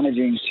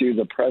damaging to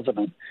the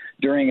president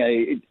during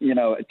a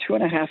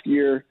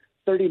 2.5-year,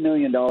 $30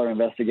 million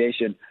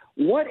investigation,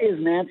 what is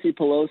Nancy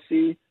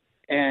Pelosi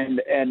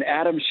and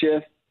Adam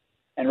Schiff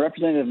and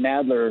Representative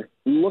Nadler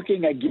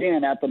looking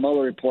again at the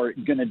Mueller report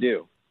going to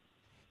do?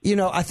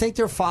 I think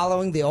they're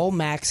following the old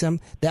maxim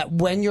that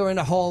when you're in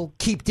a hole,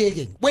 keep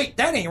digging. Wait,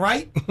 that ain't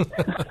right.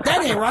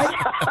 That ain't right.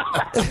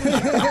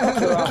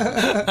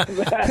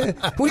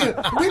 we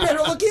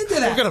better look into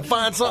that. We're going to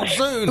find something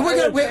soon.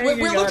 We're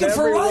looking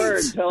for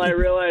rights. Until I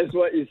realized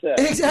what you said.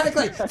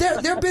 Exactly.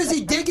 They're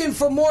busy digging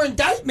for more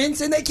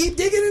indictments, and they keep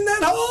digging in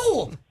that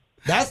hole.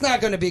 That's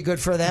not going to be good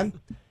for them.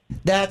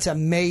 That's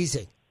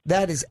amazing.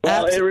 That is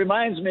it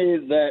reminds me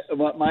that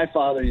what my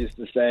father used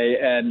to say,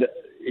 and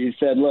he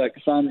said, look,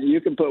 son, you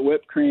can put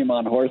whipped cream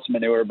on horse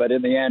manure, but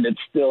in the end, it's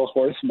still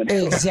horse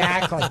manure.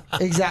 Exactly.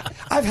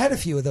 I've had a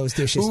few of those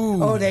dishes.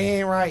 Ooh, oh, they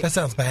ain't right. That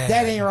sounds bad.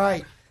 That ain't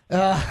right.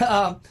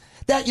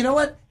 That you know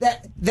what?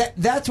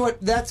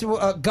 That's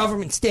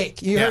government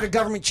steak. You heard of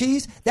government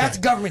cheese? That's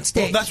government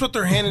steak. Well, that's what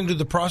they're handing to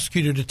the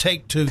prosecutor to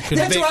take to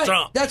convict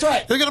Trump. That's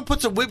right. They're going to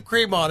put some whipped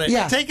cream on it,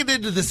 take it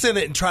into the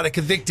Senate, and try to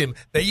convict him.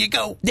 There you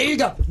go.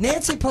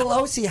 Nancy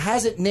Pelosi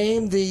hasn't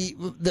named the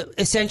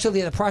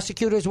essentially the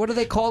prosecutors. What are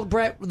they called,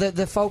 Brett?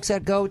 The folks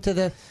that go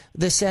to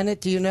the Senate.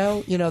 Do you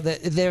know?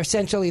 They're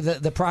essentially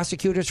the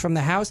prosecutors from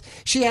the House.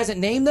 She hasn't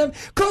named them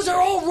because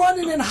they're all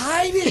running and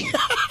hiding.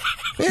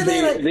 The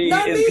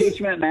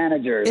impeachment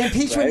managers.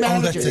 Impeachment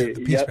managers. Oh, that's it.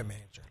 The impeachment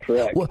manager.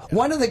 Correct. Well,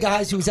 one of the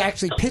guys who's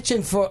actually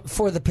pitching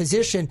for the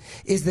position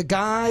is the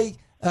guy,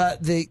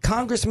 the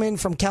congressman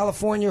from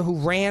California who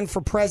ran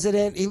for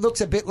president. He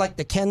looks a bit like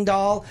the Ken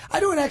doll.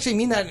 I don't actually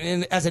mean that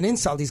as an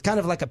insult. He's kind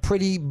of like a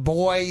pretty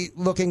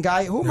boy-looking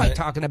guy. Who am I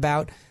talking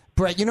about?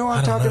 Brett, you know what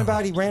I'm talking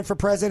about? He ran for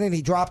president.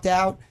 He dropped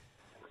out.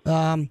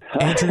 Andrew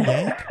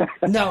Yang?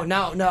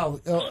 No.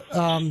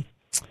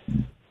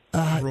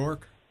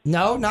 Rourke?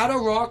 No, not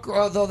O'Rourke,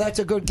 although that's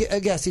a good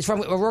guess.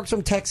 O'Rourke's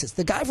from Texas.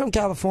 The guy from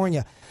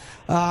California.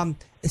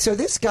 So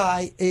this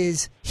guy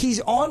he's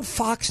on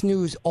Fox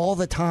News all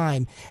the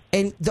time.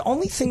 And the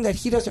only thing that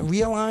he doesn't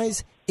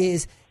realize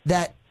is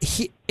that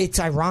it's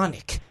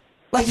ironic.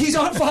 Like, he's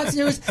on Fox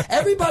News.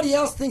 Everybody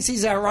else thinks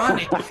he's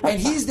ironic.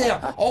 And he's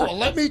there. Oh,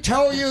 let me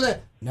tell you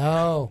that.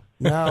 No.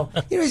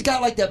 He's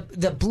got like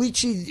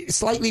the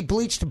slightly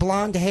bleached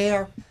blonde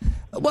hair.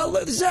 Well,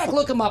 Zach,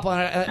 look him up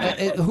on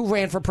who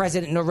ran for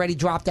president and already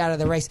dropped out of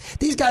the race.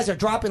 These guys are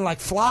dropping like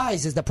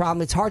flies is the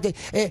problem. It's hard to.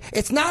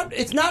 It's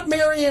not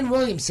Marianne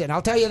Williamson,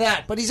 I'll tell you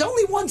that. But he's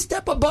only one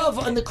step above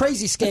on the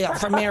crazy scale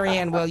from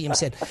Marianne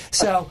Williamson.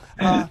 So,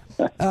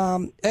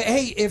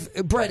 hey,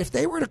 Brett, if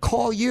they were to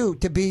call you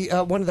to be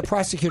one of the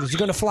prosecutors, you're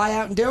going to fly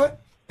out and do it?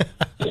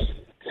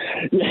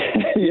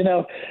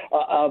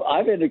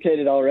 I've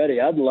indicated already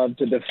I'd love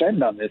to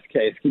defend on this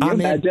case. Can you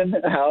imagine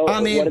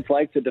what it's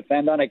like to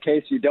defend on a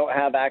case you don't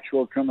have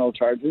actual criminal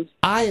charges?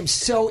 I am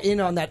so in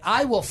on that.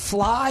 I will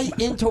fly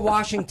into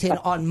Washington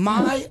on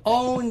my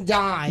own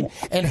dime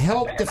and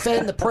help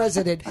defend the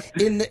president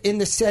in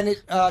the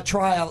Senate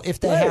trial if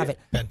they have it.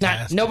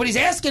 Fantastic. Now, nobody's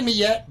asking me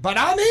yet, but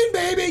I'm in,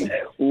 baby.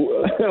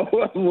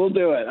 We'll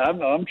do it.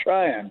 I'm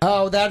trying.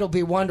 Oh, that'll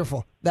be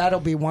wonderful.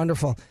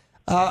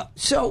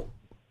 So.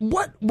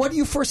 What do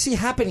you foresee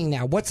happening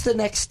now? What's the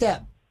next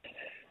step?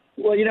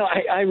 Well,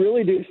 I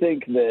really do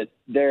think that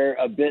they're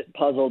a bit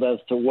puzzled as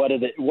to what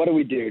do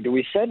we do? Do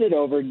we send it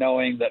over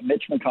knowing that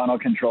Mitch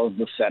McConnell controls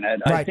the Senate?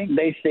 Right. I think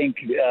they think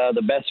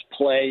the best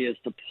play is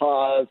to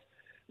pause.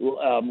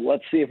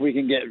 Let's see if we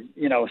can get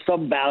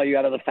some value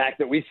out of the fact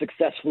that we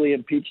successfully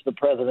impeached the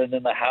president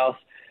in the House,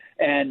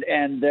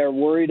 and they're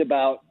worried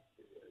about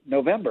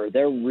November.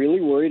 They're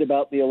really worried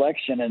about the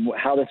election and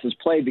how this is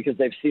played because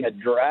they've seen a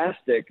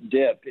drastic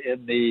dip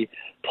in the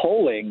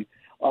polling.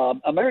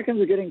 Americans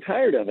are getting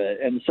tired of it.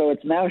 And so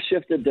it's now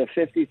shifted to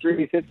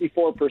 53,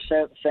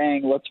 54%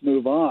 saying, let's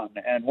move on.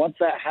 And once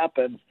that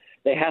happens,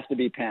 they have to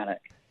be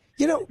panicked.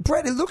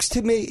 Brett, it looks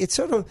to me, it's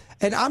sort of,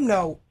 and I'm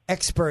no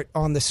expert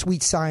on the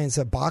sweet science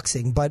of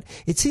boxing, but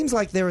it seems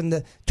like they're in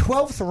the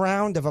 12th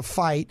round of a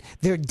fight.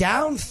 They're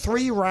down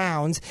 3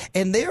 rounds,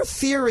 and their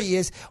theory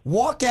is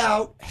walk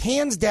out,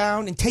 hands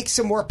down, and take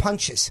some more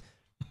punches.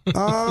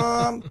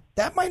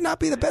 That might not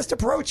be the best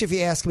approach, if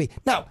you ask me.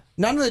 Now,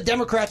 none of the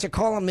Democrats are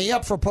calling me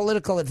up for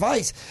political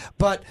advice,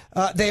 but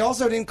they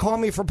also didn't call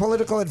me for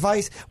political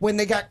advice when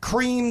they got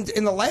creamed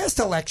in the last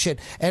election.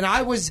 And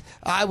I was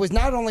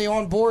not only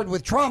on board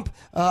with Trump,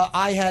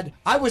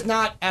 I was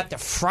not at the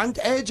front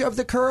edge of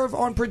the curve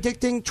on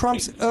predicting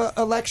Trump's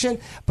election,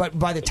 but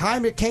by the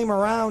time it came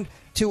around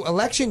to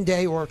Election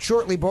Day or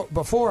shortly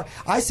before,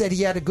 I said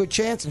he had a good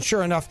chance, and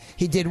sure enough,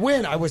 he did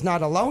win. I was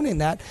not alone in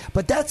that.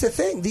 But that's the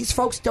thing. These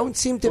folks don't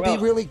seem to be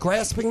really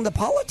grasping the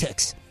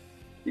politics.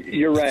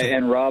 You're right.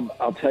 And, Rob,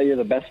 I'll tell you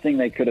the best thing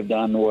they could have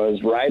done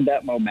was ride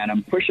that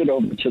momentum, push it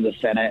over to the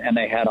Senate, and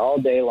they had all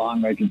day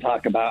long they can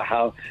talk about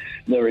how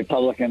the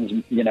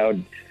Republicans,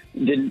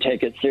 didn't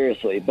take it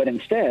seriously. But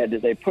instead,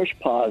 they pushed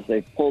pause,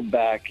 they pulled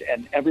back,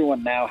 and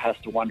everyone now has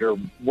to wonder,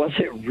 was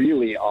it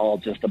really all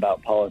just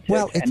about politics?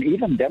 Well, and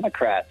even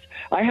Democrats.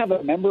 I have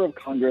a member of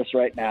Congress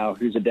right now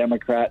who's a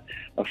Democrat,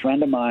 a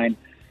friend of mine.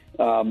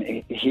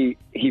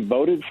 He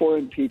voted for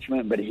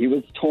impeachment, but he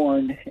was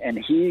torn, and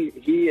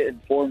he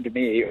informed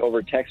me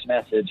over text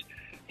message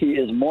he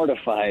is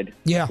mortified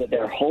that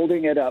they're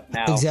holding it up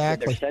now.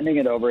 Exactly. They're sending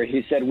it over.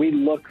 He said, we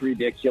look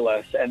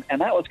ridiculous. And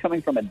that was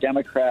coming from a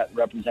Democrat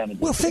representative.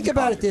 Well, think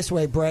about it this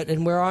way, Brett,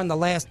 and we're on the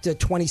last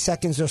 20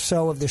 seconds or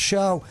so of the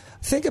show.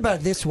 Think about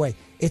it this way.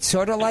 It's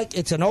sort of like,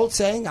 it's an old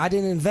saying, I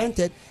didn't invent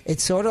it.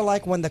 It's sort of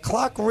like when the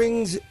clock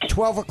rings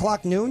 12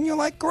 o'clock noon, you're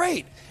like,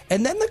 great.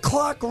 And then the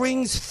clock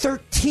rings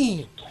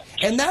 13.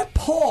 And that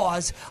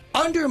pause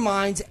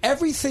undermines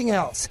everything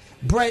else.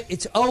 Brett,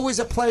 it's always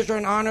a pleasure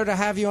and honor to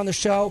have you on the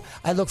show.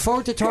 I look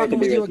forward to talking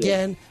with you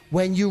again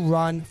when you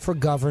run for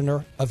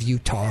governor of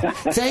Utah.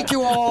 Thank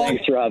you all.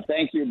 Thanks, Rob.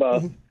 Thank you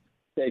both.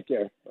 Take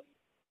care.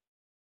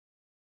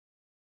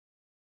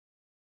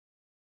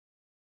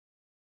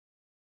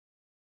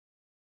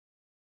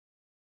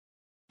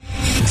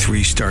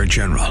 Three-star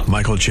General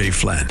Michael J.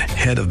 Flynn,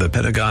 head of the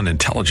Pentagon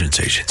Intelligence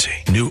Agency,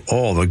 knew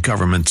all the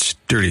government's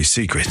dirty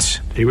secrets.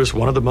 He was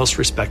one of the most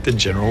respected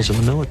generals in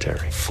the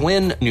military.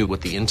 Flynn knew what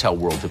the intel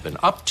world had been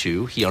up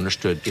to. He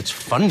understood its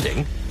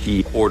funding.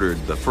 He ordered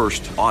the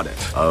first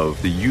audit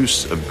of the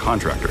use of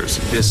contractors.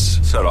 This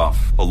set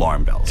off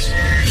alarm bells.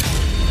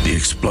 The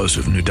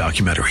explosive new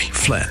documentary,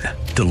 Flynn,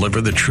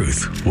 Deliver the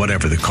Truth,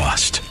 Whatever the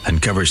Cost,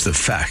 uncovers the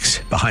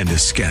facts behind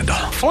this scandal.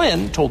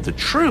 Flynn told the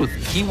truth.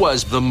 He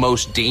was the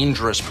most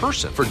dangerous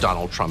person for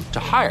Donald Trump to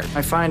hire.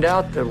 I find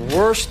out the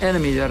worst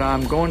enemy that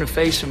I'm going to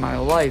face in my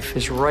life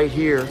is right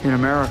here in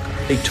America.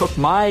 They took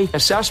my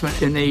assessment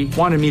and they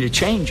wanted me to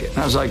change it. And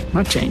I was like, I'm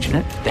not changing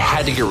it. They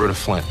had to get rid of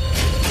Flynn.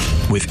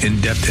 With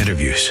in-depth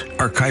interviews,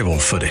 archival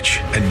footage,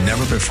 and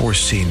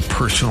never-before-seen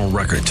personal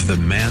records of the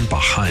man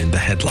behind the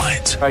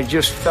headlines. I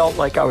just felt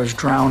like I was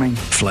drowning.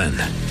 Flynn,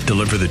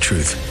 Deliver the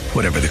Truth,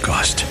 Whatever the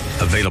Cost.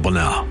 Available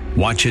now.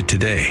 Watch it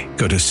today.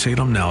 Go to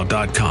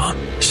salemnow.com.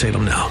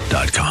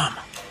 salemnow.com.